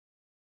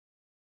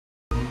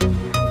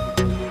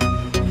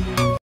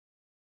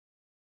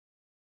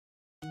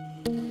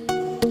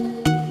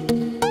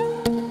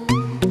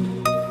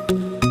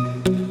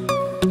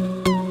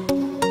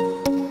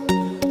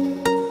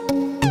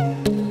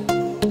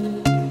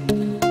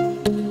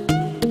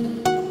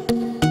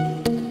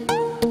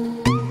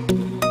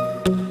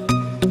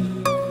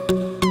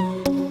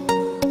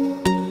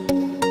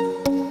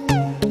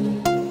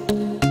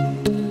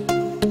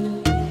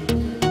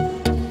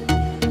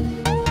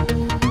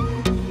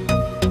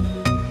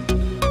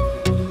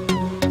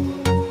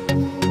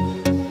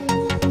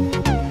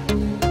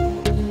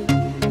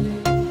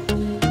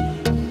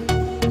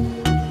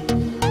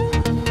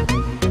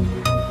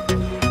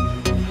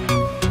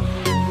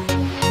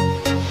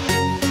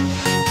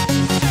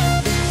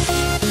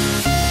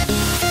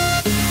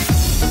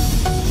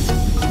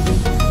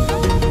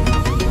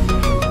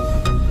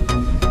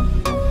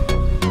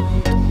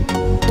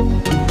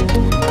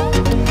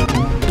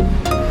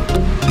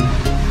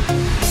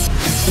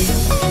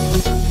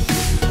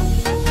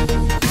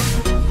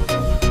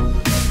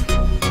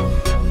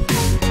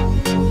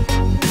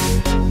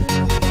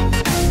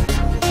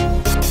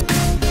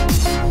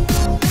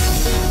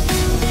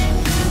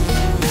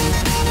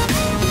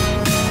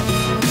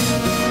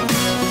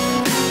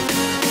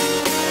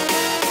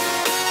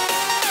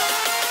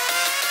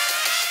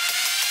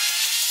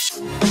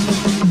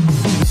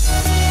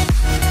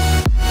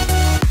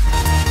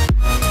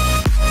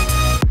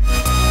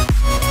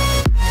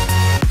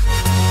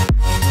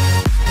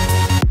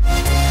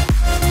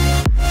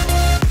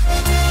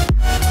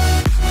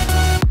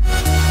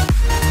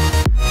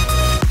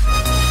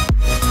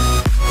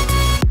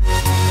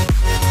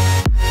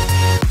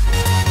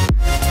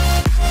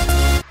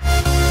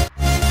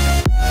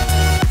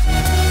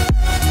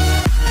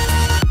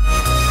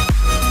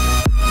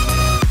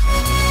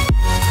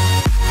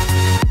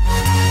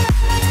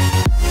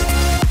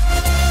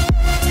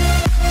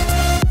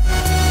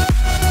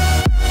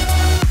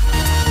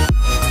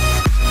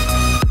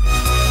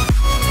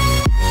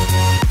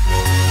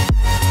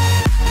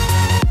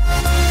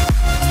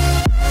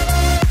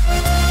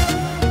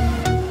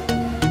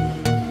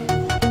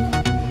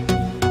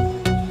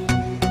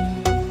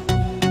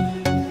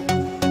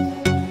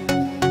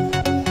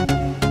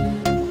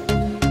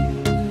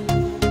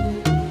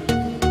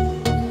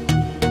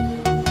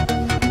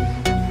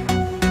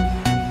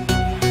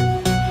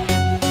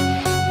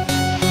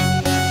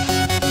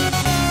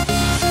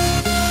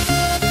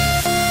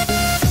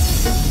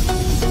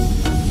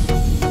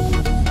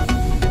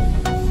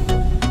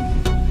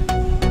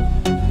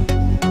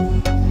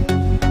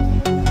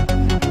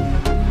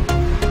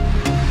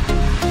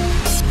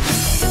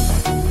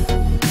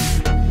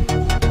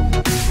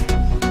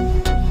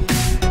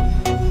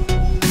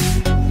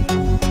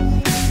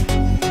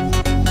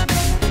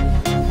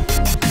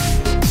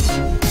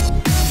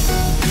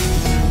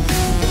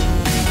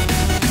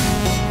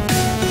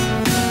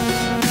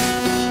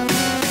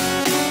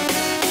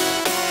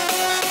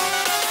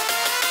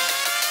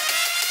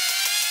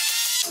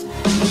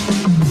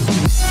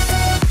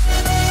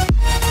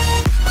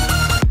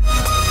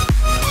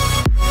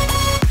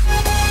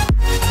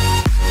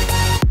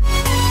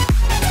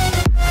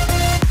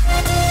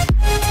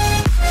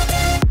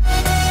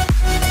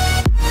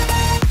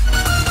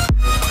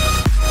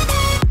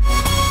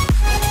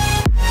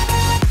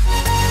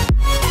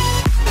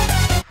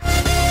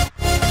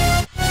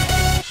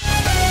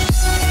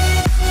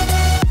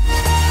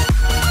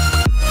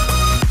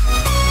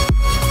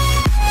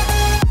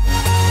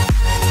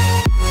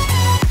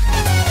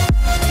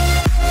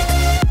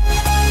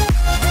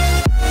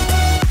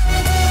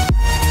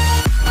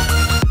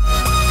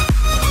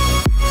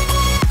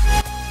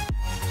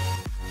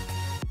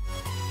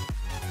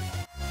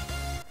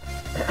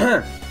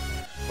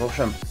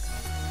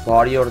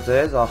Բարի օր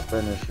ձեզ,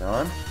 աղբերներ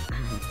շան։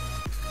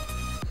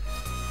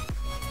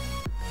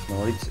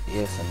 Նորից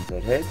ես եմ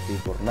ձեր հետ,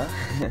 Վիբորնա։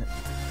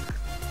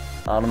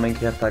 Անում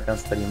ենք հերթական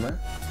ստրիմը։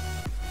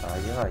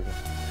 Այո։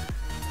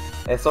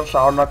 Այսօր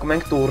շարունակում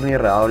ենք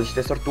տուրնիրը, ավելի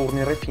ճիշտ այսօր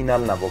տուրնիրի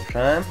ֆինալն է, в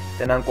общем։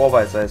 Տենանք ով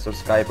է այսօր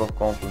Skype-ով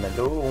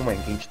կոնֆլենելու, ում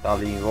ենք ինչ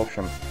տալի, в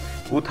общем։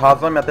 Ու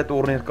TAZA մի հատ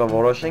տուրնիր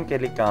կորոշենք,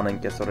 էլի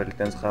կանենք այսօր էլի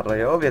տենց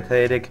խռայով,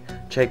 եթե երեք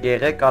չեք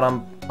եղեք, կարամ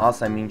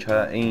ասեմ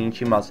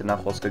ինչի մասին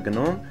է խոսքը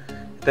գնում։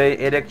 Դե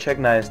երեք չեք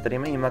նայել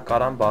ստրիմը, հիմա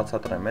կարամ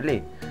բացատրեմ, էլի։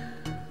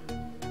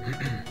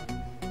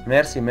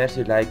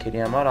 Մերսի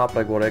լայքերի համար,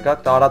 ապրեք որ եկաք,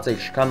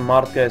 տարածեք, շքան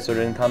մարդ կա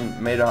այսօր այնքան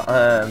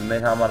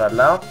մեր համար է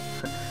լավ։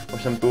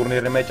 Ոչմ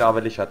տուրնիրի մեջ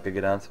ավելի շատ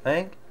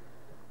կգրանցվենք։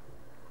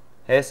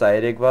 Հեսա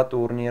երեկվա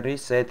տուրնիրի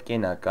սետ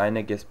կենակ, այն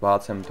եք ես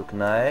բացեմ դուք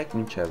նայեք,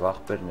 մինչև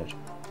աղբերներ։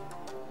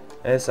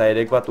 Հեսա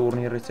երեկվա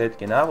տուրնիրի սետ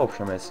կենա,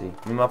 ոչմ էսի։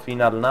 Հիմա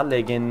ֆինալն է,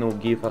 լեգենդն ու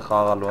գիֆը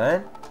խաղալու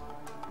են։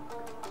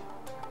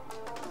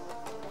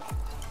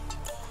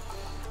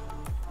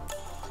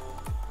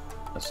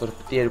 Այսօր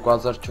պիտի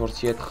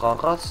 2004-ի հետ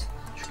խաղաց,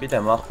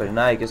 չգիտեմ աղբեր,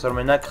 նայեք, այսօր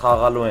մենակ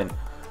խաղալու են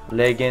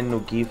լեգենդն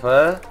ու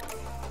գիֆը,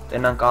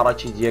 տենանք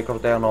առաջից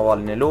երկրորդ տեղն ով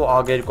լինելու,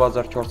 ագ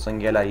 2004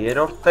 ընկել է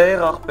երրորդ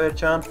տեղ, աղբեր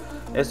ջան,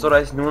 այսօր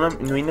այս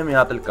նույնը մի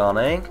հատ էլ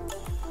կանենք։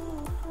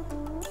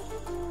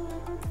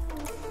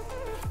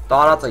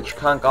 Տարածեք,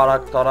 շքան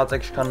կարակ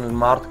տարածեք, շքան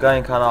մարդ կա,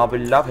 այնքան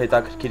ավելի լավ,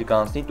 հետաքրքիր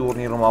կանցնի,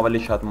 տուրնիրում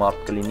ավելի շատ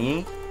մարդ կլինի։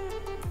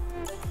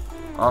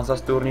 Անցած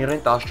տուրնիրին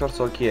 14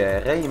 հոգի է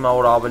եղել, հիմա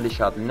որ ավելի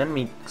շատ լինեն,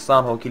 մի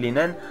 20 հոգի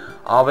լինեն,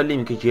 ավելի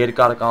մի քիչ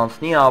երկար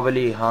կանցնի,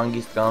 ավելի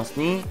հանգիստ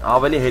կանցնի,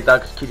 ավելի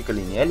հետաքրքիր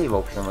կլինի, էլի, в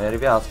общем,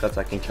 երևի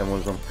հասկացաք ինչ եմ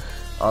ուզում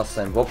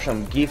ասեմ։ В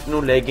общем, գիֆն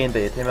ու լեգենդը,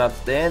 եթե մի հատ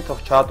ստեն, թող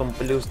չաթում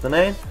պլյուս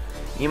տնեն,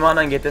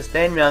 իմանանք, եթե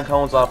ստեն, մի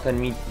անգամից արդեն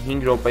մի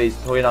 5 րոպեից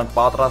թող իրանք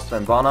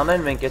պատրաստվեն, բան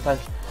անեն, մենք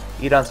եթանք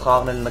իրանց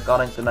խաղն էլ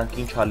նկարենք, տնանք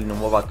ինչ է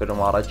լինում, ով է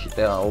կրում առաջի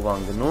տեղը, ով է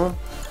գնում։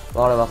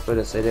 Բարև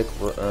աղբերս, երեք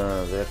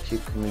վերջի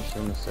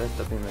քննությունս է,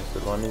 տպի մեծ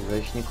տվանի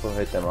վեշնիքով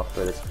հետ եմ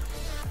աղբերս։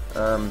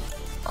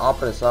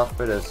 Ապրես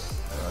աղբերս,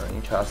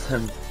 ինչ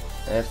ասեմ,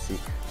 էրսի,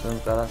 դում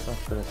կարաս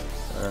աղբերս,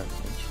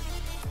 ինչ,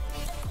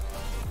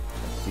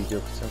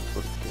 վիդեո կցեմ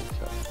թուրք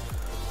կեչա։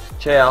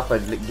 Չէ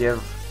աղբեր, և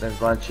դենց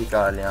բան չի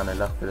կարելի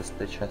անել աղբերս,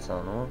 դե չես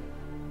անում։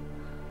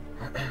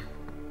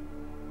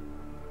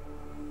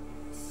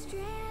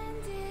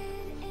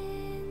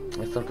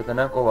 Այսօր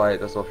կտնենք ով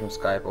այդս ոչմ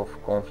Skype-ով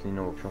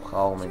կոնֆլինու ոչմ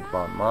խաղում ենք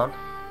բանման։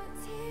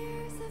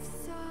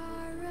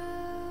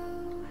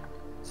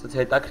 Սենց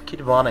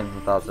հետաքրքիր բան ենք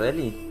մտածել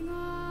էլի։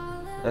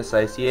 Այս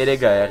այսի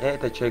երեկ է եղել,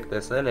 եթե չեք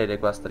տեսել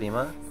երեկվա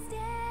ստրիմը։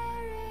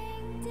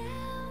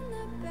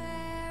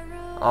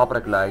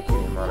 Ապրեք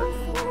լայքերի մարդ։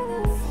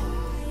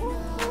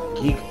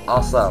 Գիգ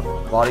ասա,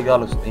 բարի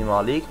գալուս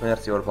իմալիք,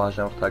 մերսի որ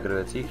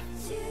բաժանորդագրվեցիք։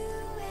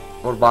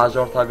 Որ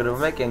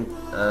բաժանորդագրվում եք,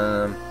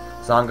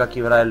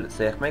 զանգակի վրա էլ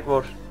սեղմ եք,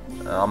 որ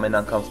ամեն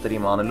անգամ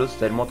ստրիմ անելուց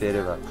ձեր մոտ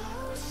երևա։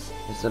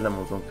 Ես էլ եմ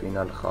ուզում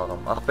ֆինալ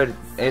խաղամ։ Աղբեր,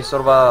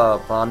 այսօրվա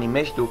բանի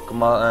մեջ դուք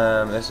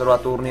այսօրվա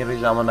տուրնիրի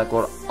ժամանակ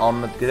որ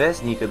անունդ գրես,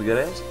 նիկդ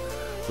գրես,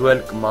 դու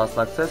էլ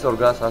կմասնակցես, որ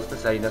գաս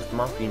հասնես այն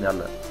նստման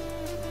ֆինալը։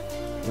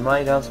 Հիմա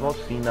իրանց մոտ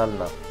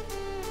ֆինալն է։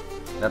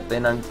 Նա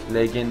տենանք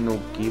լեգենդն ու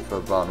գիֆը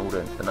բան ուր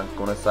են, տենանք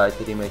կոնե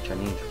սայթերի մեջ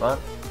են ինչ բան։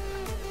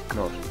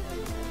 Նոր։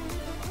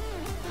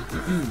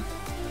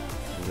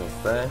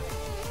 Յոպե։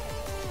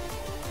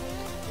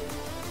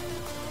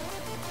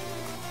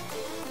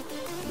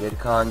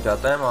 Երկը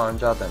անջատ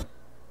եմ,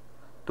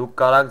 դուք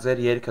կարակ ձեր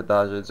երկը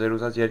դաժը, ձեր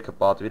ուզած երկը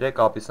պատվիրեք,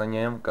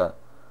 ապիսանյայում կա,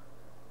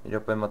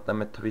 իրոպ է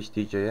մտնեմ է թվիչ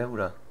DJ է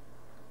ուրա,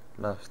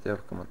 լավ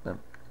ստեով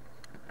կմտնեմ,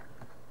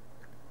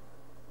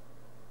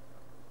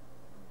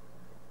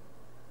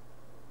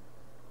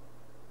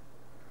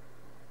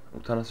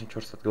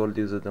 84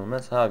 գոլդի զդը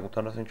ունես, հա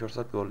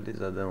 84 գոլդի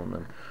զդը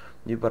ունեմ,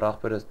 դիբր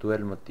աղբերս դու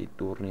էլ մտի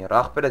տուրնիր,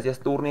 աղբերս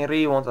ես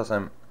տուրնիրի ոնց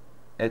ասեմ,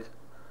 այդ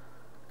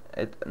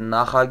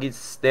նախագիծ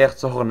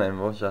ստեղծողն եմ,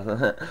 ոչ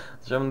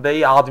ասեմ, դեի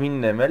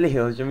ադմինն եմ էլի,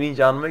 ոչ ինչ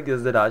անում եք,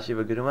 ես դեր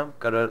հաշիվը գրում եմ,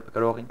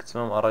 կրողին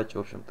կցում եմ առաջ,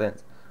 ոչմ,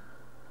 տենց,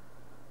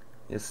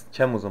 ես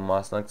չեմ ուզում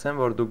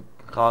մասնակցեմ, որ դու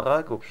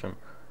խաղակ, ոչմ,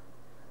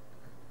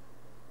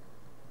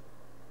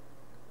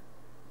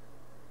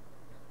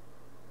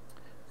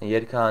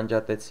 երկը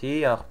անջատեցի,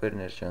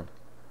 աղբերներ չան,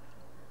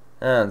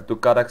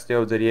 դու կարակ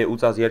ստեով ձեր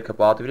ուծած երկը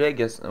պատվիրեք,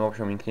 ես,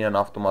 ոչմ,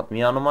 ինքնիրան ավտոմատ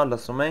մի անումա,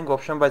 լսում ենք,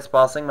 ոչմ, բայց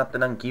սպասենք, նա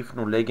տնան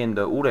գիֆն ու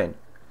լեգենդը ուր են,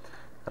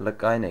 հլը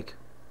կայնեք,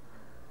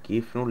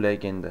 գիֆն ու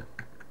լեգենդը,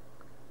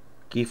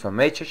 գիֆը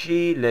մեջը չի,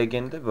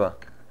 լեգենդը բա,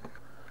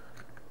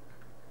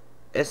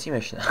 էսի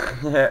մեջն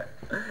է,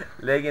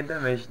 լեգենդը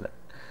մեջն է,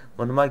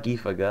 մոնումա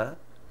գիֆը գա,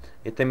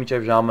 եթե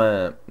միջև ժամը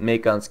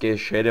մեկ անց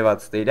կես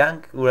շերևած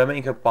ստերանք,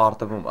 ուրեմն ինքը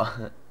պարտվում է,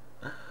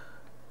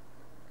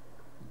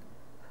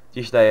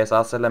 ճիշտ է ես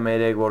ասել եմ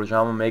երեկ, որ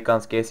ժամը մեկ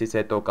անց կեսից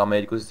հետո կամ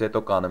երկուսից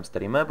հետո կանեմ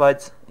ստրիմը,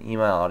 բայց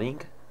հիմա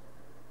արինք,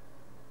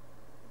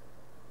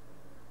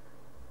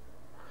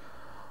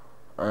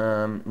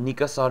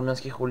 Նիկա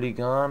Սարմյանսկի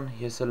խուլիգան,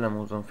 ես էլ եմ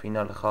ուզում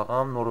ֆինալը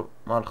խաղամ,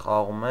 նորմալ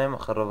խաղում եմ,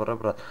 խրվռը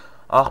բրատ,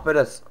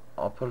 աղբերս,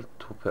 ապել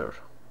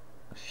թուպեր,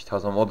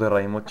 TAZA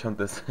մոդերայի մոտ չեմ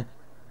տեսել։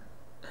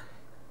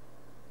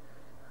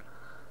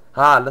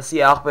 Հա,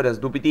 լսի ախպերս,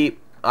 դու պիտի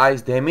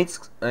այս դեմից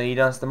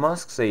իրանց նման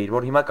սկսեիր,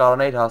 որ հիմա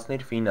կարողանայիր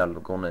հասնել ֆինալ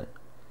գոնե։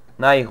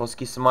 Նայ,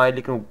 խոսքի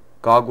Սմայլիկն ու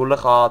Գագուլը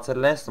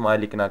խաղացել են,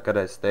 Սմայլիկն ա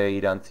կրես, թե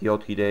իրանց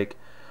 7-3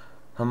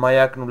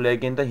 հմայակն ու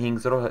լեգենդը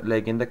 5-0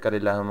 լեգենդը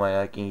կրել է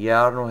հմայակին,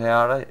 Եարն ու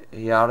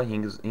Հեարը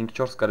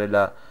 5-4 կրել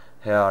է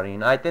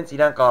Հեարին։ Այդտենց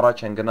իրանք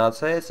առաջ են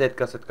գնացել,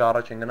 սետկա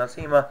առաջ են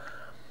գնացել, հիմա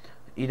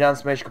իրանց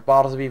մեջ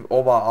կպարզվի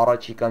ով է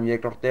առաջի կամ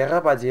երկրորդ տեղը,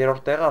 բայց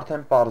երրորդ տեղը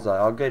արդեն պարզ է,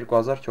 ԱԳ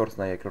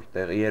 2004-ն է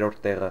երրորդ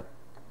տեղը։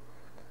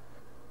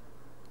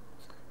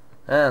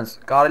 Հենց,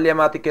 կարելի է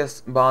մատիկ էս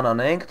բան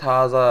անենք,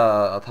 TAZA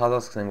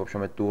սկսենք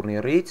ոբշեմ այդ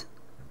տուրնիրից,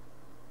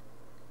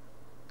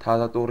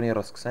 TAZA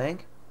տուրնիրը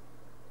սկսենք,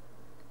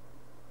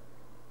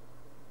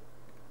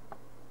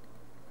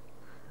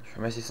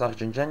 մեսի սաղ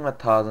ջնջենք, մա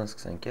TAZA-ն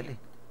սկսենք էլի։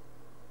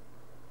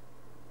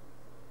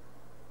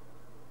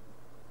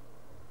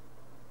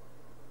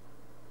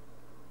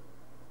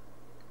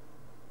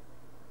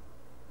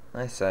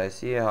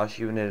 Այսի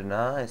հաշիվներն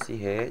է, այսի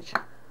հեջ,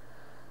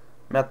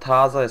 մա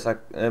TAZA էսա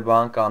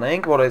բան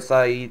կանենք, որ էսա,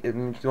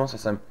 ոնց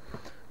ասեմ,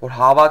 որ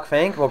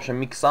հավակվենք,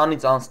 ոբշեմ մի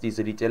 20-ից անցնի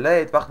զրիտել է,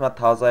 այդ վաղտ մա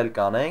TAZA էլ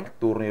կանենք,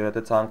 տուրնիրը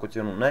դե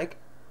ցանկություն ունեք,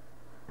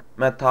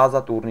 մա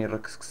TAZA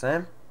տուրնիրը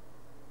կսկսեմ,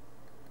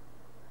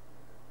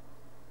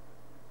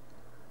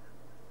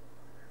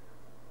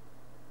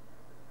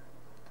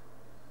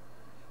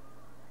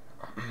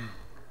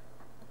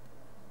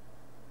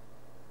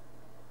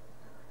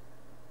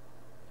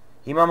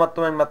 Հիմա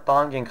մտնում ենք մտ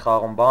տանկ ենք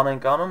խաղում, բան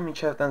ենք անում,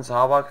 մինչև տենց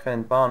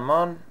հավակվեն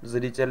բանման,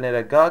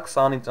 զրիտելները գա,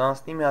 20-ից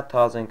անցնի մի հատ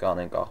TAZA-ենք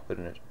անենք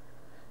ախպերներ։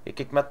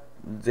 Եկեք մտ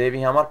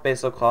ձևի համար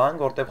պեսոկ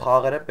խաղանք, որտև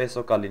խաղերը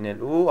պեսոկ է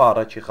լինելու,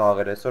 առաջի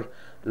խաղերը, այսօր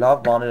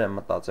լավ բաներ եմ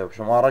մտածել,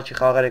 ոբշեմ, առաջի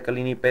խաղերը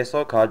կլինի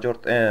պեսոկ,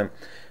 հաջորդ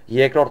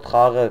երկրորդ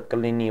խաղը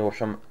կլինի,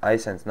 ոբշեմ,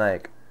 այսենց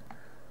նայեք։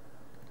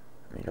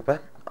 Մի րոպե,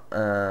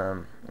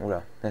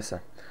 ուրա, հեսա։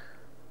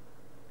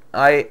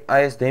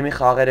 Այս դեմի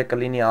խաղերը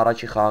կլինի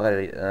առաջի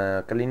խաղերը,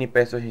 կլինի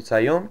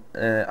պեսոհիցայում,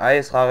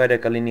 այս խաղերը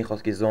կլինի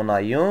խոսքի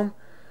զոնայում,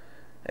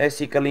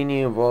 էսի կլինի,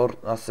 որ,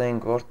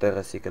 ասենք, որտեղ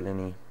էսի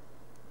կլինի,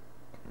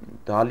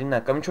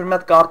 դալինա, կամ ինչ-որ մի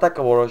հատ կարտա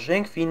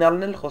կորոշենք,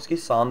 ֆինալն էլ խոսքի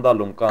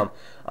սանդալում կամ,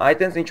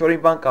 այդենց ինչ-որ մի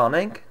բան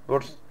կանենք,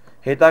 որ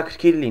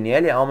հետաքրքիր լինի,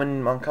 էլի, ամեն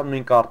անգամ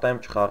նույն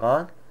կարտայում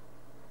չխաղանք,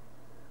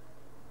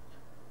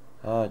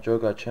 հա,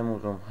 ջոգա, չեմ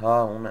ուզում, հա,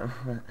 ունեմ,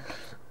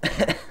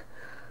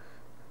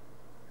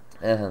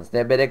 Հենց,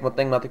 դե բերեք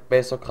մտնենք մատիկ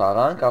պեսոկ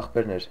խաղանք,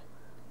 ախպերներ։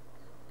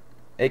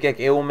 Եկեք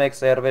EU1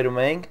 սերվերում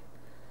ենք,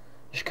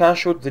 ինչքան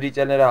շուտ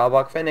զրիտելները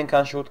հավակվեն,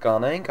 ենքան շուտ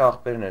կանենք,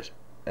 ախպերներ,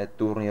 այդ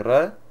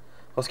տուրնիրը։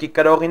 Խոսքի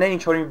կրողին են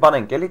ինչ-որ մի բան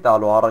ենք էլի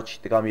տալու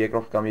առաջի կամ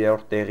երկրորդ կամ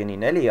երրորդ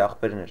տեղինին էլի,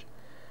 ախպերներ։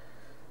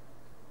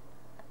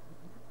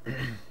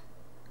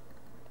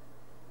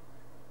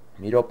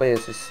 Մի րոպե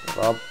ես ես,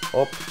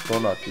 ոպ,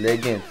 դոնատ,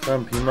 լեգենդ,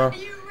 սմպ, հիմա,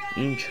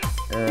 ինչ,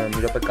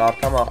 մի րոպե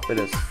կարդամ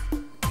ախպերս,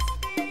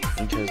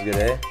 ինչ ես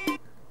գրե։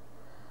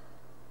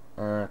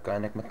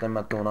 Կայնեք մտնեմ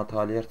մատ դոնատ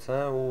հալիերցը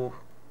ու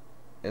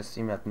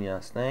եսի մատ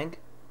միասնենք,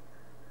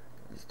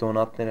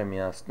 դոնատները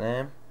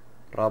միասնեմ,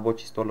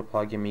 ռաբոչի ստոլը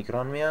պագի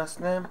միգրան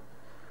միասնեմ,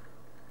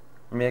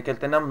 մեկ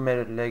էլ տենամ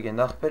մեր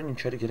լեգենդ ախպերն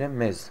ինչեր գրեմ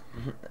մեզ,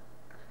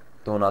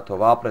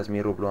 դոնատով, ապրես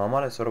մի ռուբլու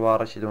համար, այսօրվա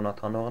առաջի դոնատ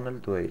հանողն էլ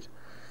դու էիր,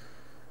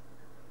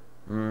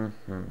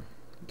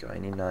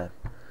 գայնի նայեմ,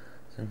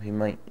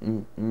 հիմա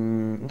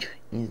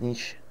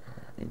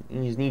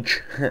ինձնիչ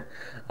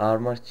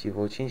հարմար չի,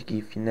 ոչինչ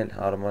գիֆին էլ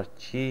հարմար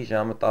չի,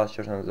 ժամը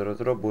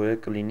 14:00 բույը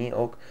կլինի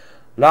օք,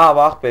 լավ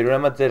ախպեր,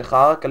 ուրեմն ձեր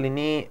խաղը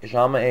կլինի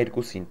ժամը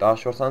 2-ին,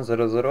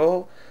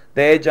 14:00,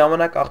 դե այդ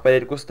ժամանակ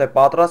ախպեր 2-ը թե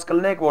պատրաստ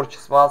կլինեք, որ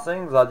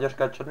չսպասենք,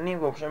 զադյաշկա չլինի,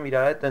 ոբշեմ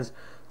իրար հետ տենց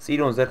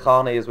սիրուն ձեր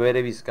խաղն է ես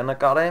վերևից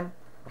կնկարեմ,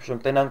 ոբշեմ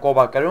տենան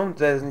կովա կրում,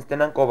 ձեզնից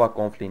տենան կովա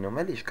կոնֆ լինում,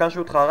 էլի, ինչքան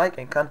շուտ խաղայք,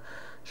 այնքան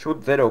շուտ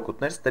ձեր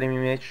օգուտներ ստրիմի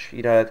մեջ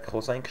իրար հետ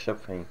կխոսային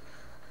կշփվեին։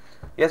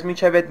 Ես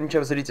մինչև այդ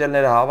մինչև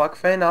զրիտելները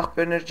հավաքվեն,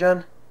 ախպերներ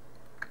ջան,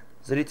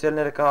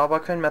 զրիտելները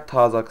կհավաքվեն, մի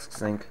TAZA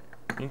կսկսենք,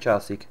 ինչ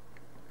ասիք։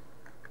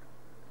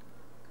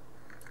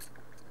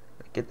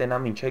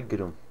 Կետենամ ինչ եք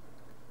գրում։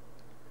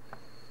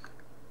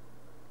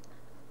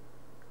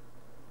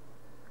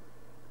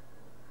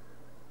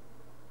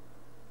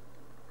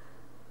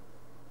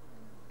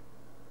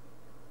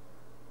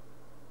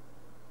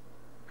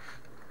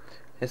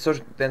 Այսօր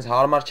տենց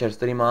հարմար չէր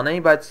ստրիմ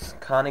անեի, բայց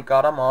քանի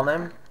կարամ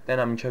անեմ,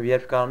 տենամ ինչև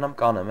երբ կարանամ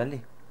կանեմ էլի։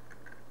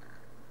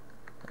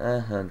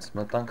 Հենց,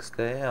 մտանք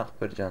ստե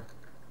ախպեր ջան։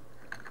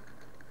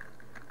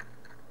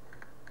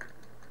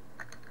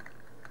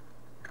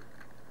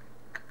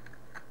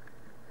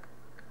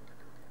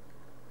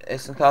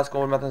 Այս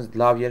ընթացքում որ մտանց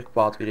լավ երկ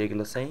պատվիրեք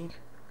լսեինք,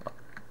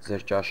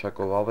 ձեր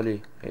ճաշակով ավելի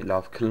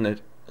լավ կլներ։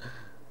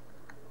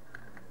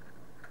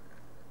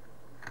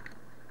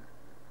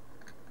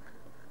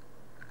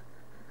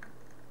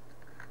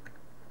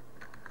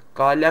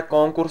 Կարելի է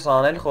կոնկուրս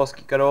անել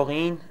խոսքի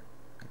կրողին,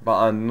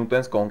 նու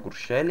տենց կոնկուրս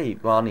չէ էլի,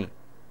 բանի,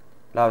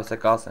 լավ էսա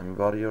կասեմ,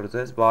 բարի օր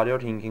ձեզ, բարի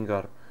օր 5-ին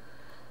գար,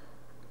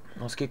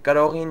 Ոսկի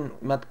կարողին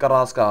մատ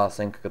կռասկա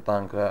ասենք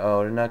կտանք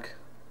օրինակ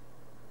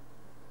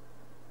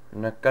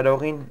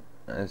կարողին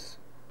այս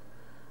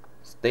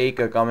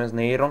ստեյկը կամ այս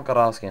նեյրոն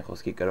կռասկ են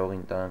խոսքի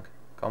կարողին տանք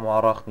կամ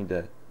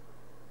առախնիդը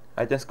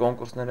այդ այս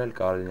կոնկուրսներ էլ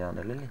կարելի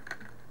անել էլի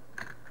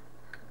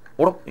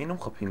Օր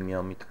ինում խփի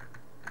միամիտ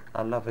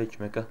Ալլա վեճ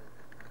մեկը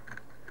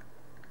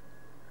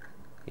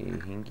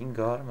 5-ին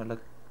գար մելա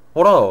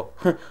Հորա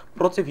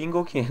պրոցի 5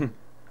 հոգի են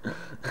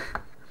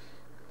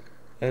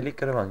Էլի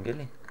կրվանք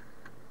էլի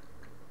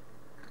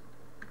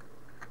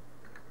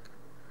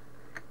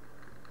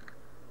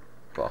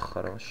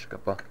Хорош,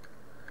 կապա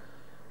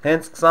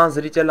Հենց 20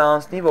 зрителя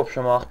անցնի, в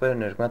общем,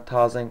 ախպերներ, մա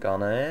TAZA-ն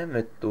կանեմ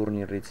այդ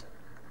турнирից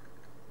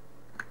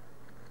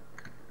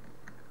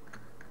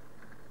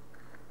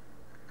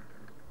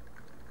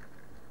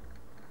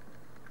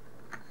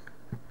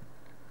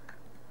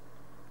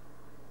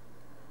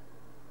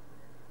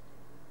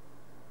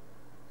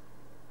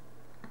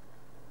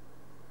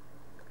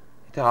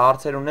Եթե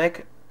հարցեր ունեք,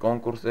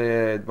 կոնկուրսի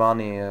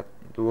բանի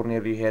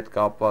турнирի հետ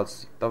կապված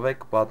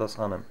տվեք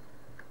պատասխանեմ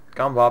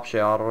Կամ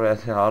вообще առօրյա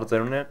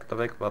հարցեր ունեք,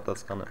 տվեք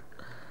պատասխանեմ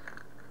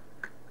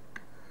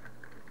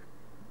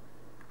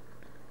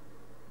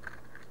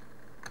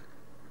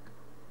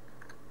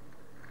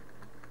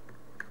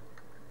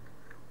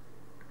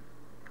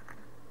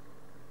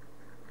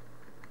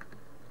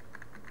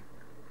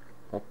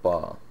Опа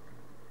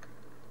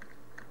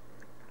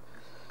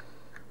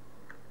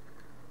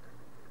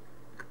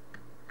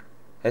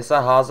Հեսա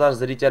 1000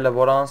 զրիտելը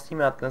որ անցնի,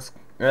 մի հատ տենց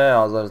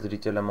 1000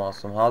 զրիտելը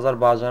մասում, 1000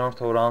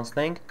 բաժանորդը որ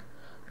անցնենք,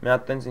 մի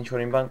հատ տենց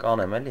ինչ-որ իմ բան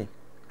կանեմ, էլի,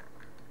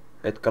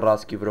 այդ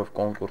կռասկի վրով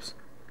կոնկուրս,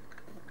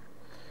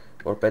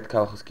 որ պետք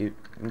է խոսքի,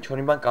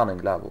 ինչ-որ իմ բան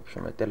կանենք, լավ,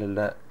 ոբշում, այդ էլ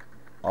հլը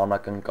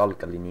անակնկալ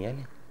կլինի,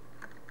 էլի,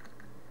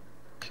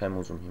 չեմ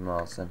ուզում հիմա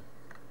ասեմ,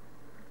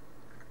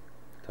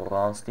 թող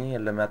անցնի,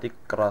 հլը մի հատի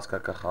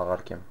կռասկա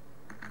կխաղարկեմ,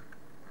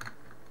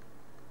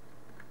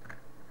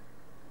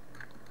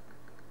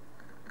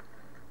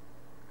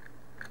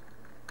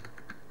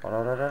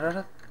 Արարարարար,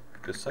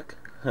 կսակ,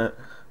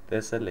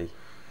 տեսել էի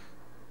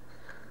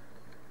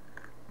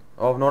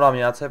Ով նորա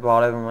միացե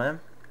բարևում եմ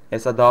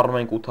Հեսա դարնում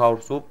ենք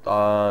 800 սուպ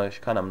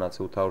Շքան է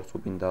մնացի 800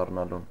 սուպին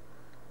դարնալուն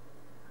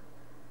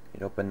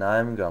Իրոպե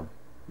նայեմ գամ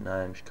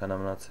Նայեմ շքան է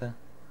մնացե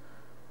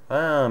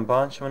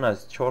Բան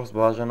չմնաց 4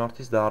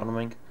 բաժանորդից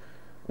դարնում ենք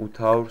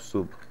 800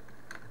 սուպ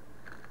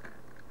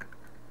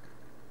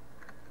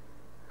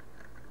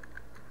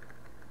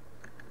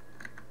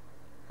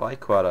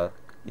Բայք վարա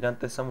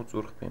Իրան տեսամ ու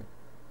ծուրխպիմ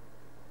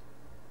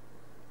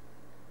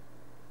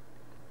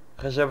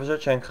Խեժավժա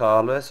չենք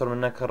խաղալու, այսօր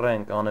մենակ հռը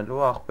ենք անելու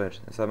աղբեր,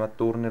 հեսա մի հատ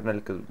турնիրն էլ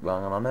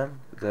կբան անեմ,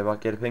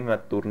 ձևակերպենք մի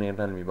հատ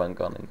турնիրն էլ մի բան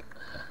կանենք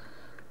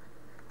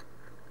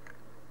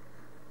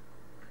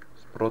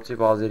Սպրոցի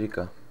վազերի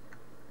կա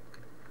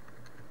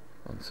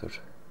Ոնց որ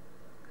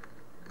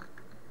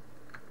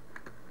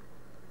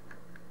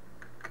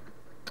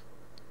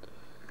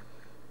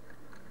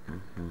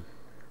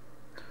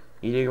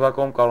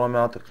Իրեգվակում կարող եմ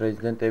հատ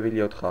Resident Evil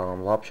 7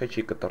 խաղամ, վապշե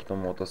չի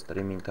կտրտում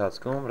մոտոստրիմի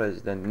ընթացքում,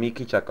 Resident մի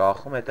քիչ է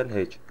կախում, էդ էլ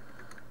հեչ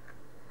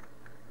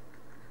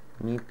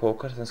Մի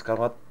փոքր sense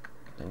կարող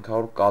է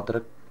 500 կադրը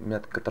մի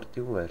հատ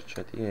կտրտի ու վերջ,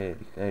 էդի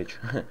հեչ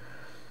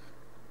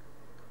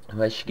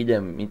Բայց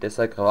չգիտեմ, մի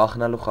տեսակ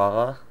վախնալու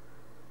խաղա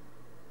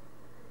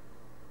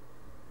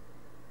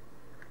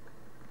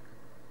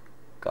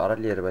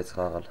Կարելի էր բայց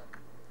խաղալ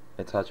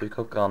Այդ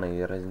հաճույքով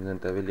կանեի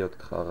Resident Evil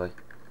 7 կխաղայի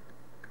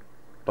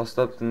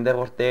Պրոստո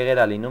ընդեղ որ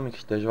տեղեր է լինում, մի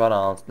քիչ դժվար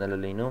է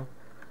անցնելը լինում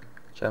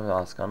Չեմ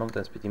հասկանում,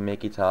 տենց պիտի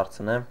մեկից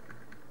հարցնեմ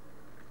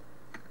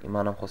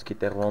Իմանամ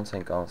խոսքի տեղ ոնց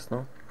ենք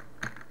անցնում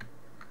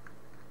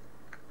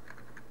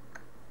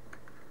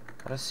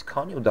Արես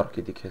քանի ու դար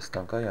գիտի քեզ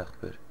տանք այ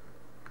ախպեր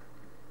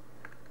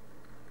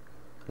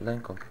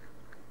Լենքոմ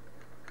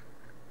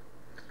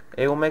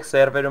EU1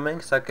 սերվերում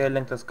ենք, սա կհել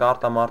ենք տես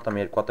կարտա մարտամ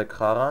երկու հատ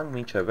կխաղանք,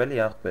 մինչև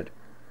էլի ախպեր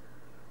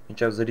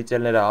Մինչև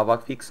զրիտելները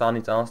հավաքվի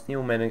 20-ից անցնի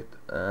ու մենք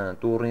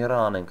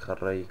турնիրը անենք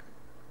խռրեի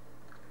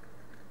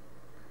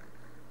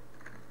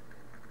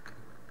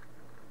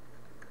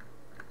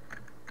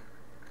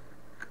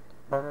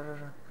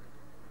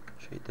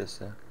Չի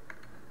տեսը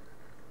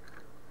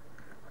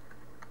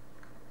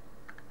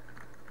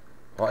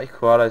Այ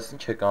քվար այս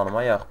ինչ եք անում,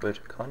 այ ախպեր,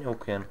 քանի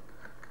հոգ են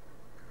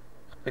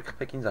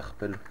Խպեք ինձ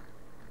ախպել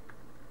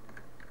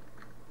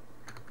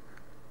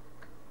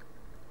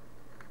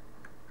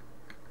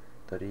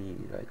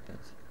Տրիր այդ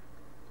տենց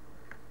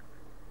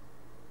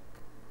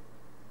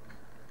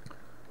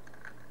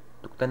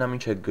Դուք տենամ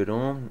ինչ եք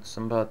գրում,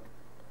 սմբա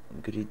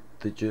գրի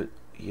դջը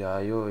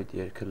Իայո այդ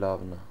երկը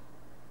լավն է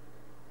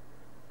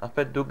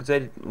Ախպեր դուք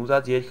ձեր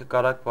ուզած երկը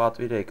կարակ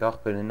պատվիրեք,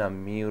 ախպեր նենա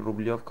մի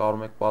ռուբլիով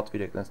կարում եք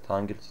պատվիրեք, տենց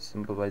թանգելցի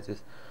սմբը, բայց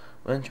ես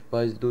Ինչ,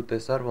 բայց դու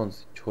տեսար ոնց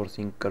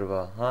 4-5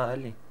 կրվա, հա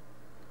էլի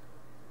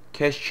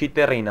Քեզ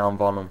չիտեր էին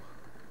անվանում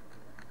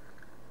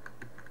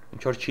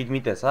Ինչ որ չիտ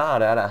մի տես, հա,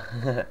 արա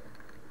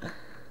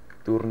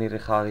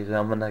Турնիրի խաղի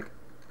ժամանակ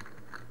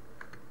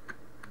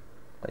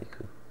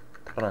Այքու,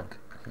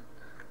 թրանք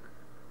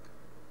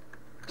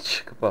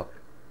Չկպա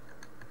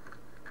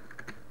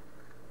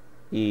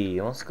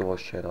ոնց կոչ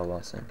չեղավ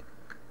ասենք։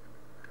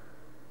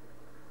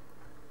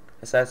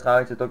 Այս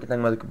խաղից հետո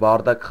գիտենք մենք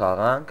բարդակ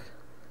խաղանք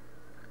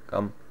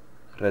կամ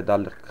red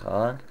alert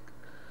խաղանք։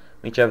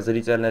 Միջև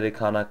զրիցելների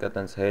քանակը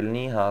տենց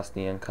հելնի,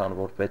 հասնի այնքան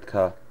որ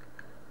պետքա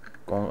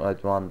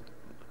այդ բան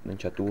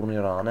ինչա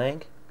турնիր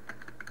անենք։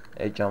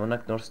 Այդ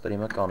ժամանակ նոր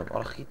ստրիմը կանեմ։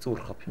 Արախի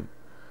ծուր խփում։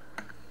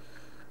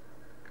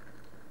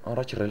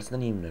 Առաջ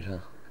ռելսն իմն էր, հա։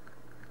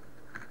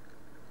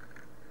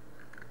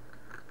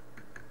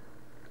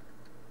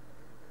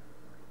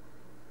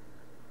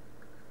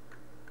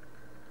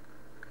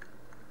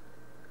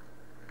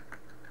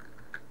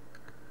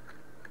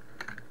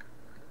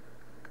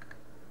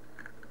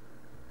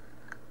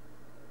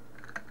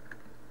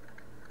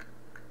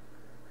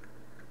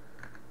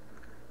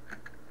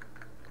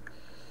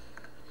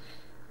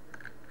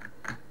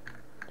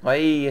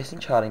 Այ, ես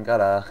ինչ արին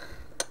կարա։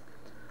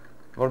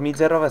 Որ մի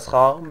ձեռով ես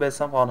խաղում,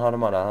 բեսամ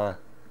անհարմար է, հա։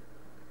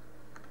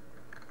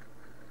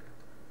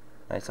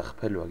 Այսա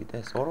խփելու է,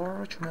 գիտես, օր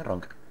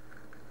չմեռանք։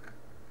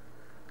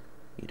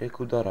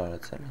 3 ուդար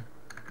արեց էլի։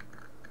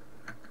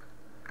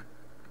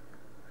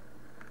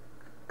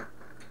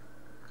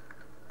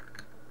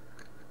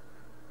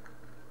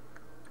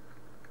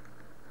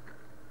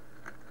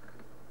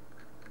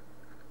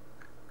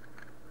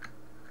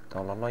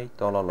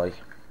 Տալալայ։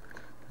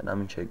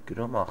 Հնամ ինչ եք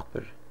գրում,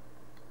 աղբեր։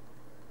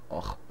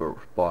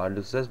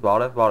 Բայլուս ես,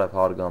 բարև,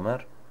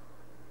 հարգամեր։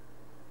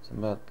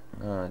 Սմբատ,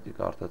 դի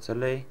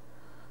կարտացել էի։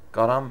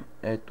 Կարամ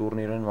այդ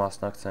տուրնիրին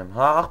մասնակցեմ։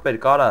 Հա, աղբեր,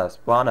 կարաս,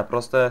 բանը,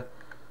 պրոստը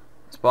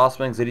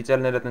սպասում ենք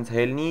զրիցելները տենց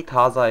հելնի,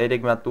 TAZA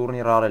 3 մատ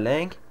տուրնիր արել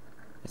ենք։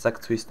 Հեսա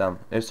կցույց տամ։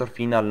 Այսօր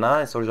ֆինալն է,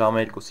 այսօր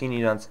ժամը 2-ին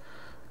իրանց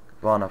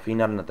բանը,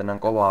 ֆինալն է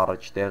տնանք ով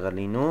առաջ տեղը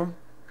լինում։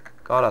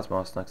 Կարաս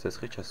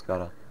մասնակցես, խի չես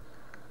կարա։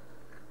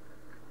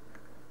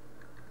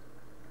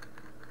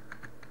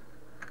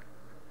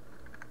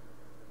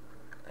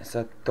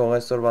 Հեսա թող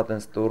այսօրվա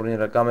տենց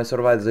տուրնիրը կամ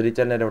այսօրվա այդ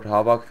զրիցելները որ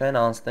հավաքվեն,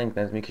 անցնենք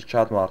տենց մի քիչ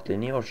շատ մարդ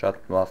լինի, որ շատ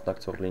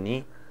մասնակցող լինի։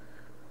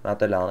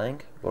 Մատ էլ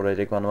անենք, որ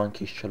երեկվա նման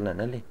քիչ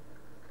չլինեն, էլի։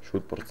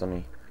 Շուտ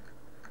բրծնի։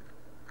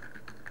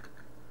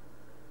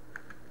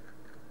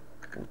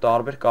 Ու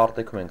տարբեր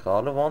կարտեքում ենք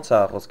խաղալու, ոնց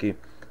է խոսքի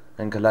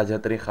այն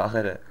գլադիատորի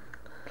խաղերը։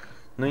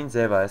 Նույն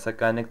ձև է, հեսա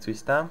կանեք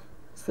ցույց տամ,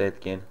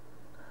 սետկեն։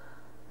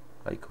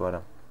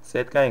 Այքվարա։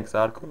 Սետկա ենք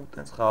սարքում ու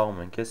տենց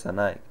խաղում ենք, հեսա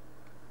նայեք։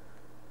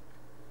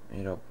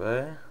 Մի րոպե։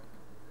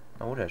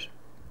 Ուր էր։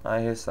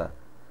 Այ հեսա։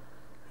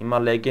 Հիմա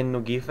լեգենդն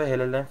ու գիֆը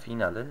հելել են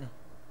ֆինալ, էլի։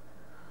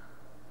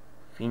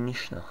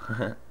 Ֆինիշն է։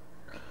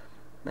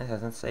 Ես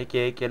ասենց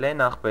եկել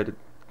են ախպեր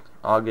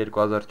AG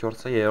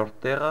 2004-ը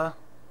 3-րդ տեղը։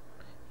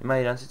 Հիմա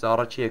իրանցից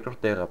առաջի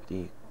 2-րդ տեղը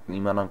պիտի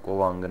իմանանք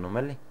ով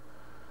անգնում, էլի։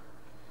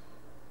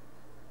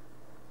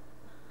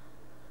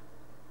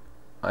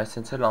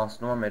 Այսինքն էլ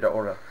անցնում է մեր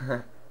օրը։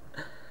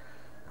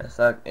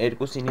 Հեսա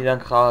 2-ին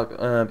իրանք խաղ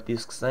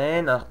պիտի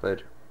սկսեն,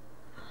 ախպեր։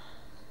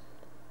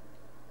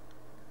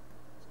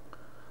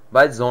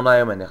 Բայց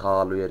զոնայում են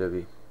խաղալու երևի։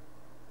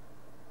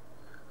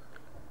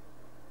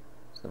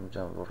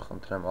 Սմջան, որ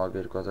խնդրեմ AG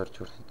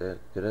 2004-ի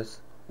տեղ գրես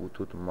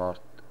 8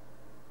 մարտ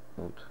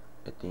 8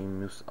 Էդ իմ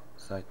մյուս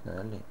սայթն է,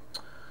 էլի։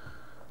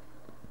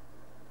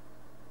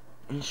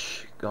 Ինչ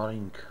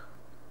կարինք։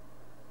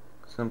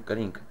 Սմ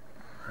կարինք։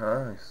 Հա,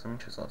 սմ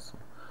չես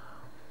ասում։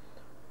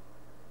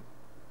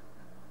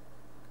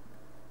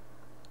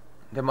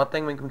 Դե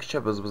մատենք մենք մի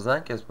քիչ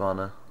բզբզանք այս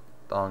բանը,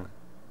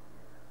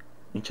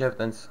 տանք։ Ինչև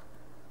տենց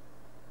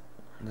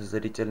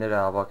զրիցելները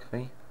հավաքվի։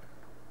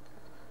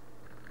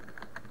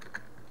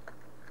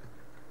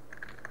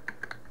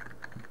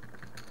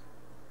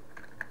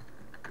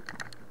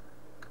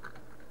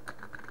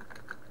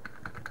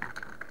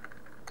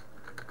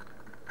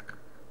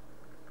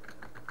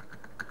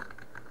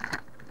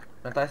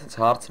 Մենք այսից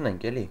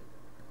հարցնենք, էլի։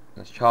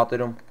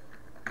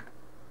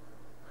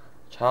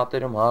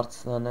 Չատերում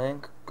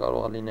հարցնենք,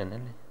 կարող է լինեն,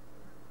 էլի։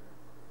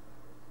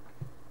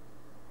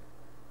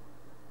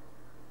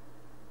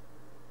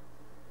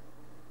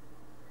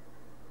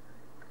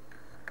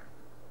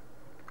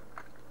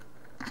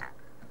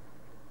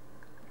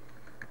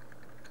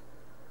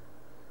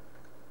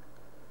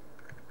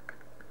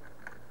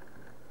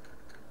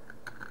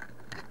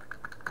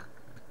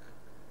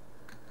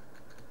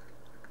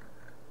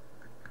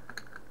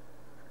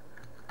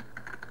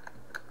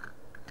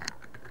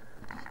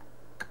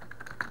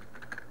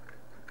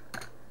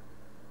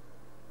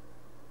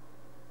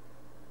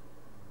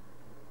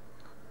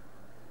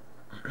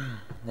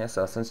 Ես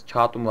ասենց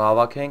չատում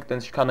հավաքենք,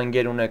 տենց ինչքան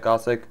ընկեր ունեք,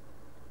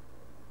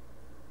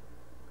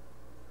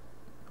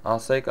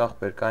 ասեք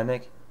ախպեր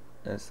կանեք,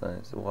 ես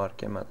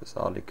ուղարկեմ այդ այս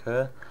ալիքը,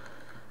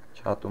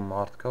 չատում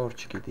մարդ կա, որ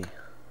չգիտի,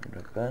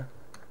 ուրոք է,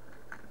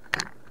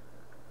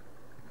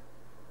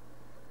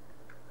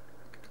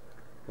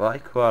 վայ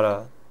քվարա,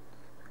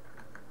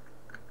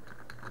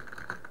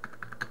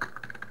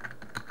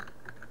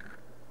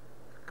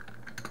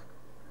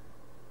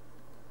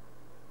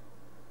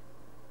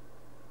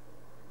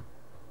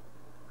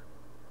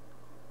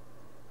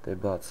 դե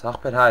բաց,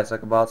 ախպեր հայ, սա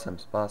կբացեմ,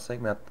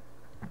 սպասեք, մի հատ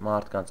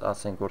մարդկանց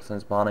ասենք, որ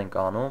սենց բան ենք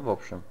անում,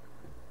 ոբշմ։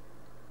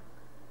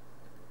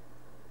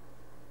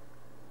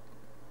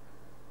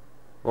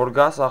 Որ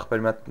գաս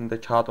ախպեր, մի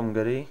հատ չաթում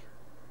գրի։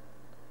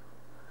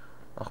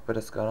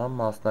 Ախպերս կարամ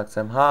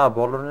մասնակցեմ։ Հա,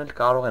 բոլորն էլ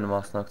կարող են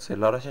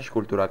մասնակցել։ Առաջ ինչ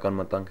կուլտուրական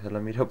մտանք,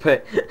 հələ մի րոպե։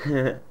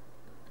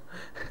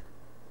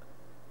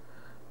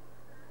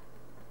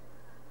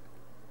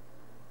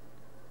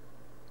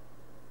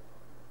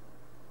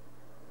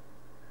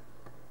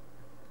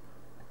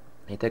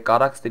 Եթե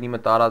կարաք ստրիմը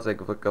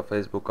տարածեք VK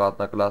Facebook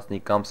ակնկալածնի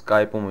կամ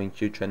Skype-ում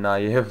ինչու՞ չէ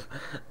նաև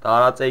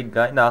տարածեիք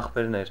գային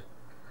ախպերներ։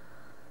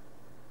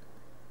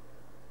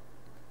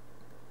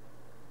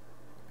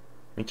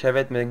 Միջև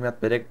այդ մենք մի հատ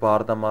բերեք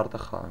բարդա մարդը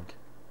խաղանք։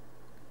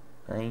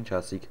 Հա ինչ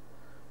ասիք։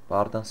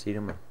 Բարդան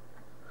սիրում եմ։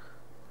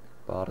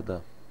 Բարդա։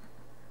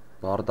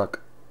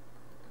 Բարդակ։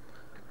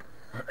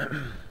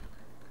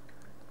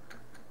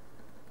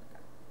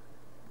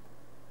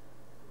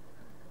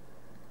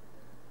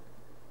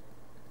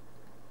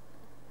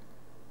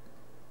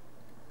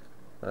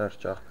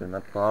 Վերջ ախպեր, մի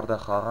հատ բարդա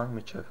խաղանք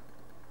միջև։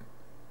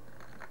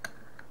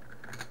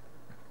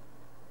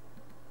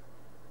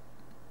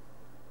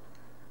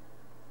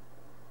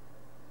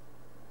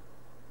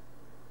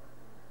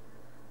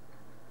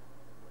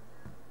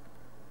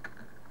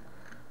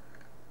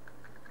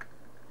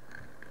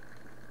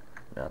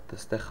 Մի հատ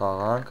էստեղ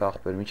խաղանք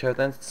ախպեր, միջև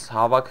տենց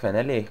հավաքվեն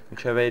էլի,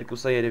 միջև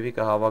երկուսը երևի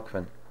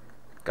կհավաքվեն։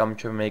 Կամ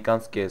միջև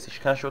մեկանց կես,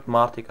 ինչքան շուտ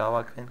մարդիկ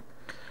հավաքվեն։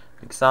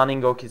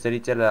 25 հոգի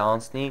զրիցել է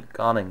անցնի,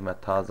 կանենք մի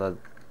հատ TAZA։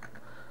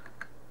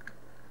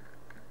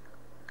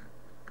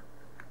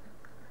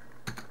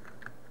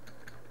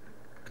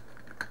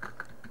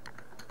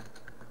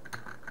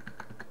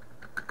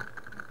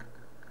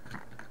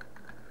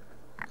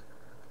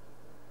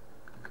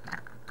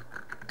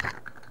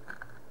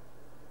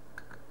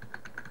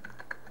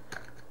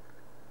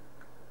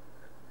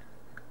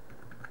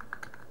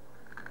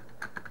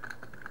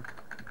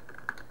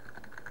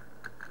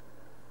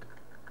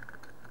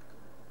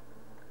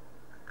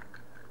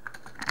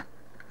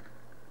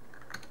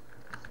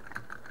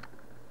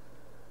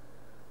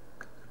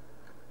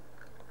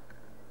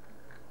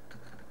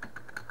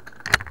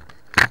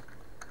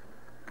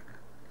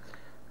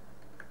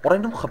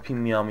 Օրենում խփի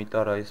մի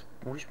ամիտար այս,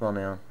 ուրիշ բան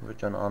է ան,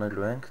 վճան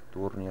անելու ենք,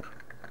 турнир։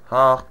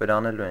 Հա ախպեր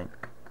անելու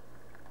ենք։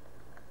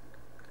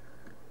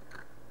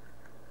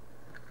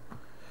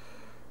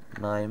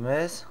 Նայում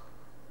ես,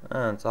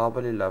 ընց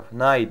ավելի լավ,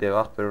 նայի դև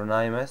ախպեր որ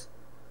նայում ես։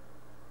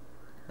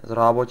 Ես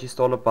ռաբոչի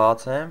ստոլը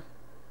բացեմ,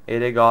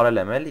 երեկ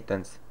արել եմ էլի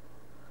տենց։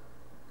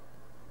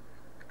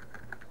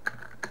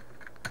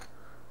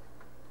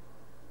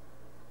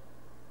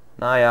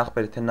 Նայ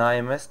ախպեր, թե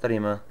նայում ես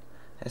ստրիմը։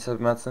 Հեսա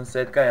մի հատ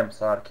սետկա եմ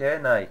սարքե,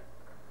 նայ։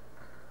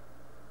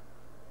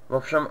 В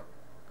общем,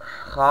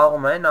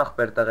 խաղում են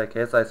ախպեր տղեկ,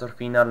 ես այսօր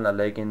ֆինալն է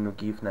լեգենդն ու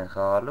գիֆն են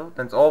խաղալու,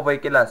 տենց ով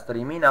եկել է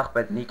ստրիմին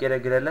ախպեր նիկերը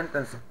գրել են,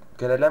 տենց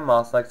գրել են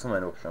մասնակցում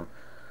են, в общем։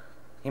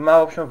 Հիմա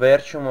в общем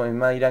վերջում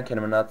հիմա իրանք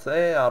են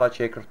մնացել, առաջ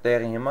երկրորդ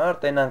տեղի հիմար,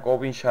 տենանք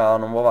ով ինչ է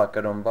անում, ով է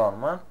կրում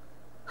բան, ման։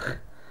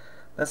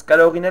 Տենց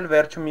կարողին էլ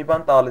վերջում մի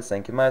բան տալիս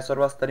ենք, հիմա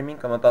այսօրվա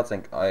ստրիմին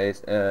կմտածենք,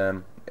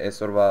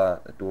 այսօրվա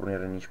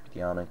турнирն ինչ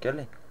պիտի անենք,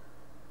 էլի։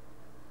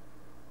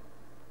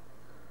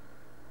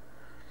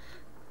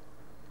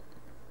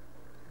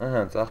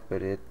 Ահա,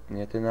 ախպեր,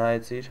 եթե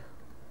նայեցիր,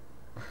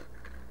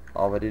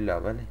 ավելի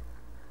լավ էլի։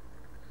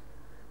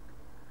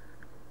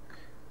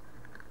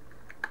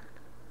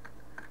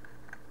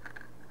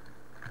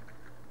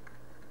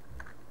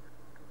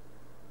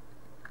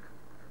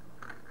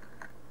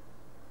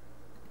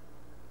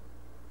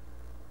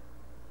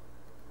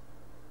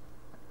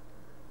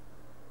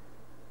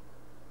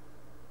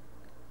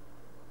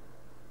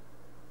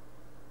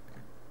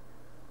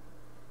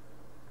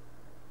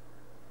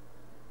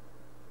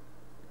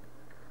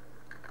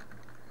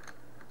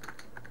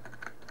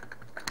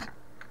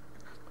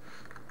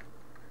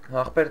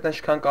 Ախպեր տենց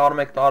շքան կարում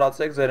եք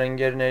տարածեք, ձեր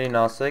ընկերներին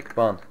ասեք,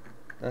 բան,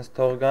 տենց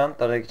թող գան,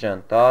 տղեկ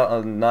ջան,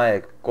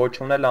 նայեք,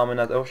 կոչումն էլ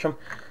ամենատ, в общем,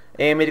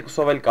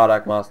 M2-ով էլ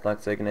կարակ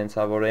մասնակցեք,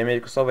 նենցա, որ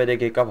M2-ով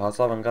երեք եկավ,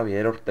 հասավ ընկավ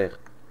երրորդ տեղ,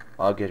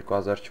 ագ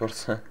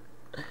 2004-ը,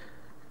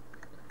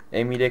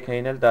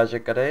 M3-ին էլ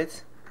դաժե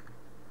կրեց,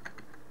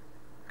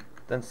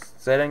 տենց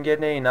ձեր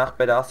ընկերներին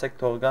ախպեր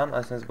ասեք թող գան,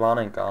 այսպես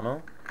բան ենք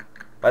անում,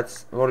 բայց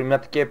որ մի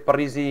հատ կե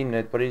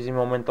պրիզի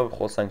մոմենտով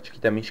խոսանք,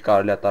 չգիտեմ ինչ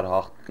կարելի է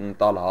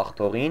տալ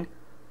հաղթողին։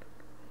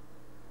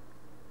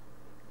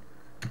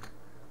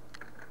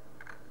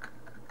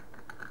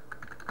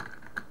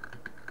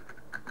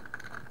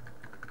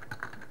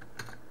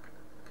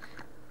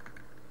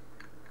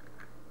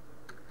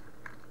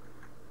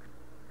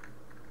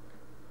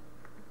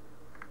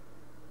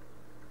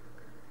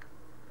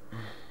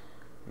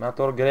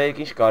 Մատոր գրեիք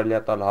ինչ կարելի է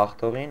տալ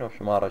հաղթողին, ով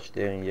շում առաջ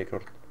տեղին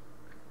երկրորդ։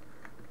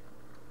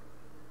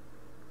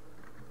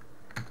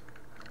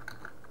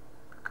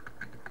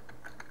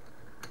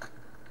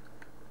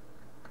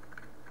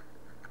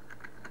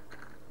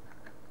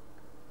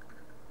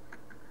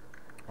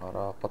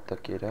 Արա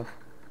ապատակ երավ։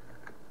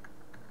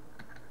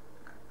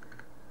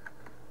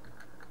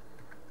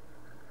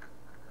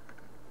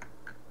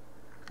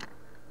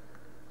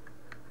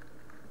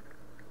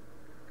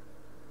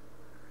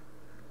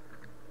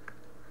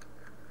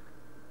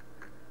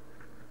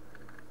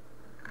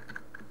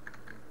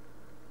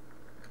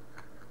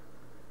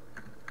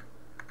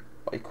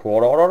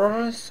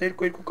 Քորորորս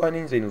երկու կան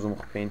ինձ էին ուզում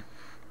խփեին։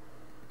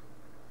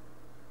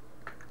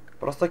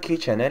 Պրոստա քիչ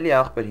են էլի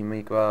ախպեր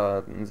հիմա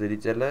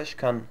զրիցելը,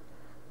 շքան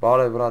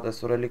բարև բրատ,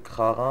 այսօր էլի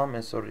կխաղամ,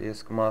 այսօր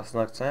ես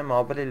կմասնակցեմ,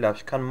 ավելի լավ,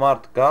 շքան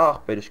մարդ կա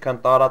ախպեր,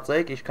 շքան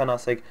տարածեք, իշքան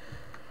ասեք,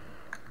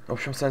 в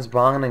общем, սենց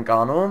բանն ենք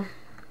անում,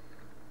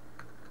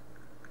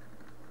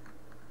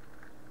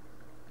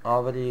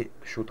 ավելի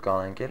շուտ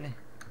կանենք էլի,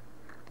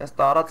 տենց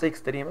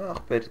տարածեք ստրիմը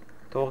ախպեր,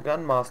 թող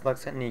գան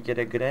մասնակցեն,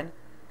 նիկերը գրեն,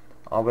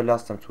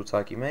 ավելացնեմ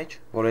ցուցակի մեջ,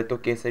 որ հետո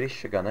կեսերից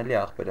չգան էլի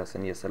ախպեր,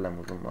 ասեն ես էլ եմ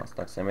ուզում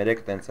մասնակցեմ,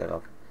 երեք տենց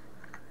եղավ։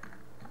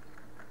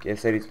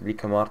 Կեսերից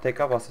լիքը մարդ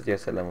եկավ, ասեց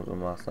ես էլ եմ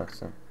ուզում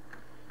մասնակցեմ։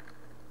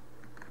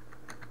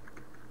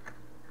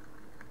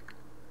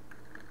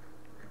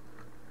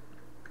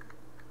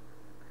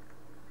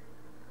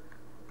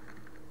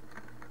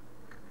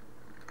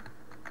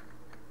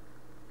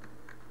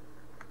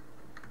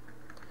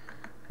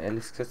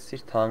 Էլի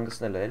սկսեցիր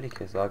թանգսնել էլի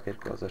քեզ ակ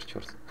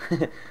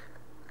 2004։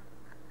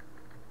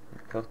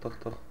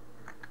 Թող։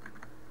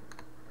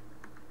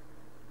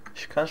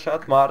 Շքան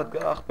շատ մարդ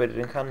գա ախպեր,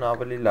 ինքան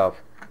ավելի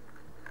լավ։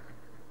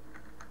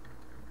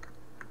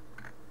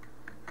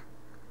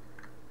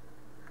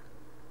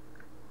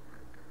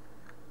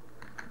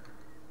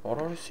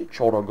 Արարիսի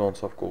չորագ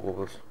անցավ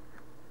կողովս։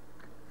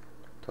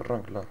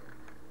 Թռանք լավ։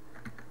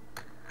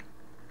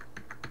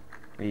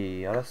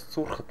 Արաս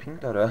ծուր խփին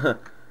դարա։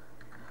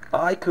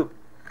 Այքը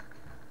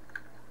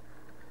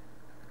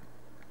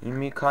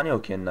Մի քանի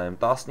հոգի են նայում,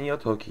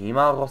 17 հոգի,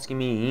 հիմա աղոսկի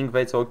մի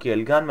 5-6 հոգի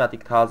էլ գան, մի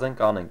հատիկ թազեն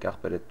կանենք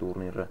ախպեր այդ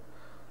տուրնիրը։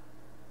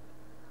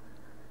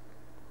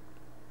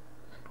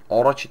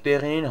 Առաջի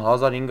տեղին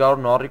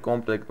 1500 նարի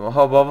կոմպլեկտ,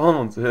 հա բավան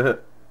ոնց է։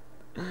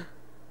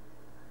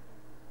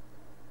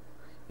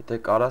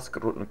 Եթե կարաս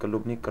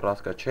կլուբնի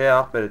կրասկա, չէ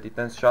ախպեր էդ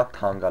իտենց շատ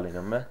թանգա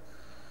լինում է,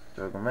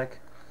 ճոգում եք։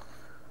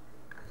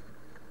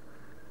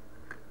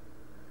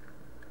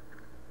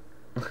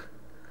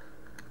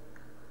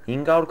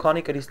 500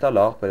 քանի կրիստալ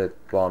ախպեր այդ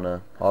բանը,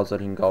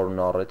 1500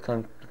 նարը,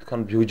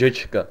 այդքան բյուջե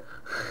չկա։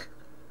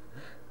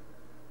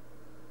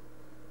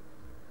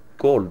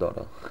 Գոլ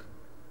դարա։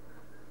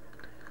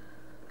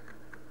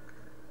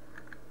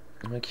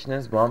 Մենք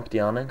քիչնես բան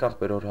պիտի անենք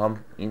ախպեր, որ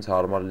համ ինձ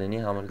հարմար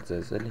լինի, համ էլ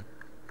ձեզ էլի։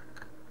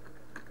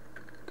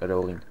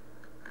 Գրողին։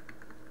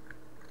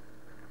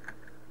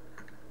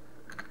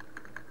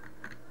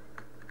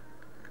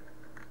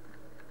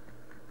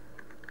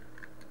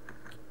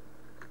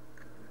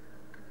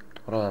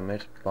 Հորա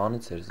մեր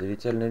բանից էր,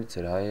 զրիցելներից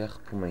էր, հայը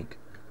խփում էինք։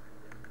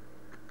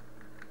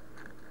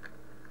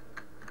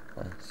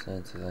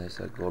 Սենց է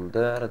այսա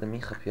գոլդը, արա դե մի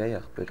խփի այ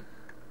ախպեր։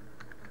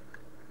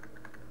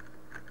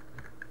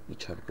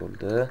 Իչավ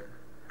գոլդը։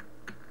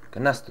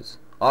 Գնաս դուս։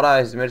 Արա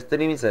այս մեր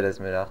ստրիմից էր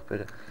ես մեր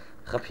ախպերը։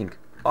 Խփինք։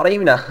 Արա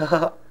իմնա։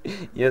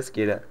 Ես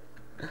կերա։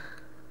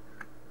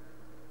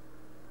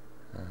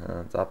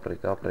 Ահա,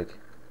 ապրեք։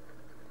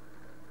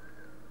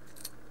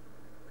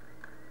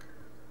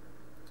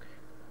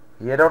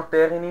 Երորդ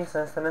տեղինին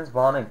սենց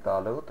բան ենք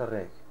տալու,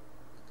 տղեկ,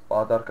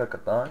 պադարկա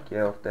կտանք,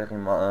 երորդ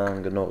տեղին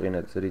գնողին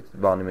է ծրից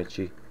բանի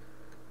մեջի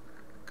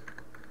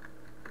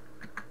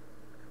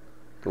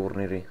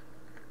տուրնիրի։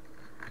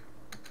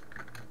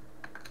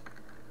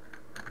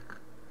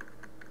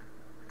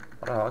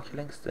 Արա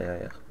հակիլ ենք ստեյա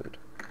եղբեր։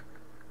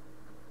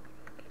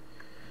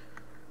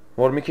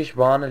 Որ մի քիչ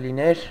բանը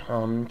լիներ,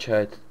 ինչ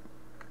այդ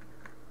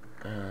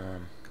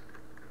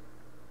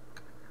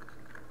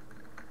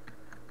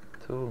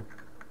թու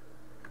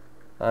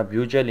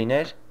բյուջե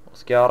լիներ,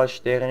 ոսկի առաջ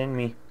տեղին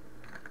մի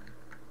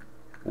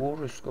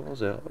ուր իսկովոզ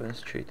եղավ,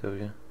 ես չի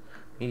թողի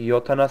մի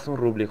 70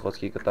 ռուբլի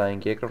խոսքի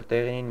կտայինք, երկրորդ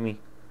տեղին մի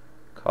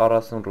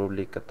 40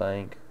 ռուբլի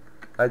կտայինք,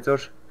 այդ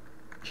որ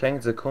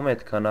չենք ձգում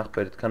այդքան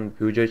ախպեր, այդքան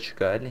բյուջե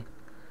չկա էլի,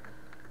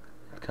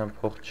 այդքան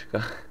փող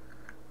չկա։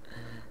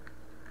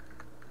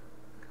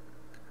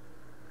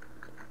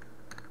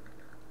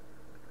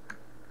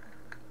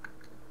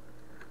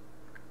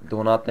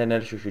 Դոնատներն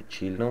էլ շուշուտ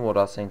չի լինում,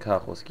 որ ասենք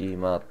հա խոսքի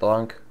հիմա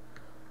տանք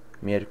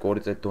մի երկու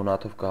օրից այդ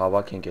դոնատով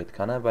կհավաքենք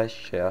այդքանը, բայց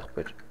չէ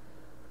ախպեր։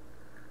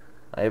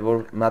 Այ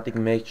որ մատիկ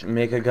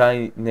մեկը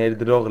գայի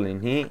ներդրող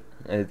լինի,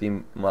 այդ իմ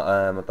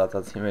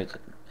մտածածի մեջ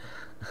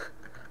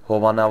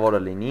հովանավորը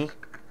լինի,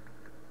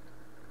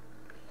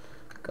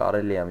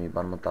 կարելի է մի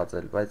բան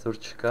մտածել, բայց որ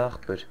չկա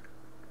ախպեր։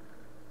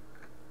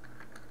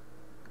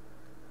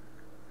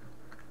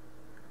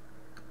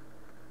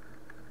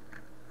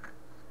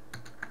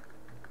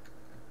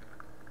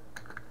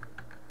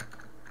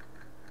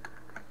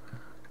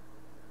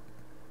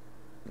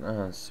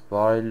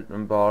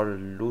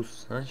 Բարելուս,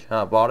 հա,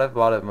 բարև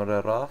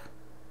մրերավ,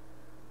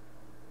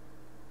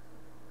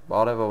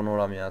 բարև ով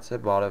նորա միացե,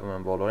 բարև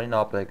եմ բոլորին,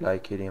 ապրեք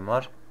լայքերի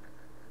համար։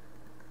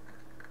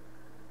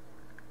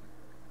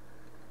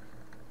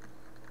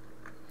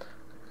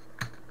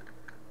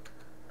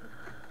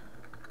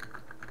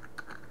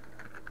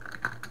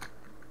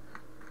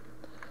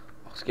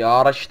 Ոսկի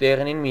առաջ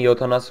տեղին մի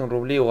 70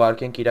 ռուբլի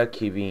ուղարկենք իրա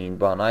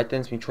քիվին, բան, այդ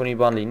տենց միչոնի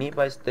բան լինի,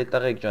 բայց դե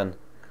տղեկ ջան,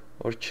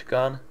 որ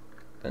չկան,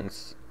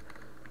 տենց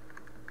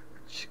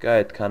չկա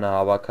այդքանը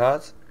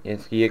հավաքած,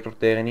 ես երկրորդ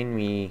տեղին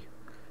մի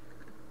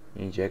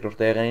Ինչ երկրորդ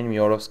տեղին մի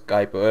օրով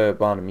Skype-ը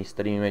բան մի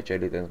ստրիմի մեջ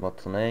էլի տենց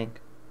մտցնենք։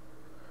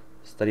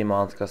 Ստրիմը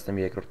անցկացնեմ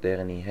երկրորդ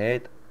տեղինի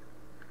հետ։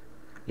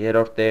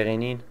 Երրորդ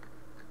տեղինին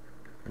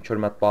ինչ որ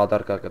մի հատ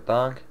պադարկա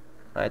կտանք,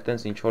 այդ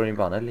տենց ինչ որ մի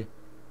բան էլի։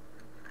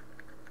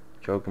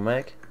 Ճոգում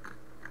եք։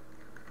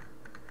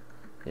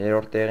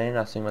 Երրորդ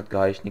տեղինին ասենք մի հատ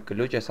գայիշնի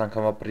կլուճ, այս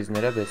անգամվա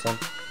պրիզները բեսան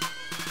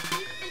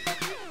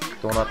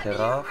տոնա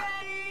թեղավ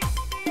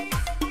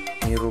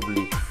 1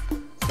 ռուբլի։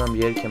 Սամ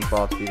երկ եմ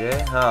պատվիր է,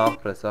 հա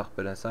աղպրես,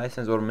 այս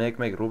որ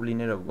 1-1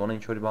 ռուբլիներով գոնե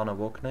ինչ-որ բանը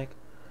ոգնեք,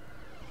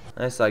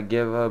 այսա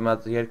գևը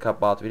մատ երկա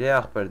պատվիր է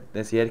աղպր,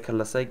 ես երկը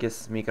լսեք, ես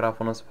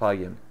միկրոֆոնս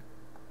պագեմ,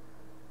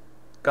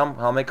 կամ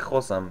համեք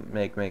խոսամ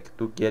 1-1,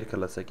 դուք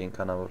երկը լսեք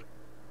ենքանավոր,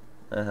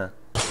 ըհը,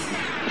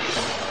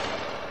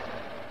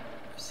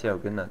 վսյավ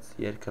գնաց,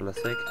 երկը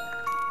լսեք,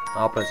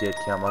 ապրես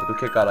երկի համար,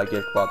 դուք է կարակ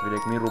երկ պատվիր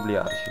եք, 1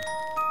 ռուբլի արշի.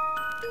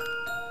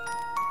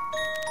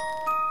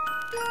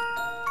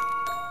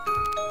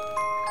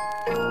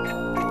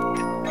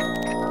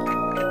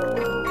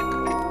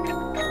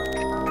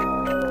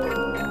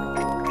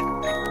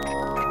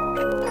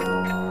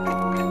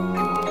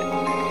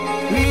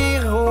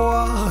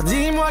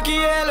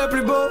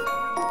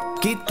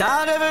 Quitte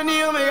à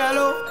devenir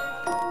mégalo,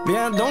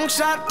 viens donc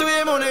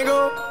chatouiller mon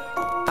ego.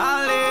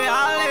 Allez,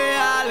 allez,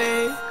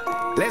 allez,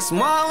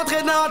 laisse-moi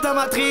entrer dans ta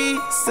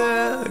matrice,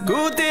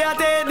 goûter à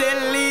tes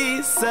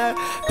délices,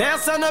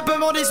 personne ne peut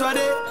m'en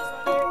dissuader.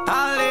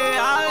 Allez,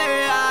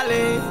 allez,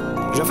 allez,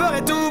 je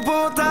ferai tout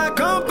pour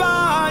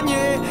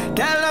t'accompagner,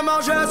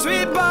 tellement je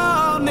suis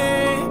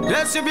borné,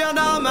 je suis bien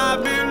dans ma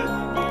bulle.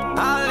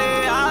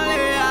 Allez,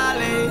 allez,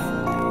 allez,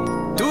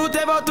 tout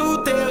est beau,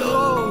 tout est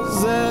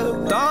rose,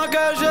 tant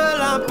que je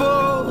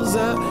l'impose,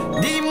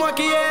 dis-moi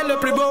qui est le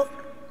plus beau.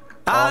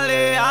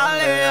 Allez,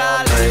 allez,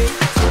 allez.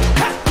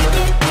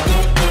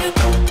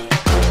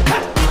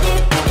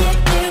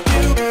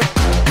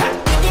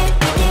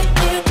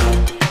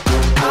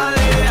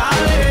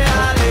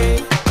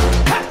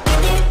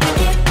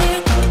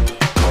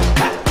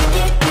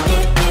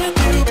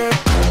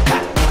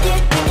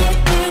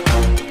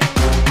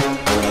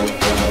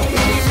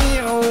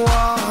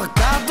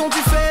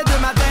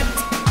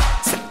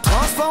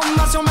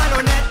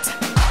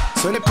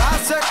 Ce n'est pas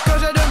ce que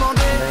j'ai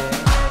demandé.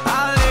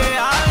 Allez,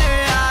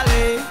 allez,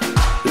 allez.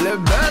 Le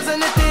buzz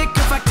n'était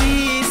que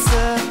factice.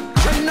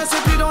 Je ne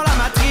suis plus dans la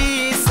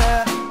matrice.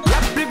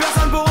 Y'a plus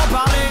personne pour en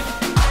parler.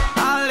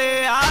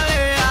 Allez,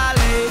 allez,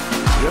 allez.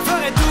 Je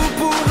ferai tout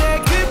pour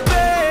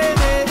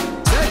récupérer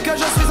ce que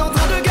je suis en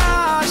train de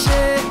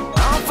gâcher.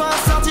 Enfin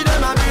sorti de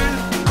ma bulle.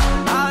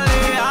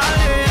 Allez,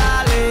 allez,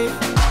 allez.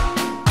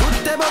 Tout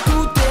est beau,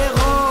 tout est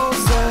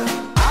rose.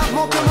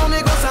 Avant que mon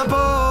ego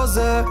s'impose,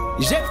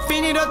 j'ai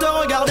fini de te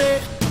regarder.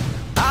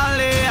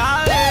 Allez,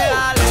 allez,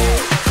 allez.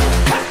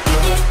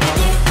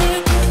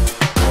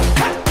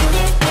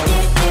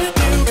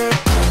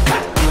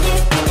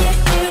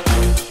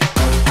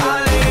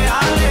 Allez,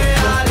 allez,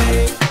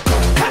 allez.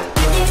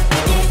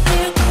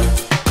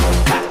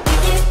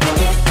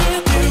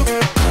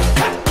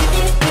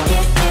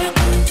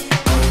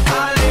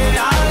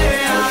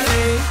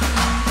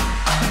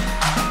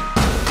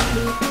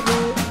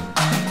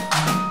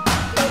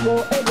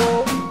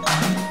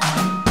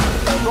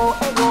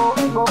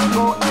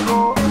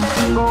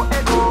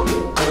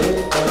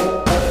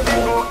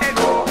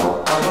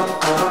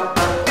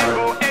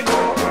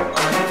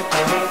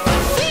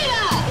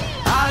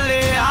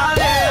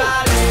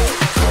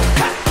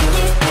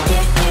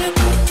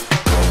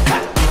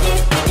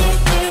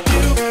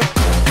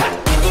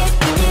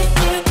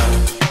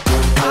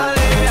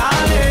 Allez,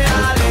 allez,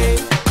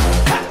 allez.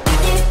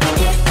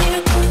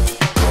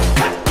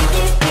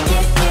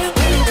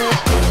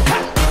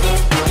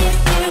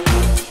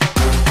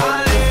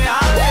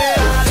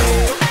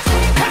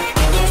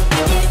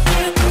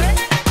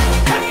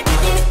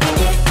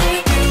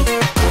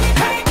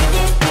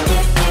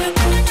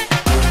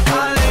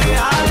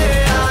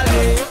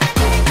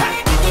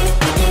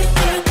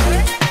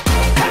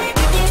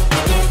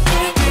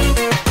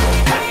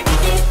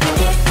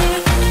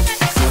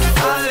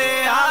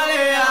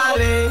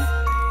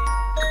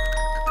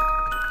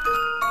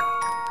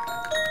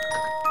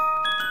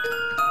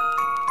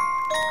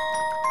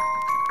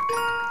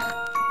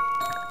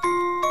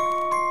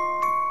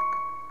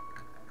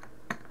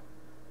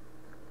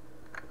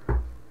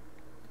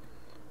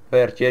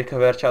 Վերջ, երկը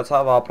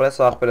վերջացավ, ապրես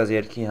աղպերս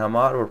երկի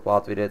համար, որ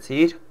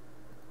պատվիրեցիր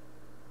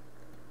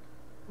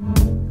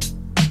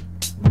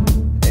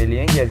Էլի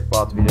են երկ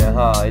պատվիր է,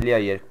 հա, էլի է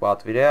երկ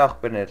պատվիր է,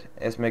 աղպերներ,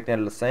 ես մեկներ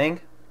լսենք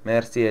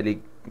Մերսի էլի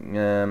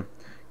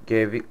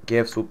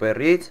գև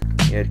սուպերից,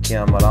 երկի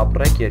համար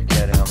ապրեք,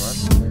 երկիների համար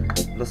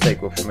Լսեք,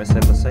 ոբշում ես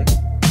էլ լսեք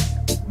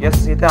Ես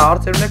եթե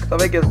հարցեր ունեք,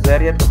 տվեք ես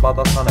ձեր հետ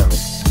կպատասխանեմ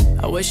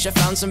I wish I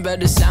found some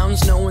better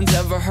sounds no one's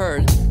ever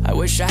heard. I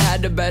wish I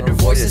had a better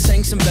voice that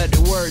sang some better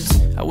words.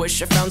 I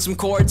wish I found some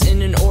chords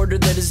in an order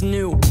that is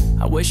new.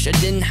 I wish I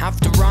didn't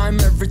have to rhyme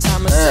every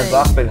time I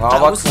sang.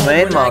 I was told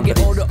when I get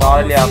older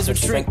all my fears would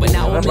shrink, but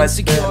now I'm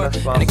insecure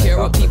and I care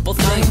what people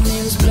think. My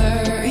name's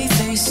Blurry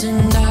Face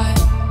and I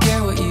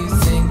care what you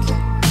think.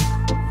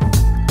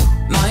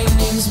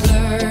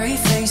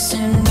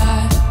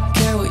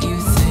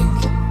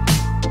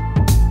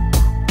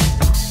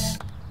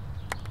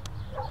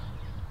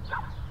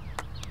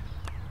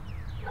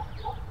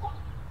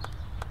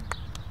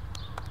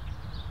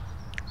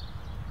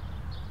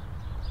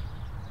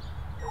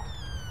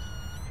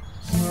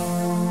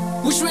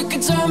 Wish we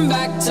could turn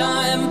back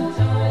time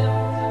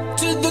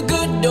to the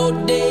good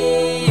old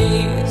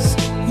days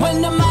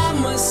when the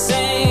mama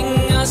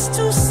sang us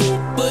to sleep,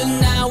 but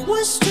now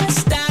we're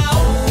stressed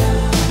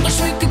out. Wish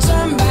we could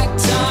turn back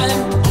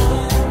time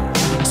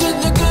to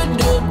the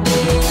good old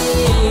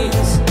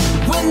days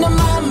when the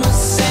mama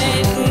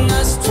sang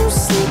us to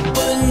sleep,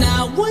 but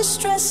now we're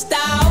stressed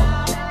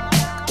out.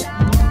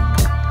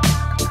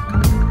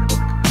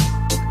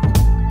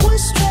 We're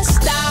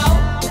stressed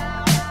out.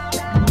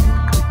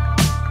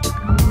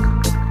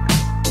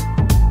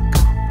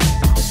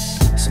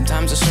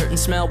 Sometimes a certain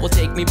smell will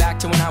take me back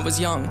to when I was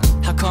young.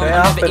 How come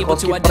I'm never able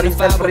to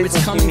identify where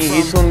it's coming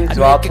from? I'd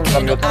make a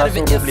candle out of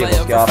it if I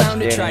ever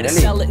found it. Try to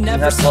sell it,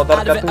 never sell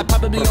out of it. I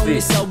probably only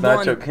sell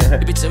one.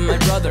 Maybe to my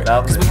brother,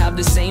 cause we have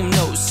the same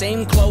nose,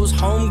 same clothes,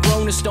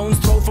 homegrown, a stone's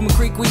throw from a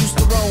creek we used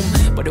to roam.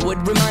 But it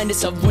would remind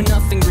us of when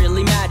nothing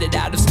really mattered.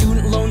 Out of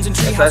student loans and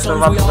treehouse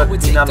homes, we all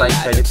would take the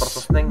ladder.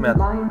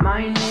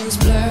 My name's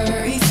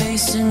Blurry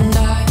Face and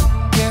I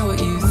care what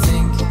you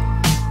think.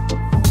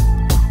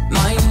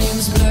 My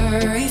name's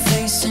Blurry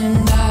Face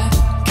and I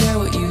care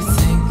what you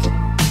think.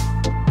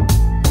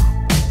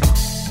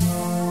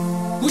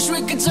 Wish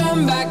we could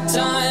turn back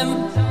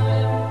time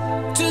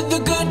to the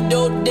good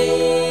old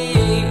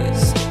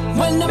days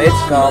when the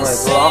mama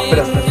sang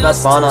us to sleep,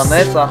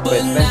 but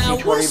now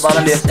we're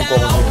stressed out.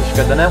 To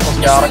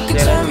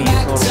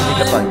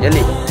the good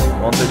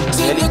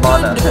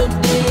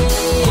old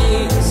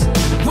days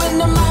when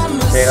the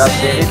mama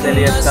sang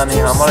us to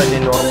sleep,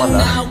 but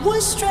now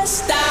we're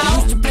stressed out.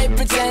 Used to play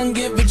pretend,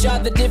 give each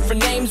other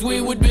different names.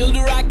 We would build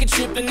a rocket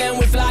ship and then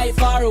we'd fly it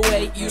far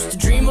away. Used to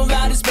dream of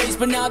outer space,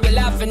 but now they're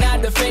laughing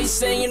at the face,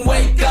 saying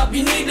wake up,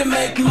 you need to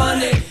make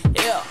money.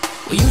 Yeah.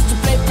 We used to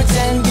play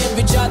pretend, give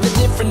each other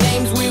different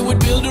names. We would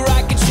build a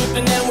rocket ship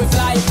and then we'd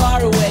fly it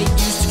far away.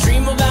 Used to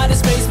dream of outer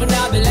space, but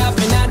now they're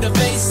laughing at the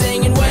face,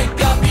 saying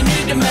wake up, you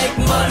need to make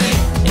money.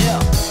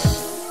 Yeah.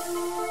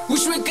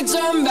 Wish we could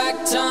turn back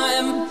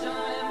time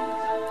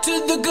to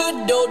the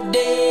good old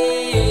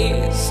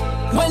days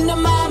when the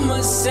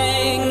mama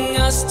sang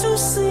us to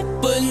sleep,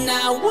 but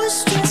now we're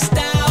stressed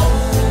out.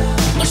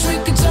 Wish we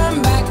could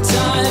turn back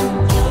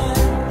time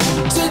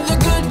to the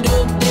good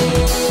old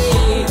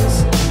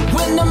days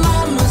when the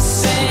mama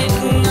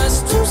sang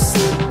us to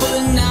sleep,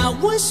 but now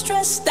we're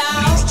stressed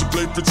out. Used to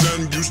play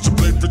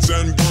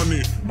pretend,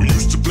 bunny. We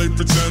used to play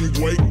pretend,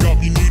 wake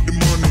up, you need the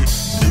money.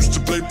 Used to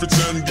play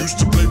pretend, bunny. We used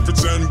to play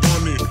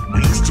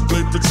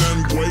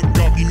pretend, wake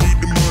up, you need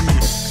the money.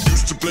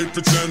 Used to play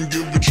pretend,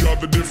 give each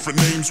other different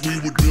names. We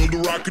would build a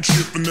rocket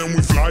ship and then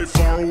we fly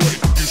far away.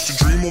 Used to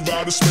dream of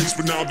outer space,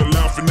 but now they're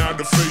laughing at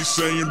the face,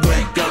 saying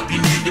wake up,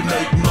 you need to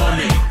make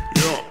money.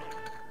 Yeah.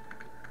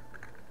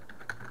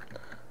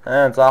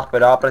 Հենց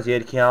աղբեր ապրես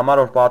երկի համար,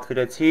 որ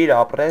պատվիրեցիր,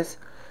 ապրես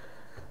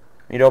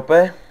մի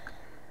րոպե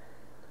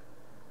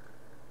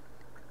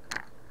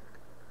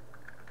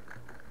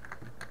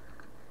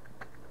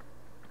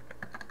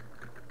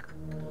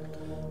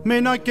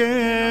Մենակ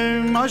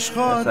եմ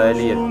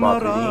աշխարհում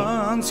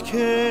առանց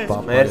քեզ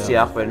Մերսի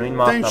աղբեր, նույն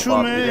մասն է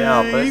պատվիր է,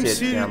 ապրես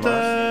երկի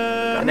համար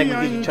Կանեք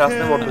մի քիչ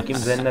որ դուք իմ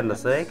ձենն էլ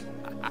լսեք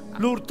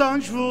Լուր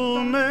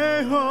տանջվում է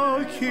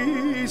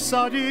հոգիս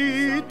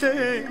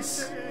արիտես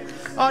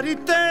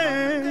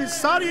Արիտես,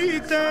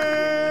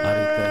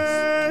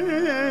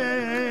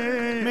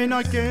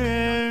 Մենակ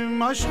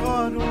եմ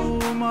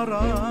աշխարհում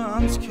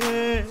առանց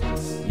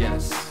քեզ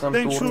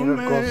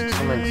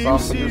Դենչում եմ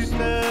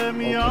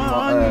սիրտեմի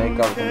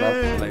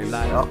անքեզ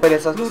Աղբեր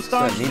ես ասում,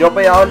 մի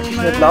րոպե ավելի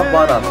ճիշտ է լավ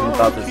բան ասում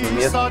տածեցնում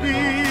ես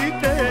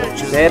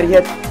Ձեր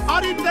հետ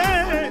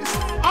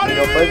մի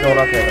րոպե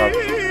դոնակ եղավ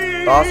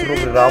 10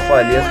 ռուբլ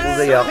Ռաֆայել, ես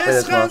ուզեի աղբեր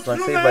ես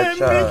մասնակցեի, բայց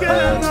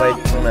SAYT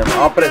չունեմ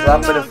Ապրես 10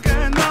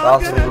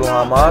 ռուբլու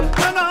համար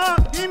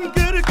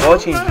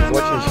Ոչինչ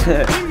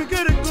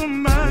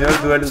Նոր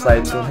դու էլ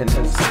SAYT-ում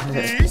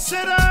ես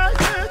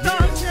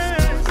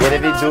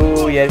Երևի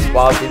դու երբ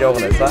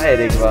պատիրողն ես,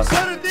 երեկվա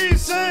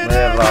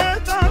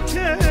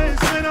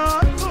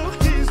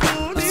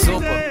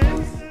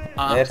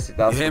Մերսի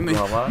 10 ռուբլու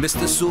համար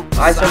Այսպես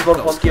որ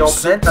խոսքի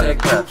օգնեն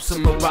տրեկը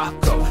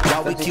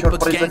Դες ինչ որ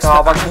պրիզը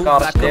կհավակին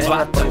կարշտերին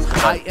հետ պրիզը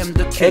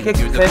Եկեք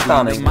սենց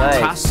անենք,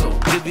 նայք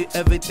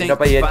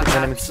Իրապա երկի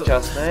ձենեմ քիչ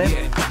ասնեմ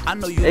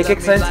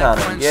Եկեք սենց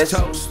անենք, ես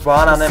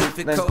բան անեմ,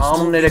 տենց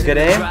անունները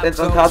գրեմ Տենց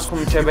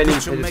ընթացքում իչև էլի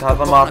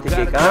TAZA մարդիկ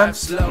եկան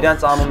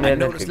Իրանց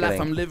անուններն էլ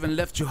կգրենք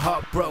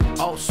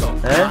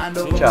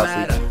Ինչ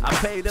ասի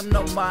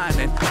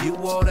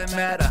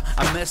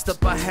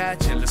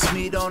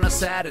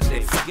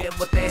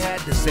What they had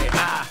to say,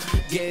 I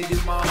gave you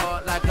my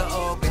heart like an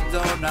organ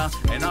donor,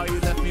 and all you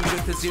left me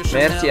with is your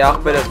Merci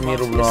աղբերս մի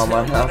ռուբլու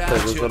համար, աղբեր,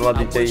 զորվա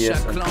դիտեի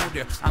ես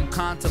I'm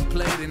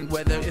contemplating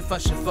whether if I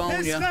should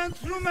phone you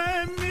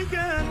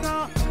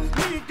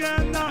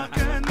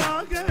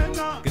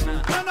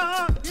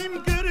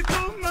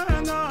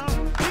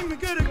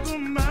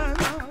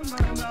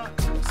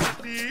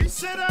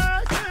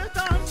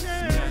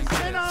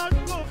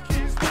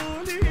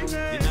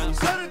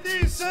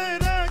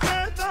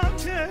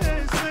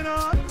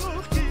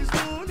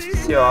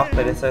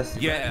Աղբեր ես ես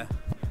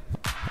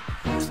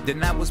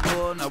Then I was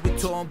born, now we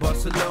touring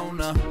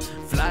Barcelona.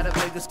 Fly to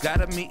Vegas,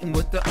 got a meeting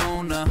with the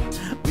owner.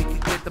 We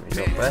could get the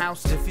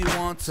penthouse if you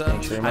want to.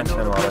 I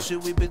know the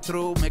bullshit we've been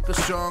through, make us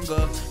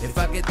stronger. If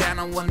I get down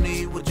on one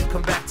knee, would you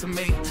come back to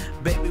me?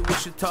 Baby, we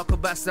should talk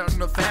about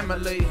starting a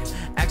family.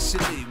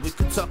 Actually, we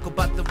could talk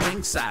about the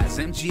ring size.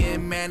 MG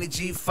and Manny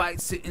G fight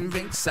sitting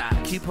ringside.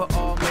 Keep her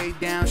all made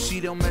down, she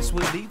don't mess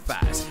with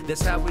Levi's.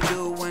 That's how we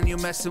do when you're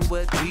messing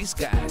with these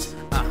guys.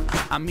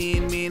 I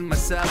mean me and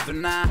myself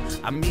and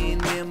I mean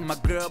me and my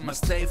girl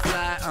must stay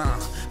fly.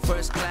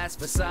 First class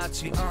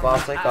Versace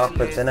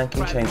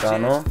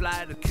on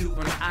fly to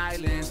Cuban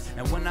islands.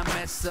 And when I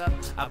mess up,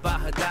 I buy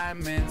her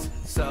diamonds.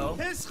 So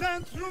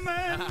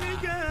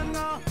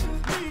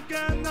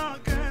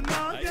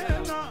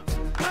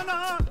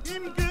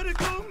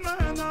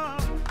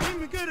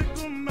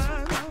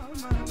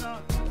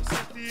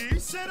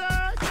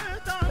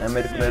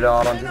Amerikleri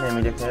arandı,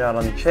 Amerikleri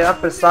arandı. Şey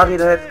yapır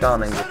sağıyla hep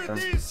kanın gittim.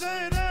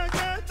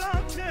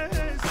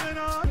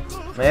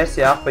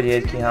 Merci yapır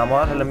yetki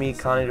hamar, hele mi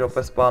kanı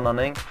ropes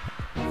bananın.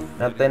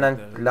 Nataynan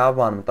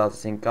lavan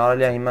mıtasın.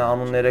 Karalya hime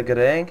anunlara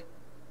gireng.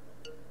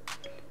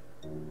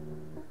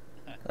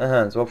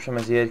 В общем,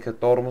 ես երկը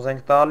տորմուզ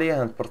ենք տալի,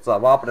 հենց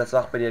պրծավ, ապրես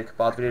աղբեր երկը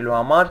պատվիրելու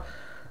համար։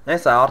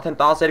 Նես է, արդեն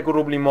 12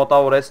 ռուբլի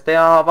մոտավոր ես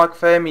տեա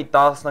հավակվե, մի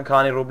 10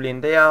 քանի ռուբլին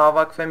տեա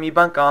հավակվե, մի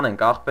բան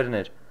կանենք,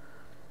 աղբերներ։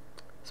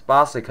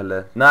 Սպասեք հլը,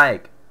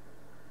 նայեք։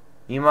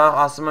 Հիմա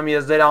ասում եմ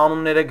ես ձեր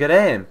անունները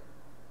գրեմ։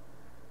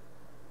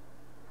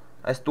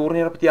 Այս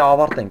տուրնիրը պիտի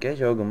ավարտենք,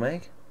 ջոգում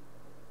եք։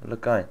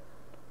 Լկային։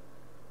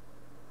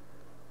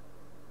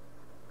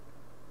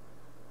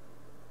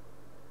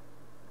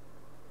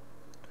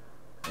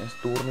 Այս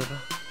տուրնիրը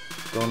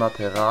Դոնատ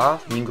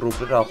եղավ, 5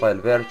 ռուբլի Ռաֆայել,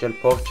 վերջել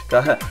փող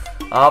չկա,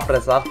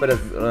 ապրես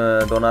աղբերս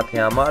Դոնատի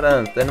համար,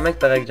 տենում եք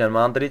տղեկ ջան,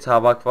 մանդրից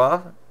հավակվավ,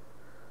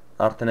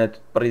 արդեն այդ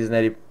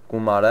պրիզների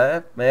գումարը,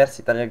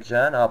 մերսի տղեկ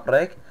ջան,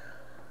 ապրեք,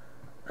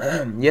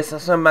 ես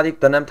ասում եմ մատիկ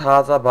տնեմ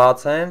TAZA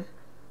բացեմ,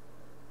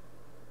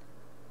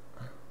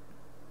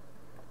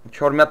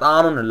 ինչ-որ մի հատ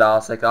անունը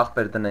լասեք,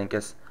 աղբեր դնենք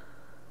ես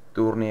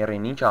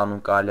տուրնիրին, ինչ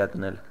անուն կարելի է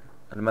դնել,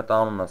 հələ մի հատ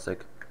անուն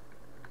ասեք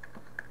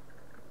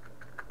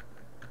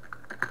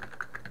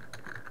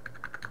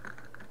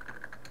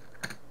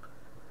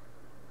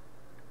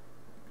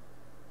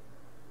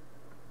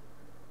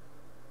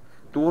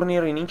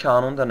Տուրնիրին ինչ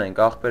անուն դնենք,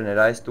 աղբերներ,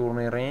 այս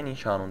տուրնիրին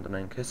ինչ անուն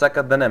դնենք, հեսա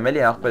կդնեմ,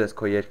 էլի աղբեր ես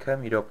քո երկը,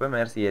 մի րոպե,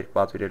 մերսի երկ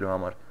պատվիրելու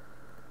համար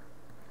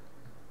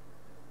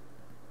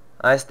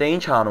Այս դե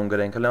ինչ անուն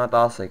գրենք, հլը մատ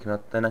ասեք,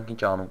 մատ տնանք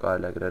ինչ անուն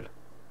կարել է գրել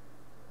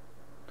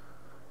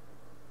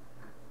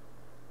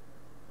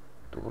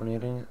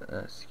Տուրնիրին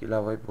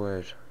սկիլավայ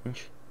բոեր, ինչ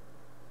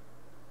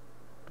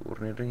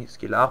Տուրնիրին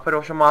սկիլ, աղբեր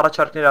ոշում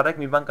առաջարկներ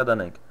արեք, մի բան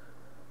կդնենք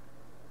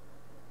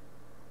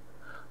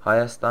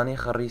Հայաստանի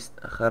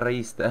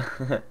խրիստ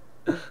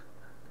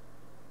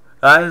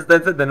Այս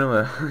դենցը դնում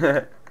է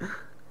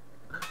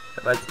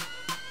Բայց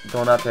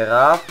դոնատ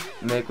եղավ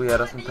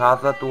 1.30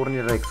 TAZA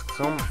տուրնիր եք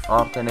սկսում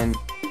արդեն են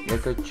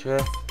եթե չէ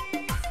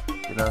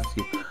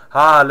գրանցի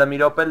Հա հլը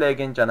մի րոպե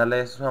լեգեն ջան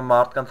հլը ես ուզում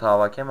մարդկանց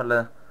հավաքեմ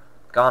հլը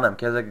կանեմ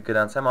քեզ է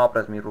գրանցեմ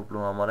ապրես մի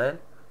ռուբլու համար էլ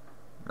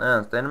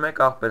Անց տենում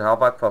եք աղբեր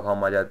հավաքվավ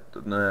համարյա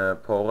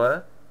փողը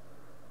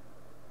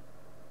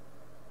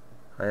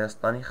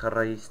Հայաստանի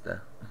խրիստ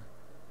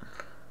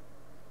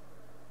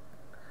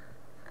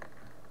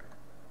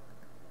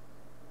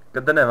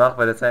Կդնեմ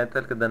աղբեր ես այդ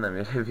էլ կդնեմ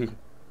երևի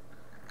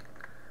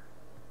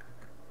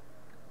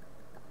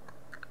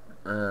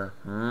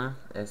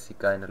Էսի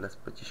կային էլ ես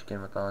պճիշկ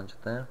եմ էտա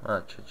անջտեմ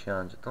Չէ չի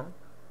անջտում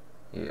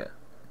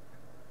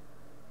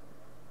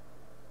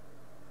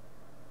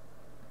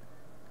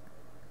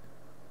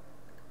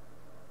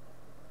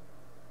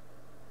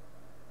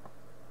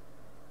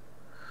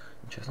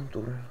Ինչ ասում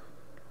տուրը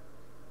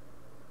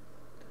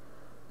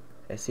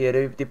Էսի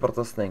երևի պիտի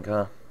պրծսնենք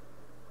հա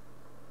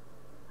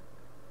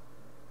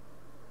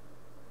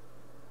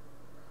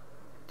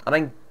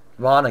Անենք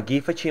բանը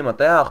գիֆը չի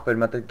մտե աղբեր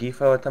մտե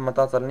գիֆը եթե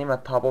մտած լինի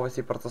մտ թափով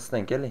էսի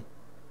պրծսնենք էլի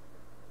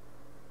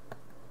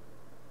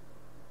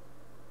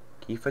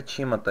Գիֆը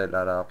չի մտել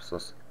արա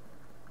ափսոս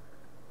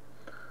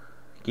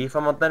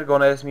Գիֆը մտներ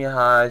գոնե ես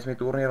մի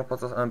տուրնիրը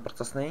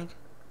պրծսնեինք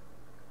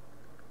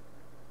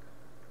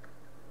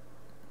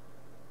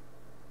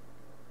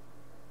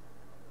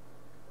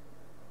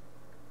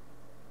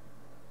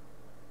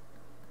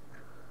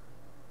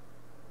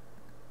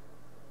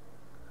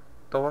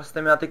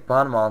Տովարստե մի հատիկ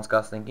բան մա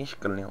անցկացնենք, ինչ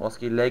կլնի,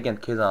 ոսկի լեգենդ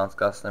քեզ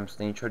անցկացնեմ,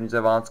 ստի ինչ-որ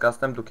ինձև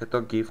անցկացնեմ, դուք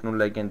հետո գիֆն ու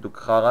լեգենդ դուք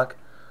խաղակ,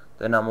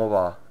 տենամ ով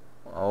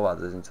ա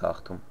ձեզ ինձ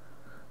հաղթում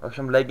В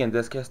общем, լեգենդ,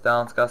 ես քեզ տե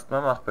անցկացնում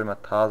եմ, աղբեր մա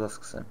TAZA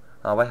սկսեմ,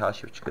 հավայ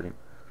հաշիվ չկրիմ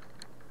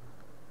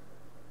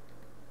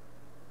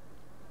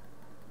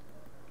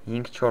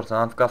 5-4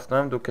 անցկացնում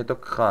եմ, դուք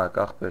հետո կխաղակ,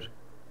 աղբեր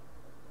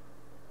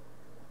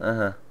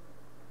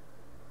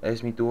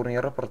Ես մի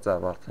տուրնիրը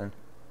պրծավ արդեն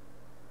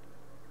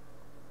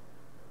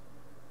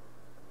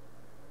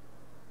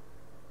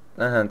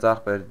Հենց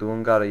աղբեր դու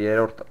ընկարը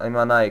երորդ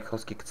իմանայիք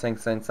խոսքի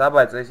կցենք սենցա,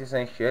 բայց էսի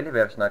սենց չի էլի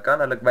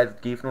վերջնական, հլկ բայց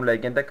գիֆն ու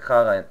լեգենդը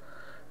կխաղային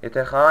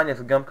Եթե խաղան ես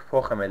գամ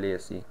կփոխեմ էլի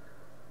եսի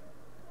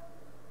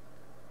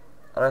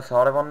Արա այս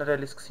հարևանները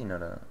էլի սկսին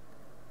արա։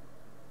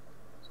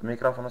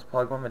 Միկրոֆոնս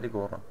փակում էլի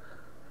գոռա։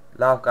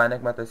 Լավ,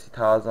 կայնեք մա տեսի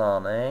TAZA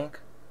անենք։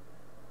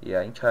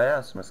 Իա, ինչ է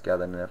ասում ես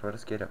կյադը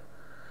ներվերս կերա։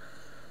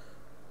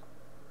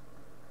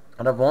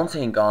 Արա ոնց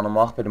էինք անում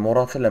ախպեր,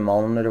 մոռացել եմ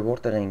անունները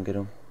որտեղ էին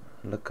գրում։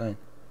 Լկային։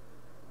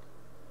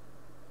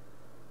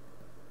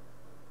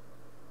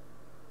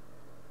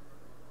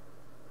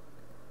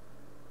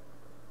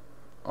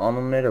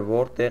 Անունները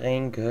որտեղ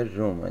էին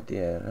գրում,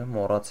 էդի է,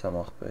 մոռացամ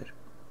ախպեր։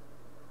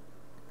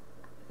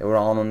 Որ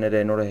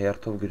անունները այն օրը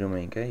հերթով գրում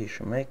էինք,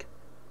 հիշում եք։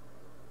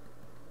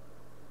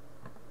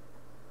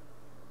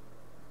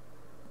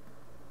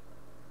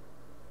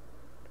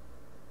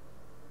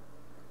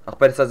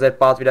 Ախպեր սա ձեր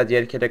պատվիրած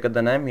երկերը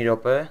կդնեմ, մի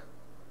րոպե։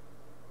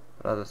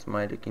 Ռազա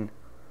սմայլիկին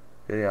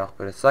գրի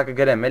ախպերը։ Սա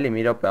կգրեմ էլի,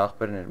 մի րոպե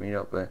ախպերներ, մի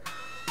րոպե։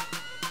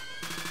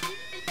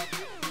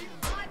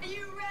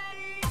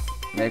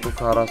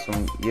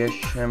 1:40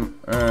 ես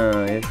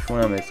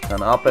չունեմ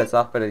այսքան։ Ապրես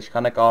ախպերը,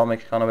 ինչքանը կարող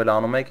եք, ինչքանը վել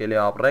անում եք,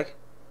 էլի ապրեք։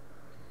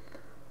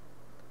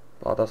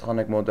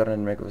 Պատասխանեք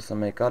մոդեռն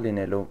 1:21-ա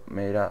լինելու,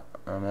 հա,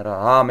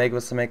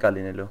 1:21-ա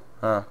լինելու,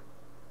 հա։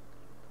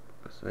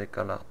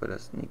 Վեկալ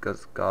ախպերս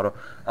նիկս կարո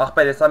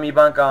ախպեր եսա մի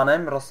բան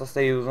կանեմ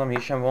ռստստեի ուզում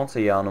հիշեմ ոնց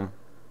էի անում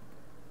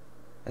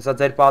եսա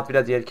ձեր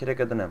պատվիրած երկերը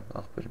կդնեմ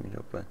ախպեր մի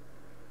րոպե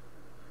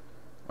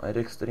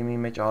այրեք ստրիմի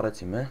մեջ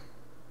արեցիմ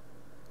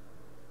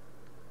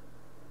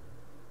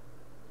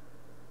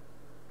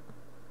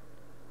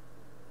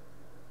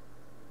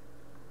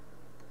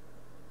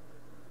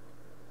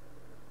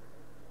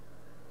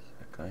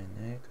սակայն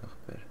եք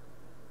ախպեր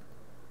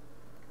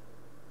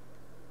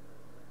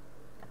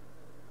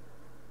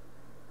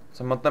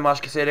Մտնեմ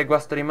աշկիս երեկվա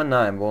ստրիմը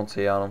նայեմ ոնց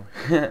էի անում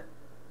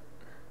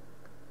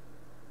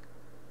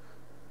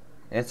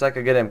Էսա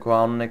կգրեմ, քո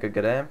անունը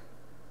կգրեմ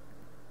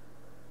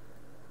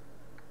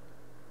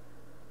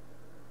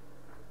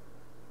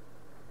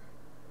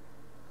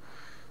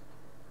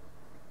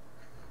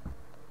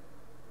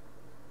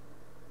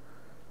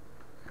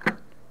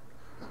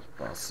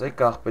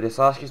Սպասեք ախպեր, ես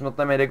աշկիս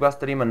մտնեմ երեկվա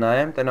ստրիմը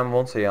նայեմ, տենամ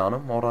ոնց էի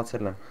անում,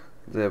 մոռացել եմ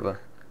ձևը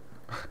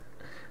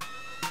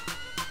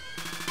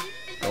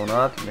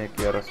Դոնատ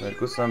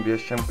 1.32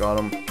 ես չեմ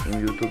կարում իմ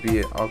YouTube-ի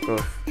ակը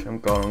չեմ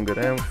կարում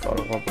գրեմ,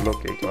 կարող եմ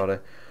բլոկ էի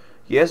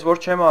կարել Ես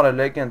որ չեմ արել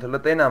լեգենդ,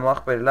 լտենամ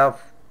ախպեր, լավ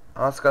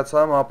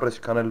հասկացամ ապրես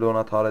չքան էլ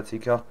դոնատ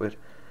հարեցիք ախպեր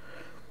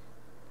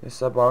Ես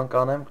սա բան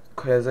կանեմ,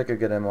 քեզը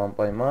կգրեմ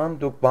անպայման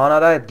Դուք բան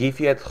արա այդ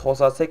գիֆի հետ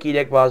խոսացեք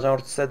 3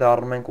 բաժանորդից հետ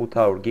առնում ենք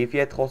 800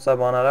 Գիֆի հետ խոսա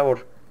բան արա,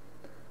 որ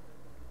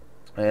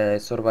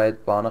այսօրվա այդ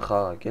բանը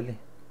խաղակ էլի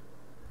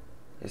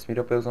Ես մի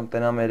րոպե ուզում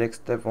տենամ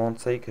երեքստե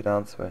ոնց էի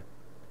գրանցվե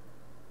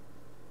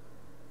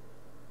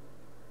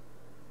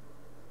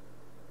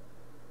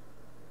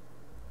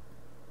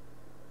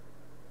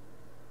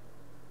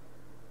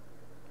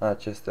Հա,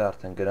 չեստե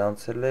արդեն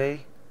գրանցել էի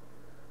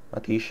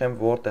Մատ հիշեմ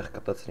որտեղ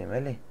կտացրիմ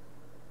էլի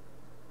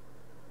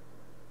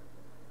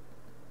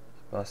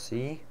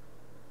Սպասի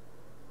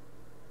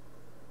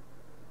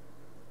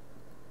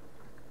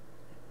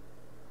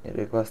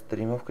Երեկվա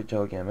ստրիմով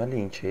կջոգեմ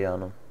էլի ինչ էի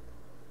անում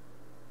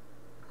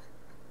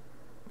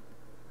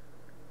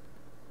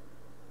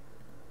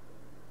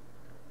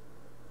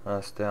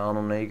Աստե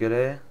անուն էի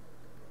գրե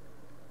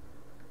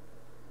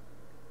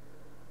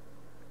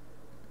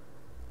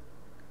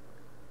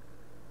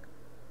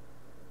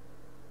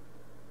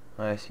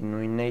Այսի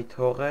նույնն էի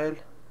թողել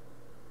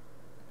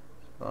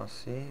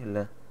Սպասի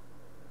լը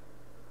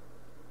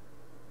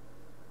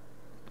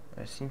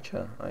Այս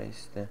ինչա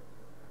այստե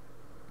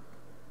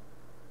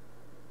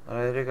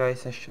Արա երեկ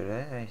այսենց չր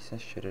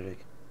այսենց չր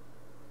երեկ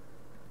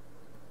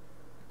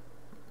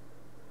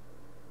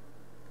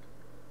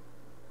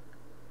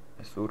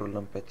Այս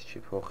ուրըլն պետք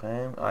չի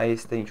փոխեմ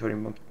Այստե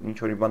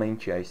ինչ-որ բանը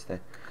ինչի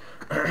այստե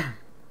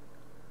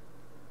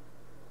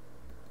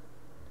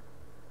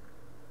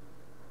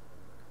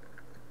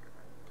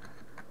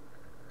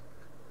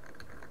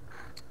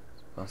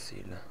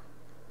Սպասիլը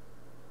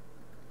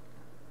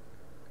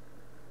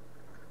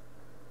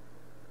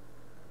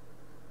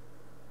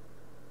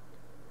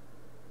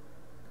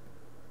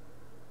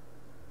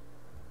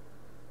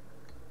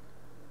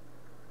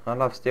Հա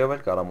լավ ստեով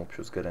էլ կարամ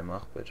ուպշուս գրեմ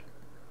ախպեր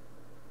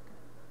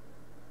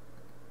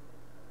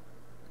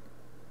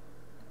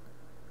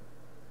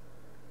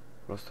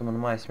Պրոստը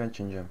մնում այս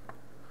մետ չնջեմ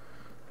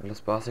Հələ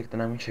սպասեք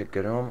տնամ ինչ եք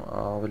գրում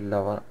ավելի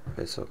լավա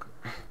պեսոք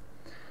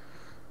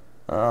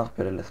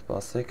Ախպեր էլ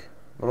սպասեք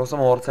Պրոստը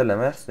մորցել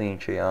եմ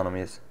ինչ էի անում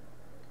ես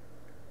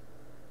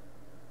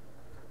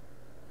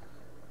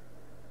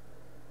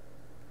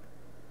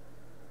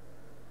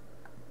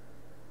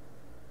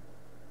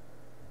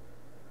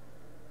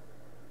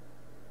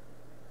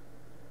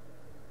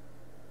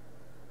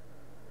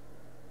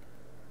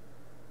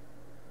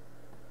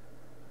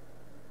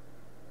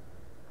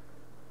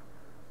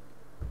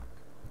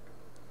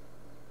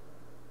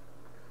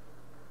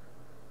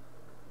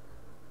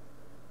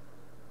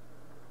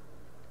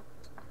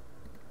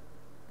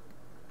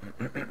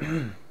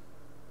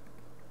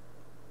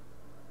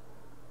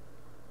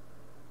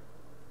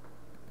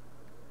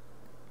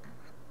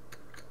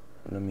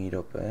Մի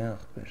րոպե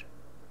ախպեր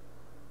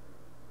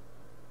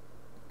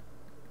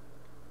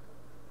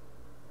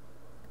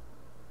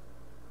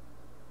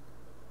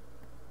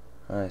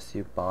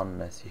Այսի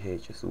բանն, այսի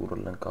հեջը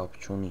սուրլն կապ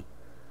չունի։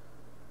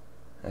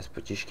 Այս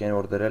բջիջքեն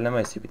որ դրել եմ,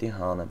 այսի պիտի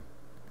հանեմ։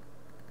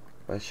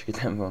 Բայց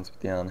չգիտեմ ոնց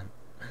պիտի անեմ։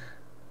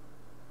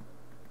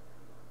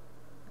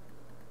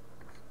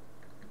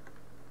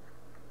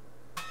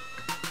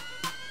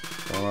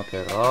 Դոնատ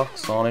եղավ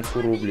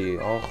 22 ռուբլի,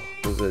 ախ,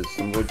 բզես,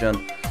 Սմբո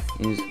ջան,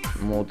 ինձ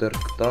մոդեր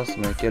կտաս,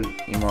 մեկ էլ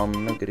իմ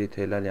անունը գրի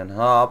Թելալյան,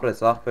 հա, ապրես,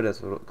 աղբեր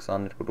ես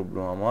 22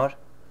 ռուբլու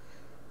համար,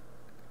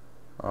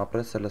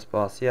 ապրես էլ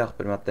սպասի,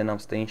 աղբեր, մատ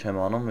տենամ ստե ինչ եմ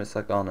անում,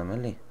 հեսա կանեմ,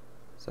 էլի,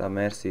 սա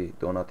մերսի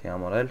դոնատի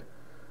համար էլ,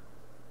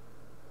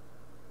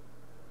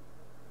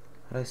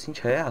 այս ինչ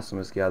է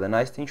ասում ես գյադեն,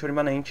 այս ինչ որ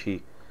իման է ինչի,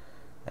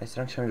 այս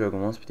rank չեմ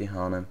ժոգում, ոնց պիտի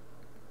հանեմ,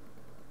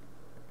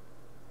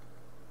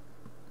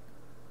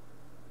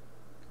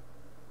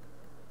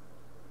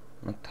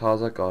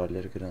 TAZA կարել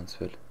էր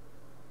գրանցվել,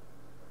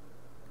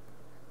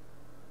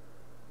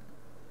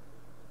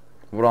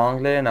 որ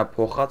անգլերեն է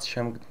փոխած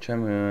չեմ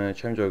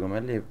ջոգում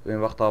էլի,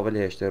 այն վաղտ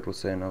ավելի հեշտ է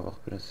ռուսերեն ավաղ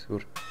պրես,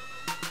 որ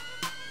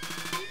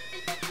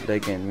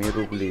լեգեն մի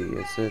ռուբլի,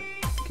 ես է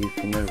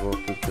գիֆիներ որ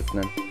դուս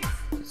գտնեմ,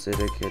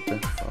 սերեք հետը,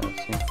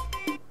 հարացին,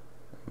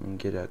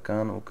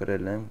 ինգերական ու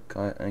գրել եմ,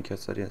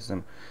 ընքյասարի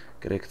ասեմ,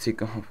 գրեկցի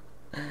կամ,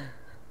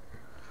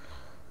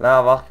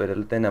 լավ աղ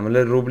բերել տենեմ,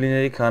 լեր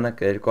ռուբլիների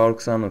քանակը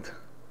 228,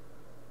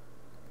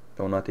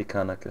 դոնատի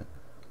քանակը,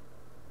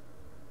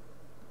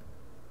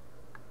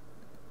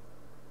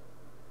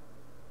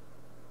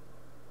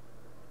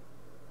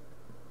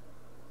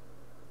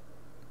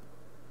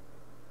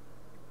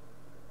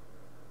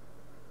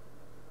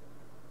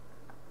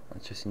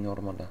 Չեսի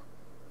նորմալ է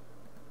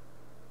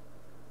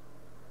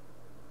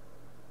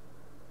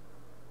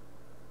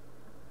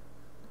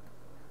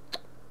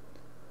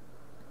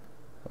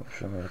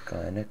Շոմեր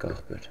կային է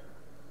կաղբեր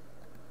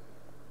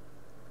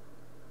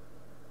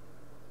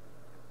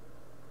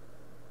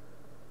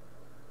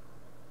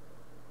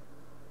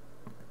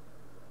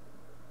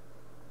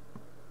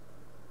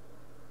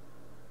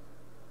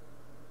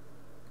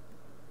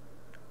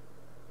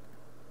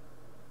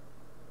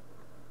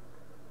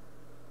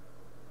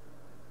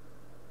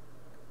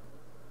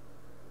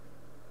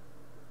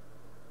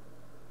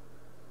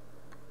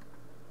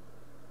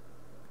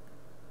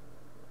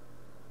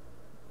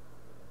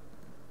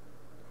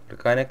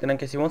Կայնեք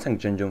տնենք եսի ոնց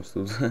ենք ջնջում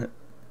ստուզ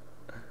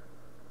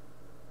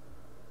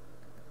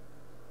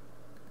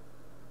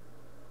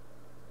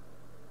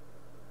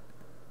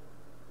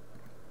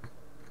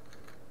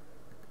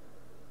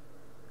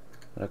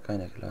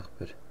Կայնեք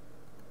լաղբեր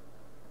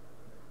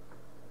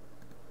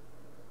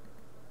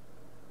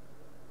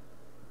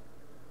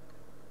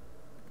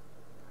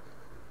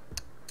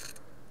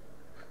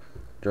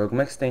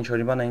Ջոգմեք ստե ինչ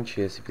որի բան այն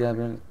չի եսի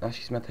պիտի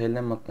աշիս մատ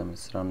հելն եմ մտնեմ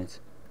սրանից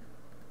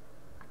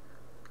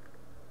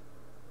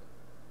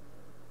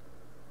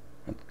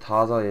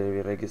TAZA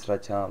երևի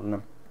ռեգիստրացիան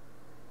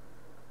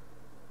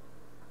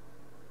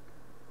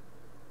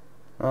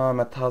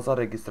Մա TAZA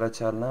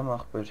ռեգիստրացիան եմ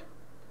աղբեր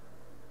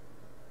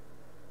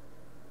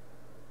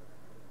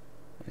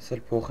Ես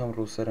էլ փոխեմ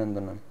ռուսերեն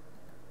դնեմ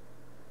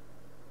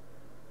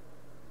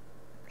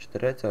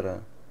Չդրեց արա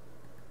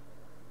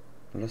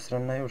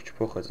Լսրան նայ որ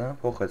չփոխեց,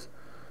 փոխեց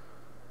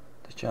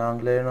Թե չէ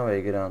անգլերենով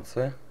է գրանց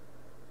է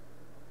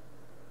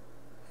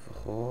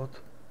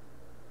Վխոտ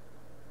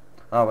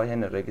Վայ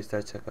հեն է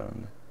ռեգիստրացիա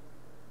կարան է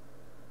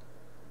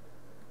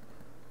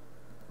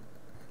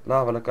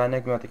Լավ, հլը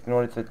կայնեք մի հատիկ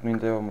նորից այդ նույն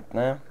դեով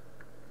մտնեմ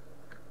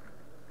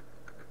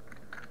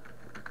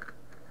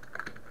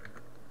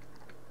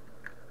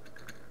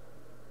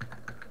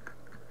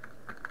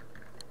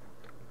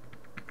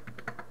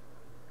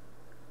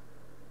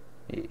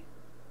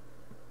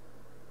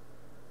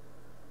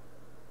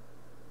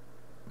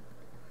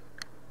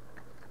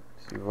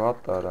Սի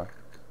վատ արա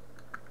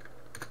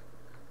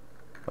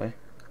Վայ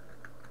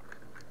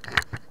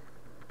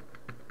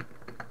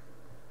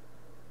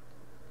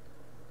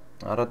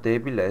Արա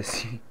դեբիլ է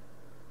եսի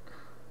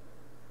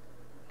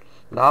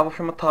Լավ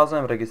ոբշեմ TAZA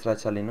եմ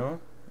ռեգիստրացիա լինում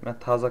Մենք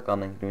TAZA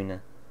կանենք նույնը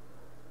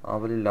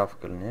Ավելի լավ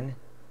կլինի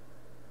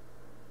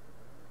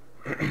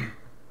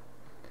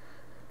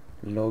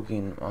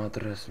Լոգին,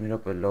 ադրես, մի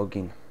ռոպ է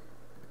լոգին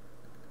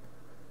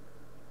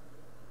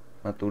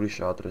Մատ ուրիշ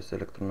ադրես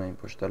էլեկտրոնային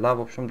պոշտա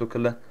Լավ ոբշեմ դուք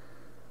հլը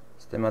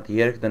Ստե մատ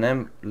երկ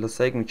դնեմ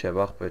լսեիք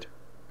միչև աղբեր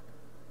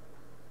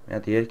Մի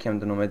հատ երկ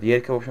եմ դնում Այդ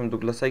երկը ոբշեմ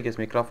դուք լսեիք ես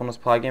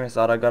միկրոֆոնոս պագեմ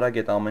Ես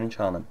արագարագ էտ ամեն ինչ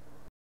անեմ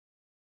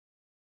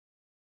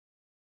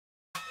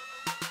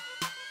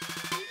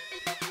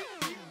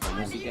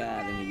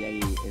De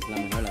Miyagi es la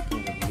mejor aquí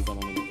en República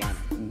Dominicana,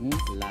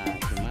 la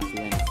que más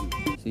suena aquí,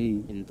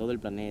 sí, en todo el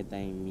planeta,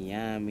 en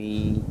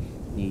Miami,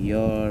 New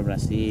York,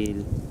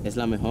 Brasil, es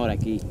la mejor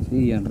aquí.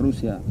 Sí, en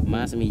Rusia.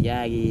 Más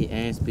Miyagi,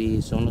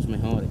 SP son los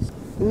mejores.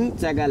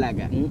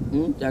 Chacalaca,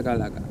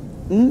 Chacalaca.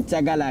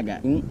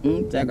 chacalaca,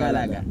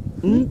 chacalaca,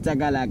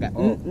 chacalaca,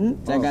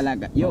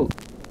 chacalaca, yo.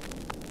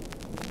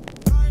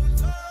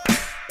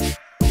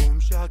 Boom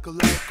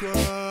shakalaka.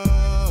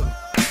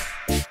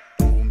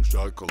 Boom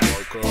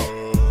shakalaka.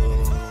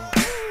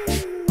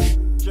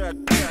 Check,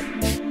 check.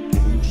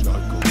 Boom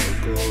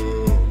shakalaka.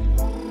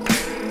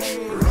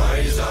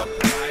 Rise up,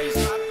 rise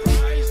up.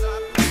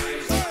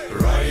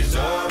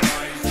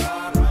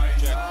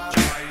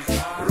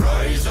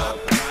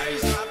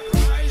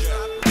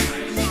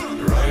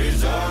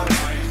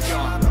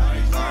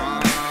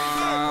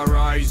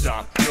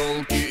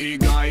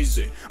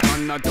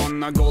 Монотон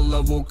на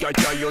голову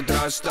качают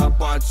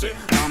растопацы.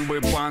 Нам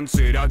бы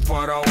панцирь от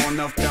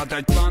фараонов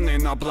прятать планы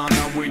на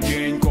плановый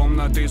день.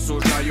 Комнаты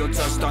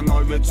сужаются,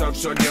 становится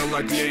все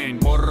делать лень.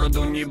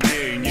 Бороду не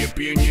брей, не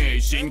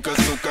пьяней, синька,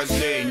 сука,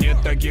 злей. Нет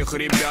таких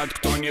ребят,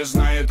 кто не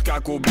знает,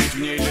 как убить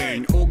в ней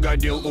лень.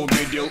 Угодил,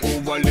 увидел,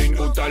 уволень,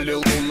 утолил,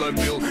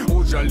 уловил,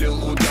 ужалил,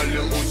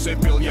 удалил,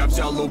 усыпил, я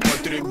взял,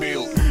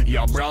 употребил.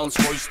 Я брал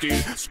свой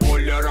стиль с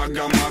поля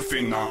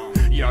рогомаффина.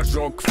 Я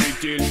жег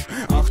фитиль,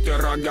 ах ты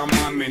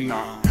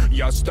рогомамина.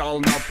 Я стал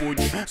на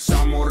путь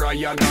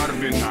самурая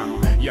Дарвина.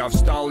 Я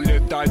встал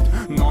летать,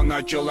 но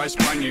началась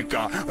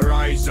паника.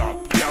 Rise up,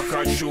 я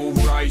хочу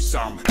в рай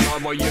сам.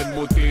 Плавает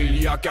бутыль,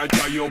 я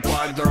качаю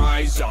под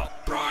rise up.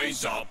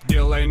 Rise up,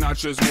 делай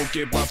наши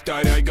звуки,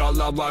 повторяй,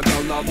 голова,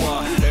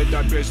 голова.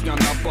 Эта песня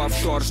на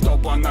повтор,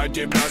 чтоб она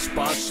тебя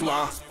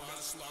спасла.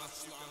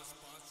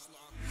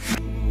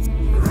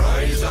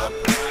 Rise up,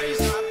 rise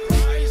up,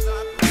 rise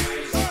up,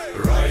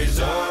 rise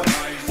up,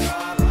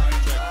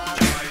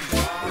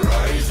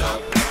 rise up, rise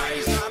up,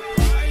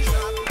 rise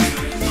up,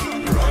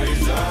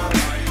 rise up.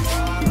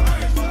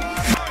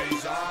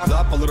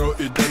 За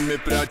полроидами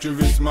прячу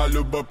весьма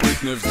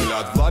любопытный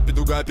взгляд. В лапе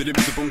дуга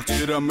перебита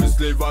пунктиром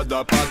мыслей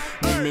водопад.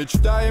 Мы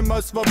мечтаем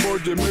о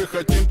свободе, мы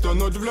хотим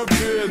тонуть в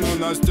любви, но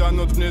нас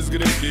тянут вниз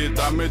грехи,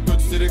 там и тут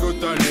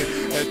стерегут они.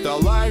 Это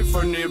лайф,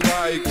 а не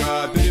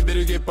байка.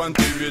 Перебереги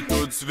понты, ведь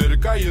тут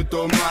сверкает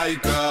у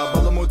майка.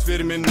 Баламут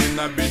фирменный,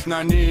 набит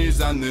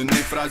нанизанный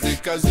фразы,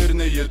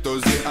 козырные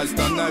тузы.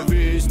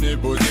 Остановись, не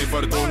буди,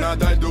 фортуна,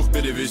 дай дух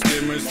перевести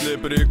мысли.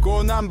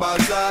 Приконом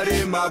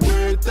базарим об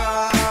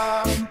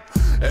этом.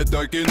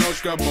 Это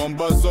киношка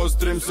бомба с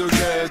острым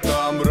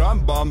сюжетом.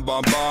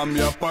 Рам-бам-бам-бам,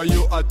 я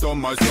пою о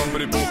том о сём.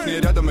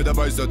 Припухни рядом и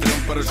давай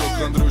сотрем порошок,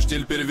 хандру,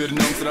 штиль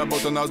перевернем.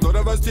 Сработано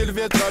здорово, стиль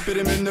ветра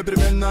перемен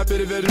непременно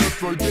перевернет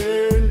твой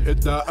день.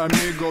 Это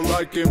амиго,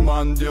 лаки,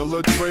 ман,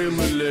 делать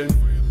фейлы.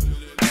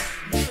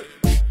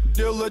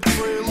 Делать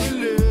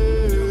фейлы.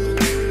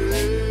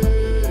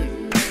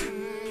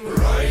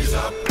 Rise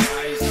up,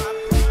 rise up,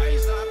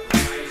 rise up,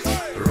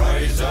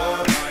 rise up, rise up.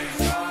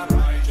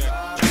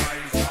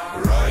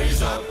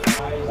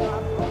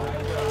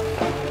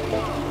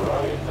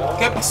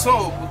 ¿Qué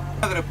pasó?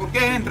 Padre, ¿por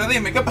qué entra?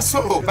 Dime, ¿qué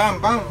pasó?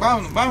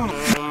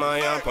 Vámonos.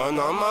 Моя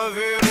панама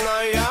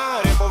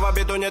верная, репу в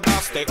обиду не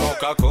даст, и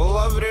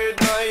кока-кола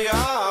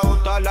вредная.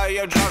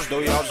 Утоляет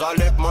жажду, я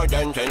залип мой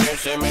день,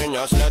 тянись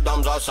меня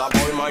следом за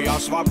собой. Моя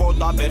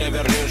свобода,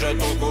 переверни же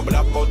тугу,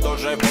 бля, буду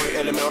живой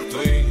или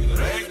мертвый.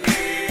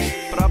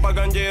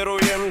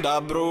 Пропагандируем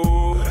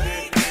добру.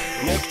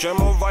 Ни к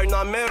чему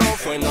война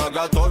миров, и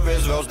наготове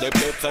звезды,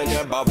 птицы,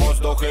 небо,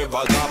 воздух и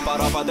вода.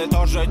 Пора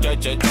подытожить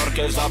эти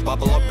терки, за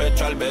бабло,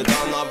 печаль, беда.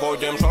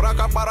 Наводим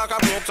шурака в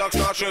паракопницах, с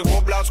наших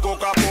губля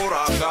скука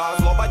пурака.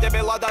 Злоба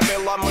дебила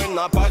добила, мы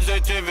на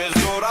позитиве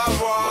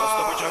здорово.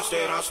 Наступы части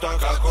раз так,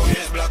 как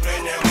есть, бля,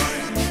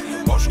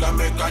 принимай.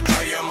 Бошками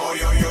качаем,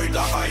 ой-ой-ой,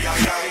 да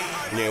ай-яй-яй.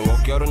 Не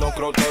лукер, но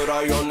крутой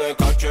район, и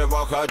как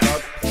чего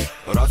хотят.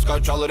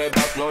 Раскачал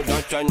ребят, но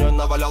дядя не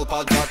навалял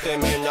под зад, ты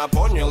меня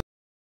понял.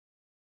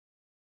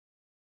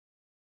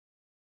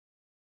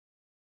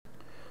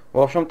 В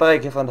общем-то,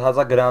 եկեվ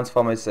հազա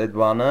գրանցվում էս այդ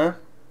բանը,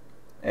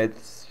 այդ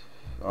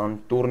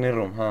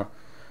տուրնիրում, հա,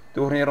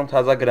 տուրնիրում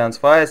թազա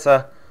գրանցվա, հեսա,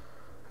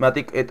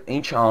 մատիկ այդ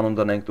ինչ անուն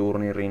դնենք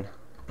տուրնիրին,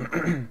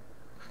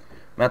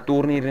 մատ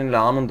տուրնիրին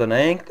լա անուն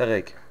դնենք,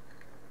 տղեք,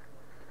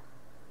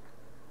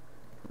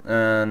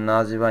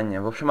 նազիվանյա,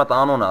 в общем, մատ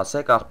անուն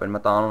ասեք, աղպեր,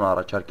 մատ անուն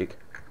առաջարկեք,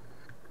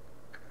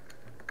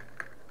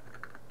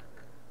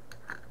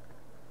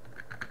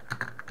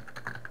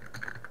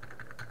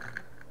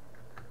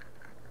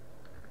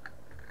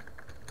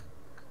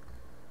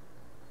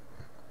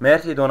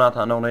 Մերթի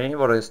դոնաթանողներին,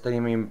 որ այս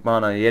տրիմի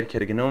բանը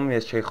երկեր գնում,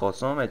 ես չի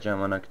խոսում, այդ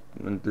ժամանակ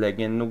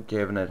լեգենն ու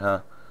գևներ,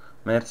 հա,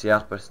 մերթի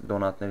աղբեր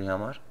դոնատների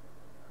համար,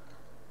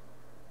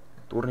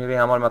 տուրնիրի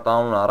համար մատ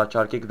անուն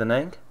առաջարկեք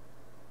դնենք,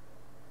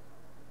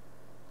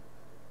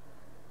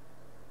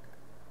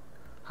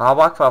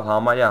 հավակվավ,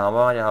 համարյա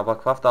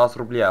հավակվավ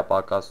 10 ռուբլի է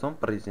պակասում,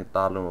 պրիզնի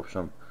տալում,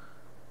 ոբշում,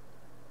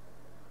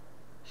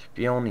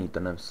 շպիոնի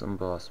տնեմ,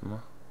 սմբը ասում,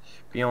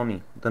 շպիոնի,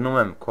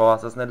 դնում եմ, քո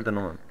ասասնել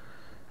դնում եմ,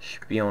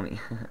 շպիոնի,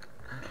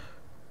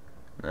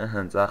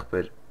 հենց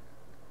աղբեր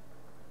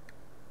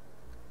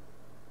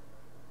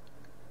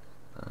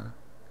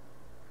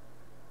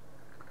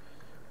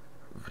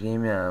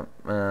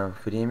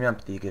Vremya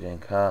պտի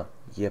գրենք, հա,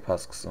 եբ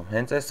հասկսում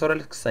հենց այսօր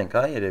էլ կսենք,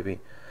 հա, երևի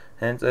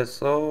հենց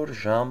այսօր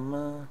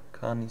ժամը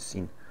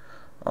քանիսին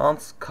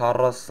անց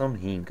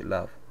 45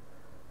 լավ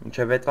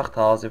մինչև այդ վաղ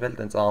թազիվել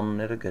տենց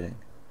անունները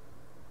գրենք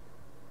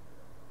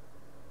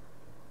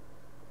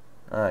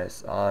այս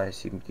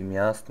պիտի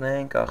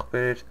միացնենք,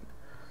 աղբեր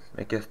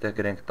մեկ էստեղ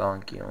գրենք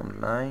տանկի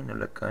օնլայն,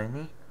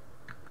 լկայնի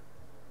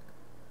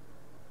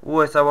ու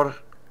հեսա որ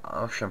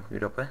ավշեմ,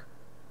 յուրոպ է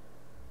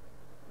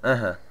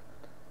ըհը,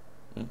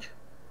 ինչ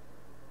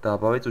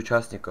դաբավից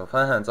ուչասնիկով,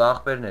 հենց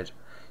աղբերներ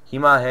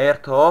հիմա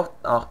հերթով,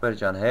 աղբեր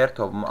ջան,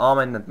 հերթով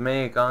ամենըտ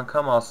մեկ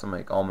անգամ ասում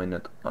եք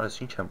ամենըտ, արես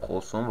ինչ եմ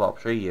խոսում,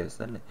 վապշե ես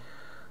էլի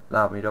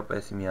Լավ, մի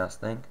րոպեի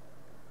միացնենք։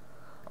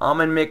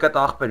 Ամեն մեկը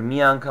ախպեր մի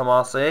անգամ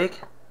ասեք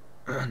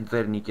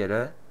ձեր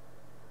նիկերը։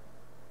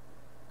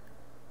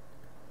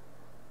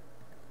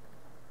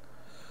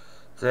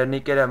 Ձեր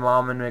նիկերը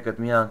ամեն մեկը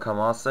մի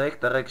անգամ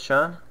ասեք, տղեկ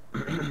շան։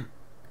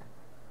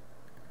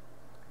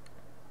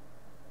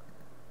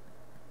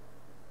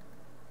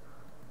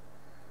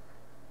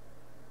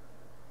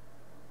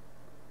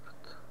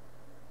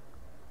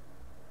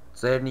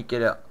 Ձեր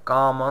նիկերը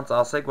կամանց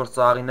ասեք, որ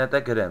ծաղին հետ է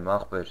գրեմ,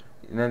 ախպեր։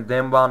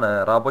 Դեմ բանը,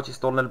 ռաբոչի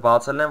ստոլն էլ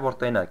բացել եմ, որ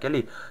տենակ,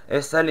 էլի։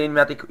 Ես էլ ինձ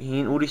մի հատ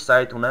ուրիշ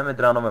սայթ ունեմ,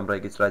 դրանով եմ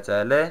ռեգիստրացիա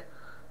էլ է։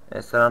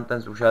 Ես դրան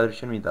տենց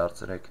ուշադրություն մի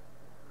դարձրեք։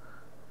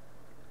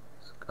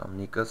 Կամ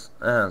նիկս,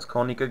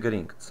 քո նիկը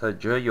գրինք,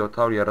 CJ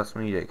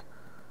 733։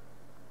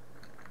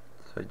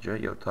 CJ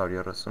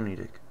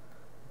 733։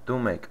 Դու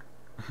մեկ։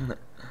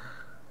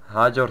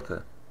 Հաջորդը։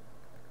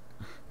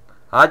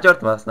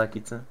 Հաջորդ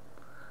մասնակիցը։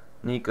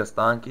 Նիկս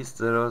տանկից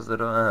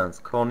 00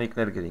 քո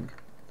նիկներ գրինք։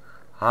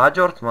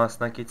 Հաջորդ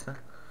մասնակիցը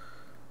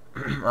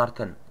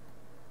արդեն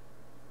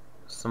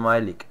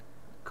Smiley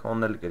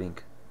քոն էլ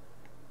գրինք։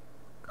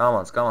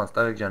 Կամանց,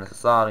 տղեկ ջան,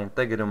 սա աղին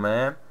տե գրում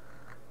եմ։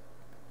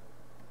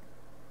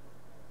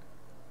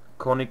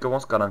 Քո նիկը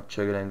ոնց կարանք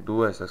չգրենք,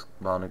 դու ես այս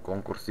բանը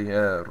կոնկուրսի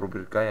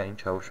ռուբրիկայի, ինչ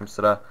հավուշում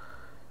սրա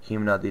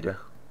հիմնադիրը։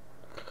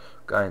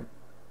 Կային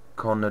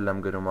քոնն էլ եմ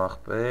գրում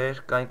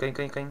ախպեր,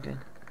 կային։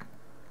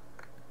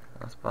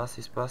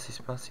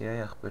 Սպասի,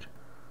 այ ախպեր։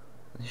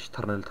 Ինչ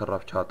թռնել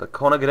թռավ չհատը։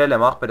 Քոնը գրել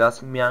եմ ախպեր,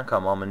 ասի մի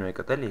անգամ ամեն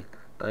մեկը, էլի։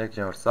 Տղեկ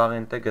ջան, որ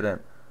սաղին տե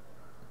գրեմ։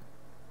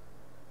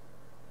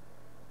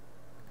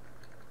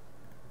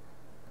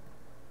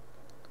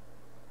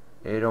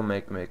 Երո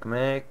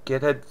 1-1-1,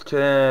 եթե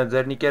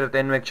ձեր նիկերը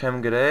տեն մեկ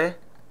չեմ գրե,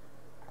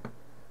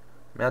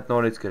 մի հատ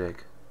նորից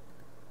գրեք։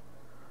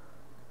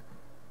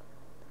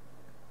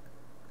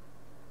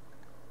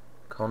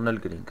 Քոնն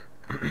էլ գրինք։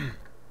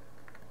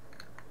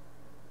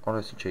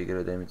 Օրես ինչ էի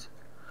գրել դեմից։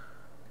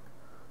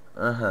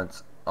 Ըհենց,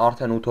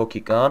 արդեն 8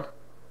 հոգի կան,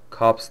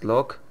 caps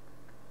lock։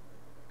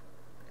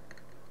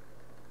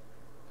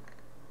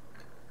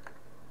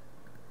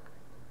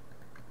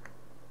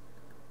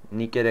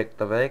 Նիկերեք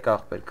տվեք,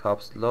 ախպեր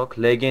caps lock,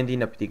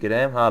 legend-ինը պիտի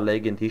գրեմ, հա,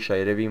 legend հիշա,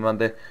 երևի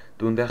իման դե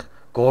դու ընդեղ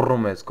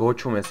գոռում ես,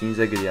 գոչում ես,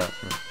 ինձ է գրի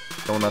ասում։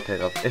 Տոնա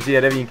թեղավ։ Էս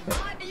երևի ինքն է։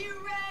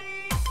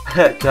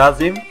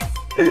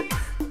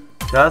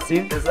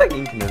 Ջազիմ, տեսակ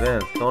ինքն է,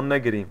 տոնն է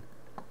գրիմ։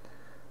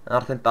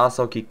 Արդեն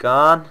 10 հոգի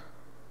կան։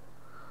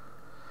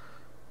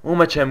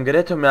 Ումը չեմ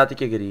գրե, թե մի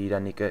հատիկ է գրի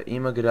իրանիկը։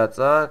 Իմը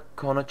գրածա,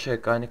 քոնը չէ,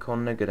 կայնի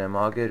քոնն է գրեմ,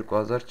 AG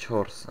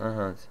 2004,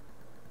 ըհենց։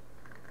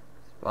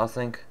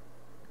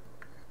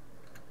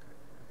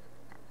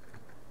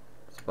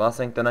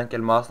 Սպասենք տնանք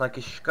էլ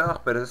մասնակից չկա,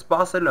 ախպեր,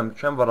 սպասել եմ,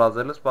 չեմ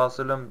վրազել,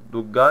 սպասել եմ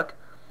դուք գաք։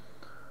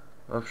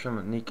 Ոբշեմ,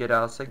 նիկերը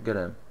ասեք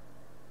գրեմ։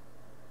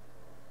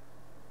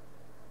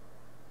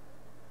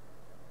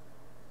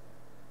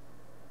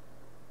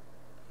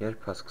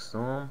 Երբ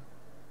հասկսում։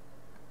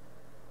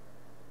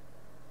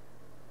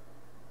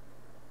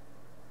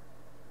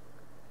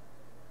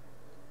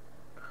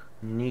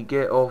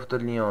 Nige of the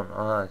Leon,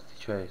 ահա,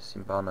 չէ,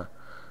 իմ բանը,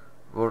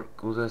 որ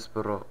կուզես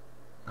բրո։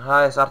 Հա,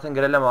 ես արդեն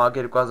գրել եմ AG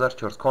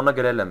 2004, քոնը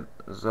գրել եմ,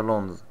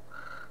 Zolonz,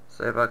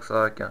 Սևակ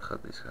Սահակյան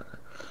խտիս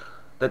խտը։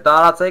 Դե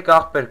տարացեք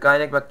ախպեր,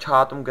 կայնեք մեկ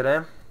չհատում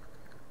գրեմ։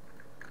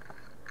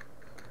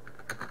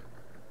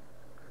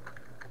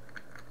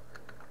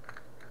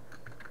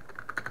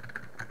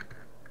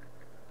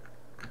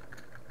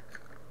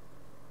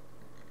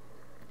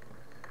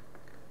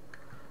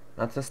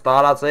 Ասես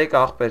տարածեք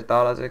ախպեր,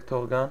 տարածեք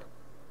թողգան։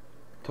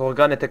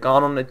 Թողգան, եթե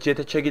կանոնը,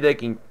 եթե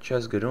չգիտեք ինչ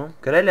չես գրում,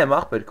 գրել եմ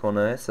ախպեր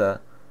քոնը, հեսա։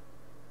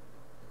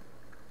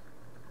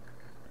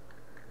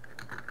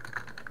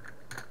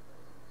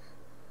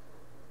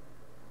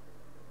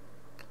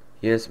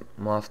 Ես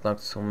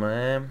մասնակցում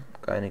եմ,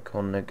 կայնի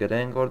քոնն է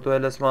գրենք, որ դու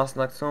էլ ես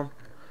մասնակցում։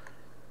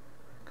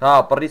 Հա,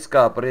 պրիզ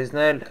կա, պրիզն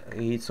էլ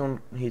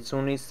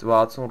 50-ից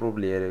 60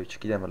 ռուբլի երևի,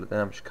 չգիտեմ, հլը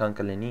տենամ շքան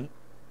կլինի։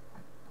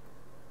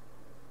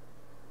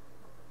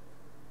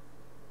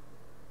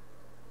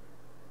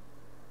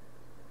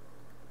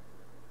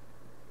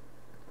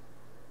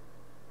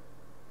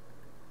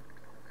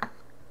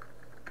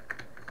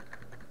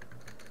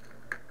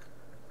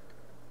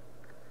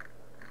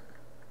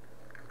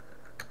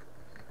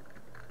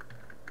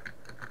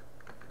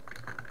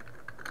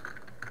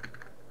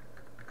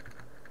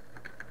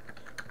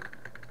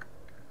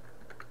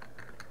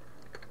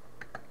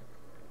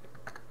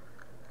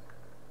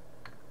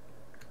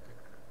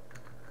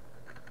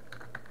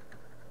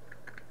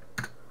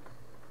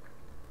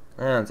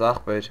 Հենց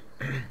ախպեր,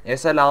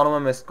 ես էլ անում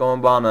եմ ես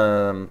կոմբանը,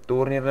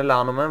 տուրնիրն էլ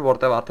անում եմ,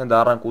 որտև արդեն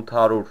դառանք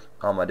 800,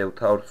 համարյա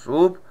 800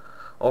 սուբ,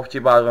 ով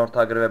չի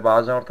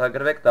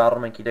բաժանորդագրվեք,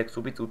 դառնում ենք 3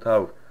 սուբից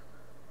 800։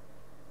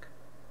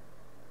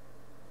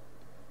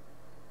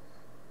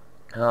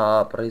 Հա,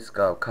 պրիզ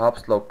կա,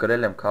 caps lock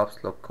գրել եմ,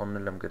 caps lock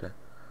քոնն եմ գրել։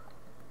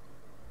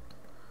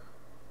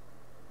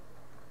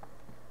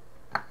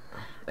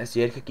 Ես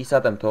երկը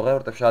կիսատ եմ թողել,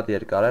 որտև շատ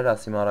երկար էր,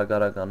 ասիմ արագ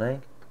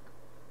անենք։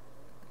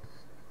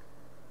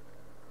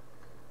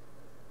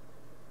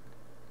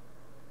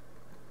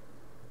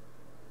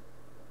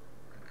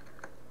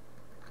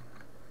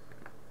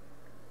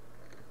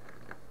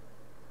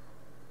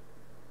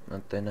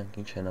 Տենանք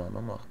ինչ են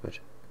անում ախպեր։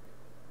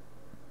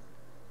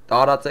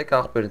 Տարածեք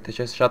ախպեր, թե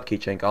չէ շատ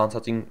քիչ ենք,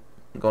 անցածին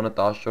գոնե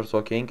 14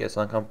 հոգի ենք, այս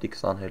անգամ պիտի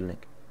 20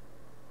 հելնենք։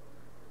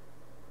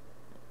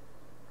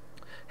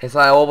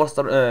 Հեսա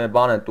օվերստր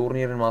բան է,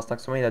 տուրնիրին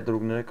մասնակցում են, իր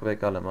դրուգները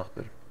կվեկալ եմ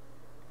ախպեր։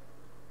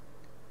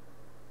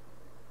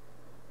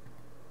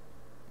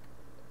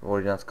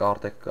 Որ իրանց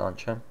կարտեք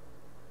կանչեմ։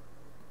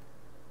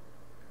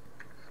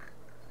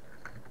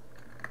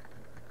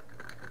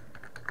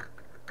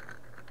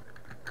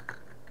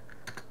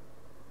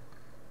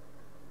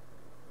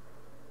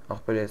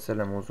 Ախպեր ես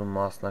էլ եմ ուզում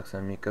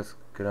մասնակցեմ միկս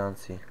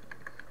գրանցի։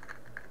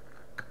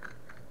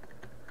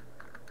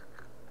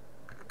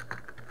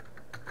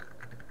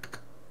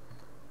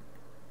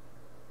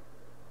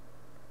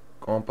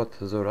 Կոմպը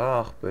թզոր է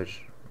ախպեր,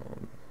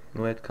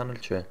 նու այդքան էլ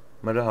չէ,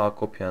 մրը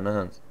Հակոբյանը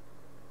հենց։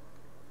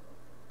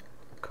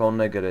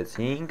 Քոնն է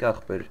գրեցինք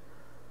ախպեր,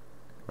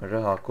 մրը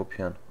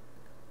Հակոբյան։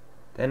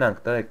 Տենանք,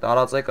 տրեք,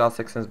 տարածեք,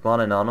 ասեք սենց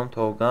բան են անում,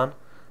 թողգան,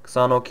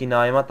 20 հոգի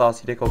նայիմա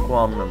 13 հոգու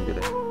անուն եմ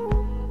գրել։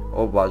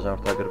 Ով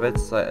բաժանորդագրվեց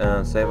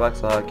Սևակ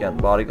Սահակյան,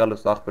 բարի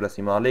գալուստ ախպերս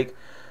իմ ալիք,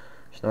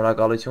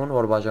 շնորհակալություն,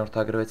 որ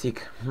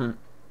բաժանորդագրվեցիք։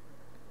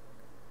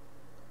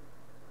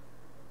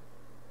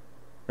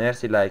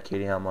 Մերսի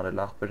լայքերի համար էլ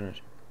ախպերներ,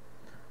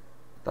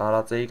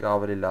 տարածեիք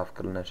ավելի լավ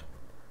կլներ։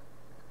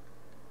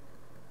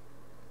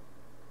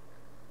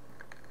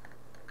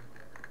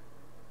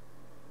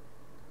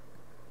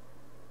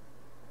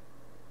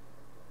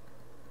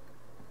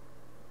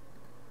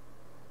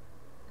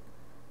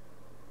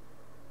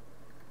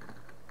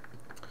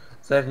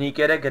 Ձեր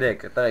նիկերը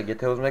գրեք, տղեկ,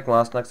 եթե ուզում եք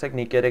մասնակցեք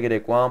նիկերը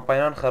գրեք, ու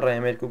անպայման խռը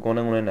M2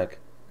 գոնե ունենաք։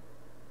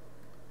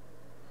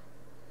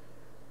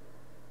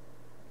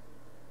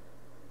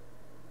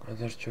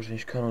 Ադեր չոր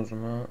ինչքան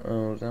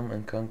ուզում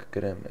ընքան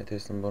կգրեմ, եթե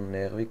սնբոն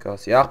նեղվի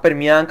կասի, ախպեր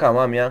մի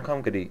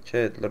անգամ գրի,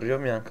 չէ,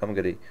 լրջով մի անգամ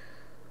գրի։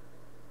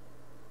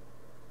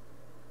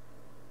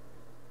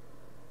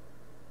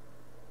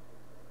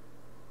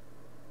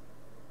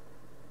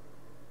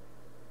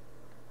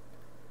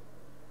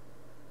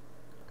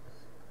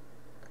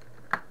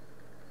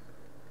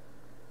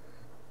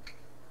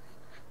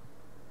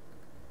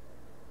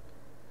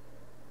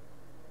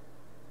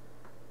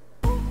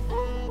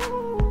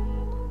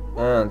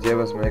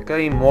 Եվս մեկը,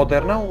 իմ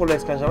մոդերնը ուղղել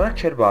այսքան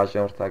ժամանակ չէր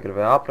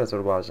բաժանորդագրվել, ապրես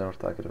որ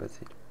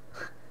բաժանորդագրվեցի։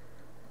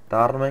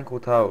 Դառնում ենք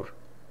 800։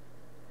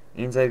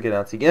 Ինձ էլ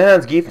գրանցի։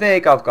 Հենց գիֆն է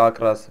եկավ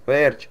կակրաս,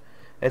 վերջ։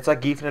 Հեսա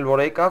գիֆն էլ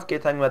որ եկավ,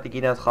 կեթանի մատիկ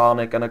իրենց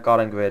խաղն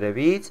կնկարենք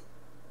վերևից։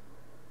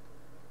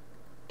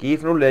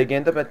 Գիֆն ու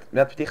լեգենդը մետ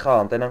պիտի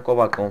խաղան, տենանք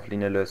ով է կոնֆ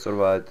լինելու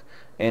այսօրվա այդ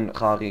այն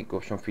խաղի,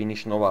 ոբշեմ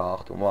ֆինիշն ով է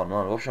հաղթում,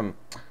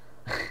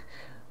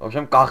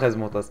 ոբշեմ կախես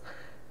մոտս։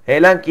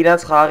 Հելանք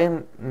իրենց խաղին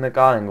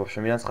նկարենք,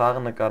 ոբշեմ իրենց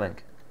խաղը նկարենք։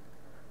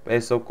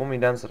 Պեսոքում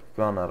իրենց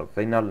բանարը,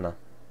 ֆինալն է։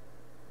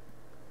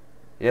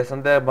 Ես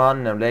ընդեղ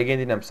բանին եմ,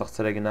 լեգենդին եմ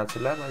սղծերը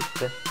գնացել եմ, այդ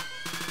թե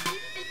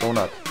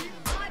տոնատ։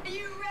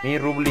 Մի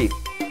ռուբլի,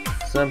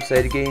 սեմ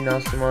Սերգեին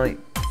ասում է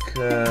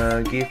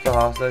գիֆը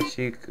հասած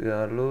չի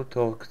գալու,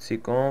 թող գցի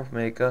կոնվ,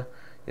 մեկը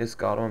ես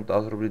կարող եմ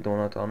 10 ռուբլի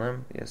դոնատ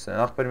անեմ, ես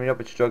ախպեր մի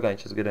րոպե չջոգա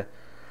ինչ ես գրե։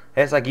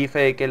 Հեսա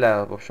գիֆը եկել է,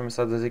 ոբշեմ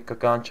հեսա ձեզի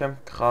կկանչեմ,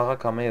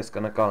 խաղակ համե ես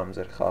կնկարեմ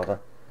ձեր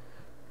խաղը,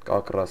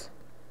 կակրաս։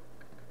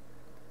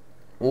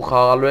 Ու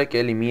խաղալու եք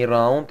էլի մի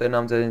ռաունդ,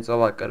 ենամ ձեզին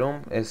ծով է կրում,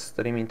 ես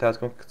ստրիմի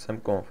ընթացքում կցեմ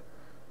կոնվ։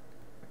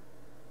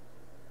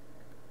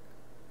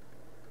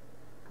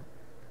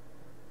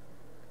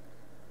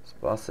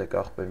 Սպասեք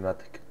ախպեր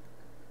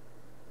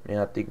մի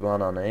հատիկ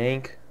բան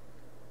անենք։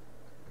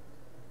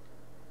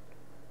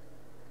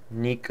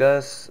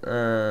 Նիկս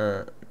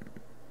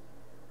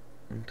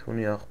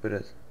ընդունի ախպեր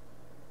ես։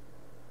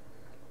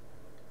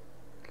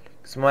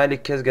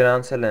 Սմայլիկ քեզ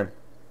գրանցել եմ։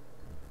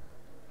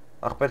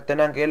 Ախպեր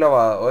տենանք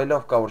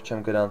էլով կա որ չեմ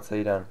գրանցել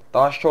իրան,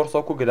 14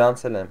 հոգու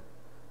գրանցել եմ,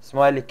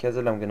 Սմայլիկ քեզ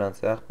էլ եմ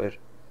գրանցել ախպեր։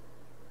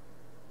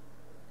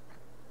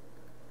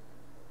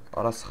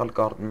 Արա սխալ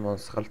կարտն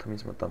սխալ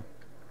թմից մտամ,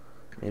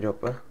 մի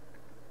րոպե։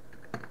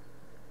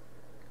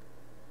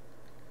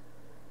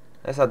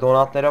 Հեսա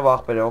դոնատներով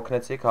ախպեր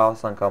օգնեցիք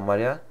հավասանք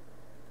համարյա։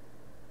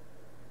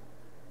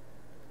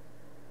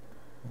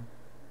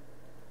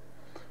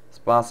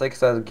 Սպասեք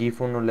սա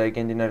գիֆուն ու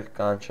լեգենդիներ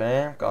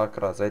կանչեմ,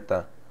 կակրազ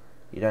էտա։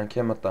 Իրանք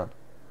է մտան։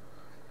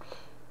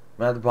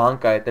 Մի հատ բան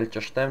կա, այդ էլ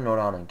ճշտեմ, նոր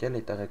անենք էլի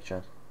տղեկ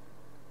ջան։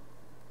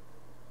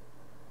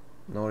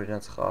 Նոր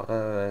իրենց խաղը,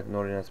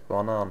 նոր իրենց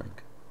բանը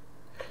անենք։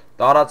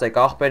 Տարածեք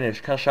ախպերներ,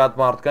 ինչքան շատ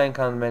մարդ կա,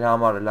 այնքան մեր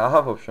համար լավ,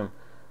 ոբշեմ։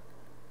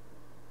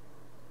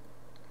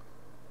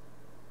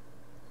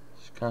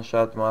 Ինչքան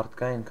շատ մարդ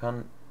կա,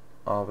 այնքան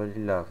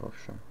ավելի լավ,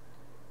 ոբշեմ։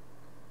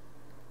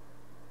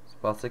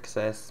 Սպասեք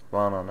սա ես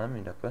բան անեմ,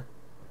 իրապե։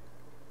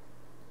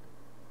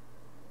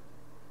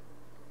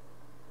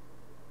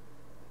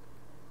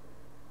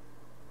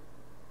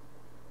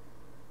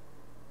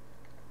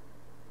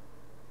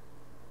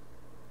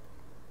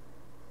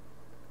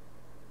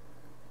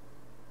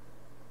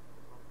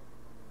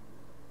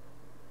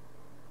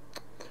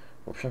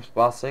 В общем,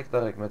 спасեք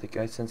տղեկ, մտիկ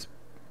այսենց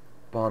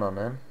բան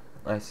անեմ,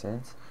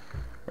 այսենց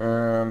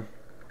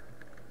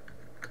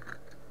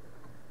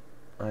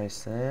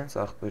Այսենց,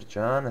 աղբեր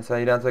ջան, հեսա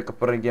իրանց է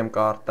կպրգեմ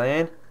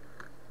կարտային,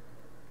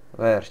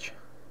 վերջ,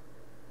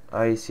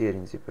 այսի էր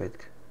ինձի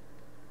պետք,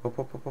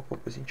 հոպ,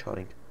 ես ինչ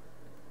արինք,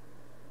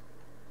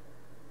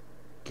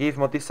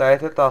 գիվ մոտի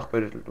սայթ է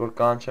աղբեր, որ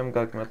կանչեմ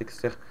գակ մատիկ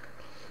ստեղ,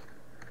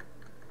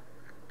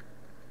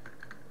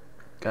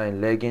 կային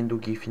լեգենդ ու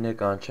գիվին է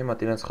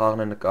կանչեմ,ատ իրանց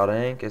խաղն է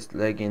նկարենք, ես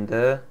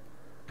լեգենդը,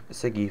 ես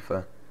է գիվը,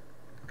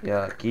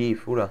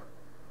 գիվ, ուրա,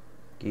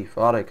 գիվ,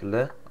 արեք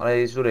լը, արա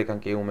ես ուր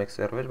եկանք եում եք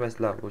սերվեր, բայց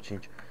լավ,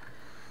 ոչինչ,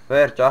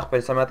 վերջ,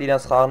 աղբեր, սա մատ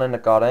իրանց խաղն է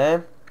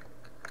նկարեմ,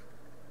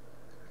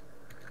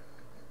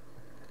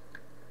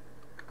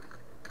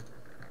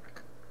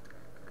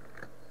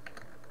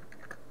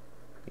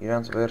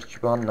 իրանց վերջ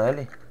բանն է,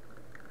 էլի,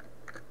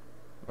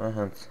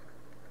 հենց,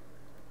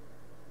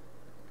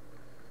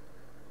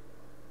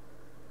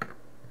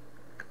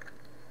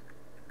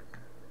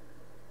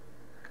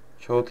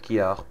 չոտքի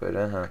աղբեր,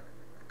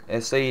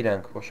 ես է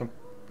իրանք, ոչմ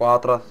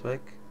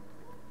պատրաստվեք,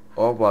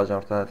 ով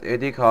բաժանորդանդ,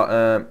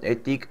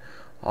 էդիկ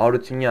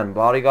Հարությունյան,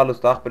 բարի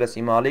գալուստ աղբերս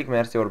իմ ալիք,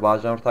 մերսի որ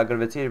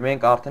բաժանորդագրվեցիր,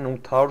 մենք արդեն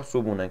 800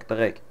 սուբ ունենք,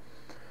 տղեք,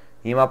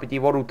 հիմա պիտի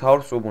որ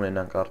 800 սուբ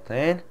ունենանք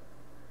արդեն,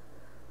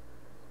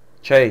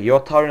 չէ,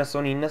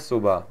 799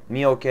 սուբա,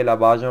 մի օքելա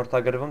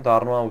բաժանորդագրվում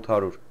դառնում է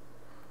 800,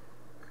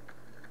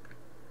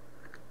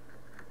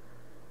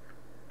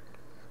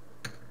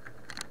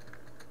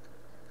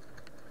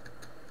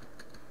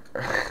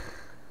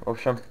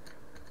 Ոբշեմ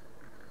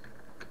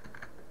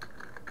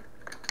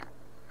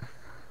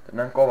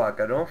Տնանք ով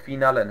ակրում,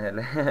 ֆինալ են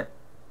հել է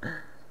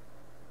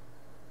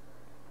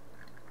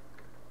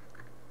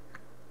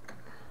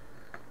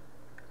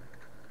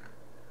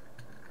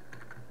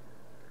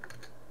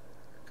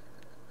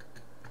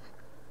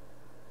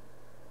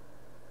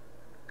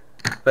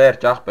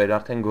Վերջ աղբեր,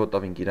 արդեն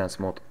գոտով ինք իրանց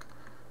մոտ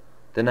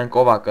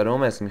Տնանք ով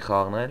ակրում, ես մի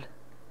խաղնել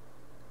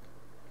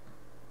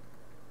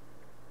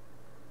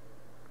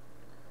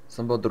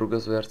Սմբո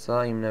դրուգս վերցա,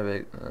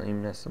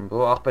 իմն է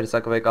սմբո, աղբեր իսա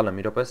կվեկալ եմ,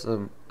 իրոպես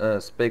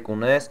սպեկ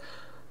ունես,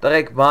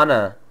 տղեք բանը,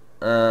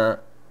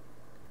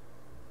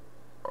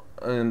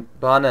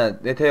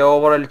 եթե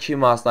ովորել չի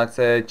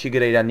մասնակցե, չի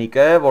գրե իրա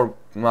նիկը, որ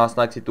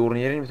մասնակցի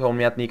տուրնիրին, թող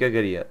մի հատ նիկը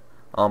գրի է,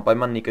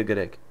 անպայման նիկը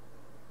գրեք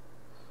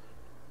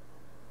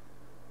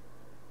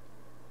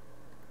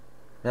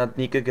Մի հատ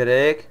նիկը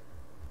գրեք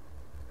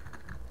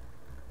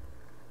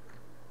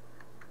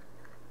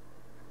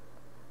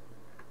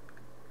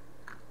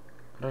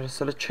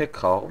Հրասելը չեք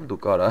խաղում դու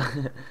կարա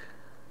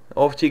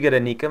Ով չի գրե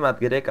նիկը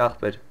մատ գրեք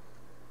աղբեր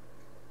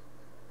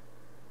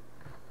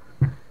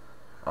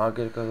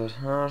Ագերկազար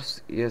հարս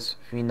Ես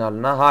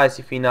ֆինալն է Հա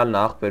եսի ֆինալն է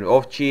աղբեր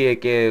Ով չի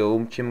եկե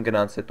ում չիմ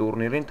գրանց է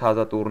տուրնիրին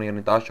Թազա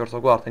տուրնիրին 14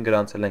 հոգու արդեն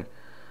գրանցել ենք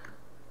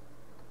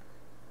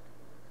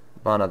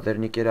Բանա ձեր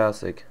նիկերը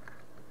ասեք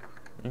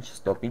Ինչ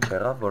ստոպ ինչ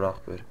եղավ որ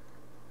աղբեր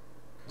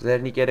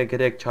Ձեր նիկերը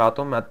գրեք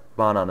չատում մատ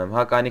բան անեմ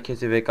Հա կայնի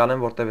քեզի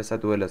վեկալեմ որտև եսա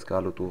դու էլ ես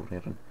գալու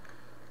տուրնիրին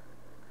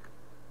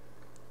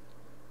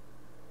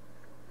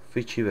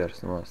Ֆիչի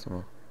վերցնում ասում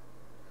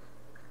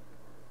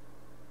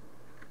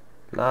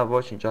Լավ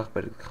ոչինչ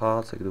աղբեր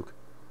խաղացեք դուք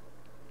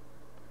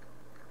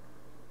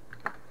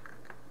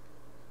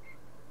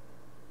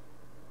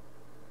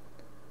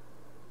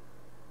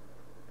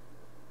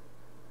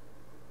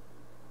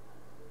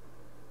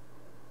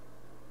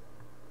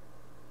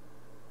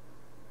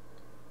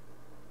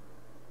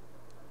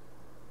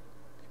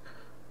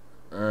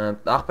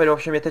Աղբեր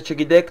ոբշեմ եթե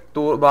չգիտեք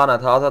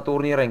բանա թազա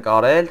տուրնիր ենք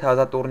արել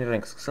թազա տուրնիր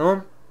ենք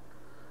սկսում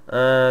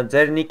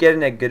Ձեր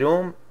նիկերն եք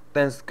գրում,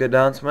 տենց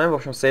գրանցում եմ,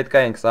 ոբշեմ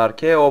սետկա ենք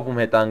սարքե, ով ում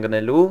հետ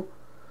անգնելու,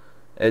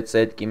 այդ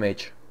սետկի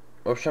մեջ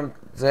Ոբշեմ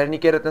ձեր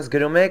նիկերը տենց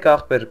գրում եք,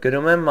 աղբեր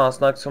գրում եմ,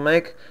 մասնակցում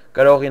եք,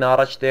 կրողին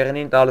առաջ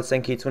տեղինին տալս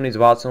ենք 50-ից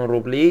 60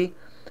 ռուբլի,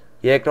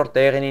 երկրորդ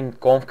տեղինին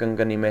կոնվ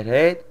կնգնի մեր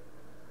հետ,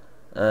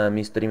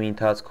 մի ստրիմի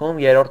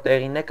ընթացքում, երրորդ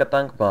տեղին է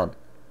կտանք բան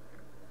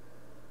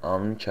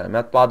Անուն չա,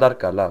 մի հատ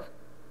պադարկ է, լավ,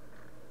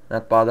 մի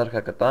հատ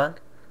պադարկ է կտանք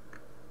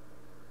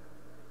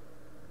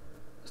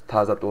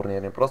Թազա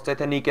տուրնիրին, պրոստ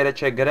եթե նիկերը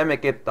չեք գրեմ,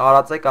 եք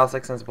տարացեք,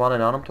 ասեք սենց բան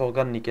են անում, թող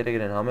գան նիկերը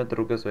գրեն, համ է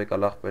դրուգս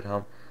վեկալ աղբեր,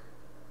 համ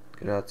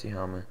գրացի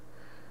համ է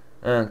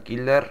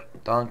Կիլլեր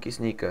տանկիս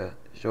նիկը,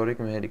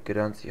 ժորիկ մհերիկ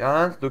գրանցի,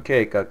 անց դուք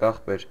եկակ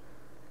աղբեր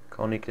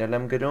Քոնիկն էլ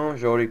եմ գրում,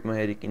 ժորիկ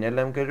մհերիկին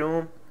էլ եմ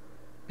գրում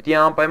Պիտի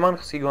անպայման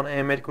խսի գոնե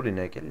M2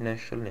 լինեք, էլ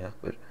նեշլնի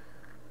աղբեր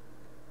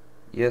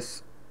Ես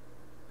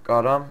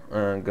կարամ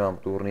գամ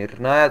տուրնիր,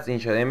 նայած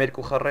ինչ է,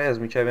 M2 խռը ես,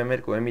 միչև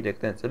M2,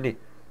 M3 տենց էլի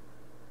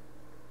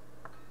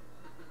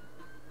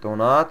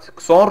Դոնատ,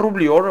 20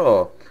 ռուբլի օրը,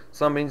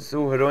 սամ ինձ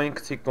ու հրոյին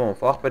կցի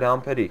կոնվ, աղբեր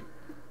համպերի,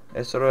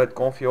 ես օրը այդ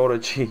կոնվի օրը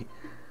չի,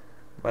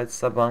 բայց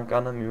սա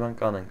բանկանը մի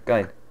բանկան են,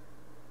 կայն,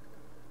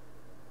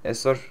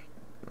 ես որ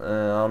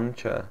անուն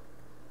չը,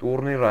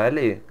 տուրնիր է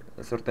էլի,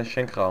 ես որ տեն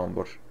շենք խաղում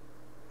որ,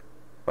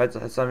 բայց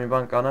հեսա մի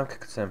բանկանամ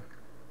կկցեմ,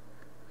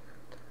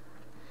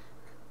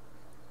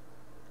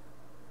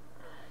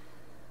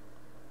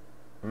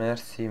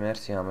 մերսի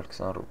համեր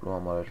 20 ռուբլու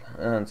համարել,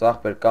 ընց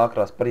աղբեր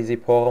կակրաս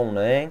պրիզի փողը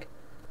ունենք,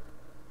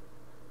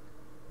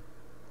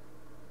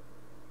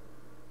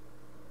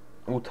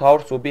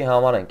 800 սուբի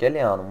համար ենք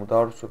էլի անում,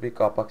 800 սուբի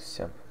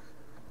կապակցությամբ։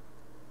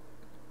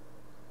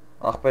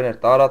 Ախպերներ,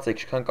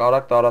 տարածեք, ինչքան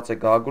կարակ տարածեք,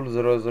 գագուլ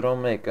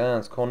 001,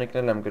 ընց, քոնիկն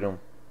էլ եմ գրում։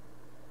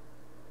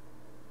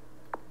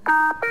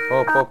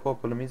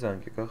 Հոպ, լմի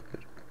զանգեք,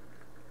 ախպեր։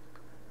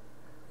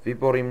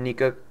 Վիբոր իմ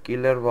նիկը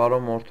կիլեր վարո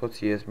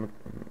մորթոցի ես,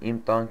 իմ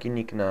տանկի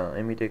նիկն է,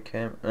 M3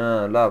 եմ,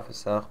 լավ,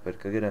 սա ախպեր,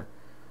 կգրեմ։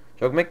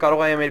 Չոք մեկ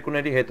կարող է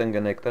M2-ների հետ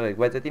ընգնեք, տղեք,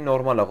 բայց էդի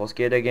նորմալ է,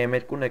 խոսքի 3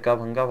 M2-ն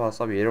եկավ, հնգավ,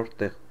 հասավ 3-րդ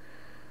տեղ։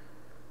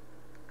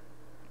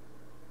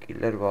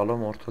 Կիլեր վալո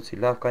մորթոցի,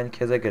 լավ, կային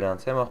քեզ է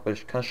գրանցեմ, ախպեր,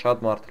 շքան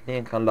շատ մարդլի,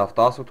 ենքան լավ,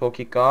 18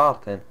 հոգի կա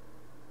արդեն,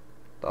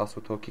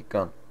 18 հոգի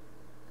կան։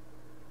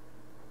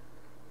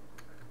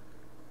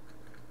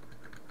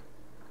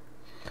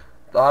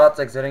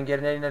 Տարածեք, ձեր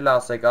ընկերներին էլ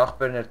ասեք,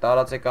 ախպերներ,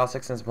 տարածեք,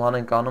 ասեք, սենց բան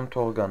ենք անում,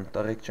 թող գան,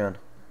 տղեկ ջան։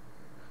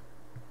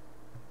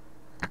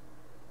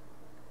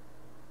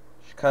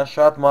 Շքան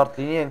շատ մարդ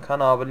լինի,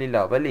 ենքան ավելի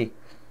լավ, էլի։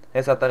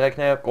 Հեսա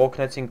տղեկները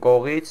կոքնեցին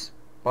կողից,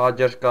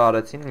 պաջարշկա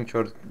արեցին,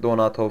 ինչ-որ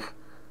դոնաթով։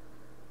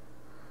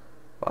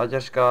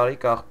 Պաջարշկա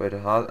արիք ախպեր,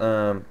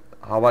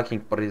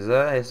 հավաքինք պրիզը,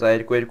 հեսա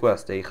 2-2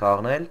 աստեի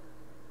խաղնել։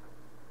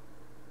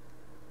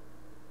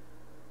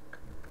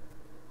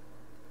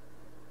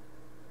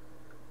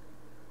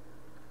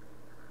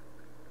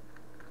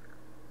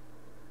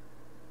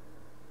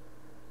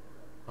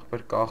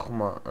 Ախպեր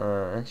կախում է,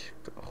 ինչ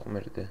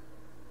կախում էր դե։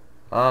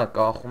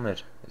 Կախում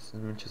էր, ես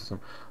ինչ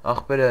ասում,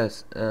 ախպերը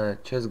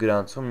չես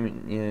գրանցում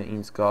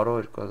ինձ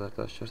գարո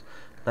 2014,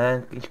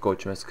 նայեն ինչ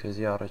կոչում ես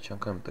քեզի առաջ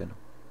անգամ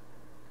տենում։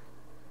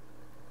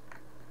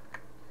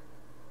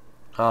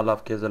 Լավ,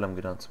 քեզ էլ եմ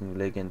գրանցում,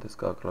 լեգենդ ես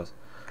կակրաս,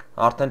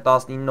 արդեն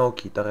 19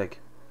 հոգի, տղեք,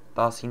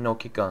 19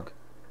 հոգի կանք։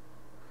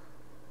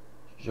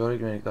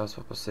 Ժորիկ մերիկ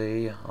 10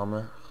 պսեի,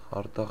 համը,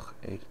 խարդախ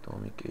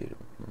էրտոմիկ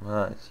էրում,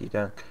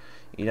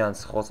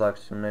 իրանց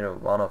խոսակցություններով,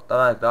 բանով,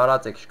 տղայք,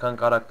 տարածեք, շքան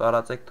կարակ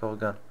տարածեք, թող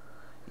գան։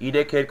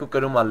 3-2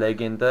 կրում է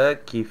լեգենդը,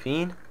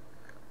 կիֆին,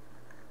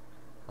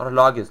 արա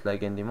լագ ես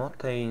լեգենդի մոտ,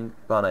 թե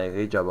բան է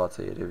եջա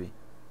բաց է երևի։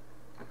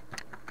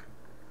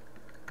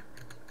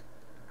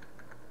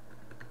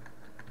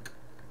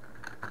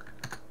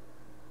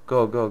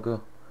 Գո,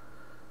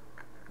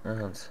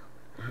 հենց,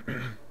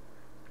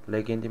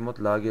 լեգենդի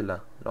մոտ լագել է,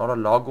 արա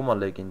լագում է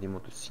լեգենդի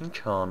մոտ, ուս ինչ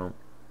է անում։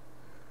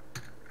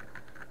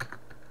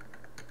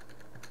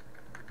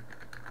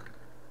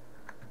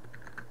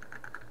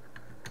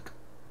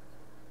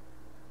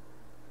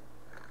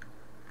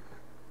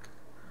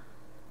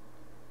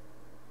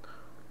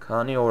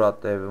 Քանի օր է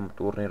տևում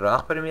տուրնիրը,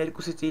 ախպեր իմ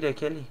 2-ից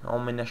 3 էլի,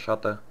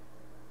 ամենաշատը։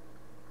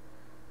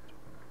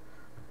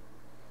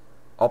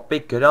 Ապե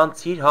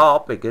գրանցիր, հա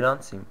ապե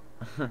գրանցիմ։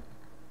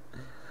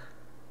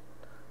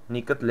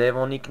 Նիկըտ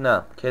Լևոնիկն է,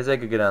 քեզ է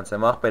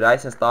կգրանցեմ, ախպեր,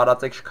 այսինքն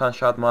տարածեք շքան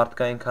շատ մարդ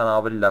կա, այնքան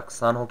ավելի լավ,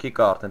 20 հոգի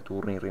կա արդեն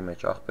տուրնիրի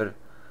մեջ, ախպեր,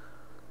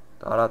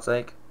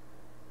 տարածեք։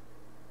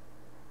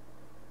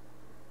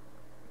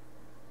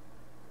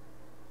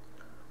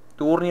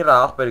 Տուրնիրը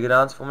ախպեր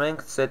գրանցվում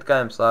ենք,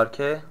 սետկա եմ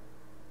սարքե,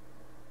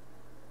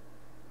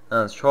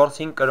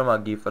 4-5 կրում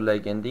է գիֆը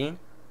լեգենդին,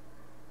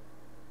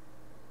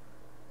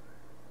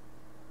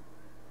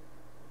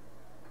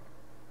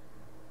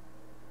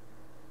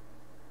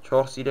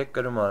 4-3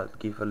 կրում է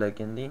գիֆը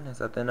լեգենդին,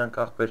 հեսա տենանք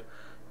աղպեր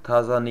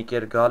TAZA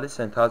նիկեր գալիս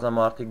են, TAZA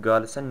մարդիկ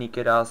գալիս են,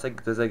 նիկերը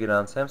ասեք դեզե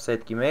գրանցեմ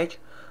սետկի մեջ,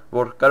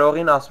 որ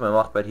կրողին ասում եմ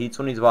աղպեր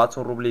 50-ից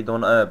 60 ռուբլի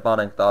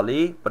բան ենք տալի,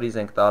 պրիզ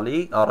ենք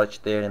տալի, առաջ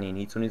տեղնին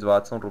 50-ից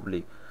 60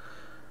 ռուբլի,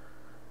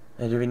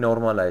 երևի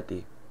նորմալ է էտի,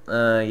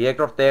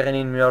 երկրորդ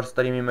տեղնին մի օր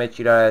ստրիմի մեջ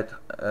իրար հետ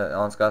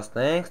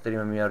անցկացնենք,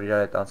 ստրիմը մի օր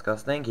իրար հետ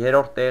անցկացնենք,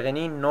 երրորդ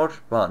տեղնին նոր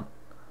բան,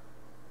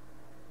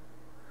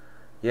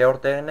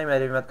 երրորդ տեղինն եմ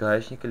երևի մատ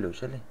գայշնիկը լուչ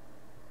էլի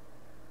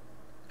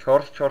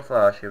 4-4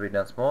 աշև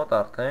իրանց մոտ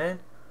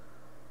արդեն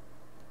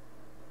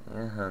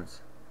հենց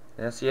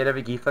ես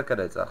երևի գիֆը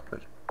կրեց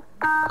աղպեր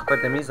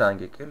դե մի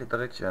զանգեք էլի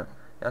տղեկ չեմ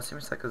ես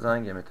իմիսա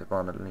կզանգեմ եթե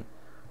բանը լինի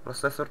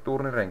պրոսեսոր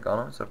տուրնիր ենք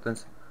անում սոր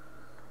տենց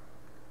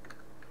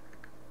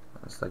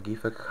սա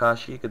գիֆը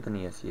կխաշի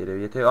կդնի ես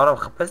երևի եթե արա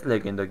խպես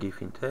լեգենդա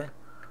գիֆին թե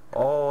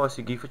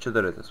ասի գիֆը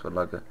չդրեց ես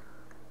վլագը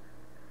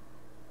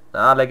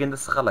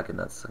լեգենդը սխալ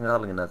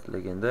գնաց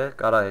լեգենդը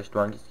կարա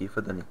հեշտվանգից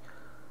գիֆը դնի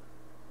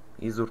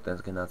Իզուր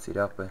տենց գնաց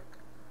իրապ է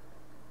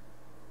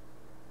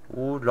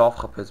ու լավ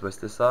խպեց բայց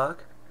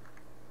տեսակ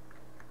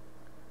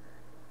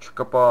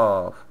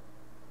չկպավ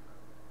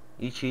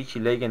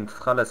իչի լեգենդ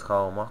սխալ ես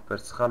խաղում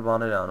աղպեր սխալ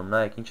բաներ անում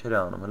նայեք ինչեր է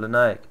անում հլը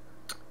նայեք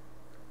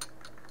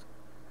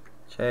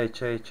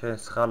չէ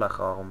սխալ է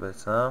խաղում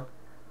բես հա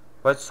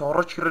բայց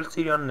սառը չիրել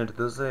ծիրանն էր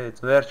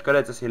դզեց վերջ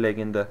կրեց ես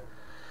լեգենդը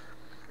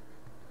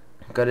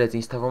կրեց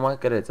ինձ թվում է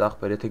կրեց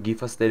աղպեր եթե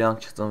գիֆը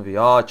ստերանք չծնվի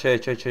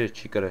չէ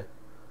չի կրե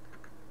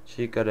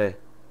Չի կրե,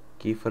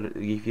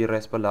 գիֆի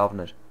ռեսպը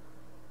լավն էր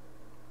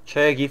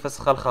Չէ, գիֆը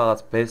սխալ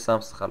խաղաց,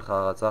 բեսամ սխալ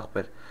խաղաց,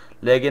 աղպեր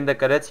Լեգենդը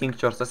կրեց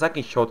 5-4, տեսակ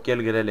ինչ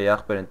շոտկել գրել է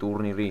աղպեր են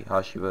տուրնիրի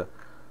հաշիվը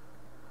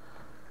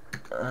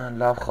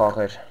Լավ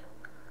խաղեր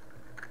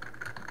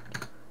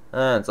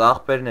Հենց,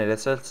 աղպերներ,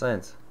 ես էլ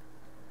սենց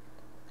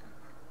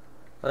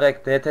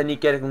Ղեք, եթե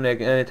նիկեր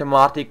ունեք, եթե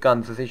մարդիկ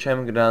կան, դեսի չեմ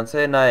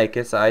գրանցել, նայեք,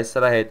 ես այս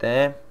սրա հետ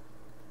եմ,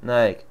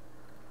 նայեք,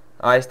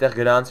 այստեղ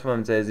գրանցվում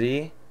եմ ձեզի,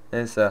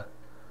 հեսա,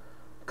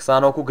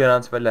 20 հոգու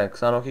գրանցվել է,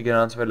 20 հոգի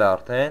գրանցվել է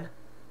արդեն,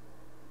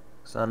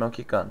 20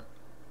 հոգի կան,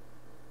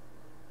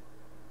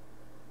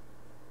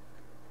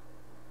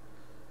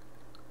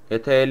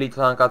 եթե էլի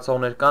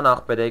ցանկացողներ կան,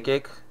 ախպեր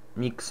եկեք,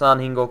 մի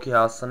 25 հոգի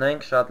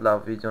հասնենք, շատ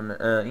լավ վիդեոն,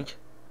 ինչ,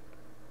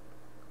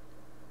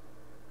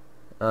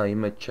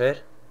 իմը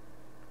չեր,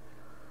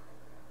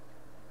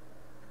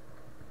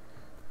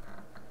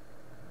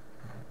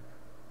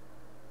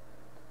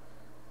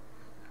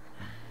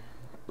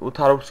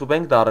 800 սուբ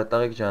ենք դարը,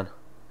 տղեկ ջան,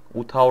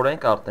 800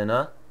 ենք արդեն, հա,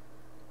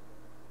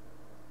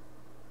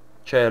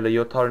 չէ,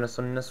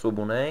 799 սուբ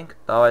ունենք,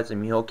 դավայցի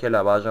մի հոգել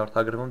է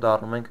բաժանորդագրվում,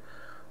 դարնում ենք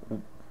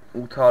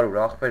 800,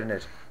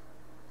 ախպերներ,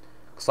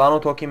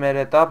 28 հոգի մեր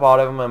հետ է,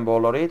 բարևում եմ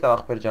բոլորիդ,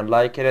 ախպեր ջան,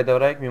 լայքերը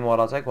դրեք, մի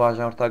մոռացեք,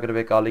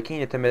 բաժանորդագրվեք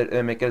ալիքին, եթե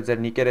մեկ էլ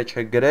ձեր նիկերը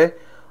չեք գրե,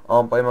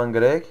 անպայման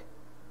գրեք,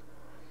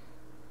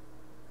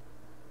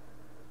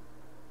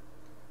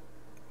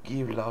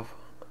 գիվ լավ,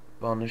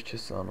 բաներ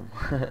չես անում,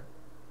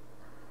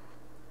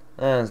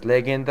 Այնց,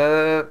 լեգենդը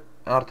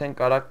արդեն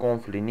կարակ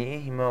կոնֆ լինի,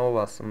 հիմա ով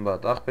ասում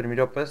բատ, ախպեր մի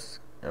րոպես,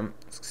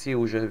 սկսի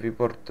ուժը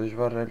վիպոր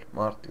դժվար էլ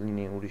մարդ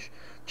լինի ուրիշ,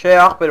 չէ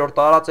ախպեր, որ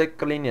տարացեք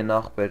կլինեն,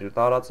 ախպեր,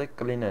 տարացեք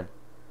կլինեն,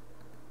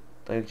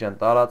 տղեկ ջան,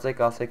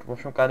 տարացեք, ասեք,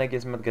 ոչմ կանեք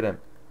ես մտ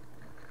գրեմ,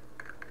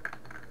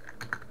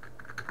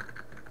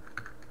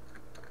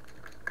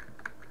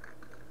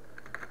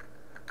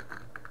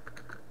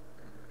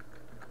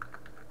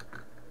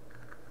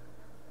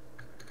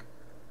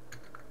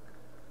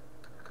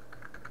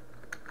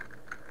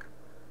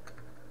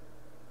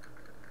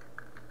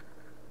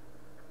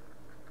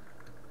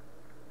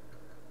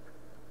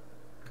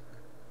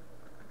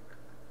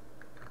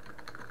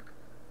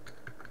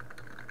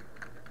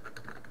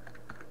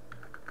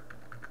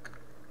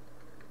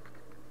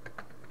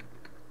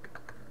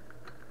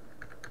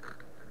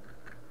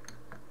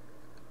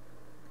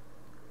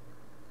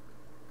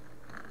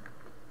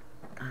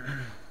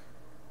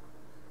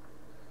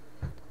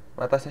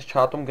 Մատ այսպես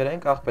չատում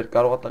գրենք, ախպեր,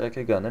 կարող է տղեկ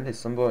է գան, էլի,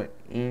 սմբո,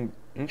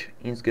 ինչ,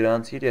 ինձ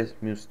գրանցիր ես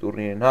մյուս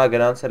տուրնիրին, հա,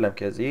 գրանցել եմ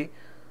քեզի,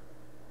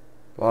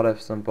 բարև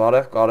սմբ,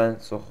 բարև Կարեն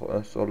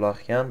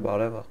Սոլախյան,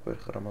 բարև ախպեր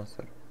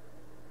խրամասել,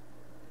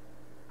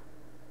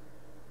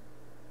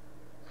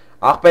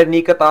 ախպեր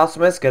նիկըտ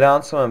ասում ես,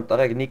 գրանցում եմ,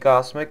 տղեկ նիկը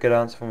ասում եք,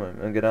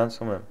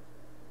 գրանցում եմ,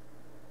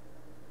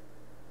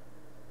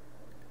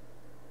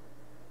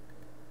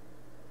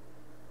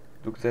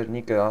 դուք ձեր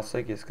նիկը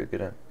ասեք, ես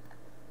կգրեմ,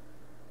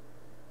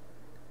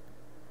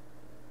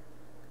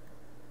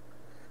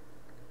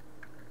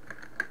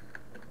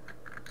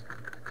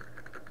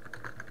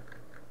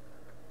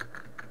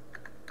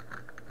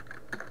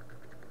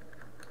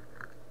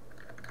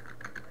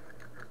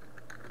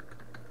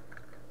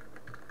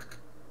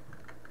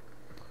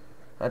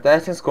 Այդ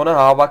այսինց կոնը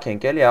հավաք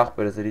ենք էլի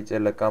ախպեր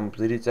զրիծելը կամ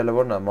զրիծելը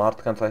որն է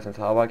մարդկանց այսինց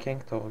հավաք ենք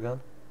թողգան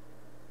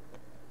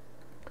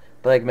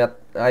Տղեկ մի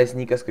այս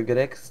նիկս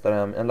կգրեք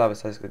ստրամ լավ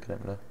ես այս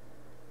կգրեմ լավ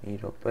մի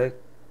րոպե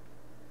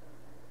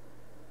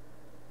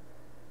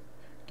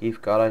Գիֆ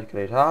կարար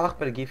գրեր հա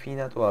ախպեր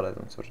գիֆին ա դու արած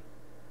ոնց որ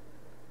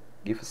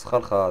Գիֆը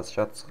սխալ խաղաց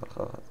շատ սխալ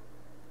խաղաց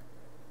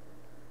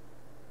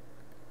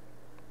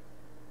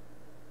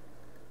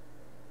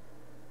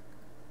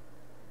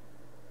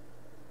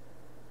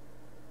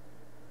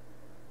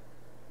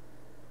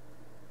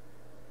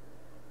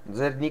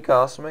Ձեր նիկը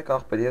ասում եք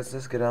ախպեր, ես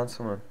ձեզ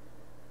գրանցում եմ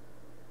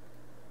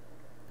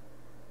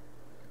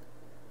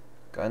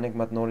Կայնեք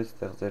մատ նորից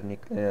տեղ ձեր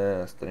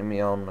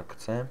ստրիմի անունը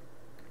կցեմ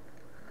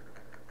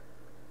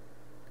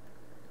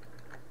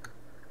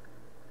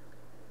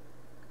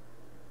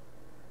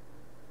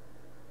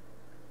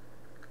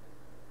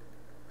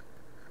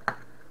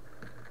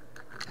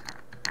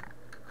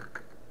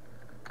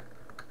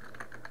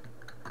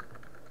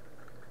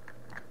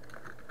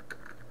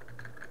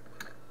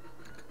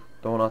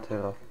Դոնատ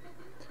հեղավ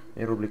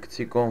Մի ռուբլիկ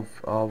ցիկոնվ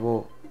ավո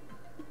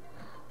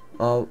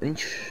ինչ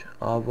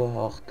ավո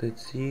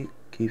հաղթեցի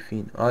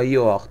գիֆին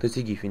այո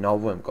հաղթեցի գիֆին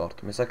ավո եմ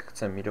կարդում հեսա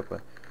կգցեմ մի րոպե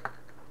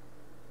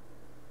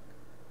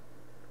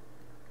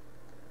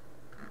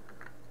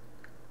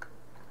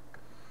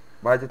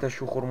Բայց եթե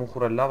շուխուր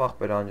մուխուրը լավ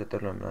ախպեր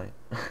անջատել եմ նայ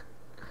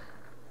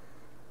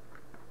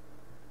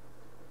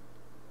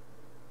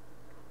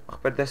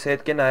Ախպեր դες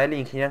հետ կեն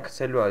այելի ինքն իրան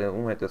կցելու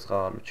ում հետ ես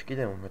խաղալու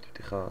չգիտեմ ում հետ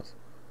պիտի խաղաս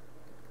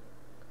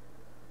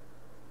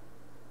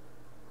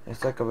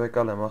Հեսա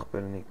կվեկալ եմ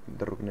ախպերնի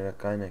դրուգները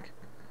կայնեք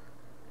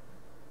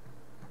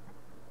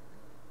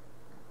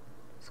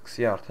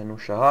Սկսի արդեն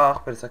ուշա հա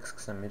ախպեր սա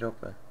կսկսեմ մի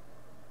րոպե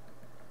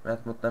Մի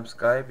հատ մտնեմ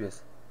Skype ես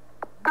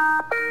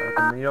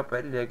Մի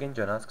րոպե էլի եկեն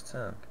ջան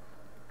հասկցանք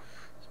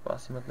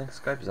Սպասի մտնենք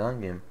Skype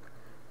զանգեմ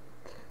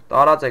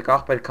Տարածեք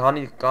ախպեր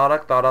քանի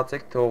կարակ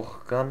տարածեք թող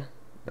կան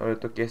որ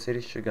հետո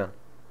կեսերից չգան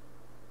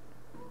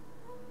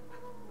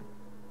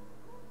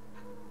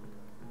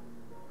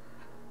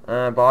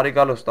Բարի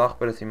գալուստ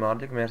ախպերս իմ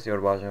արդիկ, մերսի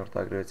որ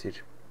բաժանորդագրվեցիր,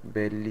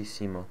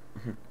 բելլիսիմո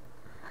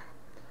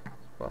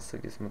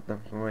Սպասեք, ես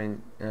մտնեմ այն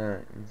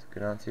ինձ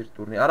գրանցիր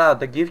տուրնիր։ Արա,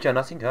 դե գիֆ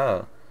ջան, ասինք հա։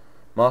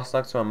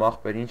 Մասնակցում եմ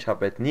ախպեր, ինչա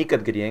պետք։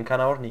 Նիկդ գրի,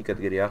 այնքան որ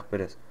նիկդ գրի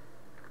ախպերես։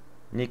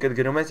 Նիկդ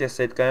գրում ես, ես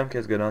սետկայում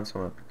քեզ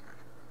գրանցում եմ։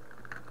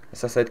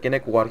 Հեսա սետկեն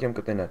եք ուղարկեմ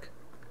կտենակ։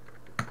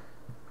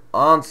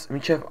 Անց,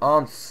 միջև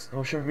անց,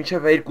 հոշեմ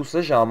միջև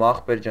 2 ժամ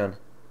ախպեր ջան։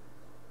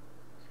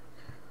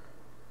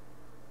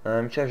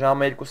 Միջև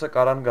ժամ 2-ը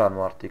կարան գան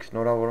մարդիկ,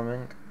 շնորհավորում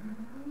ենք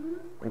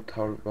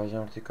 800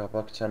 բաժանորդի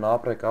կապակցության,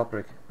 ապրեք,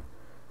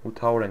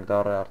 800 ենք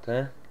դարը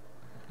արդեն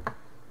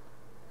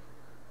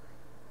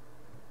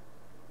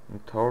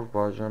 800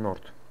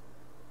 բաժանորդ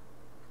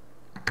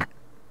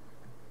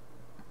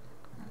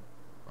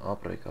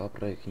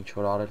ապրեք, ինչ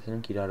որ արել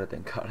ենք իրար հետ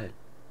ենք արել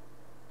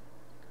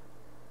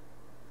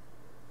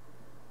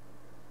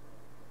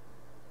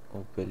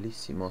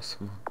Bellissimo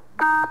ասում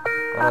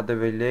Արա դե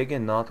վե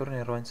լեգենդ նատորն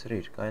հերոին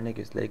սրիր կային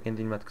եք ես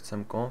լեգենդին մատ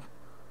կցեմ կոնվ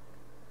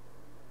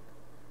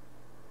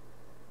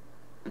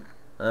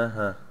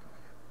Ահա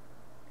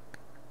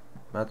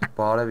Մատ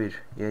բարև իր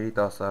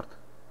երիտասարդ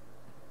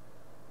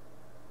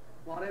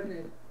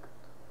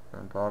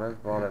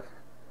Բարև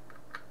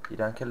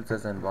Իրանք էլ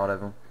ձեզ են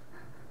բարևում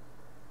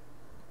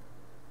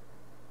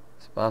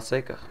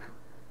Սպասեք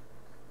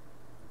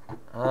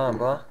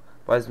բա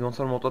Բայց ոնց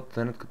որ մոտոտ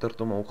ձենդ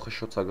կտրտում ու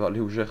խշոց է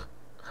գալի ուժեղ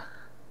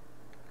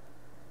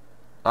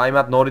Այ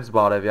մատ նորից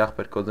բարև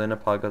ախպեր քո ձենը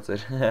փակած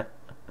էր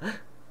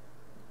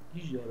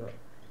Իժարա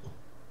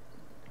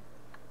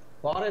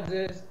Բարև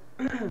ձեզ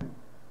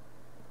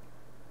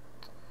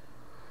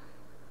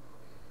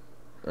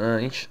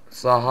Ինչ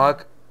Սահակ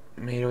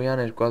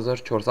Միրոյան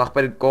 2004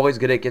 ախպեր կողից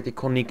գրեք եթե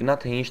քո նիկն է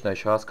թե ինչն է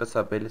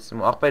չհասկացա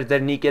Bellissimo ախպեր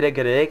ձեր նիկերը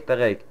գրեք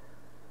տղեկ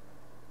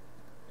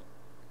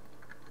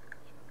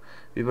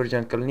Բիբր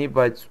ջան կլինի,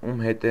 բայց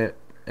ում հետ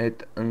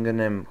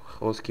ընգնեմ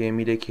խոսքի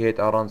Էմիրեքի հետ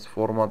առանց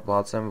ֆորմատ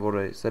բացեմ, որ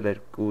ես էլ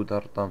երկու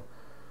դարտամ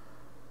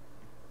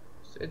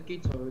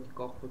Սետկից արոյտ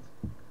կախոտ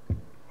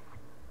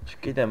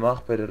Չգիտեմ,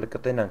 ախպեր էլ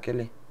կտենանք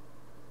էլի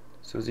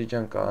Սուզի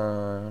ջան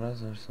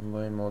կարաս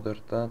սմբային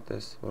մոդերտա,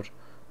 տես որ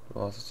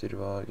դու ասացիր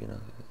վաղագին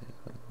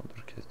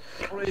մոդր քեզ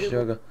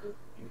Շյոգա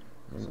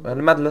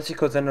Մատ լսի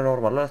քո ձենը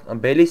նորմալ,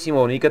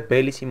 Bellissimo, նիկդ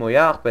Bellissimo,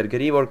 ախպեր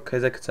գրի, որ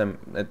քեզ է կցեմ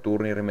այդ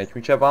տուրնիրի մեջ,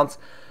 միջև անց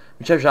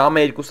Միջև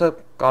ժամը 2-ը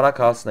կարակ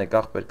հասնեք,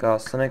 ախպեր,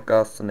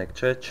 կհասնեք,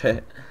 չէ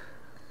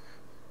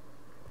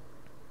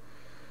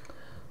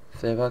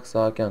Սևակ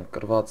Սահակյան,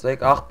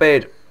 կրվածեք,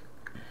 ախպեր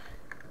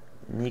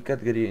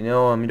Նիկդ գրի,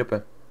 մի դոպ է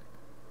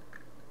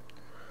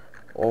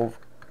Ով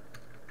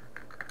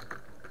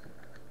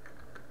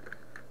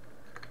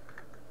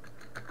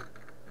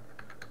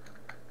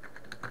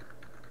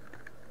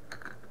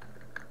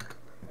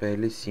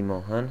Bellissimo,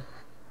 հն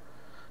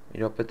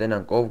Իրոպե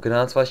տենանք, ով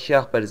գրանցված չի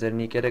ախպեր, ձեր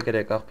նիկերը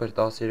գրեք, ախպեր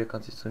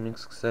 13-55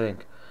 սկսեր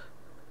ենք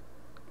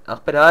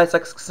Ախպեր,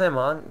 հայսակ սկսեմ,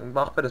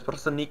 ախպեր, ես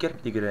պրոստը նիկեր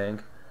պիտի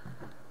գրենք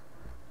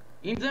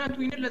Իմ ձենը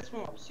թույներ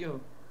լեցվում ապսիո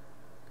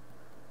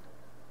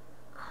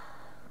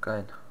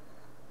Կային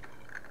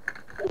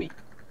Ոյ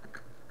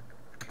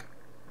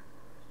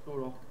Սոր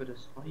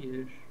ախպերս,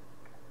 այեր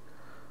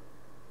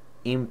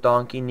Իմ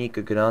տանկի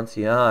նիկը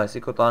գրանցի, այսի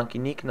քո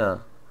տանկի նիկն է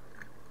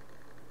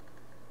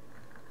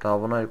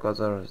Դավոնա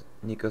 2000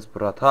 նիկս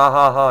բրատ,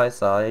 հա,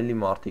 էսա, էլի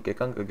մարդիկ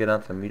եկան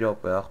կգրանցեմ,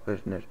 իրոպ է,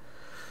 ախպերներ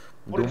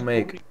Դու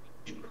մեկ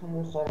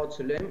Որ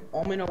խաղացել եմ,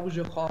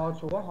 ամենավուժը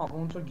խաղացողը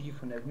ոնց որ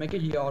գիֆն էր, մեկ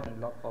էլ յարն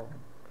լավ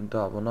խաղում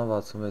Դավոնա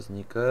 66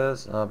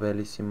 նիկս,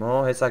 Bellissimo,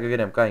 հեսա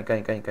կգրեմ,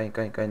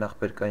 կային,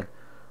 ախպեր, կային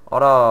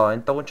Արա,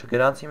 այն տաղուն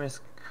չգրանցիմ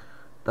ես,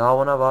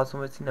 դավոնա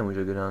 66-ին եմ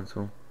ուժը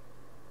գրանցում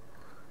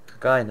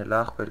Կային էլ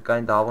ախպեր,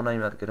 կային դավոնա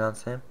իմ հատ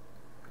գրանցեմ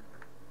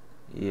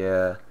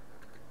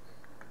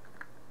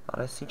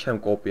Արես ինչ եմ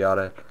կոպի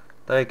արել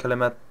Տղեկ հել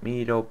եմ հատ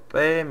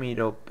մի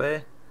րոպե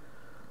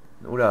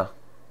Ուրա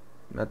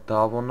Մետ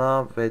դավոնա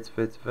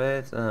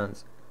 666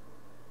 ընց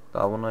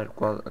Դավոնա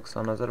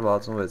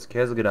 20066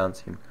 Քեզ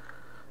գրանցիմ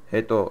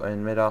Հետո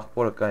այն մեր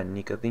աղբորը կային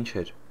նիկըտ ինչ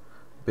էր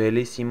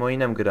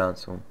Bellissimo-ին եմ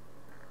գրանցում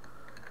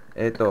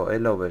Հետո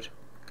էլով էր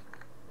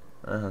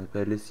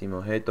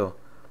Bellissimo հետո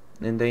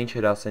Ինդ ինչ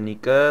էր ասե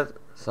նիկը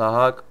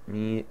Սահակ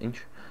ինչ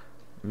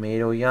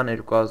Մերոյան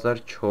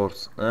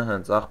 2004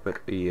 Հենց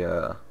աղբեր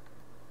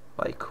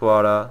Բայ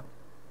քվարա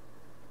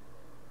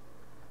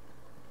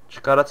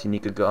Չկարացի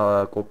նիկը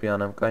կոպի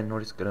անեմ կային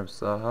նորից գրեմ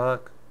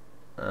Սահակ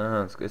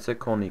Ես է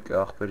քո նիկը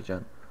աղբեր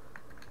ջան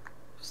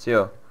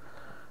Վսյո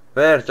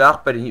Վերջ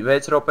աղբեր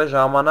 6 րոպե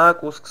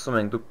ժամանակ ու սկսում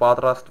ենք դուք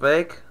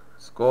պատրաստվեք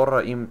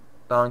Սկորը իմ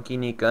տանկի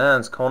նիկը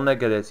քոնն է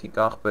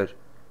գրեցիք աղբեր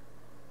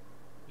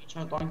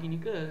Իչա տանկի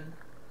նիկը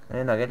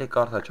Հենակ էլի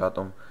կարթա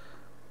չատում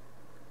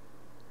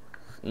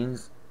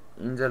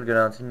Ինձ էլ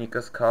գրանցի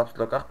նիկս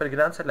կապսլոկ աղբեր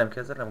գրանցել եմ,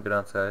 քեզ էլ եմ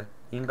գրանցել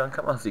 5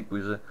 անգամ ասիկ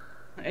ուժը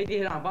Էդի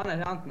հրան, բանը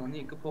հրանքն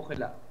ունի,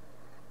 կփոխել է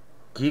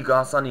Գիգ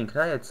ասան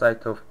ինքն է այդ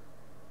սայթով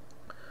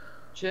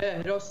Չէ,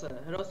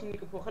 հրոսը մի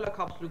կփոխել է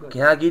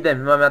կապսլուկը Հա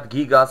գիտեմ, հիմա մի հատ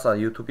գիգ ասա,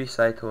 YouTube-ի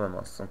սայթով եմ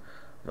ասում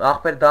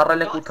Աղբեր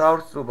դարել եք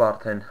 800 ծուբ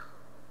արդեն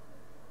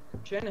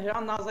Չէ,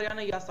 հրան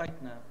Նազարյանը յա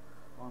սայթն է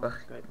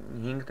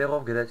 5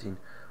 տեղով գրեցին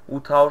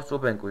 800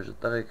 ծուբ ենք ուժը,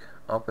 տղեկ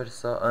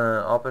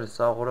ապեր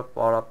սաղորը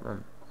պարապ եմ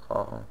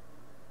խաղում։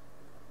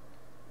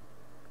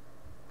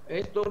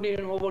 Այս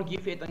տուրնիրն ով որ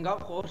գիֆ հետ ընկա,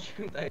 խոր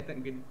չեմ տա հետ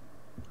ընկնի։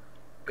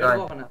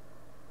 Կան։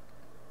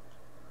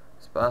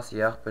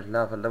 Սպասի աղբեր,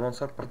 լավ, հլը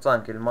ոնց որ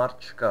պրծանք, էլ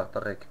մարդ չկա,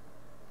 տղեկ։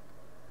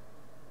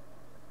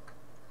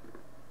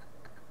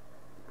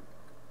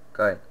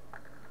 Կայն,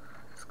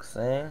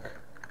 սկսենք։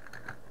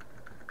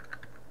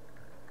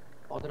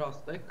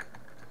 Պատրաստ եք։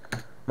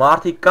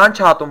 Մարդիկ կան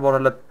չատում, որ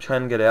հլը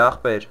չեն գրե,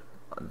 աղբեր,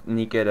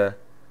 նիկերը։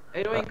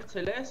 Էրոյին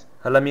կցել ես։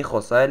 Հլը մի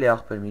խոսա, էլի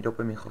աղբեր, մի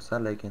րոպե մի խոսա,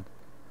 լեգենդ։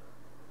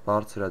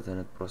 Բարձր է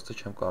ձենդ, պրոստը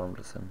չեմ կարում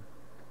լսեմ։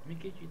 Մի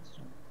քիչ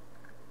իցրում։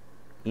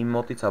 Իմ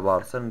մոտից է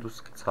բարձր, դու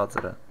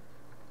ցածր է։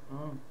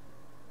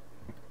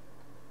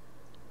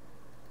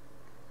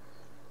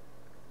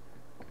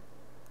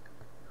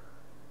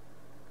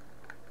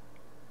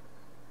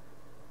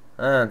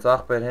 Հենց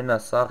աղբեր հենա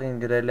սաղին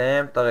գրել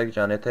եմ, տղեկ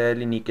ջան, եթե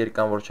էլի նիկեր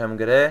կան, որ չեմ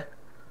գրե,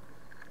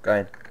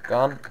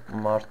 կան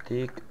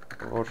մարդիկ,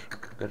 որ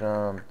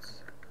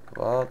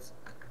գրանցված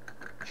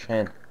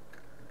չեն։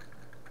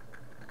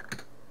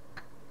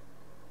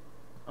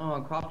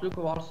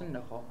 Կապտուկով Արսենն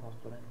է խաղում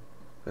հաստորեն։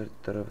 Բեր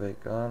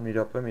տրվեք,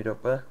 մի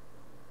րոպե։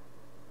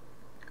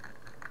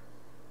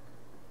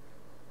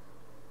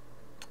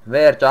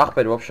 Վերջ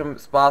աղբեր, ոբշեմ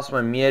սպասում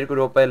եմ, մի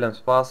երկու րոպե եմ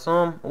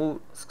սպասում ու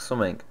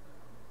սկսում ենք։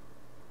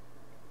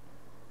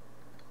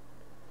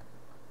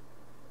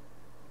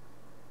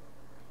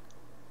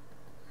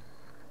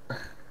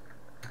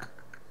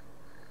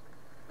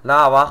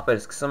 Լավ աղբեր,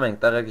 սկսում ենք,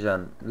 տղեկ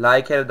ջան,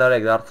 լայքերը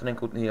դարեք, դարձնենք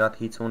ու հատ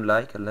 50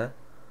 լայք հլը,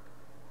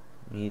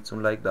 մի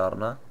 50 լայք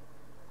դարնա,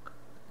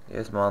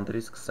 ես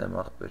մանդրի սկսեմ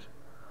աղբեր,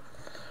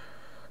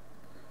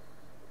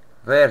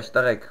 վերջ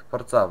տղեկ,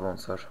 պրծա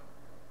ոնց որ,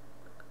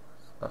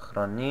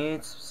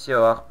 ախրանից,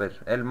 վսյո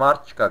աղբեր, էլ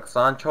մարդ չկա,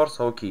 24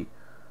 հոգի,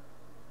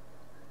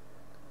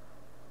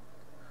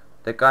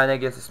 դե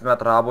կայնեք ես մի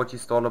հատ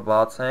ռաբոչի ստոլը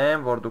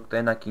բացեմ, որ դուք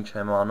տենակ ինչ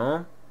եմ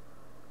անում,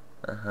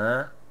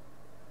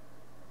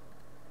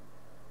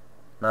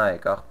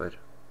 նայեք աղբեր,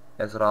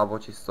 ես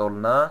ռաբոչի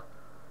ստոլնա,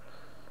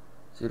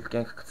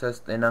 սիլկենք կցես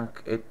տենանք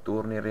էդ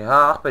տուրնիրի, հա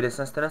աղբեր, ես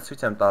ենս տենենց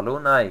սույց եմ տալու,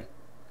 նայ,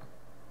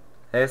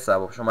 հեսա,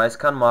 ոբշում,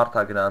 այսքան մարդ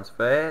հա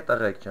գրանցվե,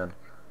 տղեկ ջան,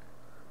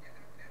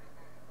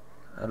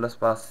 հլը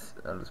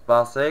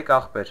սպասեք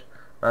աղբեր,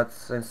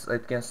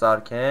 այդքեն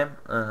սարքեմ,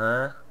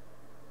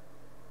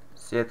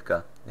 սետկա,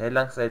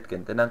 հելանք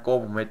սետկեն, տենանք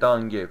ով մետա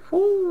ընգե,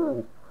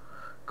 ֆու,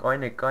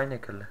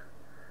 կայնեք հլը,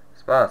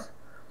 սպաս,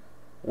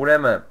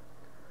 ուրեմը,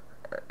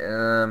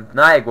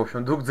 նայեք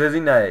ոբշում, դուք ձեզի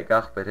նայեք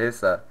աղբեր,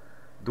 հեսա,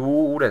 դու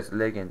ուր ես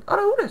լեգենդ,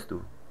 արա ուր ես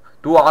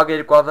դու աղ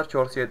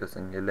 2004-ի հետ ես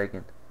ընգել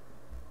լեգենդ,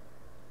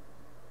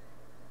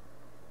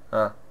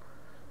 հա,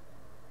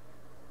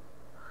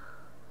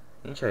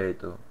 ինչ է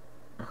հետո,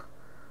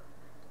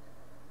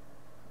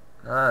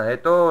 հա,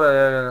 հետո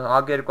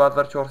աղ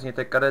 2004-ին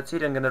եթե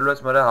կրեցիր ընգնելու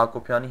ես մրա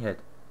Հակոբյանի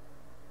հետ,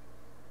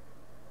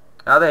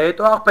 հա դե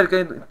հետո աղբեր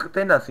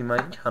կտենաս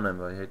հիմա ինչ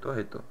անեմ բայ, հետո,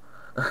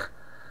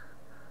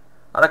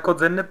 Արա քո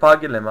ձենն է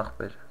փագել եմ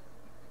աղբեր։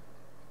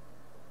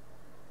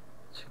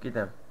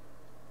 Չգիտեմ։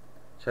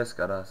 Չես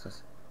կարա ասես։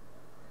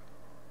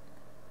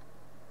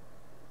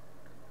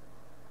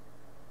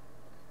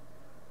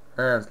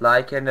 Հենց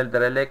լայքերն էլ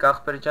դրել եք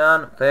աղբեր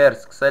ջան, վեր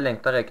սկսել ենք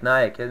տղեկ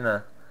նայեք, հենա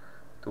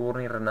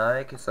տուրնիրը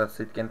նայեք, հեսա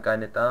սետկեն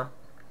կայն էտա։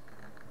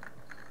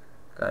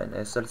 Կայն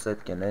էսել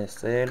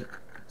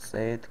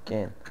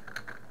սետկեն։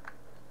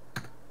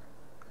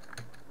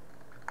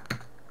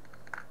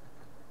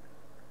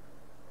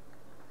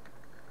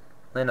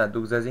 Նենա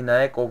դուք ձեզի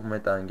նայեք ով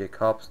մետա ընգեք,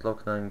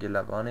 հապսլոքն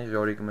ընգելա բանի,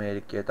 ժորիկ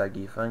մերիկ կետա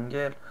գիվ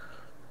ընգել,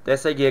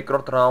 տեսեք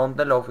երկրորդ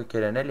ռաունդն էլ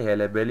ովքեր են էլի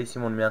հել է,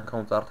 Բելիսիմոն մի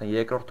անգամից արդեն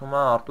երկրորդում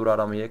է, Արտուր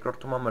Արամը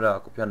երկրորդում է, Մրա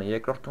Հակոբյանը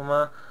երկրորդում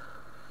է,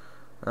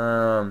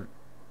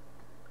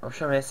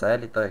 ոբշեմ հեսա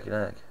էլի տղեկ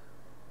նայեք,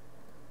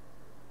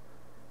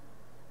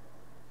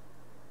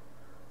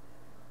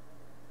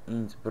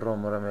 ինձ բրո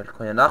մրա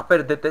Մելքոնյան,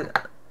 աղբեր դետե,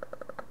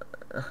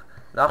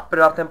 աղբեր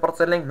արդեն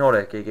պրծել ենք նոր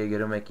եք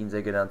գրում եք ինձ է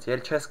գրանցի,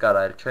 էլ չես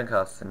կարա, էլ չենք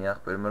հասցնի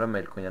աղբեր մրա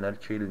Մելքոնյան, էլ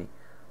չի լինի,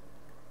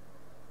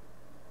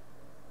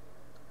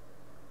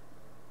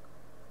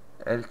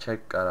 էլ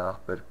չեք կարա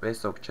աղբեր,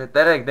 պեսոք չէ,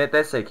 տերեք դե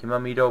տեսեք, հիմա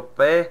մի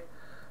րոպե,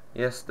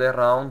 ես ստե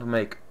ռաունդ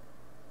 1,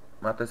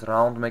 մատես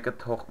ռաունդ 1-ը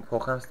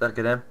փոխեմ ստեղ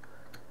գրեմ,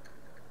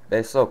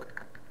 պեսոք,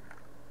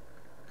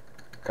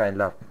 կայն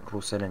լավ,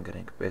 ռուսերեն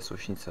գրենք,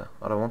 պեսո շինցա,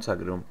 արա ոնց է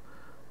գրում,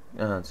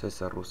 հենց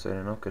հեսա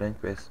ռուսերենով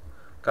գրենք պես,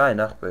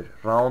 կայն աղբեր,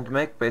 ռաունդ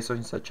 1, պեսո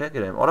շինցա չէ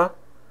գրեմ, որա,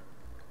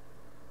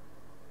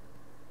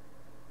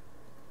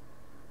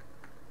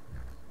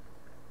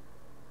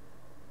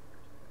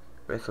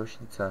 պեսո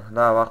շինցա,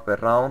 լավ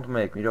աղբեր, ռաունդ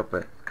 1, մի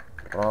րոպե,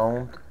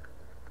 ռաունդ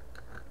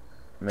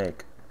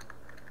 1,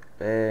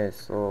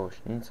 պեսո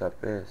շինցա,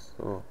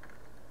 պեսո,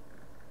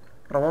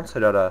 արա ոնց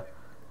էր արա,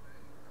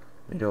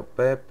 մի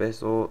րոպե,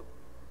 պեսո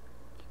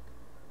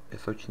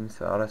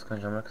շինցա, արա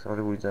այսքան ժամանակ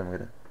սարի բույձ եմ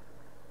գրեմ,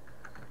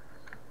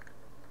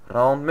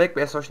 Ռաունդ 1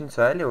 պեսոշնից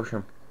է էլի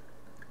ոշում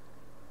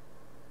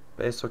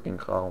Պեսոք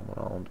ենք խաղում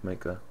ռաունդ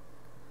 1-ը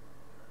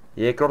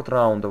Երկրորդ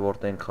ռաունդը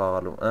որտեղ ենք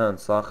խաղալու,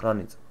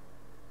 սախրանից։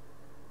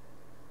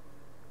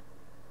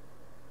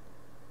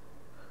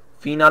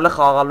 Ֆինալը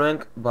խաղալու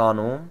ենք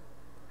բանում։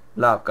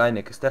 Լավ,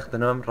 կայնեք, այստեղ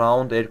դնում եմ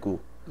ռաունդ 2,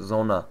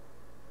 զոնա։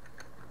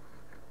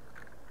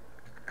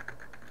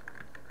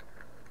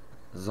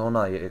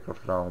 Զոնա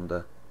երկրորդ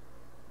ռաունդը։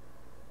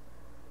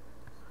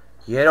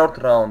 Երրորդ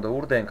ռաունդը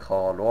ուր ենք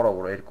խաղալու, օրա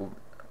որ 2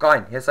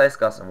 կայն, հեսա ես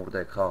կասեմ ուր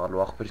ենք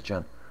խաղալու աղբեր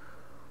ջան։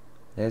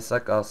 Հեսա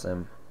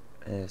կասեմ։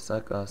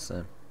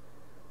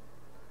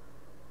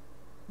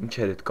 Ինչ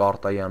էր այդ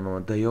կարտայի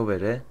անունը, դյով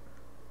էր է։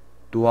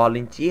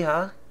 Դուալինտի, հա,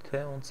 թե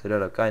ոնց էր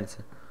արա,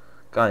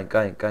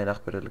 կայն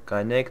աղբեր էլ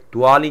կայնեք,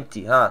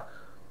 դուալինտի, հա,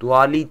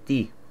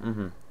 դուալիտի,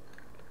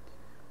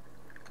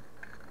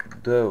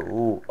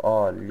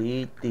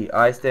 դուալիտի,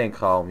 այստեղ ենք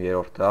խաղում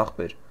երրորդը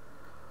աղբեր։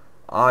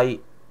 Այ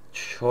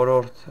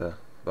չորրորդը,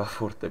 բա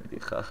որտե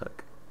պիտի խաղակ։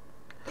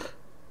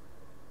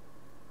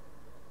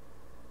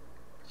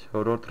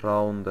 Չորրորդ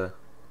ռաունդը։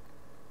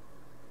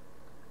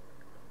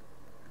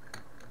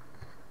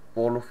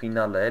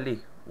 Պոլուֆինալը էլի,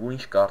 ու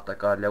ինչ կարտա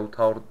կարելի է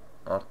 800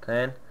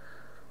 արդեն։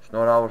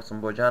 Շնորհավոր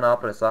Սմբոջան,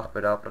 ապրես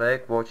աղբեր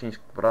ապրեք, ոչինչ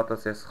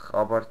բրատս ես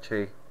խաբար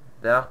չէի։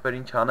 Դե աղբեր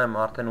ինչ անեմ,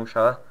 արդեն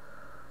ուշա,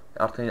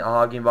 արդեն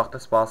ահագին վաղտը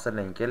սպասել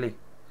ենք էլի։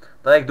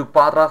 Տղեկ դուք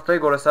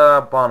պատրաստվեք, որ հեսա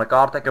բանը,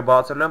 կարտեկը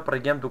բացելու եմ,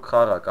 պրիգեմ դուք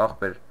խաղակ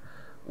աղբեր։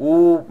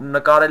 Ու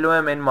նկարելու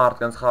եմ այն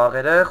մարդկանց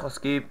խաղերը,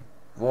 խոսքի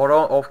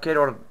ովքեր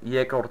որ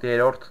երկրորդ,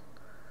 երրորդ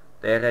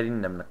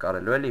տեղերին եմ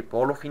նկարելու էլի։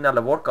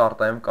 Պոլուֆինալը որ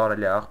կարտա եմ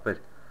կարելի է աղբեր։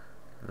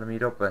 Մի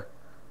րոպե,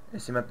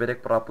 եսի մետ բերեք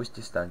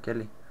պրապուստի ստանք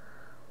էլի։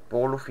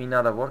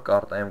 Պոլուֆինալը որ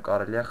կարտա եմ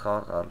կարելի է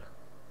խաղալ։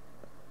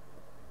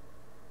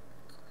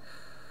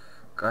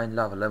 Կայն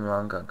լավ լեմ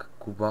անգանք,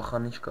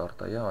 գուբախան ինչ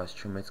կարտա է, այս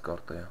չի մեծ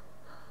կարտա է։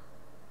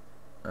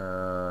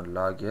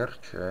 Լագեր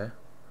չէ,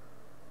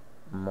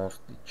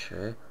 մոստի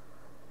չէ,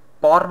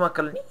 պարմա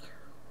կլնի։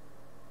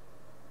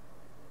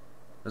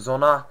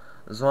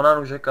 Զոնան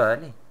ուժե կա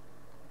էլի։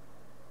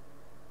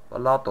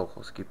 Պլատո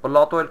խոսքի,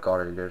 պլատո էլ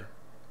կարելի էր։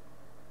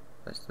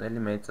 Այսն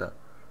էլի մեծ է։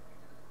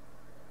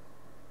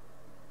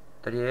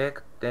 Տրիեք,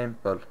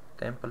 տեմպլ,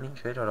 տեմպլ ինչ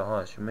էր արա, հա,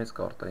 այս մեծ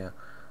կարտա է։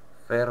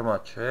 Ֆերմա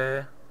չէ։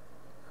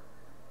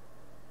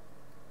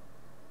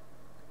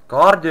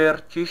 Գարդեր,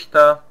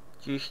 ճիշտա,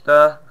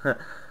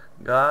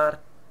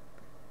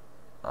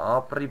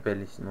 ապրի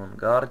բելիսիմոն,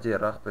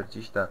 գարդեր, աղբեր,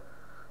 ճիշտա,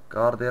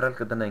 գարդեր էլ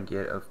կդնենք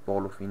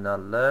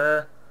պոլուֆինալը,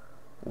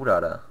 ուր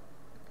արա,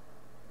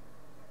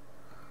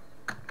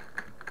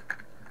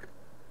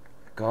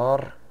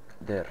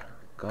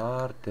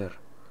 գարդեր,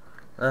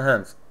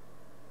 հենց,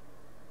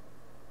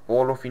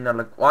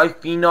 պոլուֆինալը, այ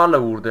ֆինալը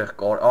ուրդեղ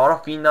կար, արա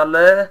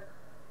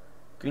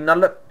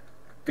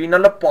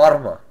ֆինալը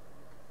պարմա,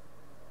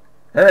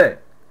 հե,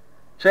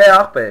 չէ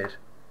աղբեր,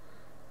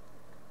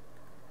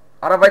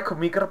 արա վայ քո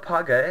միկրը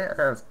փագ է,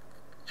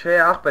 չէ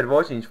աղբեր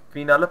ոչինչ,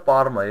 ֆինալը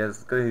պարմա, ես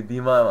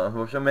դիմա,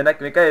 ոչը մենակ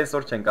մեկա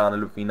այսօր չենք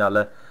անելու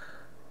ֆինալը։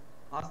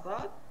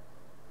 Հաստատ։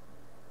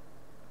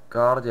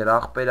 Գարդեր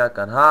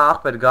աղբերական, հա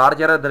աղբեր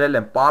գարդերը դրել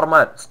եմ, պարմա,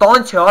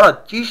 ստանցիա արա,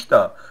 ճիշտ է,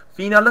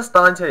 ֆինալը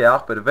ստանցիա է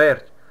աղբեր,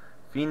 վերջ,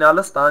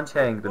 ֆինալը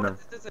ստանցիա ենք դնում։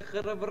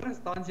 Խրվռն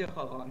ստանցիա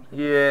խաղան։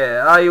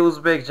 Այ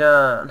ուզբեկ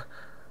ջան,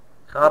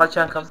 առաջ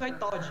անգամ,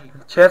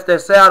 չև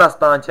տեսե արա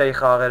ստանցիայի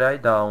խաղեր այ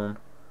դաուն։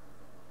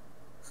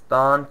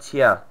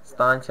 Ստանցիա,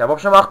 в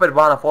общем աղբեր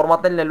բանը,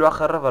 ֆորմատներն ելու է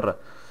խրվռը։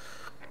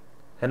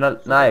 Հենա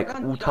նայեք,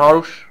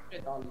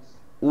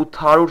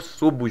 800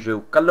 սուբ ուժը,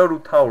 կլոր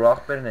 800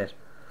 աղբերներ։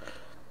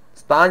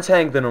 Ստանցիա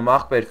ենք դնում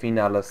աղբեր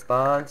ֆինալը,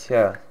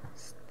 ստանցիա։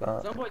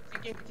 Զամբոյ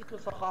ցիկեն տիտու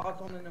սա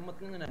խաղացողներն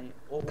մտնեն այն,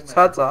 ողում է։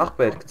 Կցածա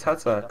աղբեր,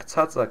 կցածա։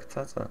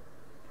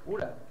 Ուր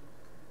է։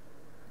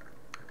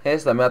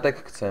 Հեսա մի հատ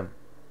կգցեմ։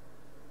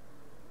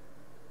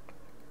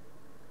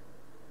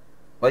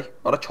 Վայ,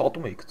 արա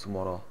չատում էի գցում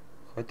արա,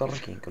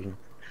 հայտարակ էին կլնում։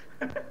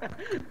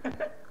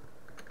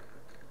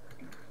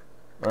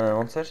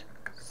 Ոնց էր,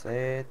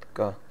 սետ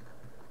կա։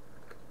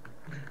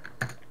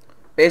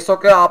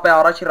 Պեսոկը ապե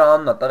առաջի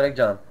ռաունն է, տղեկ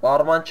ջան,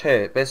 պարման չէ,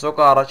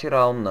 պեսոկը առաջի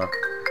ռաունն է։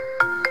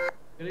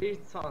 Գրիր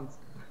ցանց։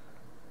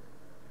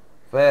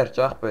 Վերջ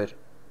աղբեր։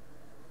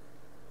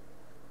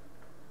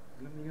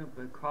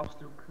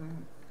 Կապսլուկն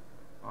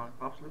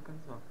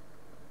ցա։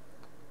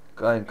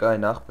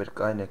 Կայն աղբեր,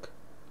 կայնեք։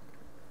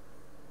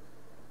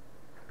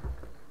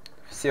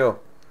 Всё,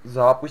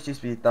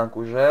 запустись витанк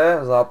уже,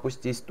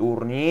 запустись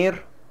турнир.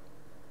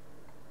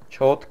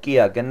 Չոտկի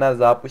է, գնա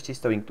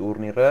запустись տվինք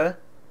турнирը։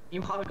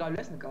 Իմ խաղը գալու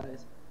ես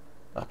նկարես։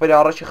 Աղբեր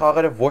առաջի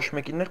խաղերը ոչ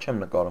մեկին էլ չեմ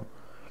նկարում։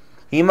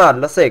 Հիմա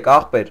լսեք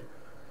աղբեր,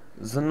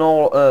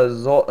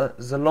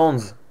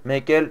 զլոնզ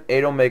մեկ էլ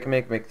էրո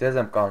 111 ձեզ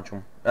եմ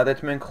կանչում։ Այդ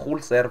մենք խուլ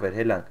սերվեր,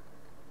 հելանք։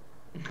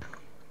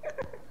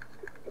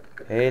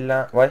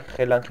 Վայ,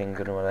 խելանք են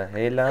գնում արա,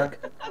 հելանք։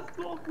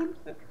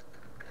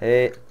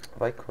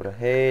 Վայ քորը,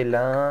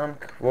 հելանք,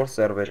 որ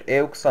սերվեր,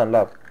 EU20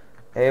 լավ,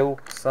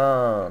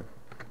 EU20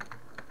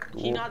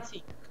 Քինացի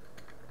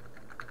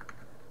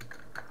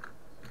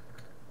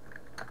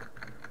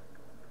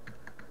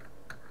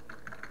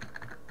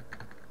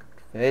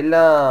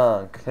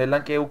Հելանք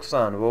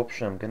EU20, в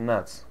общем,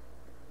 գնաց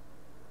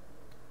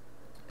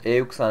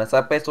EU20,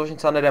 սա պես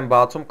ոչինցաներ եմ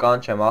բացում,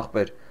 կանչեմ,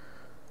 ախպեր։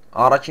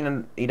 Առաջինը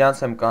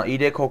իրանց եմ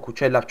 3 հոգու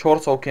չէ, լավ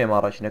 4 հոգի եմ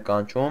առաջինը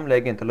կանչում,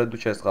 լեգենդ, հələ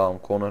դու չես խաղում,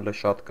 քոնը հələ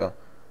շատ կա։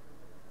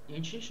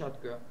 Ինչի շատ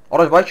կա։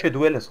 Առաջ վայ չէ,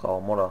 դու էլ ես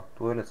խաղում, որա,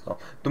 դու էլ ես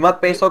խաղում։ Դու մատ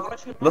պեսոկ,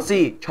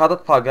 լսի,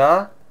 չաթդ փագա։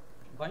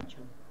 Բա ինչ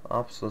է։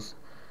 Ափսոս։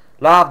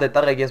 Լավ դե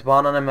տղեկ, ես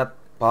բանան եմ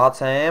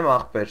բացեմ,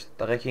 ախպեր,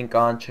 տղեկին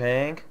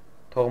կանչենք,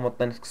 թող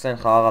մտնեն սկսեն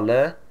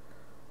խաղալը։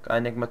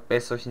 Կայնեք մտ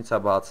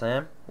պեսոկինցա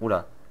բացեմ,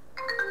 ուրա։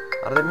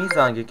 Արդե մի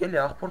զանգեք էլի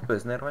ախպոր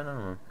պես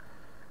ներվայնանում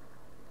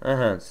եմ։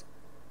 Ըհենց։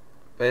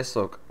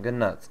 Պեսոկ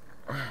գնաց։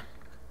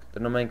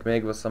 Դնում ենք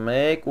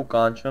 1-1 ու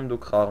կանչում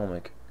դուք խաղում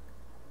եք։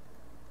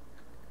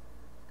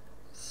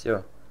 Всё։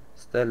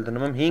 Ստել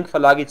դնում եմ 5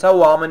 ֆլագից է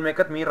ու ամեն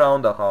մեկը մի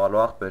ռաունդ է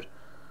խաղալու ախպեր։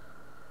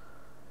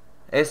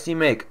 Էսի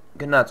 1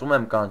 գնաց ում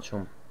եմ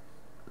կանչում։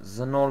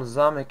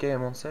 Զնոլզա մեկը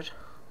ոնց էր։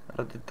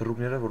 Արա դե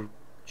դրուգները որ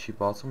չի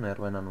բացում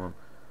ներվայնանում եմ։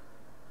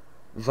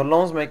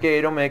 Զլոնզ մեկը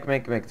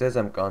 3-1-1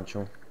 ձեզ եմ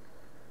կանչում։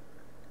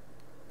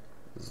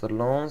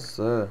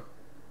 Զլոնզը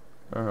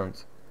ըհենց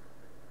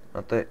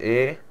Ատե է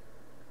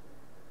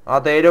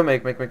Ադե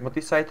 3-1-1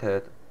 մտի SAYT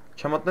հետ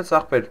Չմտնես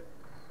ախպեր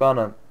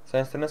բանան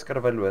Սենց տնես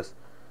կրվելու ես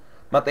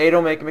Մատ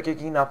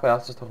 3-1-1-ին ապե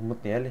ասես թող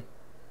մտնի էլի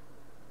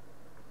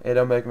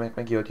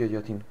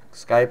 3-1-1-7-7-7-ին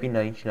Skype-ին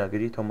նա ինչին ա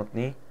գրի թող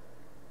մտնի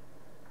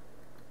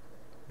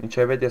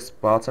Ինչև էդ ես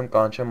բացեմ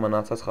կանչեմ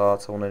մնացած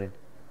խաղացողներին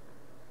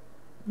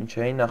Ինչ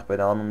էին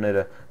ախպեր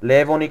անունները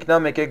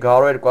Լևոնիկնա մեկ է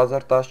գարո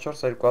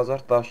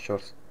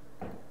 2014-2014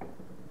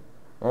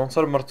 Ոնց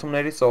որ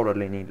մրցումների սորը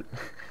լինի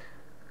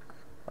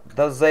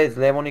Դա զեյց,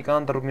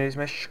 լևոնիկան դրուգներից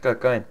մեջ շկա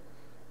կայն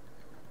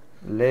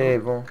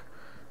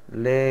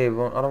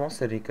Լևոն, արա ոնց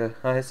էր ինքը,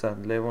 հա հեսա,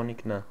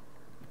 լևոնիկնա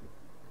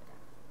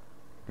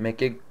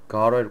Մեկ է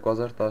գարո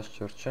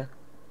 2014, չէ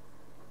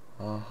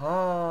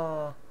Ահա,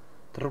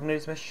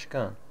 դրուգներից մեջ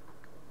շկան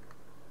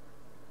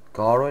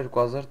Գարո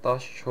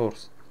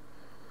 2014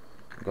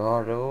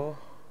 Գարո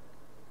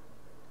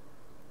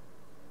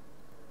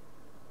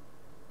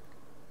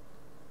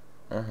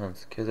Ահանց,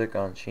 քեզ է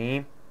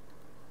կանչիմ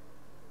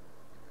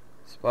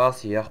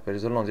Սպասի ախպեր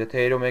զլոնց,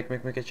 եթե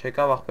 3-1-1-1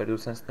 չեկավ ախպեր դու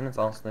սենց տնից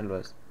անցնելու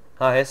ես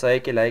Հա հեսա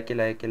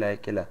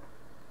եկելա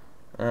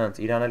Անց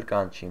իրան էլ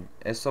կանչիմ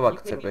Էսով ա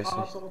կծե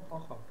պեսիս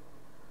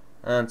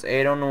Անց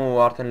Էրոն ու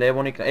արդեն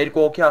լևոնիկն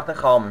երկու հոգի արդեն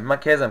խաղում են Հիմա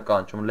քեզ եմ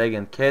կանչում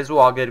լեգենդ Քեզ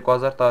ու ագ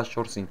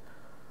 2014-ին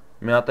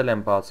Մի հատ էլ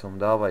եմ բացում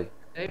դավայ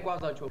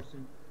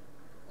 2014-ին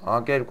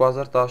ագ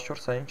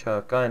 2014-ը ինչ ա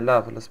կային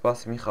լավ հլը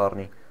սպասի մի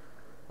խառնի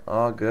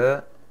ագ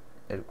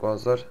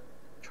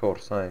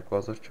 2004 հա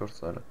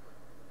 2004 արը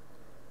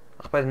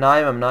Ախպեր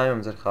նայում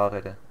եմ ձեր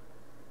խաղերը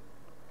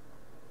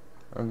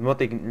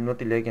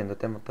Մոտի լեգենդ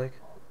դե մտեք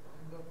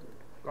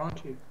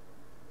Կանչի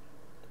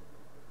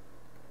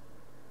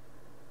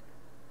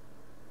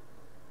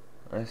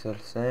Այս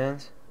էլ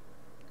սենց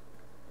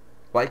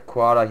Բայ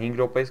քուարա 5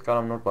 րոպեից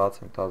կարամ նոր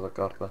բացեմ TAZA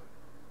կարտը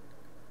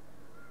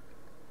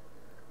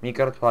Մի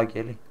կրտ փակ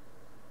էլի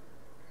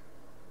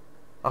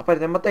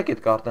Ախպեր դե մտեք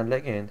էդ կարտեն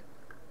լեգենդ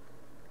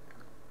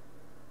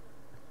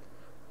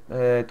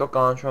Հետո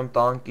կանչում եմ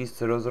տանկից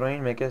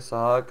 0-0-ին մեկ է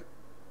Սահակ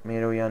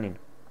Մերոյանին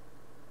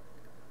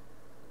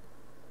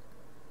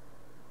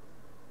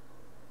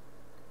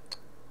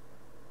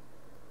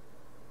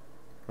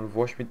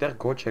Ոչ մի տեղ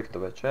գոչ եք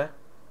տվել, չէ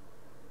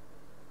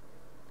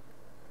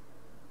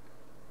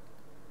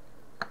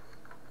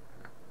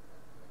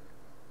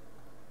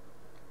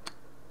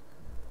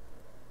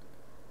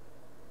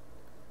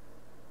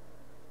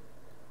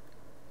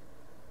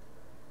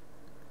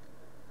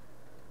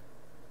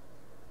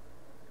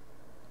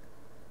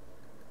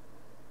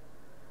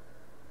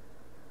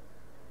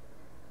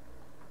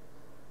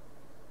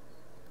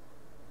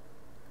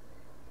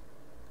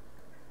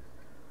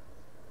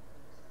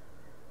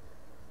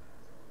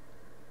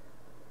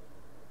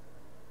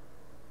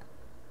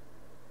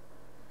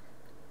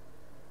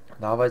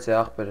Դավայց է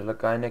ախպեր, հլը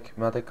կայնեք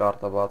մի հատ է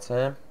կարտա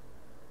բացեմ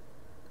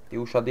Դի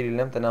ուշադիր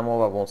իլեմ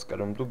տնամով ա ոնց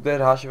կրում Դուք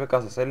դեր հաշիվը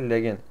կասես էլի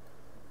լեգենդ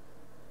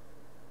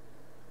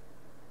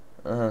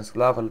Ըհնց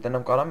լավ հլը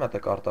տնամ կարամ մի հատ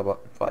է կարտա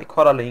Վայ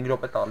քարալը 5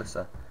 րոպե տալիս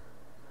է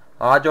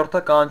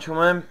Հաջորդը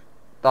կանչում եմ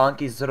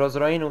տանկից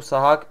 0-0-ին ու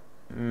Սահակ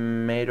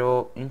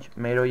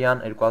Մերոյան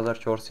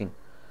 2004-ին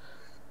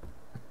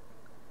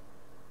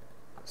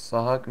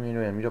Սահակ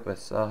Մերոյան, մի րոպե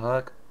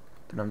Սահակ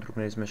Տնամ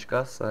դրուկներից մեջ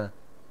կա սա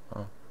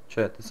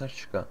Չէ, տեսար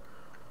չկա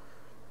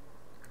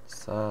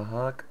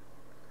Սահակ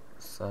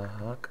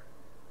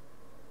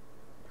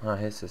Հա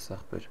հես ես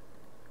ախպեր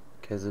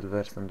Քեզ էլ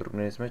վերցնեմ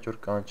դրուկներից մեջ որ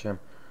կանչեմ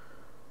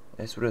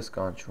Ես ուր ես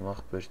կանչում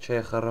ախպեր Չէ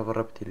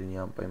խռը պտի լինի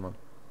անպայման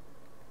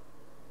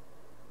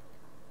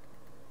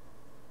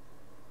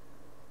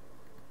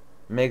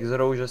Մեկ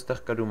 0 ուժ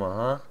էստեղ կրում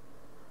հա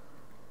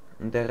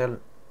Ընդեղ էլ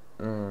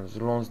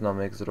զլոնզն ա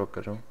 1-0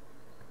 կրում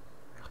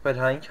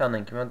Ախպեր հա ինչ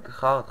անենք հիմա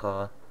խաղը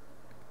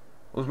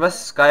Ուզում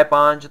ես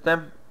Skype-ը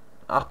անջտեմ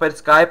Ախպեր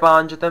Skype-ը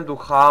անջտեմ դու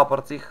խաղը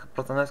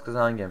պրծնես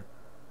կզանգեմ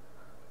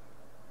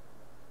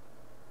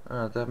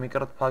Դեղ մի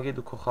կրտ փագի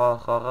դու քո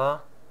խաղա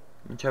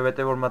Մինչև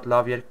հետե որ մատ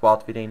լավ երկ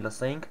պատվիր էին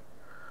լսենք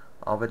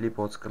Ավելի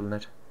բոց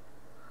կլներ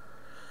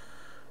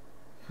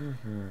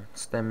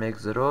Stեմ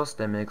 1-0,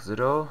 Stem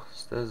 1-0,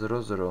 Ste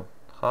 0-0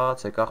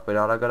 Խաղացեք ախպեր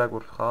արագ-արագ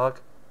որ խաղաք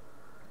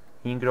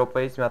 5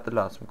 րոպեից մի հատ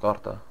լացում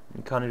կարտա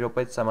մի քանի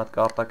րոպեից սա մատ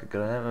կարտա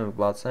կգրեմ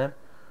բացեմ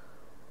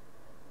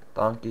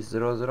Տանկի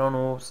 0-0-ն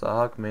ու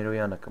Սահակ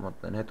Մերոյանը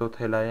կմտնեն հետո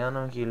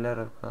Թելայանը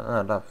Կիլլերը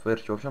լավ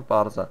վերջ ոբշն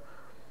պարզա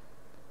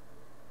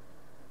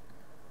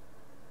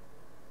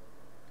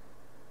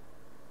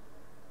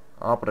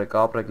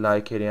ապրեք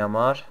լայքերի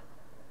համար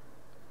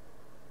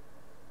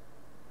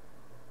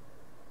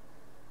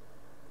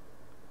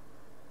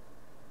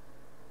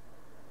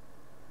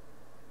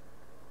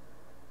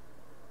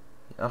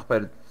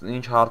Ախպեր,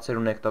 ինչ հարցեր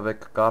ունեք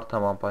տվեք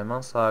կարդամ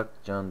անպայման, Սահակ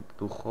ջան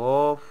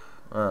դուխով,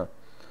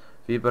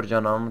 Վիբեր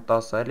ջան անունը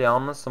 10 էլի,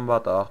 անունը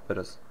Սմբատ է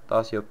ախպերս,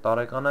 17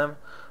 տարեկան եմ,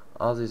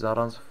 Ազիզ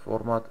առանց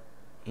ֆորմատ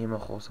իմը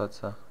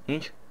խոսացա,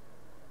 ինչ?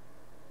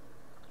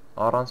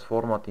 Առանց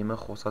ֆորմատ իմը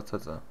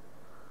խոսացածա,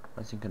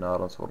 այսինքն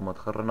առանց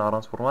ֆորմատ, խռն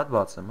առանց ֆորմատ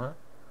բացեմ, հա?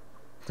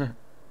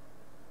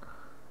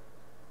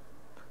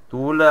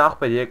 Դու լե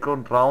ախպեր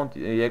երկրորդ ռաունդ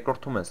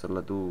երկրորդում ես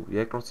լը դու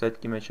երկրորդ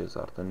սետկի մեջ ես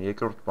արդեն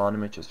երկրորդ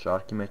բանի մեջ ես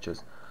շարքի մեջ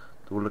ես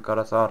դու լը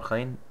կարաս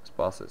արխային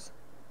սպասես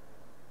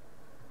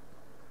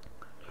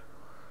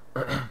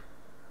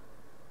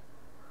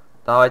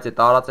Давайте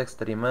տարածեք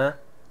ստրիմը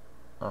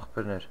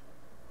ախպերներ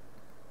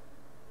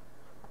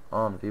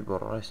Ան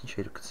վիբոր այս ինչ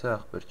երկցե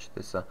ախպեր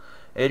չտեսա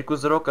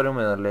 2-0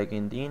 կրում են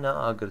լեգենդին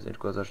ագր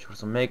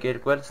 2004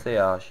 1-2 էլ ստե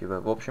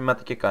աշիվը в общем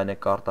մտիկ է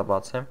կայնեք կարտա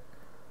բացեմ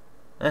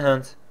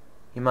հենց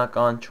Հիմա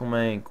կանչում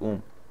ենք ում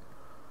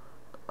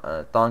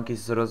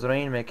Տանկիս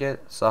 0-0-ին մեկ է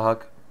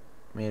Սահակ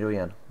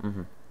Մերոյան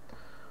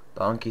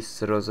Տանկիս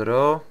 0-0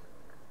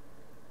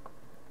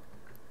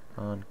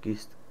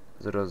 Տանկիս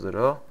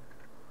 0-0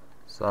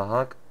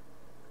 Սահակ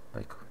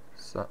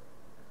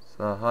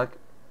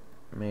Սահակ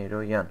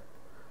Մերոյան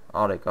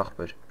Արեք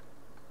ախպեր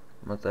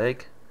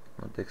Մտեք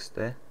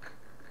ստե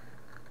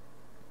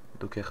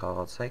Դուք է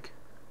խաղացեք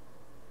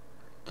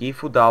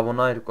Կիֆ ու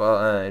դավոնա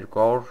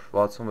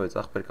 266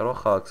 ախպեր կարող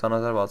խաղաք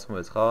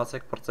 20066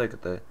 խաղացեք պրծեք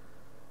դե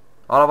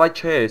Արավ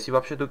այդ չէ եսի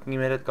вообще դուք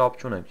մեր հետ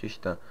կապ չունեք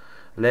ճիշտ է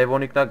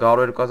Լևոնիկնա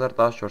գարո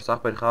 2014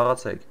 ախպեր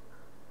խաղացեք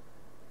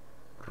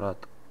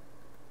Ռատ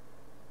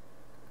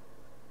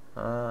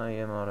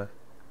Եմ արև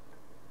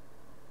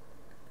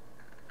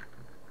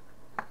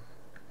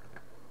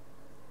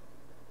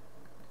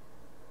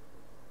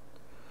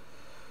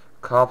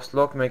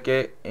Կապսլոկ մեկ է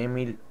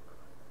Էմիլ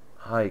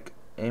Հայկ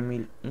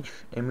Էմիլ, ինչ,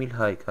 Էմիլ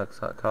Հայկ,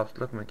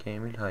 կապսլոկ մեկ է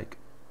Էմիլ Հայկ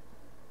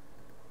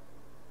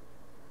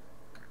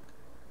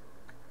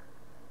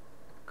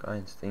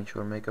Կայնց, թե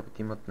ինչ-որ մեկը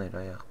պտի մտներ,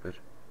 այ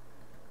ախպեր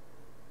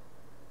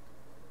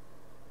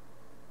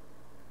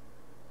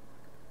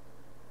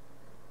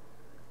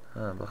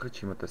բախի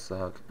չի մտես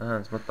Սահակ,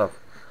 հենց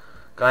մտավ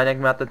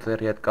Կայնեք մի հատ է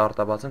ձերի հետ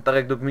կարտա բացեմ,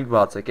 տղեք դուք միք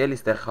բացեք, էլ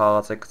իստեղ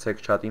խաղացեք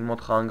կցեք չատ, իմ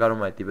մոտ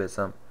խանգարում այդի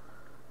բեսամ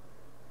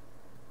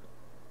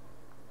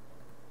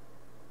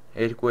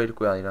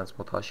 2-2 է իրանց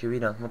մոտ հաշիվի,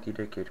 իրանց մոտ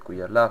 3-2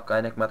 է, լավ,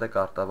 կայնեք մատ է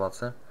կարտա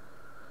բացեմ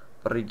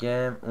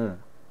Պրիգեմ ում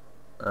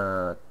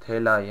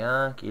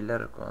Թելայան,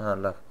 կիլեր,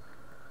 լավ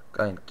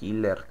Կայն,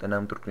 կիլեր,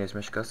 տնամ տուրկնես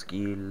մեջ կաս,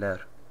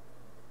 կիլեր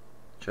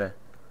Չէ,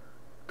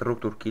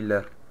 տրուկ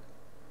կիլեր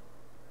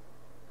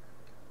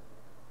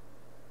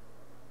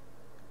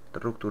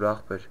Տրուկ տուր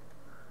ախպեր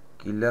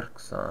Կիլեր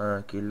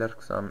 20, կիլեր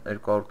 20,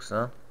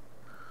 220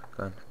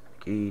 Կայն,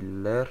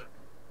 կիլեր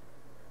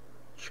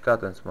Չկա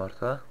տենց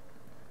մարդ, հա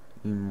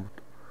Իմ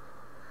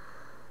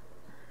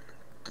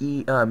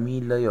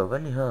միլայով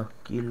էլի, հա,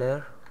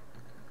 կիլեր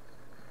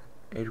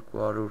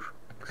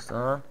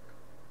 220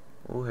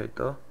 ու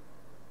հետո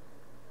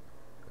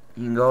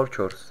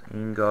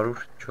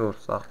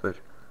 504 ախպեր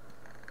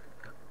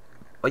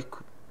Այք,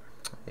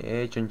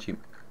 ճնչի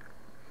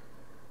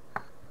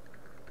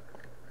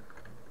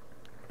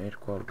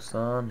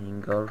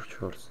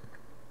 220,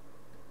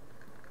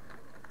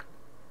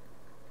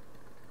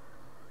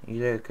 504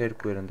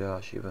 3-2 էր ընդե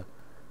հաշիվը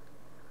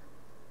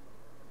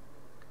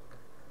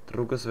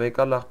Տրուկս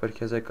վեկալ ախպեր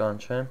քեզ է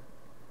կանչեմ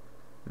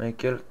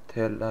Մեկ էլ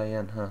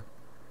Թելայան, հա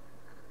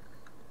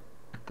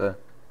Տը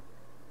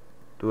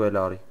Դու էլ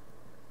արի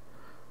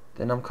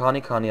Տենամ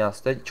քանի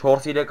աստե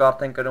 4-3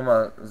 արդեն կրում է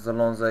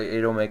զլոնզա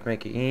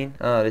 3-1-1-ին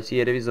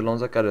Եսի երևի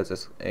զլոնզա կարեց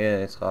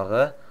ես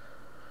խաղը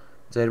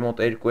Ձեր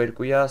մոտ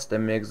 2-2 է,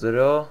 ստեմ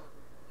 1-0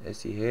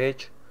 Եսի հեչ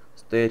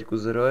Ստե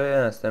 2-0 է,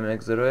 ստեմ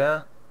 1-0 է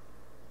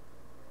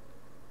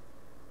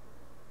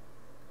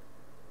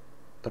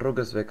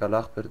Տրուգս վեկալ,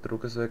 ախպեր,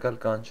 տրուգս վեկալ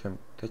կանչեմ,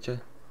 թե չէ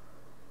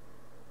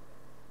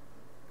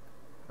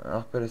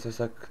Ախպեր ես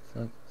եսակ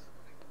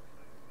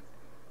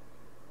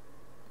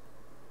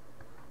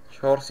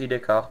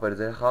 4-3 ախպեր,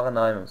 ձեր խաղը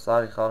նայում եմ,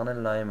 սաղի խաղն էլ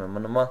նայում եմ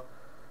Մնումա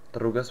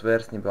տրուգս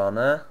վերսնի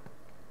բանը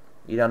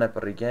Իրան է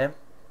պրիգեմ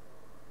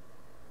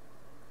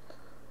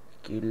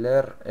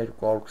Կիլեր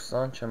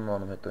 220 չեմ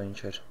մանում հետո ինչ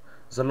էր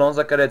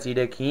Զլոնզա կրեց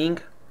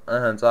 3-5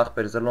 Հենց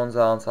ախպեր,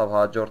 զլոնզա անցավ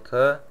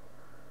հաջորդը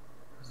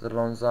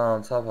Զլոնզա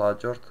անցավ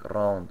հաջորդ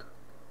ռաունդ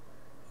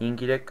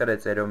 5-3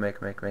 կրեց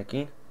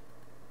 3-1-1-1-ին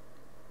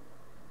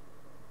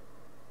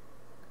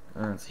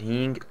Հենց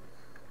 5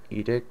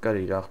 3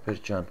 կրիր աղբեր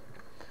ջան։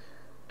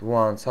 Դու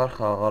անցար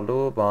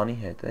խաղալու բանի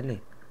հետ, էլի։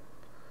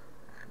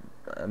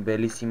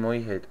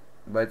 Բելիսիմոյի հետ,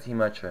 բայց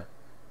հիմա չէ։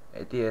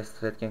 Էդի ես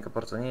պետք են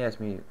կպրծնի, ես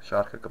մի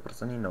շարքը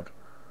կպրծնի նոր։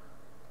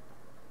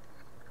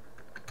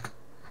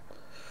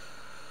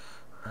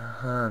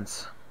 Հենց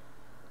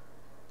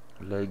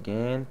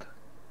Legend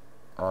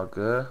AG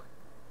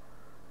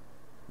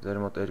ձեր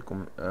մոտ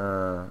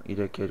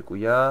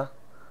 3-2-յա,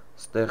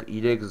 ստեղ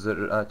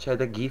 3-0, չէ,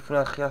 դա GIF-ն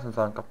է, խիա սենց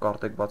անկապ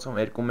կարտ եք բացում,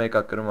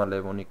 2-1-ա կրում է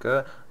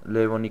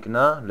Levonic-ն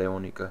է,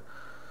 Levonic-ը,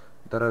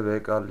 դրը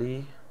վեկալի,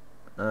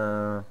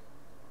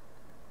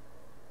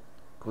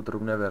 քո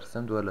դրուգն է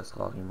վերսեմ, դու էլ ես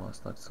խաղի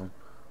մասնակցում,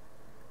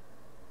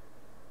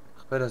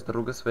 խպեր ես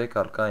դրուգս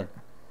վեկալ կային,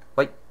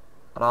 վայ,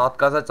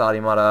 հատկազեց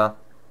արիմ արա,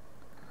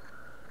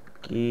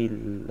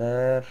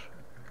 Killer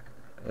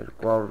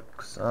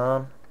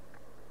 220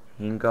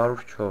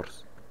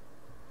 504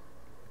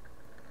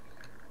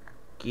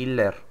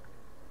 Killer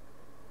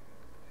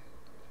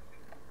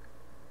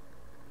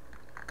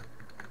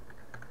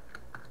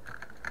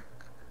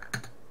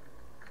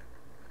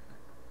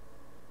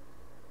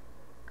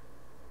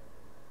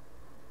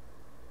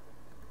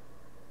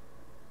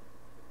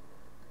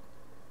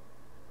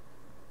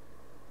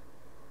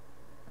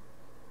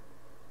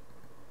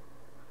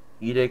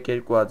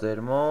 3-2-ա ձեր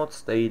մոտ,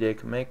 ստե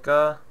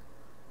 3-1-ա,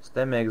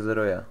 ստե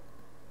 1-0-յա։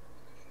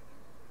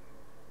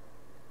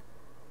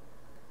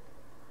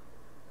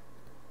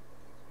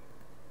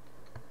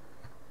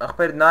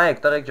 Ախպեր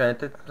նայեք, տղեկ ջան,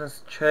 եթե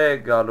չէ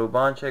գալու,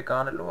 բան չէ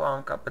կանելու,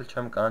 անկապել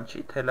չեմ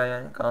կանչի,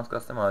 թելայանին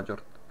կանցկացնեմ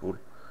հաջորդ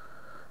պուլ։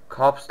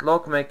 Caps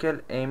Lock մեկ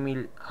էլ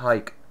Emil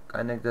Hayk,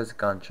 կայնեք դեզ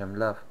կանչեմ,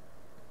 լավ։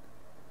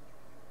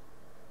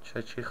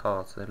 Չէ, չի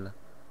խաղացել է։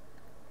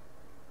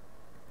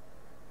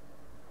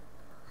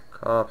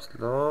 Caps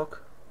Lock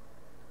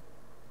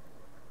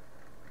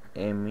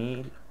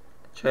Emil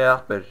Չէ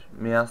աղբեր,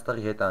 մի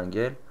աստղի հետ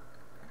անգել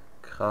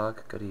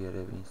Քաղաք կրի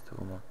երևի ինձ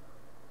թվում է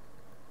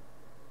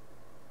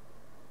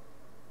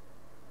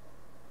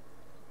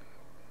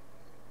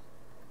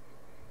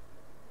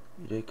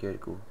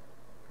 3-2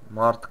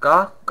 Մարդ կա,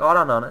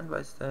 կարան անեն,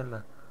 բայց տելը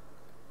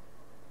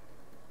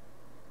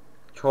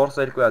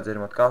 4-2 է ձեր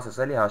մոտ,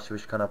 կասես էլի հաշիվ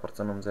իչքան է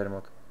պրծնում ձեր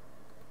մոտ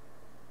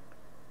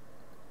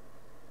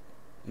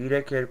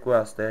 3-2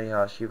 է ստեղի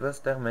հաշիվը,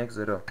 ստեղ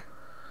 1-0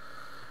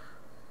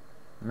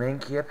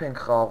 Մենք եփ ենք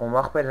խաղում,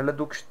 աղբեր հլը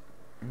դուք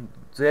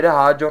ձերը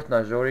հաջորդն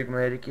է, ժորիկ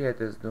մերիկի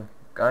հետ ես դու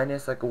Կայն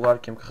եսա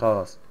կուղարկեմ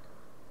կխաղաս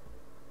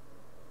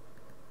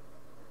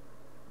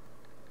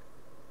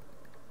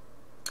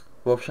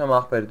Ոբշամ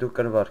աղբեր դու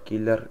կրվար,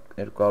 Killer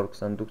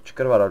 220, դուք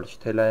չկրվար ալի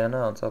չթելայանը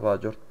անցավ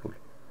հաջորդ պուլ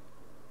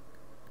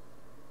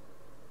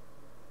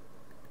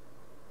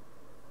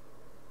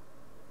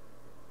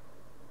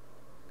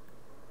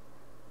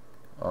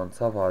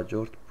Անցավ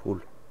հաջորդ պուլ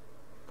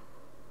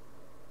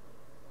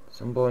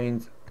Սմբո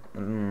ինձ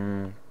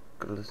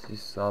կլսի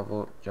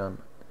Սավո ջան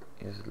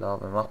ես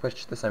լավ եմ,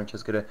 աղբեր չտեսեմ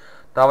չես գրե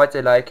Դավայց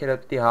է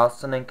լայքերը պիտի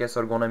հասցնենք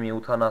այսօր գոնե մի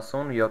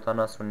 80,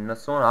 70,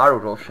 90,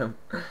 100 ոբշեմ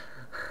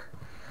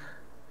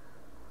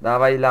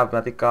Դավայ լավ,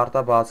 մատի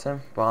կարտա բացեմ,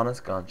 բանս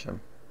կանչեմ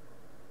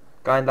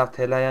Կայն լավ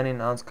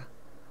թելայանին անցք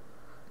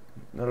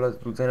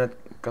Դու ձեն էտ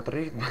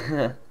կտրի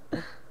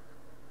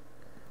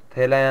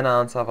Թելայանը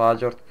անցավ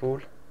հաջորդ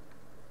պուլ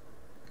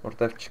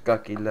Որտև չկա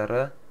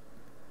կիլերը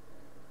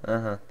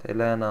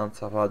Թելայանը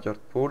անցավ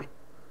հաջորդ պուլ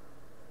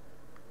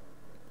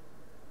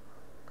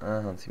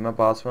Հիմա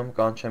բացում եմ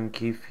կանչեմ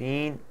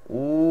գիֆին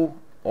ու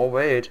ով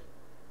էր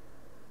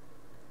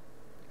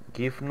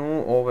Գիֆն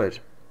ու ով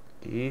էր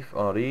Գիֆ,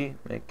 արի,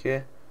 մեկ է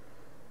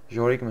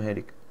Ժորիկ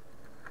մհերիկ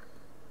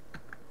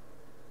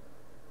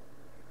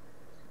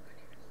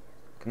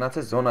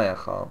Գնացես զոնա է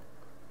խաղում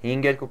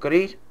 5-2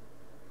 կրիր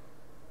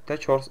Թե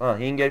 4,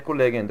 5-2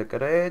 լեգենդը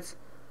կրեց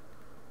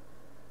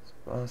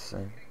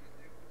Սպասենք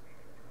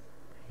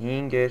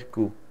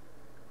 5-2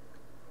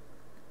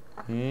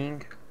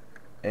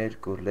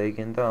 5-2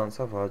 լեգենդը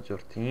անցավ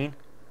հաջորդին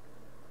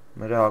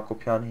Մերը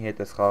Հակոբյանի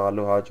հետ ես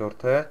խաղալու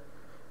հաջորդը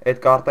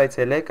Այդ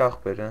կարտայց էլ եք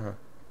աղբեր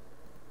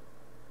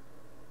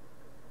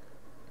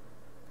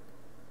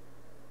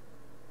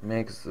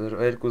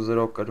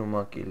 2-0 կրում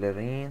է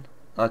կիլերին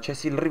Չէ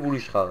սիլրիվ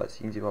ուրիշ խաղաս,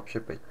 ինձի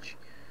վապշե պետք չի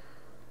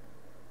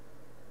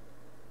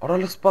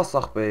Արալը սպաս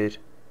աղբեր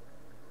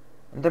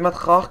Ընդ եմ այդ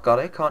խաղ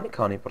կար է,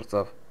 քանի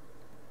պրծավ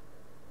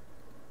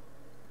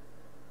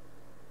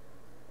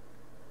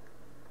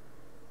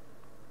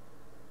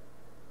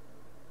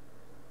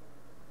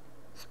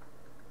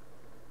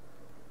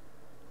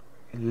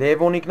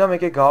Լևոնիկնա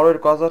մեկ է գարու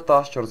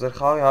 2014, ձեր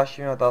խաղի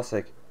հաշիվին հետ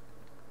ասեք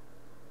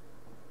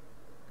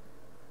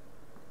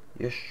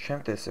Ես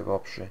չեմ տեսե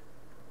վապշե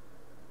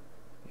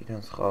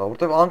Իրանց խաղա,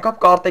 որտև անկապ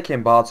կարտեք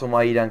են բացում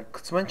այ իրանք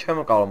կծում են չեմ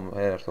կարում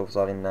հերթով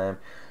զաղին նայեմ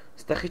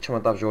Ստեղի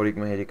չմտավ ժորիկ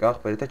մհերիկ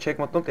աղբեր, եթե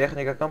չեք մտնում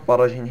տեխնիկական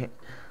պարաժինի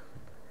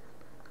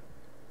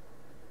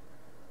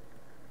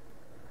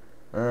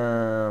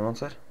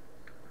Ոնց էր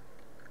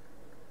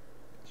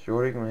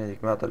Ժորիկ մհերիկ,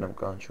 մի հատ էլ եմ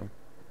կանչում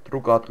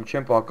Դրուկ ատլու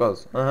չեմ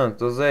պակազ,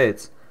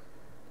 ծզեց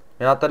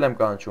Մի հատ էլ եմ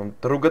կանչում,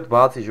 դրուգըտ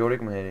բացի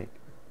ժորիկ մհերիկ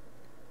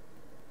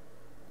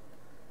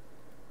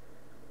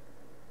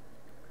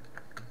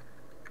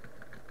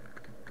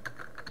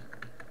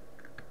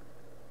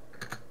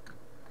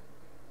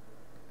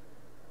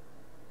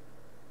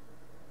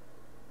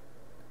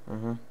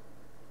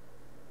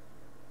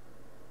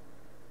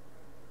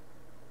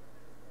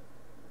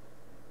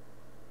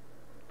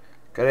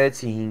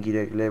Գրեցի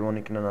 5-3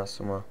 Լևոնիկն են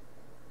ասում է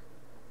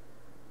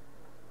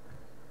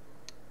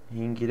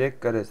 5-3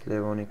 գրեց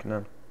Լևոնիկն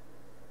են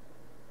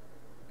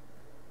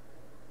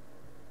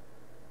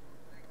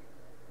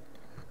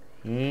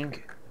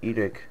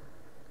 5-3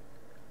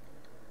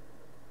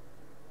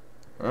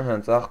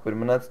 Հենց աղբեր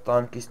մնաց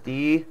տանկիստի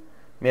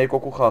մի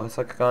երկոքու խաղ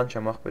հեսա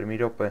կկանչեմ աղբեր մի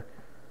րոպե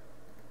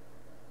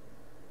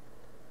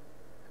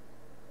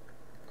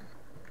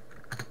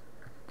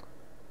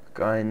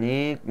Կայնի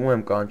ու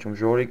եմ կանչում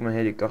ժորիկ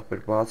մհերիկ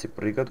աղբեր բացի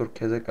պրիկը դուր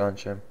քեզ է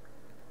կանչեմ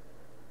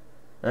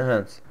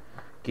Հենց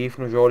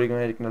Գիֆն ու ժորիկ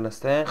մհերիկն էլ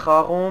ստե են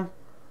խաղում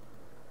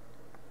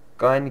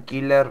Կայնի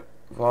կիլեր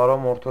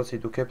վարոն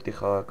մորթոցի դուք է պտի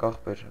խաղակ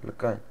աղբեր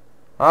լկայն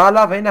Հա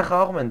լավ են է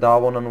խաղում են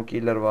դավոնան ու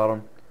կիլեր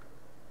վարոն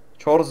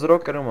 4-0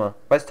 կրում է,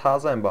 բայց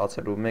TAZA են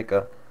բացելու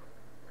մեկը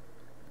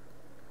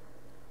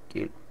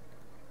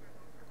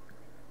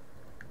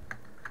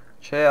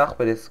Չէ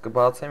աղբեր ես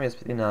կբացեմ ես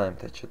պիտի նայեմ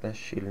թե չէ տենց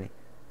շիլնի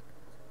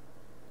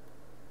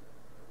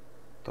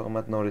Թող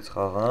մատ նորից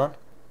խաղան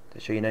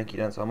Թե չէ իրանք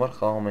իրանց համար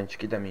խաղում են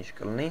չգիտեմ ինչ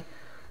կլնի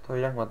Թող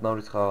իրանք մատ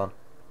նորից խաղան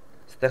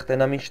Ստեղ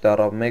տենամ ինչ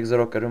դարավ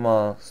 1-0 կրում է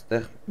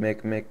Ստեղ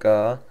 1-1 է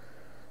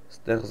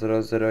Ստեղ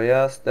 0-0 է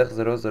Ստեղ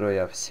 0-0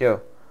 է Վսյո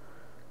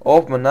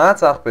Ով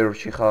մնաց աղբեր որ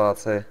չի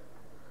խաղացե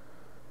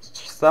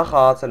Սա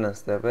խաղացել են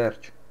ստեղ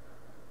վերջ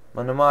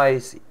Մնում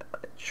այս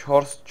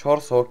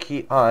 4 հոգի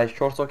այս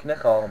 4 հոգին է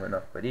խաղում են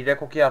աղբեր 3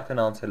 հոգի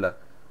արդեն անցել է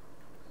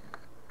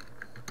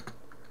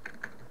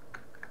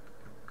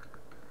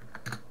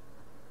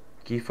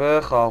Գիֆը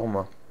խաղում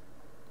է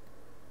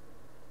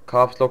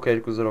Կապսլոք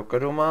 2-0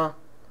 կրում է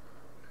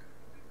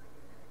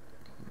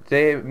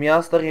Դե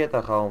միաստեղի հետ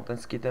է խաղում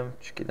տենց գիտեմ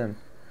չգիտեմ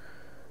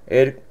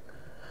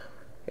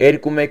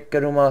 2-1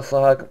 կրում է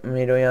Սահակ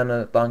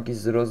Միրոյանը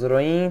տանկից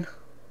 0-0-ին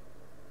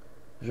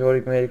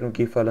Ժորիկ մերիկն ու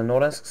գիֆալը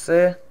նոր են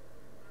սկսե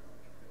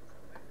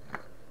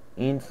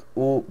Ինձ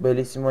ու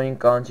բելիսիմոյին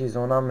կանչի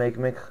զոնա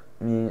 1-1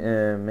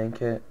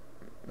 մենք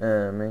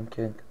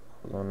ենք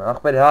զոնա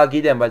Աղբեր հա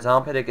գիտեմ բայց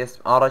համբեր եք ես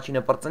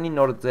առաջինը պրծնի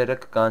նոր ձերը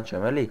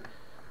կկանչեմ էլի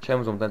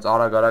Չեմ ուզում տենց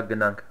արագ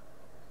գնանք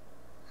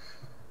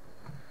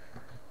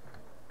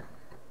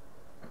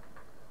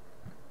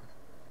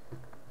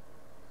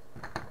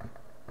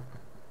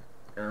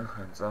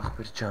Հենց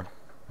աղբեր ջան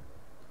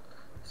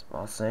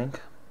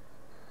Սպասենք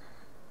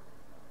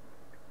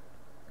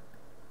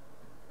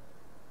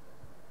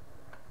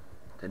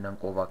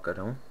Տենանք ով է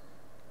կրում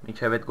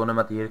Մինչև էդ գոնե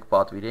մատ երկ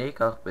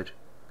պատվիրեիք աղբեր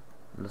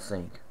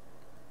Լսեինք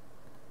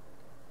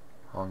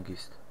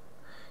Հանգիստ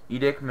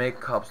 3-1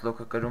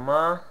 կապսլոքը կրում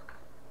է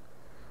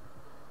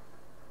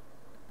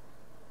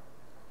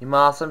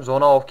Հիմա ասեմ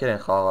զոնա ովքեր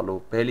են խաղալու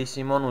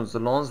Բելիսիմոն ու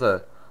Զլոնզը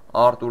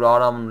Արտուր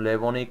Արամն ու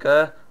Լևոնիկը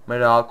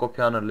Մեր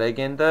Հակոբյանը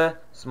լեգենդը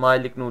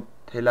Սմայլիկն ու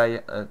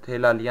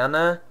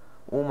Թելալյանը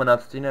ու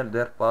մնացածին էլ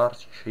դեռ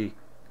պարզ չի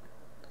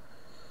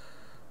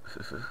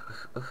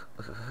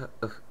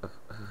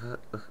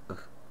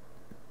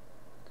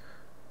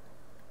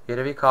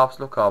Երևի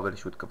կապսլոքը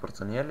ավելի շուտ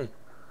կպրծնի էլի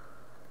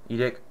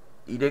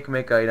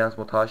 3-1 է իրանց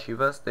մոտ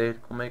հաշիվը Ստե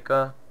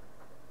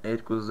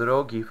 2-1 2-0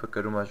 գիֆը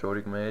կրում է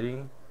ժորիկ մերի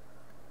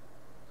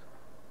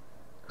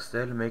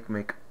Ստել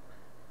 1-1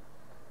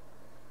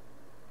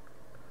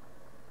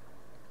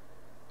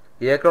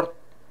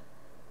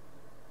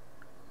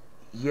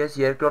 Ես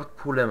երկրորդ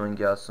փուլ եմ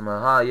ընգի ասում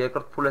Հա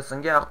երկրորդ փուլ ես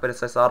ընգի աղբեր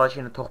ես այս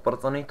առաջինը թող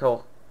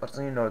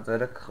պրծնի նոր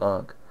ձերը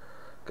կխանք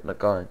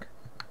կնկայենք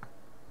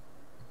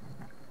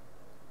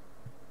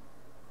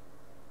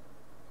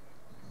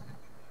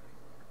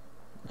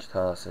Ինչ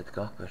թաս էդ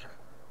կաղբեր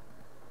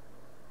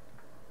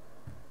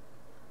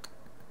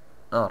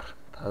Ար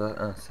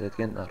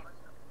սետկեն ար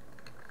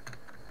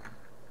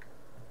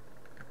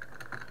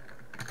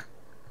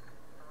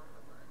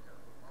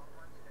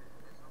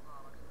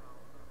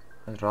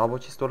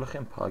Ռաբոչի ստոլխ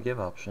եմ պագե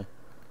վապշը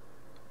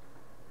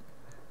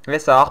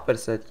Ես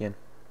աղբեր սետկեն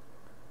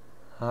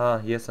Հա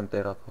ես եմ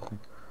տեղափոխում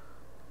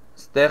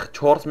Ստեղ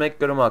 4-1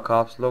 կրում է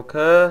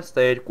կապսլոքը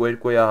Ստե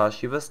 2-2 է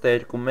հաշիվը Ստե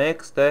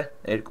 2-1 Ստե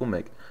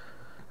 2-1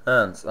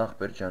 Հենց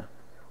աղբեր ջան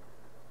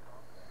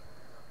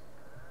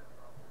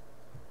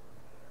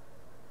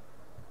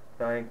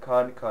Դա են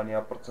քանի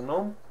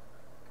ապրծնում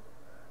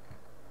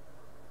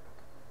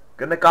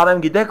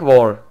Կնկարեմ գիտեք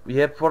որ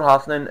Երբ որ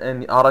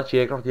հասնեն առաջ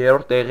երկրորդ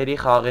երրորդ տեղերի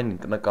խաղին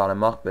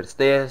կնկարեմ աղբեր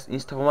Ստե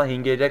ինձ թվում է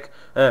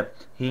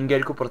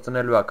 5-2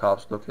 պրծնելու է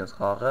կապսլոք ես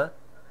խաղը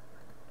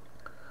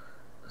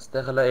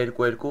Ստեղ հլա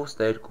 2-2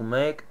 Ստե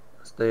 2-1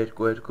 Ստե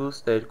 2-2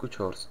 Ստե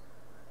 2-4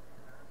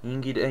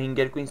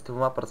 5-2 ինձ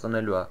թվում է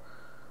պրծնելու է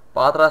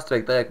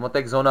Պատրաստվեք տղեք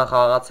մտեք զոնա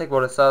խաղացեք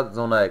որ հեսա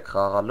զոնա եք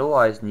խաղալու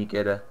այս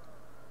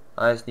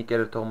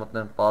նիկերը թող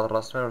մտնեն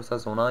պատրաստվեն որ հեսա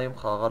զոնայում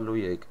խաղալու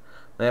եք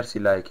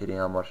Մերսի լայքերի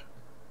համար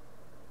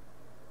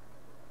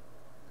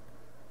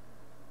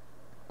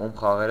Ում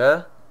խաղերը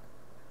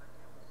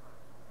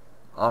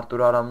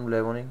Արտուր Արամն ու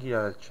Լևոնիկն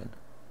իրար հետ չեն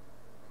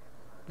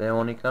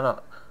Լևոնիկն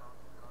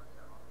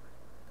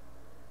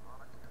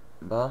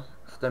Բա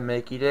Ստե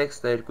 1-3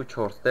 Ստե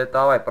 2-4 Ստե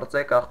տավայ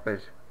պրծեք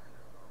աղբեր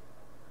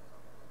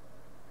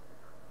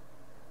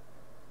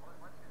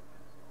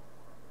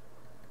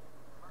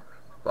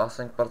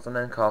Սպասենք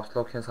պրծնեն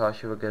կապսլոք հենց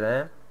հաշիվը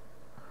գրեմ։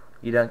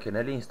 Իրանք են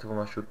էլի ինձ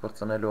թվում է շուտ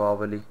պրծնելու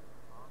ավելի։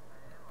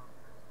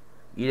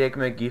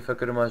 3-1 գիֆը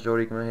կրում է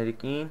Ժորիկ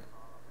Մեհերիկին,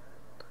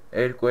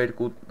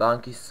 2-2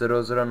 տանկի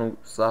 0-0-ն ու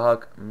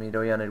Սահակ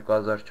Միրոյան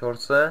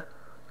 2004-ը։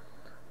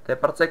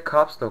 Դե պրծեք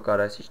կապսլոք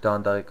արա, ես ինչ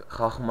դանդաղ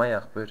խախում այ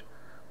աղբեր,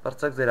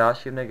 պրծեք ձեր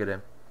հաշիվն է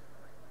գրեմ։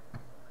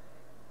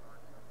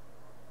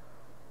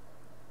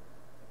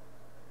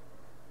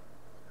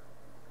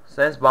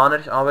 Սենց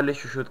բաներ ավելի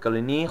շուշուտ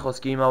կլինի,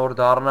 խոսքի հիմա որ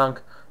դառնանք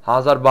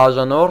 1000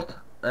 բաժանորդ,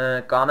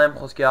 կանեմ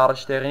խոսքի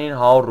առաջ տեղին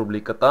 100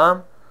 ռուբլի կտամ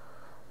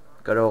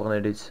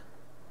գրողներից։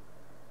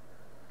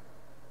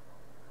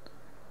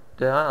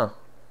 Դե հա,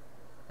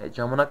 այդ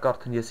ժամանակ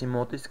արդեն ես իմ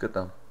մոտից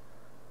կտամ։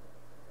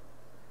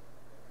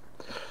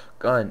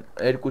 Կային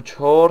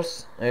 2-4,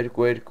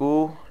 2-2,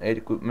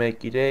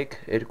 2-1-3,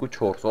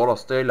 2-4, օրա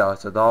ստել է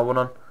այսը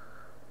դավոնան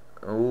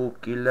ու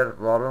կիլեր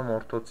վարում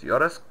որդոցի,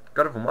 արես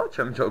կրվում ա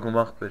չեմ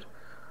ճոգում աղբեր։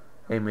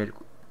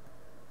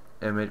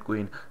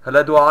 M2-ին,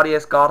 հլը դու արի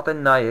ես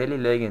կարտեն նայ էլի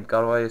լեգենդ,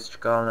 կարող է ես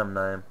չկարանամ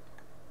նայեմ։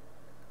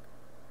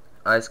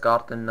 Այս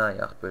կարտեն նայ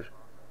աղբեր։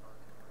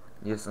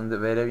 Ես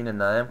վերևինը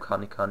նայեմ,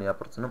 քանի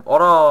ապրծնում,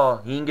 օրա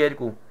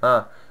 5-2, հա,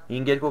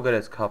 5-2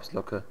 գրեց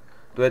կապսլոքը,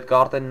 դու այդ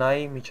կարտեն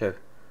նայի միչև։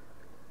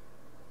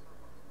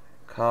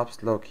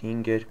 Կապսլոք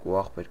 5-2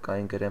 աղբեր,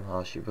 կային գրեմ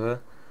հաշիվը,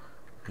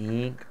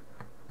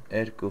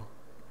 5-2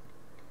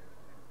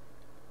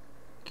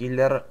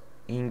 Կիլեր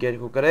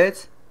 5-2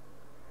 գրեց։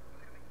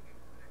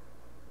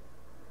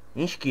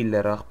 Ինչ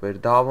կիլեր աղբեր,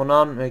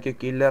 դավոնան մեկ է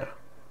կիլեր։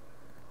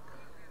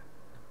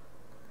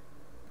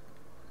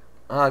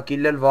 Հա,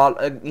 կիլեր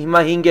հիմա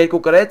 5-2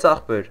 գրեց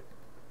աղբեր։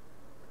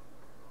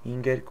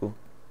 5-2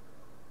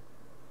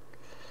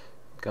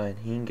 Կային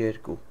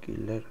 5-2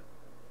 կիլեր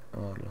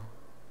ալա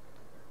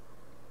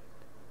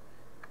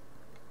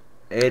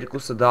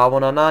 2-ը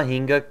դավոնանա,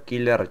 5-ը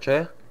կիլերը, չէ։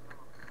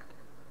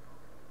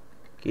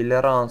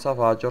 Կիլերը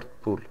անցավ հաջորդ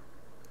փուլ։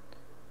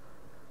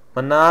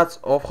 Մնաց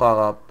ով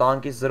խաղա,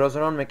 տանկի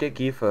 0-0-ն մեկ է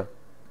գիֆը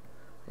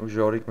ու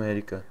Ժորիկ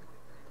Մեհերիկը։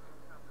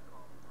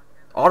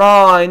 Արա,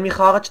 այն մի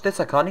խաղը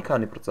չտեսա,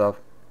 քանի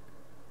պրծավ։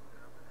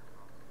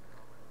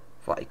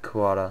 Վայ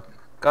քուարա,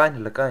 կայն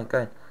հլը,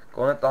 կայն,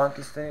 կոնե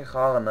տանկիստների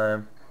խաղը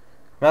նայեմ։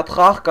 Մի հատ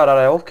խաղ կար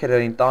արա, ովքեր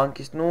էին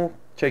տանկիստն ու,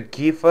 չէ,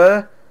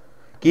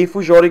 գիֆ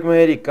ու Ժորիկ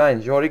Մեհերիկ,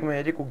 կայն, Ժորիկ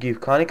Մեհերիկ ու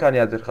գիֆ, քանի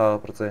ա դեր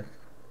խաղը պրծե։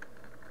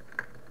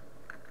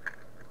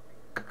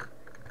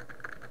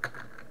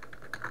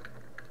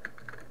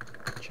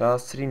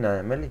 Չասրի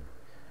նայեմ էլի։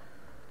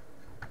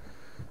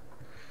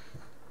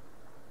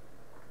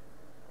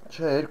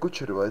 Չէ, 2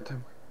 չրու այդ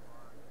եմ։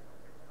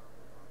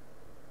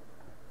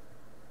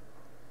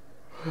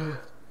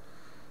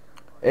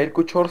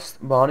 2-4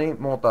 բանի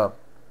մոտա։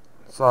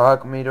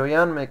 Սահակ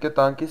Միրոյան, մեկ է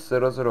տանկի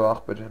 0-0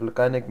 աղբեր,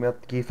 հլկային եք մի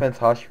հատ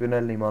գիֆենց հաշվին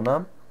էլ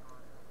իմանամ։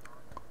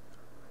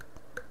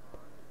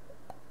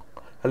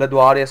 Հլը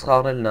դու արի ես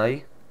խաղն էլ նայի։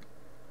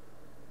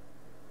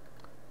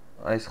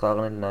 Այս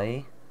խաղն էլ նայի։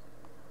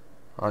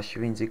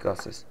 Հաշիվ ինձի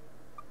կասես։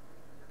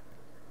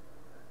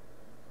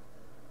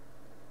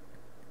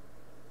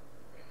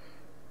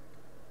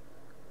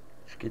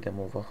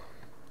 Չգիտեմ ով է։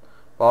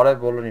 Բարև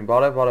բոլորին,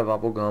 բարև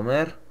ապո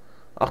գամեր։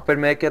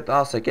 Աղբեր մեկ է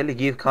ասեք, էլի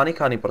գիվ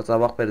քանի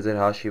պրծավ աղբեր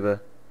ձեր հաշիվը,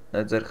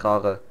 ձեր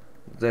խաղը,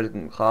 ձեր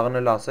խաղն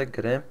էլ ասեք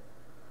գրեմ։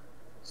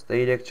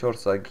 Ստե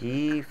 3-4-ա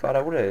գիվ,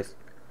 արա ուր ես։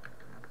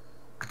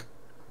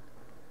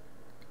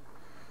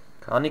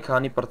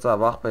 Քանի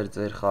պրծավ աղբեր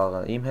ձեր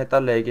խաղը, իմ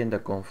հետա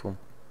լեգենդը կոնֆում։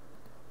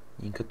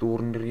 Ինքը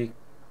турնիրի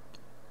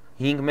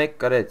 5-1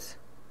 կրեց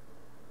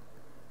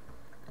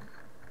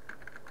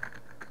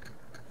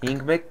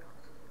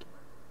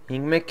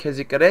 5-1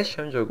 քեզի կրեց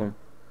չեմ ճոգում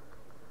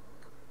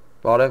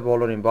բարև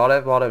բոլորին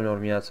բարև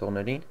նոր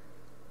միացողներին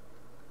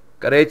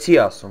կրեցի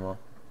ասում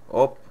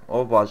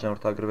ով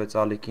բաժանորդագրվեց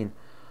ալիքին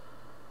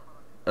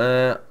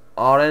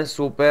Արեն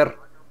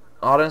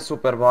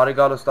սուպեր բարի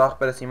գալուստ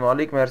աղբերս իմ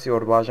ալիք մերսի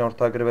որ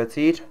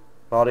բաժանորդագրվեցիր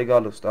բարի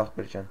գալուստ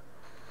աղբեր ջան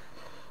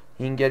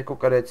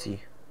 5-2 կրեցի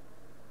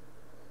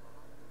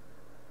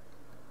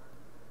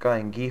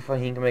Կային, գիվը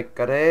 5-1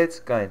 կրեց,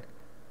 կային,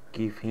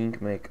 գիվ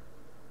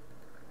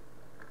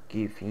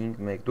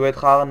 5-1, դու այդ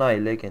խաղը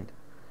նայի, լեգենդ,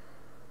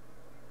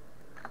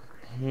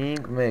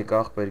 5-1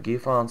 աղբեր,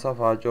 գիվը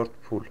անցավ հաջորդ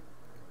փուլ,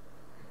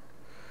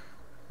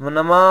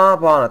 մնամա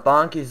բանը,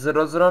 տանկի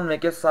 0-0-ն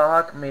մեկ է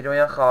Սահակ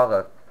Միրոյան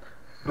խաղը,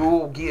 դու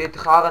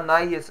այդ խաղը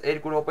նայի, ես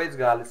 2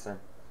 րոպեից գալիս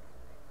եմ,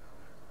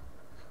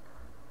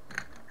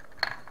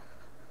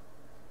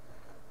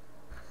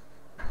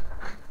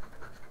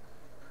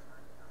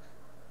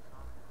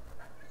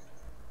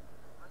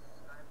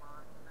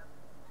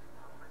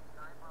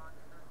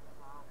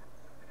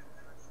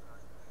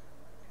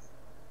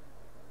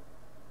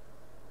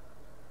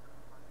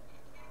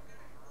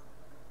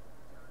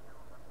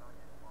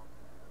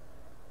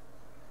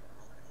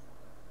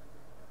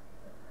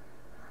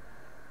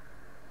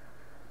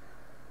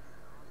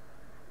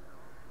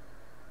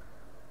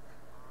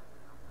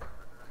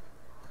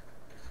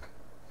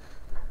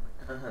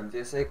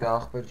 Տեսեք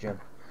աղբեր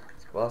ջան,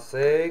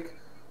 սպասեք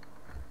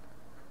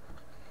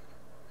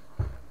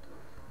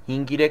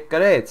 5-3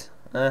 կրեց,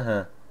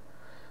 ըհը,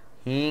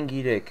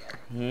 5-3,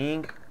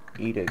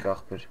 5-3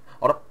 աղբեր,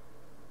 արա,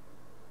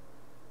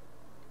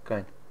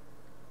 կայն,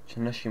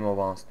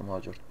 չնշիմով անցնում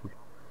հաջորդ պուլ,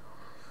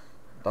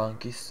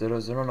 տանկի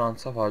 0-0-ն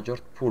անցավ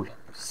հաջորդ պուլ,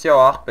 սյո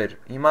աղբեր,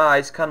 հիմա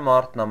այսքան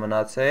մարդն է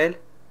մնացել,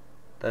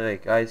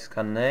 տղեկ,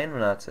 այսքանն են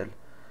մնացել,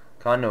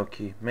 քանի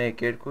օքի, 1,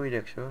 2,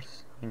 3, 4,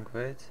 5,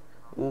 6,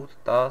 8,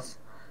 10,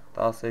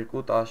 12,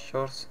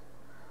 14,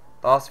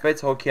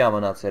 16 հոգի է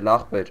մնացել,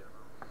 աղբեր,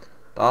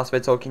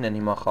 16 հոգին են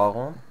հիմա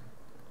խաղում,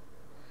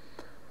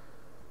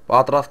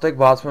 պատրաստեք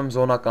բացում եմ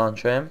զոնա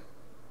կանչեմ,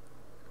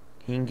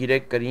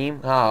 5-3 կրիմ,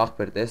 հա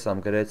աղբեր տեսամ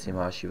գրեցիմ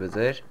հաշիվը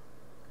ձեր,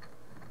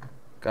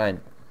 կայն,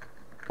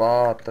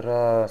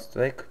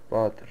 պատրաստվեք,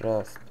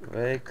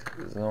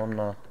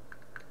 զոնա,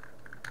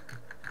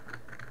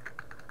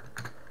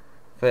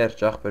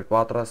 վերջ աղբեր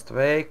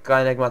պատրաստվեք,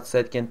 կայն եք մատ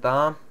սետք են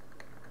տամ,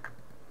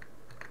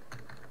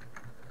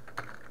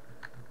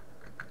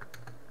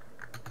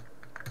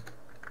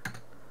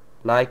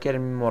 լայքերը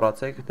մի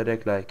մորացեք,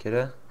 դրեք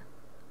լայքերը,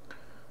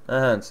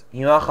 Հենց,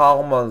 հիմա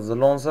խաղում է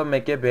զլոնզը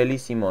մեկ է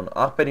բելիսիմոն,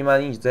 աղբեր հիմա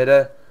ինչ ձերը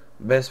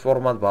բես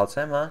ֆորմատ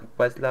բացեմ, հա,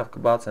 բայց լավ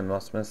կբացեմ,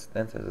 ասում ես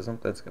տենց ես եսում,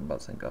 տենց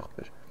կբացենք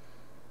աղբեր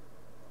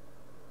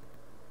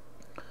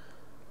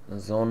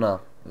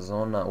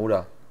Զոնա,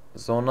 ուրա,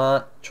 զոնա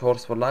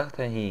 4 վլակ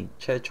թե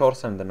 5, չէ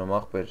 4 եմ դնում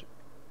աղբեր,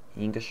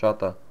 5-ը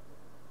շատ է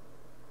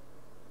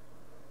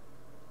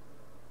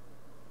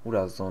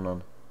Ուրա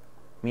զոնան,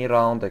 մի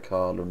ռաունդ է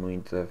խաղալու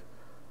նույն ձև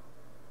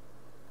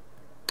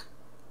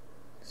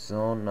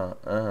Զոնա,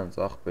 ըհենց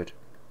աղբեր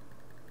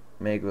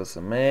 1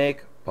 վսը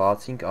 1,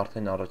 բացինք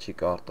արդեն առաջի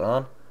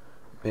կարտան,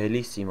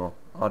 բելիսիմո,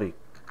 արի,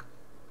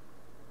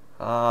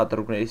 հա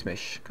դրուկներից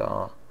մեջ կա,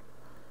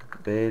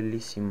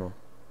 բելիսիմո,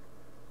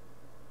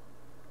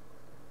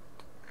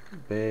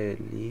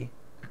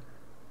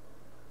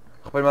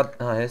 աղբեր մատ,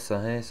 հա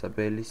հեսա,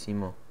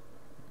 բելիսիմո,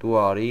 դու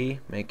արի,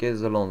 մեկ է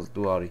զլոնզ,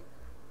 դու արի,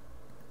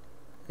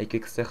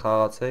 եկեք ստե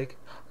խաղացեք,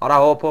 արա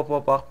հոպ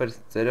աղբեր,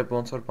 ձերը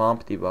ոնց որ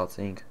բան պտի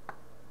բացենք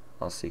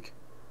ասիկ,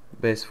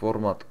 բես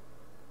ֆորմատ,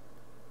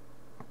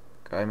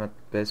 կայմ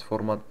բես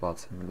ֆորմատ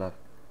բացեմ, լավ,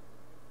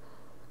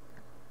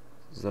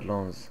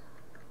 զլոնզ,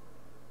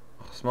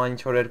 խսմա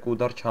ինչ-որ երկու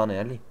ուդար չան է,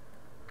 էլի,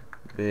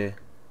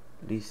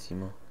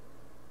 բելիսիմո,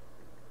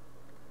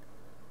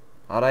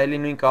 արա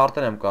էլի նույն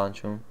կարտեն եմ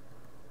կանչում,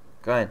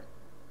 կայն,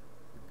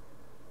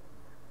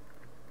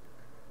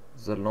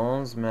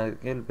 զլոնզ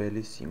մեկել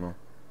բելիսիմո,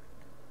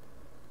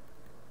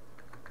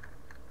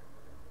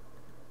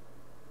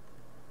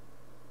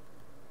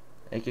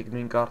 Եկեք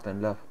նույն կարտ են,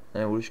 լավ,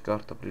 ուրիշ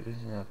կարտը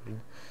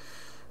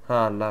հա,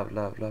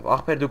 լավ,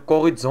 աղբեր դուք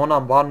կողից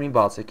զոնան բան մի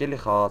բացեք, էլի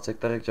խաղացեք,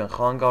 տղեկ ջան,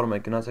 խանգարում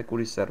եք, գնացեք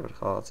ուրիշ սերվեր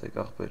խաղացեք,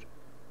 աղբեր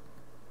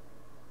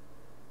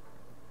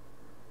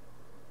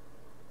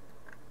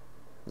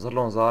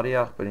Զլոն, զարի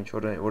աղբեր, ինչ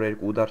որ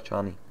երկու ուդար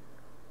չանի,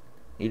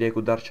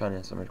 3 ուդար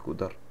չանի, ասում 2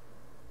 ուդար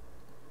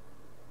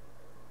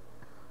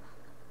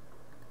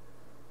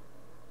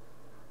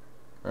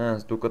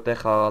Հենց դուք կտե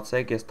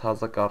խաղացեք, ես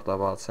TAZA կարտա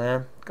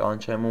բացեմ,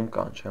 կանչեմ,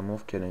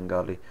 ովքեր են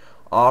գալի,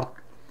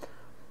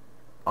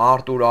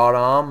 Արտուր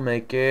Արամ,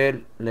 մեկ էլ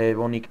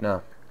Լևոնիկնա,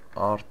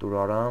 Արտուր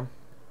Արամ,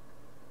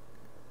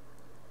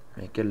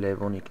 մեկ էլ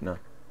Լևոնիկնա,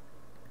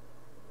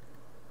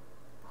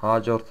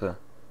 հաջորդը,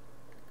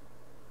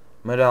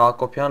 Մերը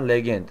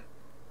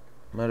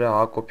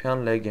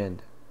Հակոբյան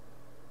լեգենդ,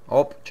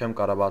 հոպ, չեմ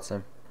կարա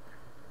բացեմ,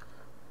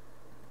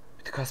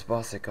 պիտքաս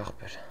բասեք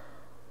աղբեր,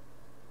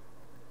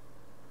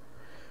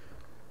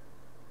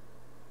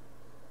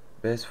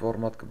 Բես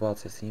ֆորմատ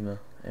կբացես իմը,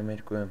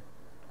 M2 եմ,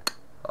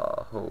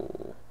 ահո,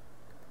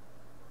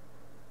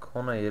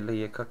 կոնը ելը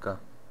եկա կա,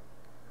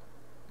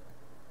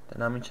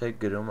 տնամ ինչ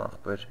եք գրում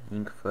աղբեր,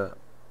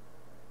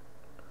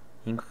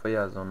 5F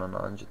յա զոնան,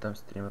 անջտեմ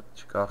ստրիմը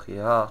չկախի,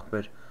 հա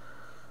աղբեր,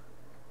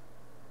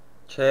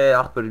 չէ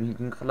աղբեր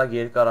 5F-լակ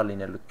երկարա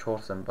լինելու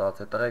 4 եմ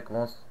բաց, հետղեք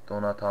ոնց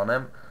դոնատ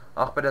անեմ,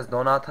 աղբեր ես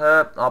դոնատը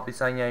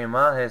ապիսանյայում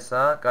է,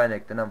 հեսա, կայն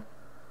եք տնամ,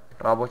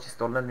 ռաբոչի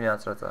ստոլն էլ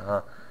միացրած է,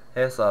 հա,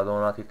 Հեսա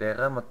դոնատի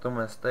տեղը, մտում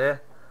ես տե,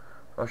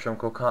 ոչմ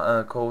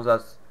քո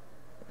ուզած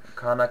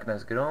քանակն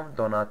ես գրում,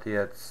 դոնատի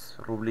այդ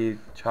ռուբլի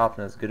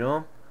չափն ես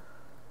գրում,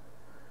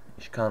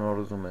 ինչքան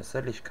որ ուզում ես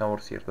էլ, ինչքան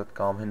որ սիրտդ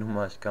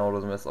կամենում է, ինչքան որ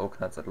ուզում ես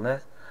օգնածել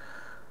ես,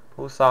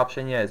 ու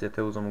սապշենյա ես,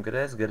 եթե ուզում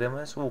գրես,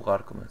 գրում ես ու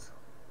ուղարկում ես։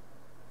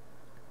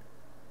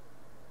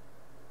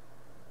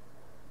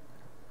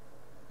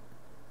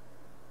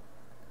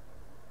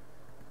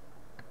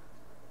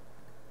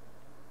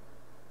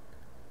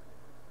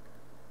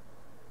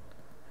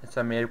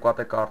 Հեսա մի երկու հատ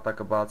է կարտա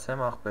կբացեմ,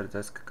 աղբեր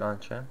ձեզ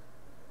կկանչեմ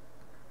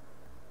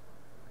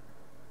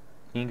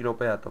 5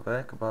 րոպե է տվե,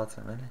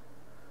 կբացեմ էլի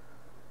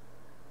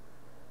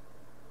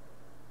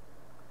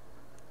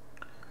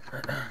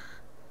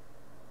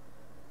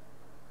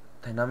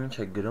Տենամ ինչ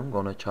եք գրում,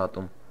 գոնե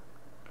չատում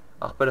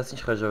Աղբերս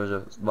ինչ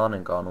խեժը բան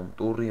ենք անում,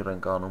 տուրնիր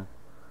ենք անում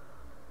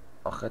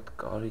Ախ էտ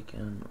կարիք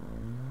են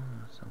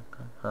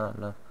Հա,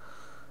 լավ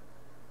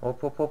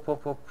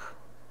Հոպ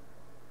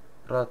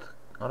Ռատ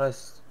Արա ես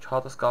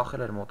չատս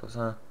կախել էր մոտս,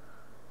 հա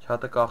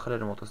Չհատը կախել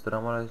էր մոտս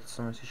դրա համար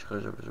այդսում ես ինչ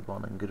խժը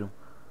բան են գրում։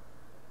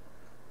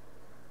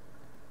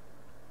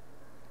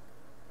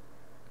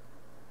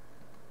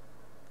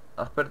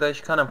 Ախպեր դա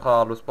ինչքան եմ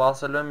խաղալու,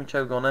 սպասելու եմ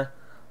մինչև գոնե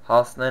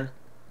հասնեն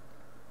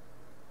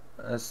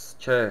այս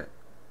չէ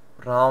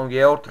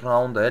երրորդ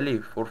ռաունդը էլի,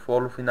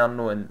 ֆորֆոլու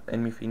ֆինալն ու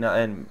այն մի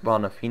այն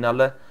բանը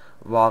ֆինալը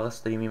վաղը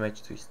ստրիմի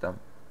մեջ ցույց տամ։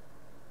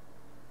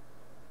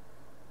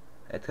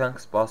 Այդքան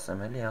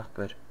կսպասեմ էլի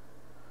ախպեր։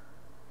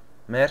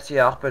 Մերսի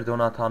ախպեր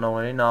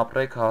դոնաթանողներին,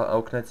 ապրեք,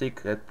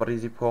 օգնեցիք այդ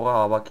պրիզի փողը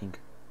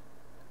հավաքինք։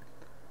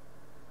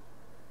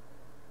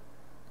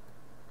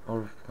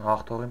 Որ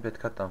հաղթողին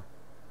պետքա տամ։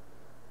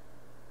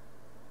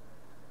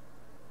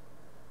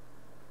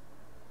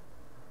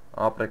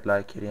 Ապրեք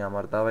լայքերի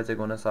համար, դավայցե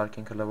գոնե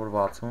սարքենք հլը որ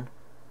 60։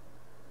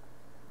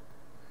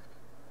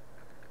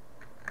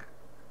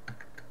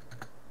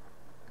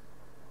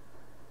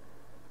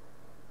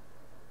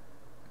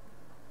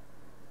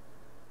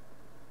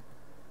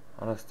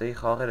 Արաստեի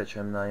խաղերը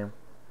չեմ նայում։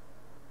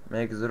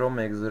 1-0,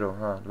 1-0,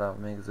 հա,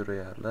 լավ, 1-0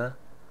 է հլը։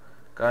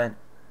 Կային,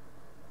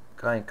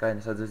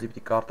 հեսա ձեզի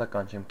պիտի կարտա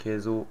կանչեմ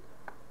քեզ ու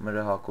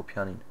Մրա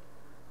Հակոբյանին։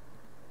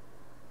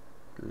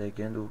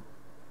 Լեգենդ ու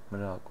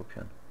Մրա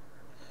Հակոբյան։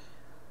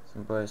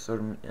 Սմբա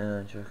այսօր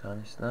ինչ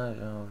քանիսն է,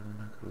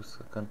 ժամանակ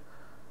ռուսական։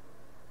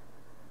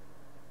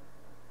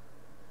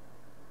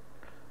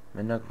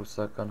 Մենակ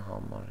ռուսական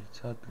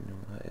համարից է դնում,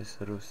 այս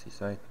ռուսի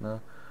սայթն է,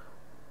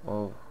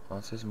 ով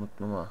ասես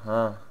մտնում է,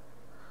 հա։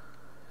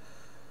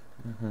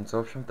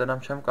 Ծովշում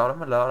տնամ չեմ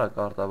կարում լարա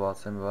կարտա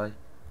բացեմ, վայ։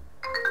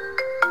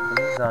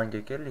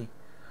 Զանգեք էլի։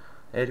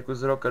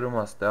 2-0 կրում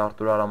է ստե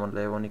Արտուր Արամն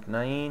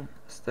Լևոնիկնային,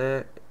 ստե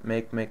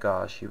 1-1 է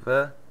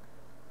հաշիվը։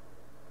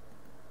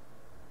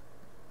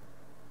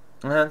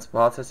 Հենց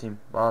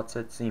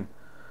բացեցիմ,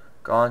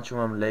 կանչում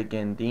եմ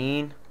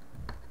լեգենդին,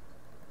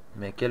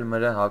 մեկ էլ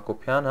Մրա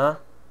Հակոբյան, հա,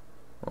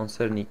 ոնց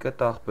էր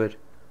նիկըտ ախպեր,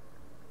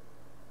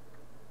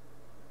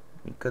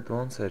 նիկըտ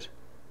ոնց էր,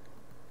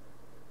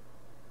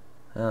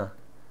 հա,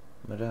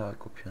 Մրա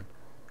Հակոբյան,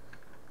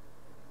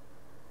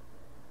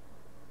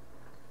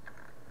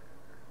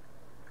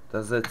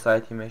 դա զետ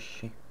սայթի մեջ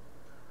չի,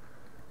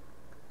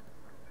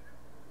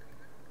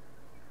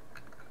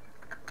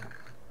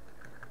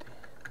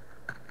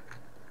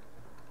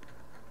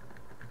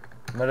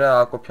 Մրա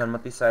Հակոբյան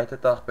մտի սայթը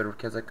տախպեր որ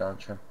քեզ է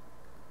կանչեմ։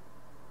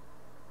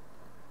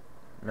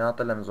 Մի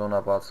հատ էլ եմ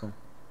զոնա բացում։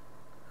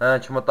 Հա,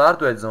 չմտար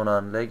դու այդ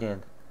զոնան,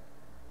 լեգենդ։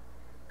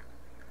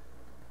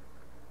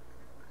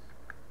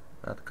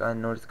 Հատ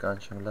կային նորից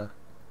կանչեմ, լավ։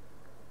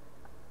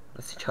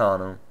 Լսի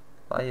չանում,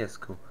 բայ ես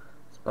կու,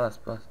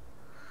 սպաս։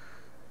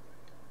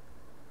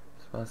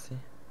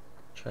 Սպասի,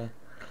 չէ։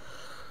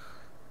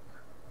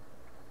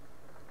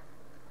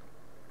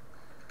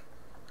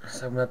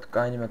 Սա մի հատ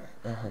կայնի մատ,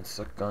 հենց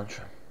սա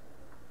կանչեմ։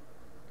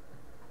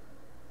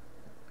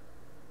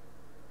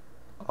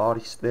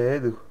 Արիստե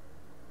դու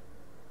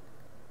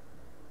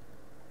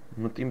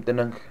մտիմ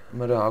տնանք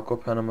Մրա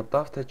Հակոբյանը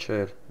մտավ թե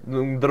չէր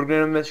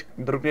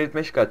դրուգներիդ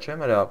մեջ կա չէ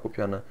Մրա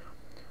Հակոբյանը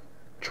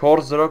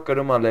 4-0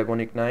 կրում է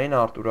Լևոնիկնային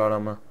Արտուր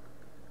Արամը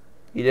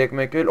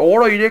 3-1 էլ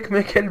օրը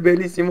 3-1 էլ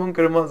Բելիսիմոն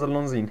կրում է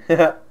Զլոնզին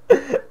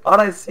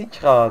արա ես ինչ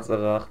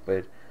խաղացող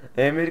ախպեր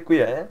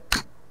M2 է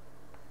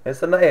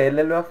հեսա նա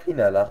ելելու է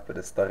ֆինալ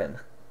ախպեր ստաղեն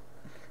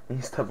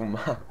ինձ թվում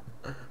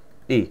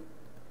է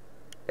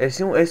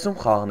էսում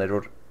խաղներ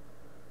որ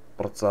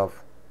Պրծավ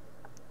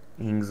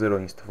 5-0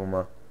 ինձ թվում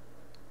է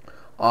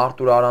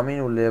Արտուր Արամին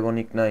ու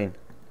Լևոնիկնային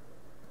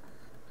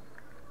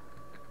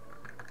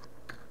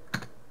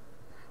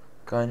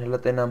Կային հլը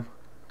տենամ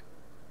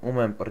ում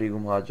եմ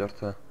պրիգում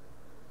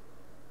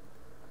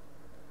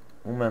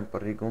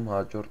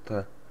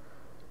հաջորդը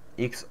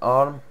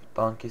X-Arm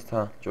տանկիստ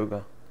հա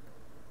ճոգա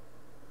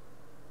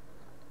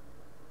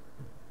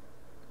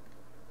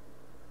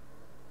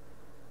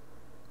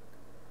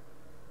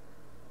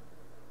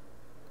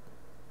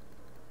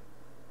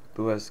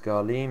Դու ես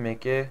գալի,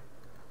 մեկ է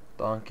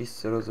տանկիս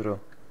 0-0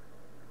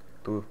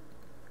 Դու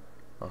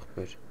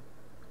ախպեր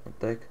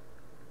մտեք,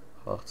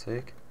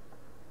 խաղցեք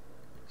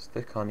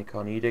Ստե քանի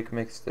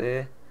 3-1 ստե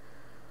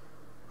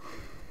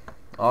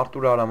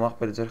Արտուր Արամ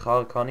ախպեր ձեր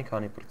խաղը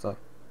քանի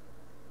պրծավ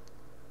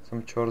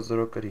Սմ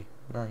 4-0 կրի,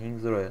 նա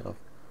 5-0 եղավ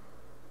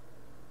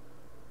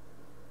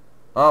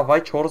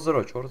վայ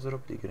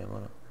 4-0 պիտի գրեմ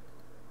արա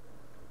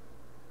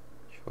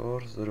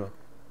 4-0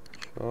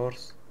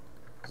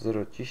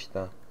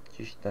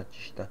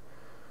 ճիշտ է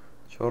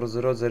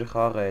 4-0 ձեր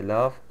խաղը է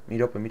լավ մի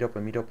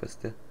րոպե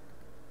ստե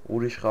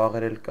ուրիշ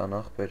խաղեր էլ կան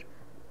ախպեր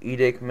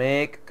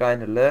 3-1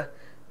 կային հլը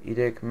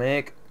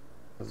 3-1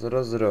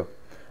 0-0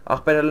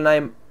 ախպեր հլը նայ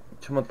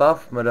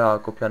չմտավ Մրա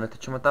Հակոբյանը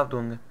թե չմտավ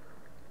դու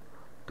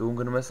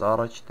ընգնում ես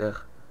առաջ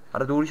տեղ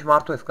արա դու ուրիշ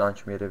մարդու ես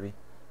կանչում երևի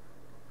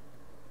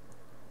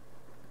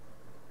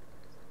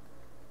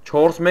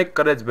 4-1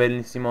 կրեց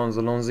Բելիսիմոն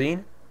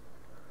Զլոնզին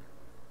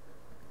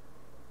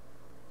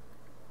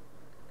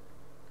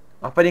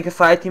Ախպեր ինքը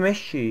սայթի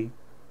մեջ չի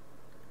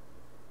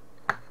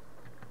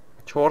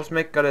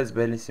 4-1 կրեց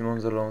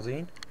Բելիսիմոն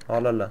Զլոնզին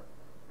հալալա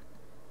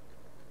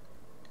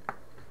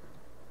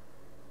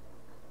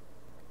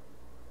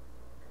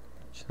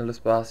Չնելը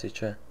սպասի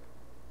չէ։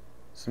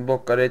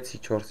 Սմբոք կարեցի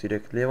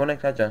 4-3 Լևոն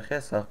եք նա ջանխի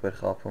ես աղբեր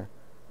խապում։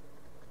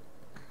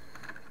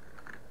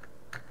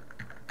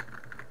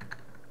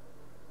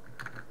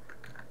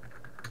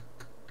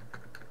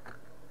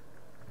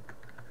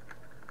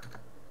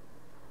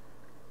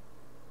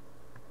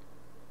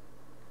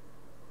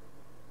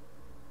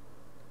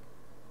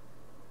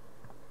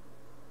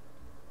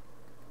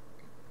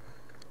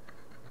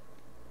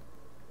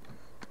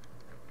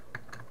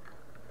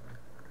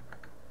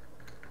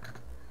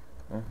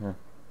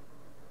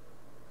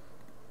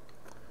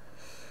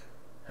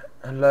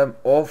 Հլը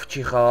ով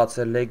չի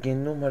խաղացել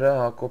լեգինդում հրա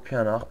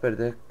Հակոբյան աղբեր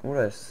դե ուր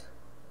ես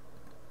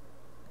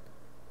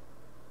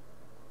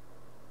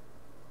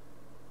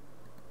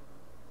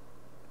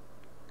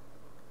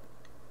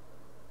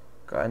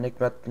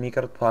Կայնեք մի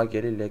կրտ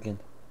փագելի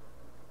լեգիnd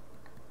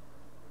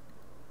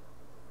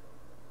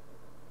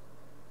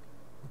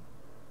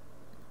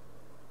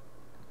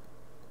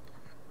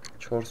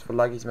 4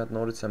 ֆլագից մետ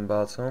նորից եմ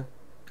բացում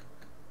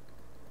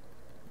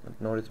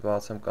Նորից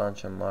բացեմ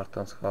կանչեմ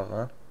մարդանց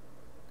խաղան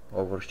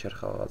Ով որ չեր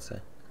խաղացե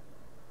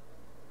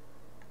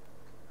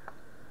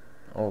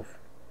Ով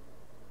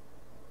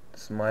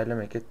Smile-ը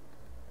մեկ է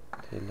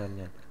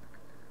Թելանյան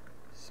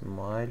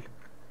Smile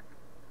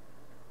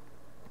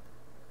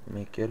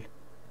Մեկ էլ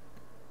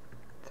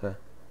Თ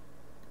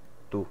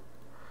Դու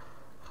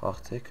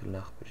Խաղցեք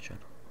լախբեր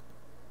ջան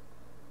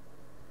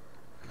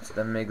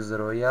Ստեմ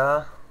 1-0-յա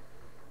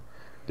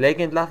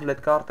Legend լավ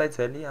լետ կարտայց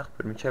էլի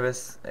աղբեր միջև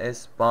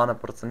ես բանը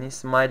պրծնի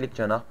Smile-իկ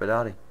ջան աղբեր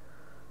արի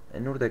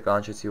Են ուր դե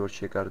կանչեցի որ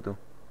չեկար դու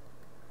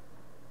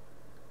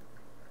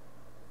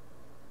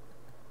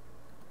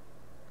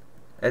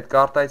Այդ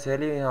կարտայց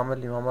հելի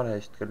համել իմ համար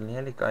հեշտ կլինի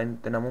հելի կային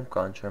տնամում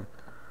կանչեմ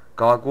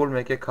Գագուլ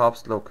մեկ է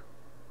caps lock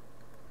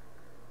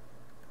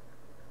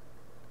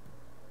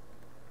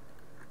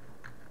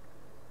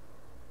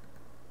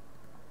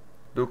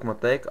Դուք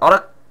մտեք արա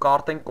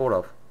կարտեն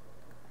կորավ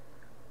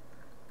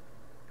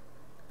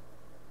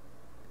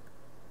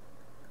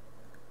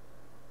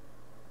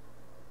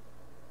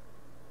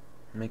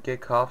Մեկ է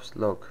caps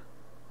lock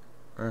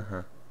Ահա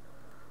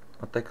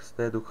Մտեք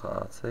ստե դուք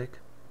խաղացեք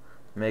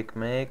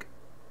 1-1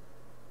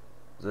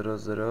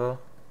 0-0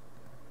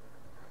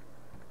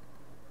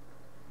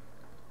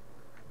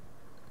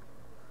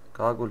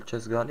 Գագուլ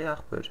չես գալի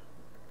աղբեր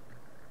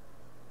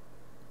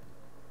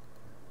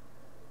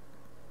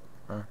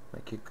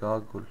Մեկ է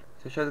գագուլ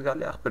Թե չես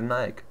գալի աղբեր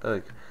նայեք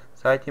տղեք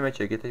Սայթի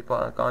մեջ եք եթե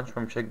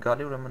կանչում չեք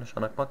գալի ուրեմն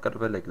նշանակմա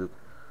կրվել եք դուք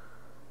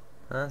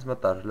Հենց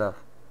մտար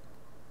լավ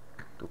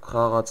Դուք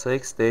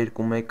խաղացեք, ստե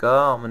 2-1-ա,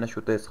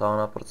 ամենաշուտ ես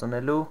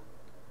խաղանապրծնելու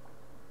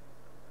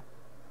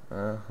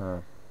Ահա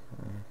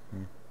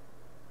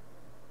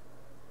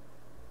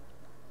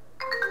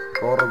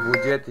Skoro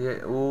budget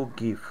ու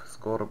GIF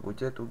Skoro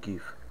budget ու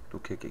GIF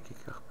Դուք եք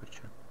աղբեր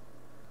չան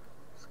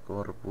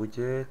Skoro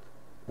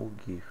budget ու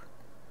GIF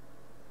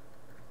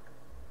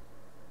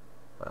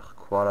Այխ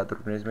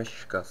քվարադրումներից մեջ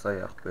չկա սա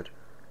աղբեր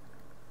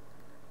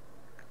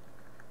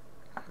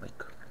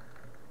Այք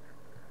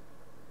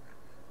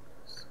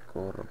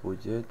Skoro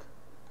budget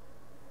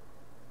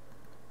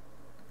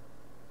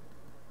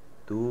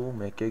Դու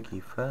մեկ է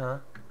GIF-ը, հա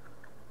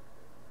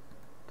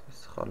Թե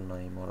սխալ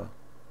նայիմ որա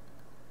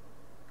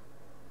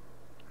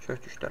Չէ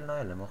ճիշտ էլ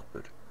նայել եմ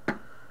աղբեր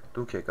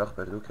Դուք եք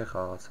աղբեր, դուք եք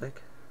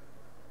խաղացեք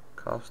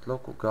Caps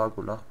lock ու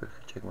գագուլ աղբեր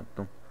չեք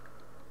մտնում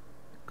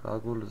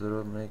Գագուլ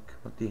 0-1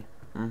 մտի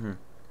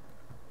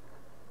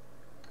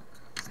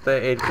Ստե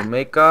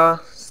 2-1-ա,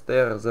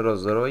 ստեղ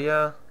 0-0-յա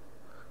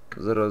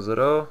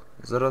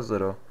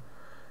 0-0-0-0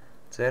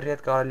 Ձերի հետ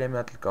կարելի է մի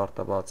հատ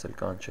կարտա բացել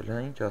կանչել, հա,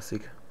 ինչ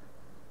ասիք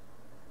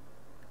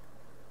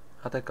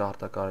Հատ է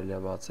կարտա կարելի է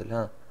բացել,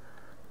 հա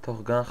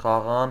Թող գան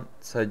խաղան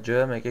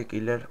CJ մեկ է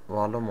կիլեր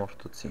վալո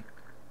մորտուցի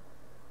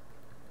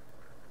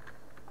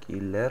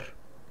Կիլեր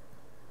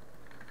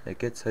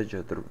Մեկ է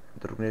CJ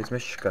դրուգներից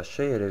մեջ չկա,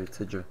 չէ երևի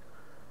CJ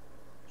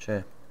Չէ,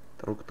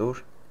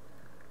 տրուկտուր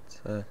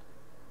CJ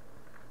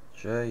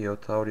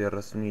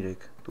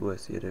 733 Դու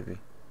ես երևի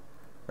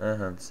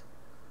Հենց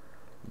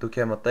Դուք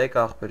է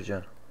մտեք աղբեր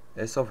ջան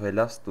Էսով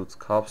հելավ ստուց,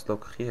 caps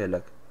lock խի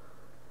հելակ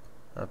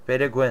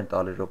Պերեգու են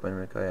տալի ռոպեն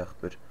մեկ այ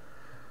աղբեր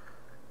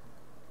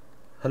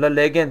Հլը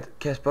լեգենդ,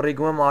 կեզ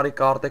պրիգում եմ արի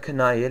կարտեքը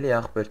նայի էլի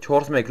աղբեր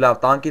 4-1, լավ,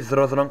 տանկի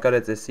 0-0-ն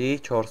կրեց էսի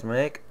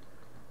 4-1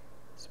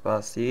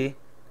 Սպասի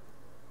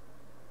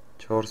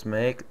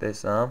 4-1,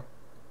 տեսամ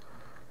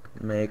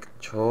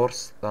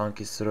 1-4,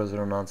 տանկի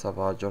 0-0-ն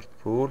անցավ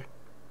հաջորդ փուլ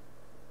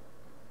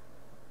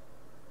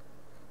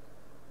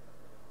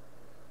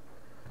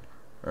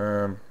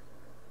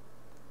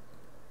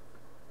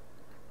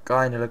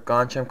Կային հլը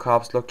կանչեմ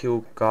caps lock-ի ու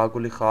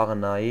գագուլի խաղը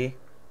նայի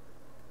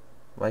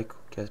Վայք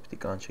կեզ պիտի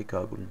կանչի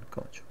գագուլին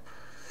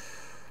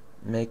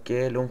կանչում Մեկ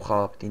էլ ում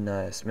խաղը պիտի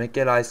նայես Մեկ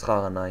էլ այս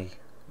խաղը նայի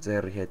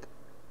ձերի հետ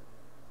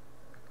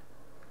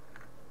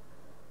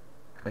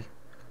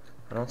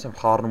Հրանց եմ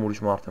խառնում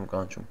ուրիշ մարդ եմ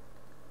կանչում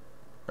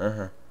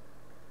Ահա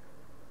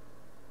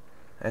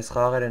Այս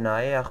խաղերը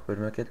նայի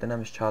աղբեր մեկ էլ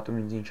տնեմ ես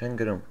չատում ինձ ինչ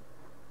են գրում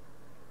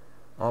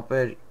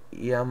Ապեր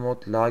իա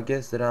մոտ լագ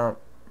ես դրա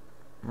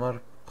մար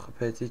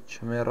խփեցի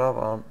չմեռավ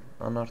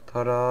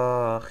անարդարա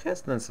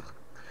խես նենց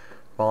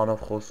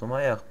բանով խոսում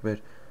այ ախպեր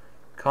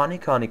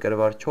քանի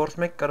կրվար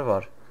 4-1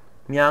 կրվար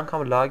մի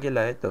անգամ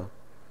լագել է հետո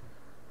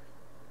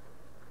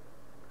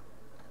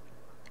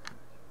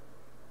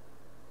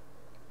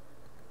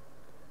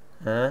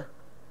հա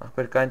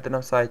ախպեր կային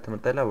տնամ սայթը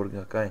մտել է որ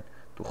գա կային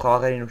դու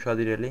խաղերին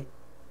ուշադիր էլի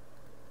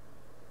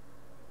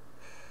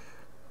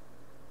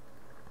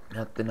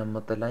հատ տնամ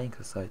մտել է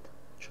ինքը սայթ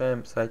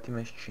չեմ սայթի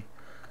մեջ չի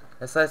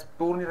Այս այս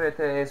турնիրը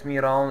եթե այս մի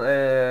ռաունդ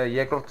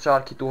երկրորդ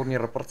շարքի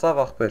турնիրը պրծավ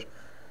ախպեր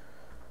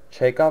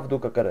չեկավ դու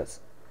կկրես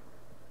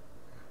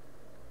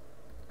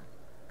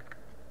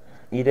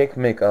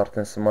 3-1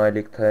 արդեն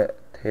Սմայլիկ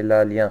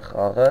Թելալյան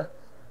խաղը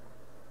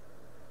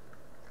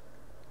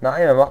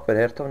նայում եմ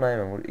ախպեր հերթով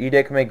նայում եմ որ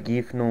 3-1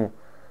 գիֆն ու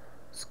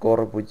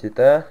սկորը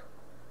բուջետը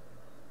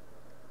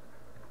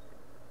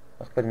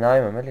ախպեր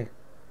նայում եմ էլի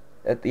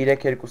այդ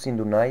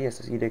 3-2-ին դու նայի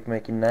ես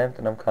 3-1-ին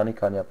նայեմ տնամ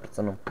քանի է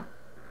պրծնում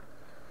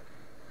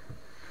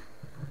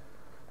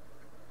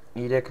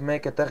 3-1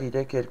 այդտեղ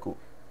 3-2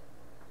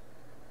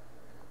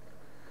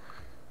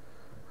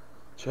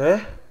 Չէ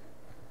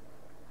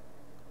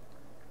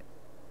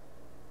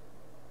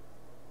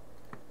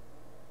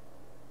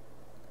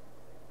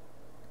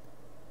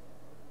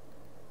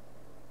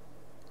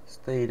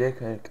Ստե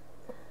 3-1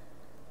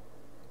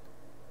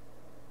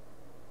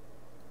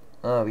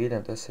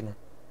 գիտեմ տեսել եմ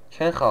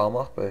Չեն խաղում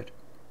ախպեր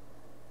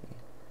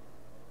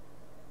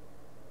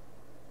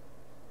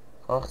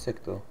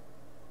Խաղցեք դու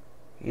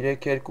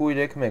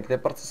 3-2-3-1 դե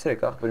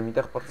պրծսրեք ախպեր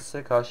միտեղ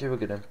պրծսրեք հաշիվը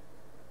գրեմ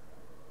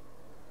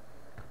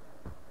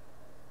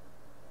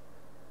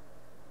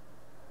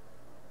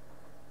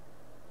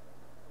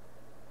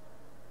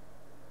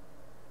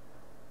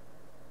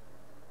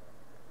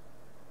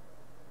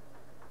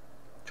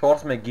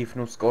Չորս մեկ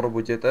գիֆն ու սկորը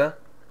բուջետը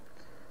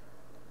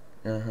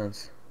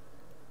Հենց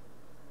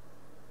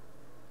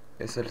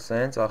Ես էլ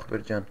սենց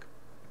ախպեր ջան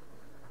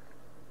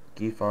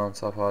Գիֆ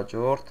անցավ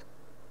հաջորդ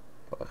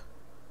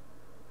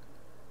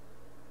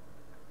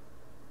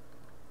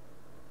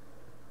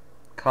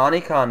Քանի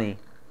 1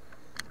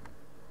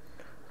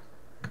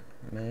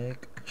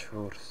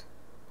 4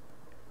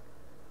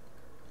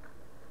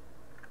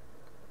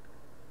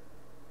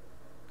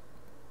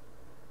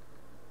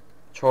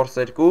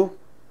 4-2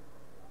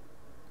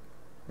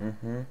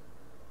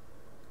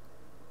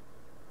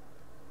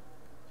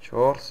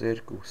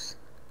 4-2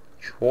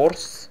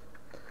 4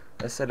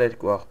 Ես էլ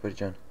 2 ախպեր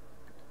ջան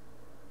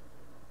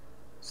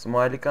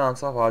Սմայլիկը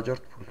անցավ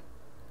հաջորդ փուլ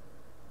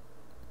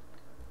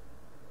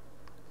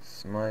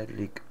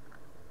Սմայլիկ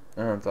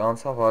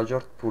Անցավ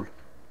հաջորդ փուլ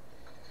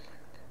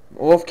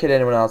Ովքեր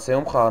են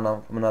մնացել խաղն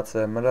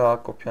մնացել Մրա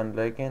Հակոբյան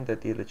լեգենդ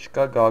այդ իրը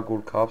չկա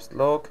Գագուլ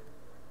Կապսլոկ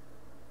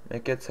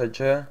Մեկ է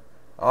CJ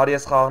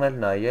Արիես խաղն էլ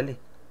նայի էլի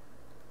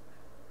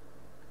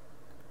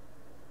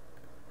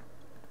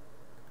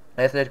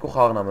Այդ երկու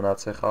խաղն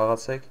մնացել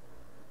խաղացեք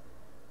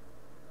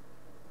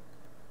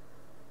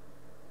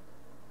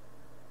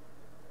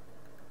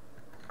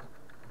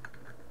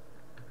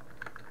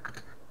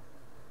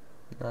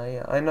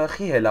Այն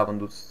ախի հելավ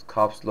ընդուց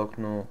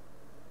կապսլոքն ու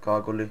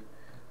գագոլի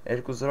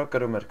 2-0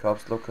 կրում էր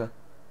կապսլոքը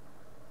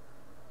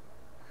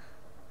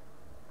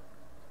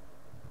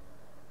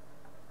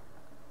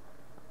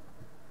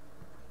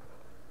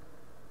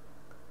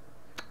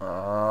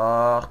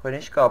Ախպեր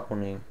ինչ կապ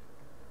ունի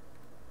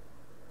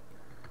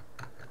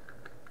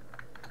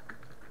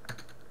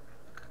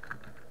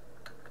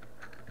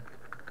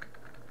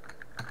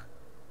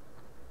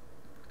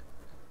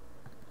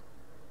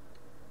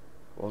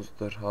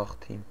Ոստեր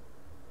հաղթիմ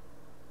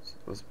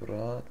Was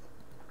брат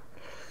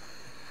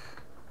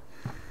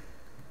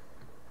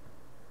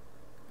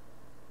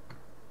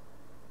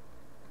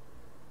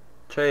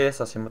Չէ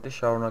ես ասի մտի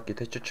շարունակի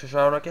թե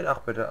չշարունակել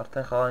ախպերը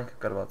արդեն խաղանքը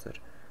կրված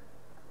էր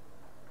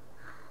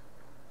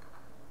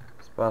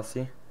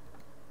Սպասի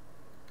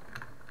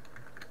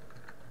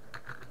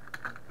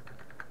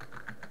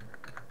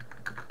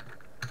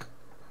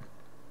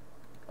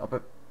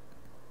Ապե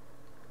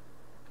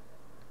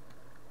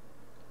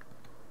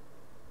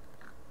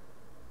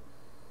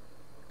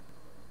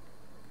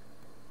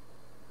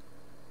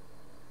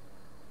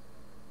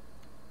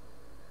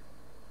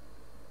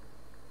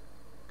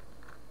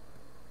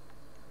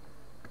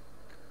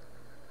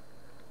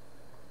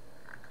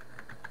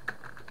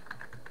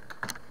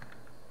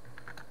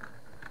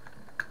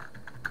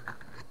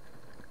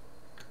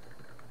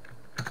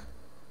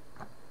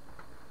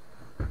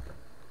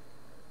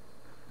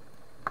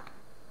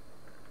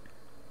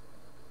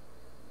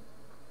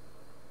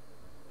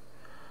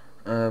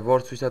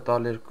որ ցույց է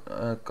տալեր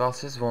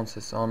կասես ոնց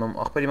ես անում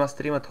ախպեր հիմա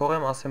ստրիմը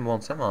թողեմ ասեմ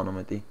ոնց եմ անում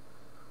էդի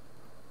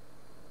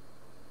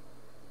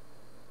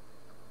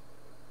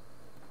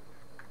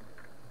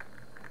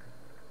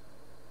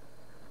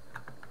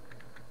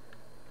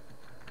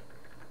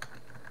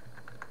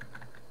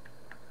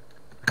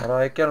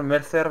Արա եկել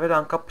մեր սերվերը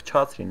անկապ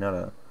փչացրին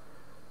արա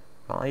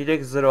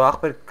 3-0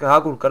 ախպեր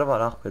հագուր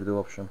կրվար ախպեր դու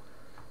օպշն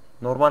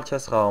նորմալ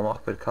չես խաղում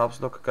ախպեր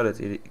կապսլոկը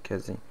կրեց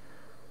քեզի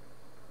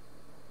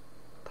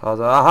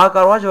TAZA, ահա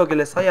կարող է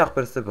ջոգել ես, հա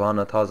ախպերստե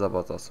բանը TAZA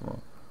բաց ասում եմ։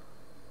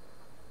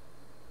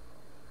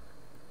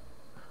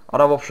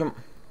 Արա, в общем,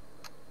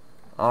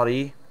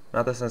 արի,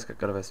 նա տես սենց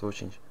կկրվես,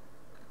 ոչինչ։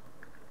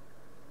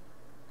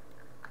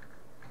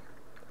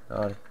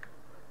 Արի։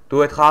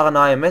 Դու այդ խաղը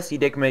նայում ես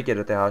 3-1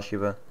 էր թե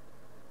հաշիվը։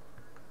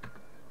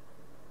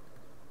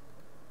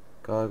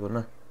 Կարագոր,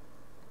 նա։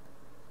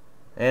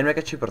 Այն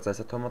մեկը չի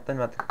բրծես, է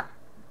թոմատեն մատ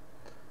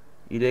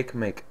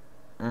 3-1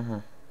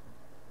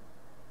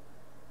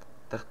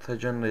 Տեղ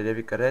թջն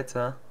երևի կրեց,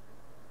 հա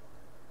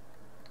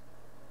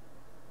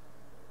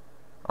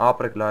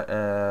Ապրեք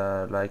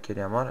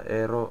լայքերի համար,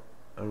 էրո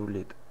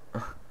ռուլիտ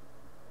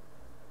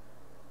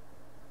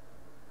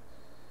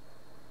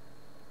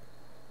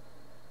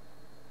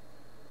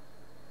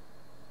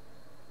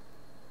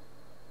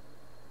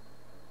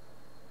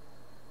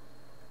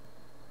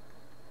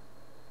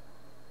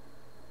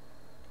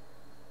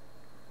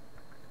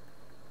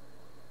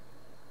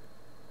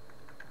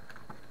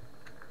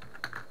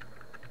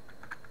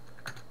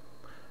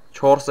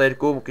Չորս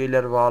երկու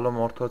կիլեր վալում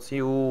որդոցի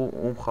ու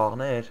ում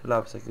խաղն էր,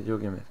 լավ սեք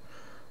վիդյոգի մեր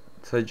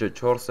Ցջը,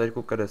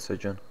 4-2 կրեց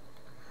Ցջն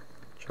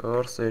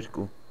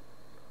 4-2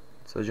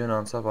 Ցջն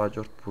անցավ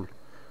հաջորդ փուլ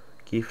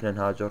Կիֆն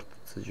են հաջորդ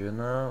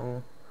Ցջնը ու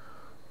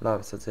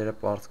լավ սա ձերը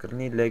պարծ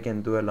կրնի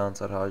լեգենդ դուել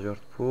անցար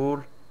հաջորդ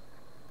փուլ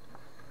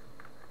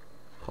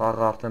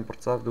Խաղը արդեն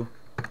պրծավ դու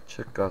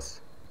չկաս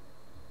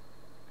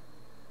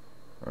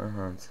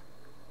Ահանց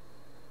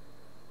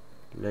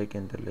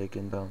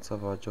Լեգենդը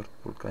անցավ հաջորդ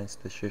փուլ կայնց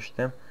դե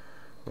շեշտեմ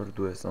որ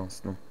դու ես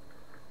անցնում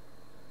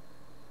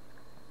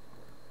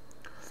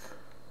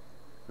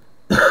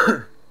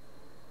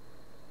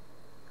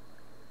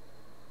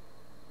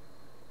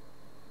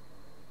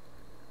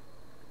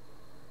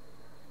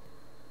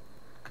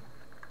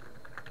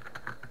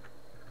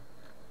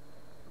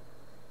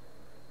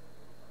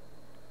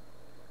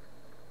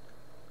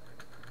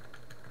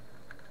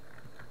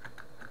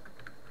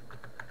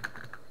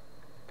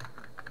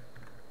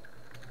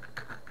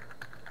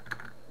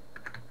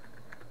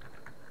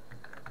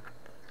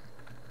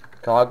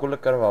Կաղագուլը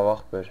կրվավ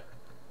աղբեր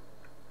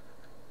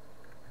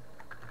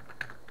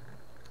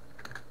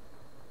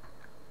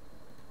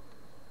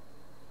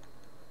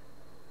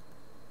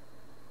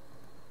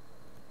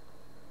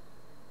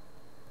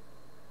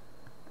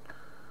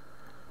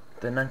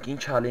Տենանք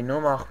ինչ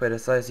հալինում աղբեր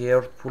ես այս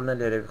երորդ փուլն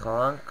էլ երևի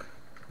խաղանք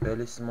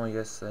Բելիսիմո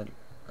ես էլ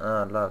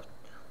լավ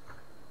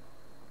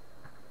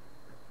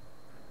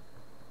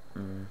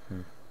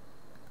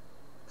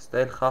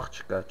Ստել խաղ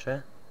չկա չէ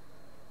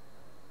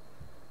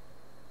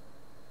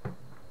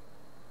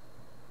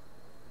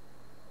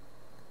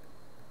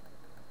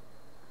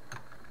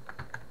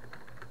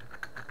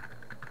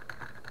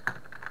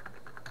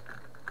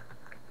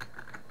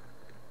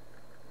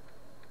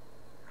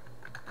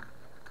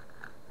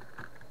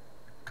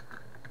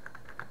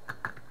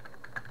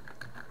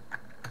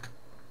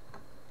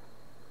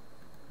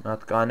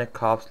Նատ կան է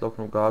կապս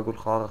լոքն ու գագուլ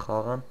խաղը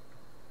խաղան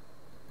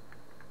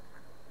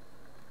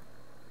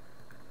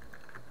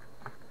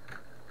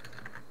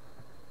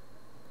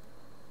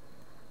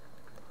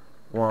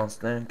ու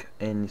անցնենք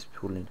ենիս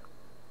փուլին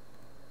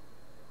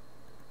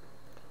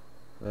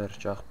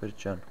վերջ աղբեր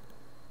ճան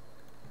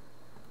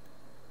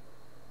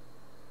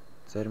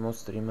ձեր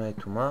մոտ ստրիմը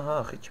այդում հա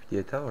խիչ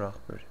պիտի եթա որ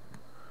աղբեր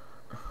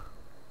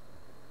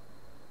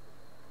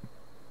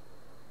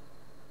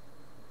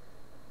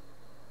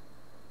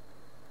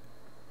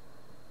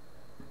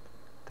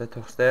Դե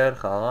թող ստեղել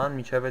խաղան,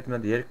 միջև այդ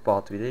մատ երկ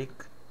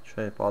պատվիրեիք,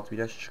 չէ,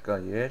 պատվիրած չկա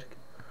երկ,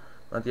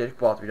 մատ երկ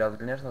պատվիրած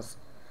լիներ, ասաս,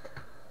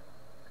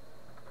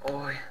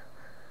 ոյ,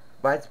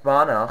 բայց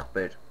բան է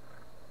աղբեր,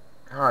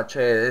 հա,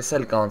 չէ, ես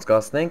էլ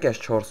կանցկացնենք ես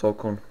 4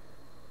 հոգուն,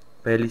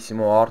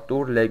 Բելիսիմո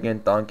Արտուր,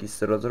 լեգենդ Tanki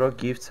 0-0,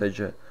 գիվ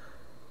CG,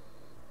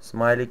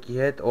 Սմայլիկի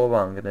հետ ով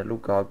անգնելու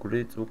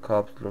գագուլից ու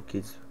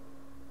կապսլոքից,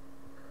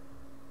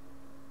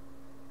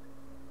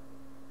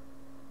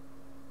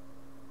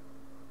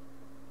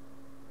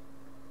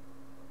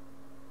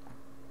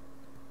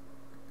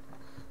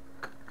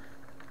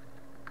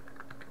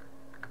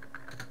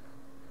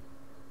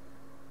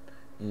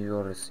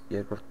 Իորես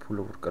երկրորդ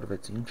փուլը որ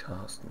կրվեց ինչ է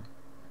հասնում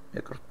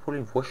Երկրորդ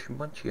փուլին ոչ մի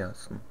բան չի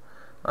հասնում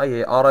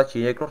Այ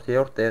առաջի երկրորդ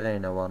երրորդ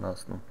տեղերին է բան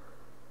հասնում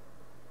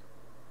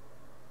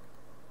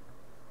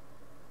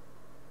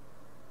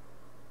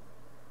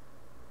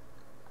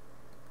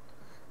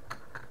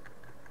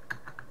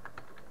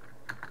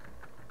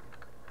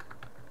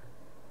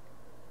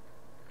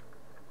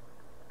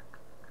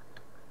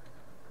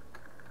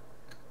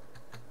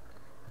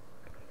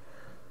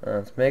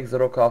Անց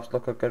 1-0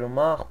 կապսլոկը կրում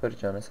աղբեր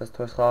ջան, ես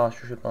թոյս խաղը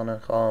շուշուտ անեն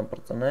խաղան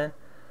պրծնեն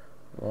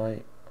Վայ,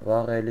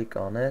 վաղ էլի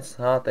կանես,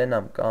 հա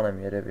տենամ կանեմ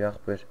երևի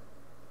աղբեր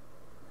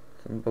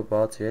Ծնբը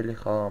բացի էլի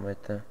խաղամ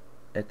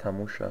էտ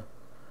համուշա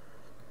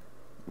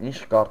Ինչ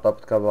կարտա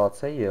պտկա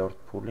բաց է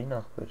երորդ փուլին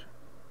աղբեր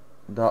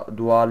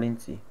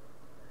Դուալինցի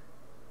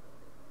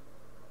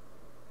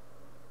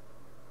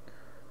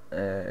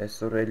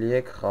Այսօր էլի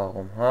եք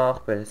խաղում, հա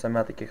աղբեր, հեսա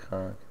մատիկ եք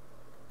խաղանք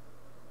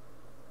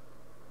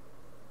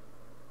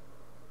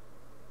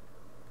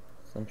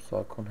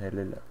Սմսակոն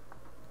հելել է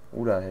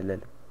Ուր է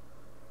հելել։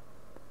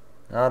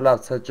 Հա լավ,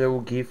 CCU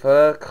GIF-ը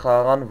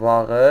կխաղան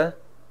վաղը։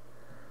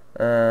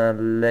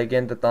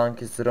 Լեգենդը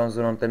տանկից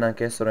 0-0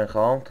 տենանք այսօր են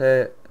խաղում, թե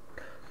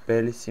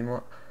Բելիսիմո։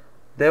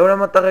 Դե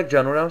ուրեմն տղեկ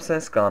ջան, ուրեմն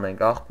սենց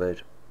կանենք,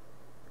 ախպեր։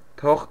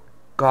 Թող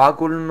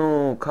գագուլն ու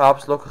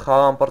կապսլոքը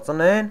խաղան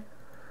պրծնեն,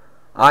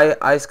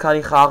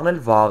 այսքանի խաղն էլ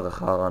վաղը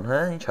խաղան,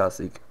 հա, ինչ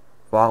ասիք,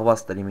 վաղվա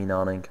ստրիմին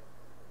անենք,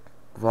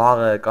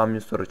 վաղը կամ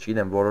մյուս օրը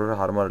չգիտեմ, որորը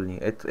հարմար լինի,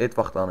 այդ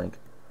վաղ տանենք։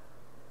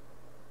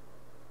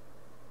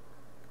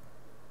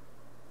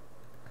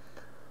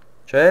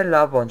 Չէ,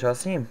 լավ բան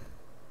չասիմ։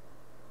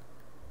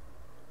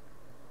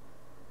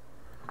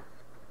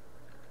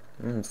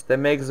 Ստե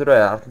 1-0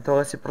 է, արդեն թող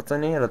էսի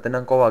պրծնի, հելա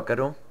տենանք ով ա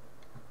կրում։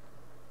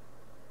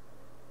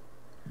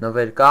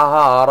 Նվեր կա,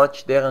 հա, առաջ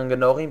տեղն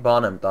գնողին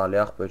բան եմ տալի,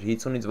 ախպեր,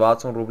 50-ից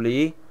 60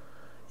 ռուբլիի,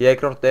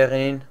 երկրորդ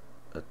տեղին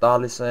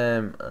տալիս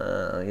եմ,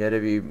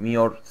 երևի մի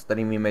օր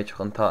ստրիմի մեջ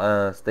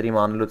ստրիմ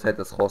անելուց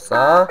հետս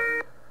խոսա,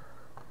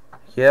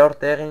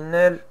 երորդ տեղինն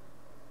էլ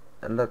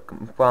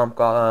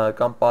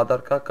կամ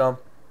պադարկա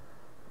կամ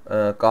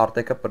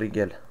կարտեկը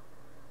պրիգել։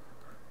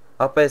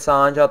 Ապա եսա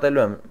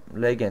անջատելու եմ,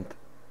 լեգենդ։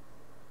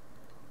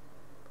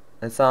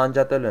 Եսա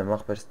անջատելու եմ,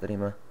 ախպեր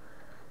ստրիմը,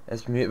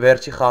 ես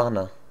վերջի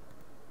խաղն է։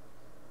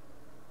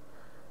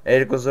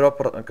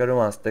 2-0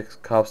 կրում է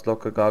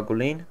STEXOV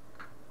գագուլին։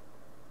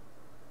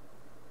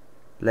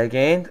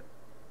 Լեգենդ։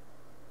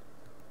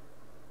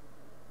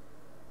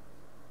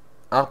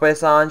 Ախպեր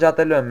եսա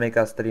անջատելու եմ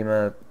մեկա ստրիմը,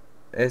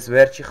 ես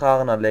վերջի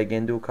խաղն է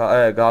լեգենդի ու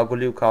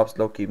գագուլի ու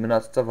կապսլոքի,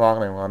 մնացածը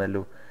վաղն եմ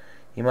անելու։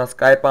 Հիմա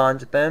Skype-ը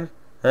անջտեմ,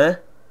 հը։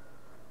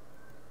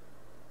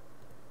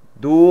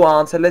 Դու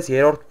անցել ես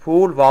երորդ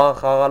փուլ, վաղը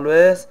խաղալու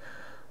ես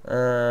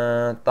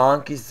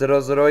տանկից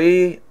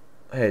 0-0-ի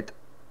հետ։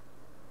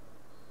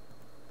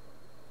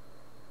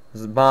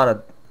 Բանը,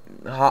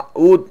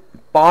 ու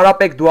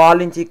պարապեք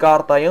դուալինտի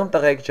կարտայում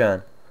տղեկ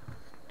ջան։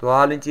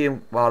 Դուալինտի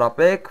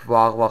պարապեք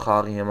վաղվա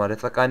խաղի համար,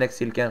 եսա կայնեք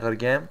սիլկեն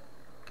ղրգեմ։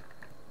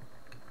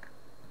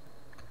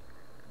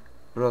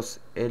 Բրոս,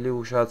 էլի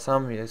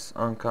ուշացամ, ես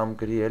անգամ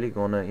գրի էլի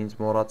գոնը ինձ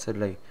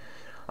մորացել էի։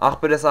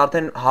 Ախպեր ես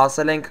արդեն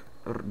հասել ենք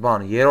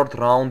բան, երորդ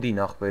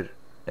ռաունդին ախպեր,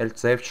 էլ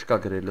ձև չկա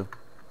գրելու։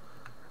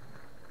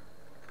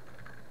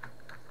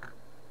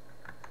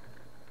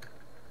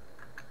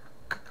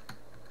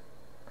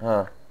 Հա։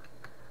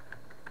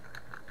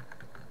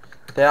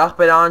 Դե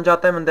ախպեր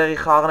անջատեմ ընդեղի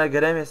խաղն է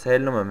գրեմ, ես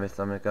հելնում եմ ես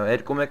ամեկամ,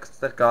 2-1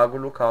 ստեղ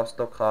գագուլ ու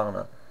կապստոք խաղն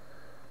է։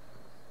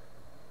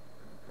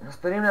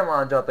 Ստրիմն եմ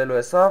անջատելու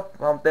եսա,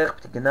 համ տեղ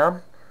պիտի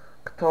գնամ,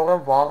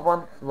 կթողեմ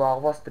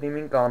վաղվա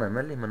ստրիմին կանեմ,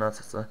 էլի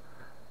մնացածը։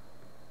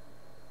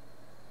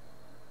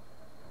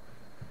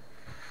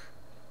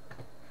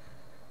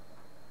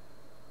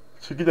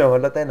 Չգիտեմ,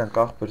 հլա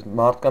տենանք ախպեր,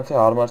 մարդկանց է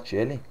հարմար չի,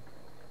 էլի։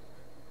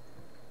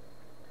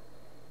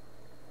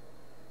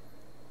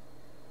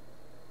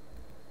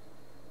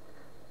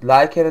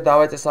 Լայքերը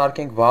դավայց ես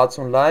արկենք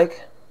 60 լայք։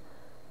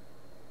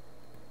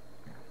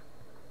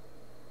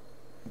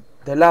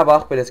 Դե լավ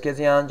ախպեր, ես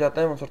կեզի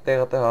անջատեմ, ոնց որ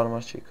տեղը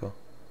հարմար չի քո։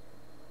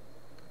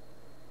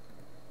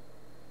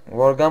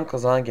 Որ գամ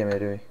կզանգեմ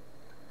երևի։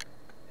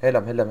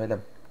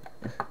 Հելամ։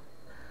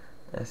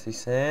 Էսի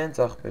սենց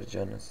ախպեր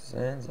ջան,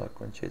 սենց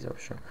ակոն չի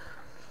զավշում։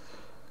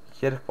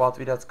 Երկ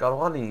պատվիրած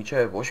կարող ա լինի,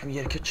 չէ, ոչ մի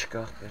երկը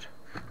չկա ախպեր։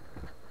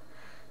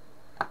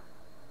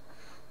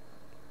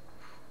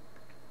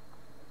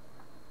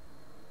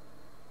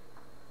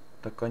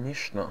 Да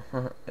конечно,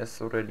 ես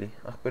ուրելի,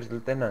 ախպեր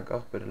լտենանք,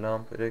 ախպեր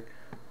լամ բերեք,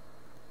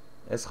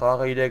 ես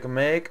խաղը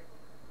 3-1,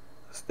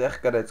 ստեղ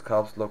կրեց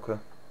կապսլոքը,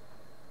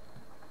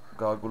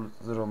 գագուլ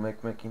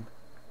 0-1-1-ին,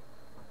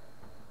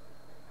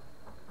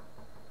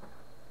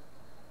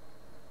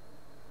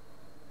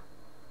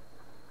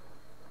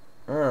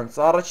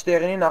 ծառաջ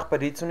տեղինին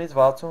ախպեր 50-ից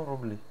 60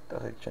 ռուբլի,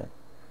 տղեկ չեն,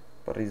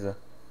 պրիզը,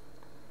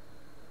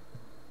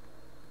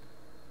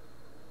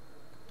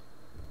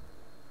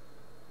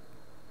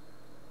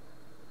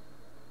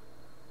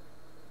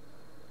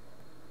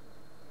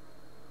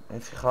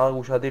 Էսի խաղը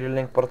ուշադիր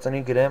ենք պրծնի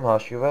գրեմ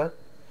հաշիվը։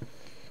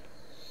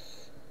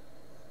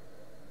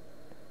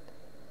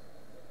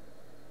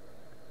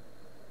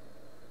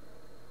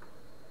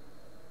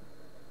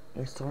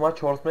 Ես թվում է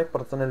 4-1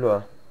 պրծնելու է։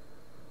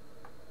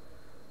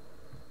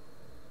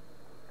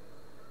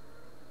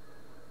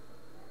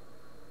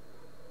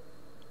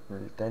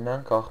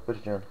 Տենանք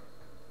ախպեր ջան։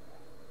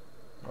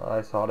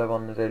 Այս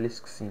հարևաններ էլի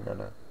սկսին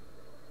հələ։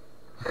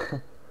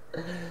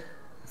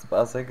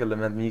 Սպասեք հələ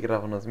մետ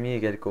միգրաֆոնոս մի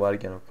երկու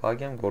վարգյանով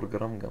փակեմ,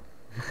 գորգրամ գամ։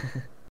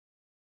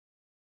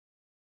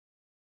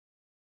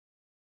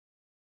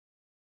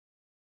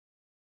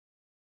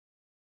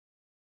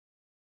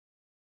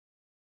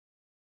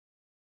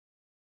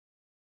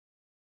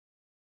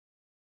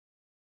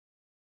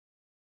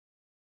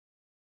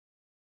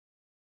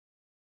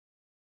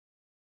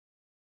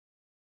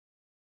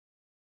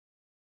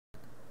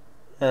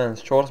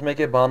 Հենց 4-1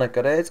 է բանը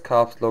կրեց,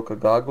 կապսլոքը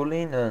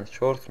գագուլին, հենց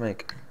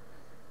 4-1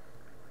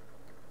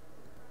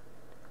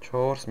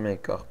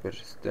 4-1 ախպեր,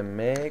 ստե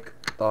 1,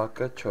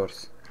 տակը 4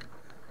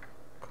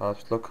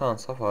 Կապսլոքը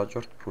անցավ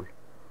հաջորդ փուլ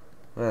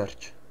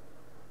Վերջ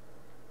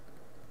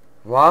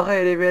Վաղը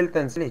երևի էլ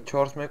տենց էլի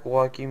 4-1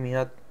 ուղակի մի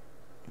հատ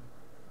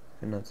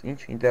գնաց, ինչ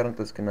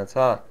ինտերնետս գնաց,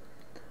 հա։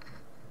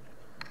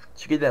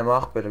 Չգիտեմ,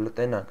 ախպերը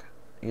լտենանք,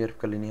 երբ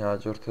կլինի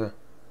հաջորդը։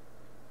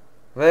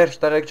 Վերջ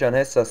տղեկ ջան,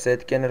 հեսա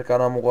սետկեներ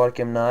կանամ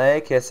ուղարկեմ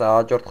նայեք, հեսա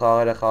հաջորդ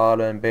խաղերը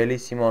խաղալու են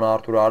Բելիսիմոն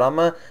Արթուր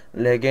Արամը,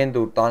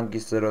 լեգենդու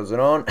տանկի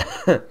 0-0-ն,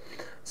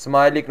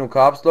 Սմայլիկն ու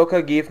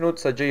Կապսլոքը, գիֆն ու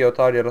CJ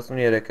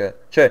 733-ը,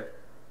 չէ,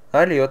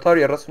 այլի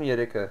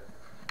 733-ը,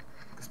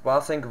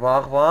 սպասենք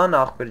վաղվան,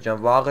 ախպեր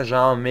ջան, վաղը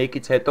ժամը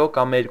 1-ից հետո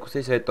կամ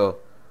 2-ից հետո,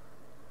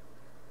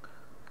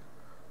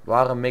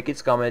 վաղը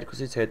 1-ից կամ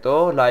 2-ից հետո,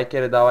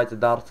 լայքերը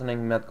դավայցը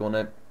դարձնենք մի հատ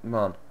գոնե,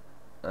 ման,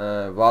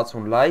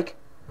 60 լայք,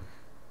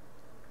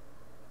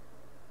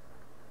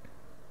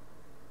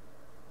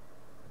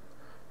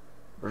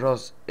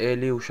 Ռոս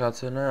էլի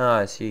ուշացել է,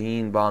 այսի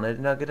հին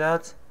բաներն է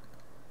գրած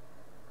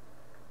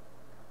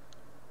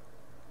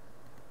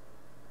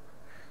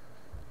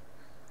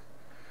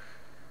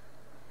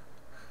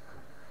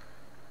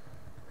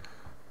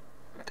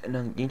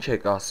Տենանք ինչ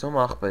եք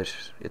ասում ախպեր,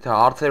 եթե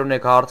հարցեր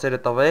ունեք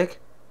հարցերը տվեք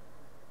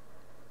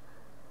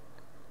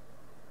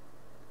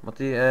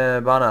Մտի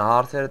բանը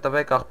հարցերը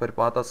տվեք ախպեր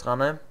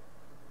պատասխանեմ,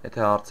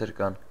 եթե հարցեր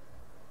կան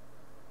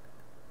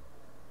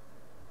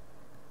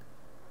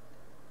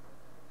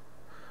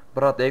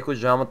Բրատ, եկուց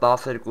ժամը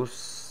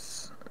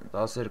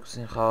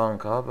 12-ին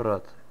խաղանք, հա,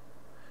 բրատ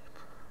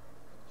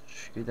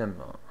Չգիտեմ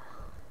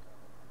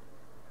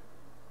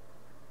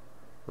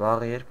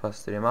Վաղը երբ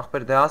հաստրիմ,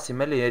 ախպեր դե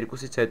ասիմ էլի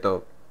 2-ից հետո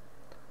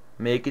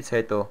 1-ից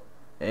հետո,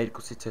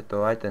 2-ից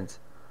հետո, այդ ենց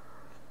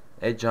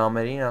Այդ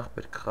ժամերին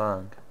ախպեր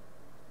կխաղանք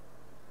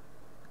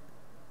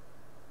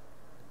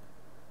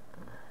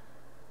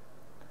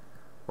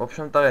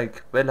Ոբշեմ տղեք,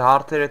 բել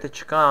հարթեր եթե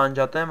չկա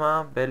անջատեմ, հա,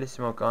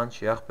 բելիսիմո կան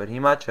չի, ախպեր,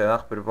 հիմա չէ,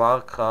 ախպեր,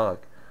 վաղը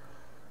կխաղակ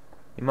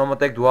Հիմա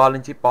մտեք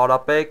դուալինցի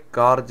պարապեք,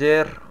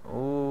 գարդեր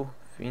ու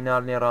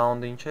ֆինալնի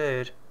ռաունդին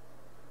չէր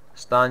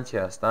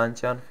Ստանցիա,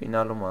 ստանցիան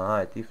ֆինալում հա,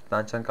 այդի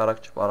ստանցիան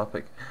կարակ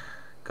չպարապեք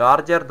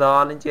Գարդեր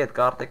դուալինցի հետ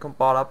կարտեքում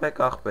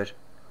պարապեք, ախպեր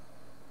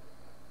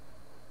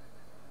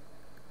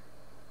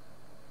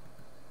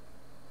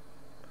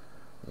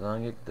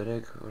Զանգեք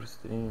դրեք, որ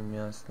ստրիմի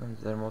միացնեմ,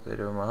 ձեր մոտ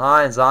երևում է, հա,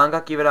 այն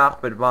զանգակի վրա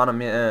ախպեր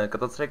բանը,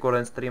 կտացրեք, որ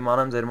են ստրիմ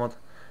անեմ, ձեր մոտ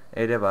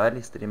երև է,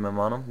 էլի ստրիմ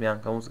եմ անում, մի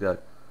անգամ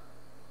ուզգակ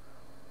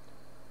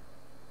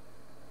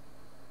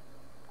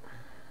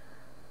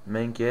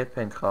Մենք երբ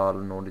ենք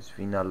խաղալու նորից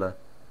ֆինալը,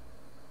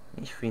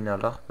 ինչ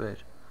ֆինալ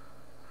ախպեր,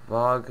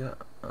 վագը,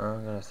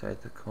 գրա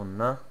սայթը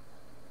կոննա,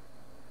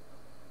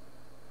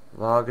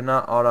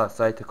 վագնա, արա,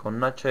 սայթը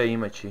կոննա, չէ,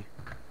 իմը չի,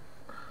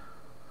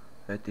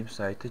 այդ իմ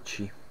սայթը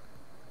չի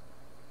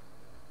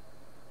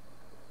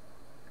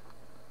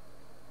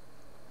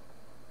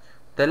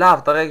Դե լավ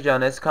տղեկ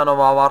ջան, այսքանով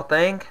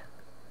ավարտենք,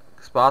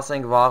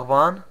 սպասենք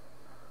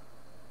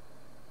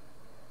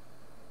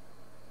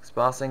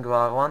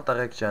վաղվան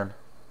տղեկ ջան,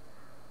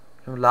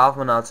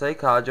 լավ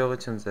մնացեք,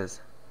 հաջողություն ձեզ,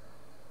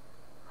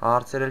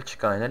 հարցեր էլ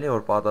չկային էլի,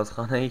 որ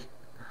պատասխանեի,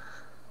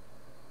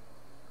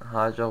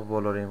 հաջող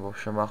բոլորին,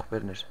 ոբշեմ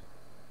ախպերներ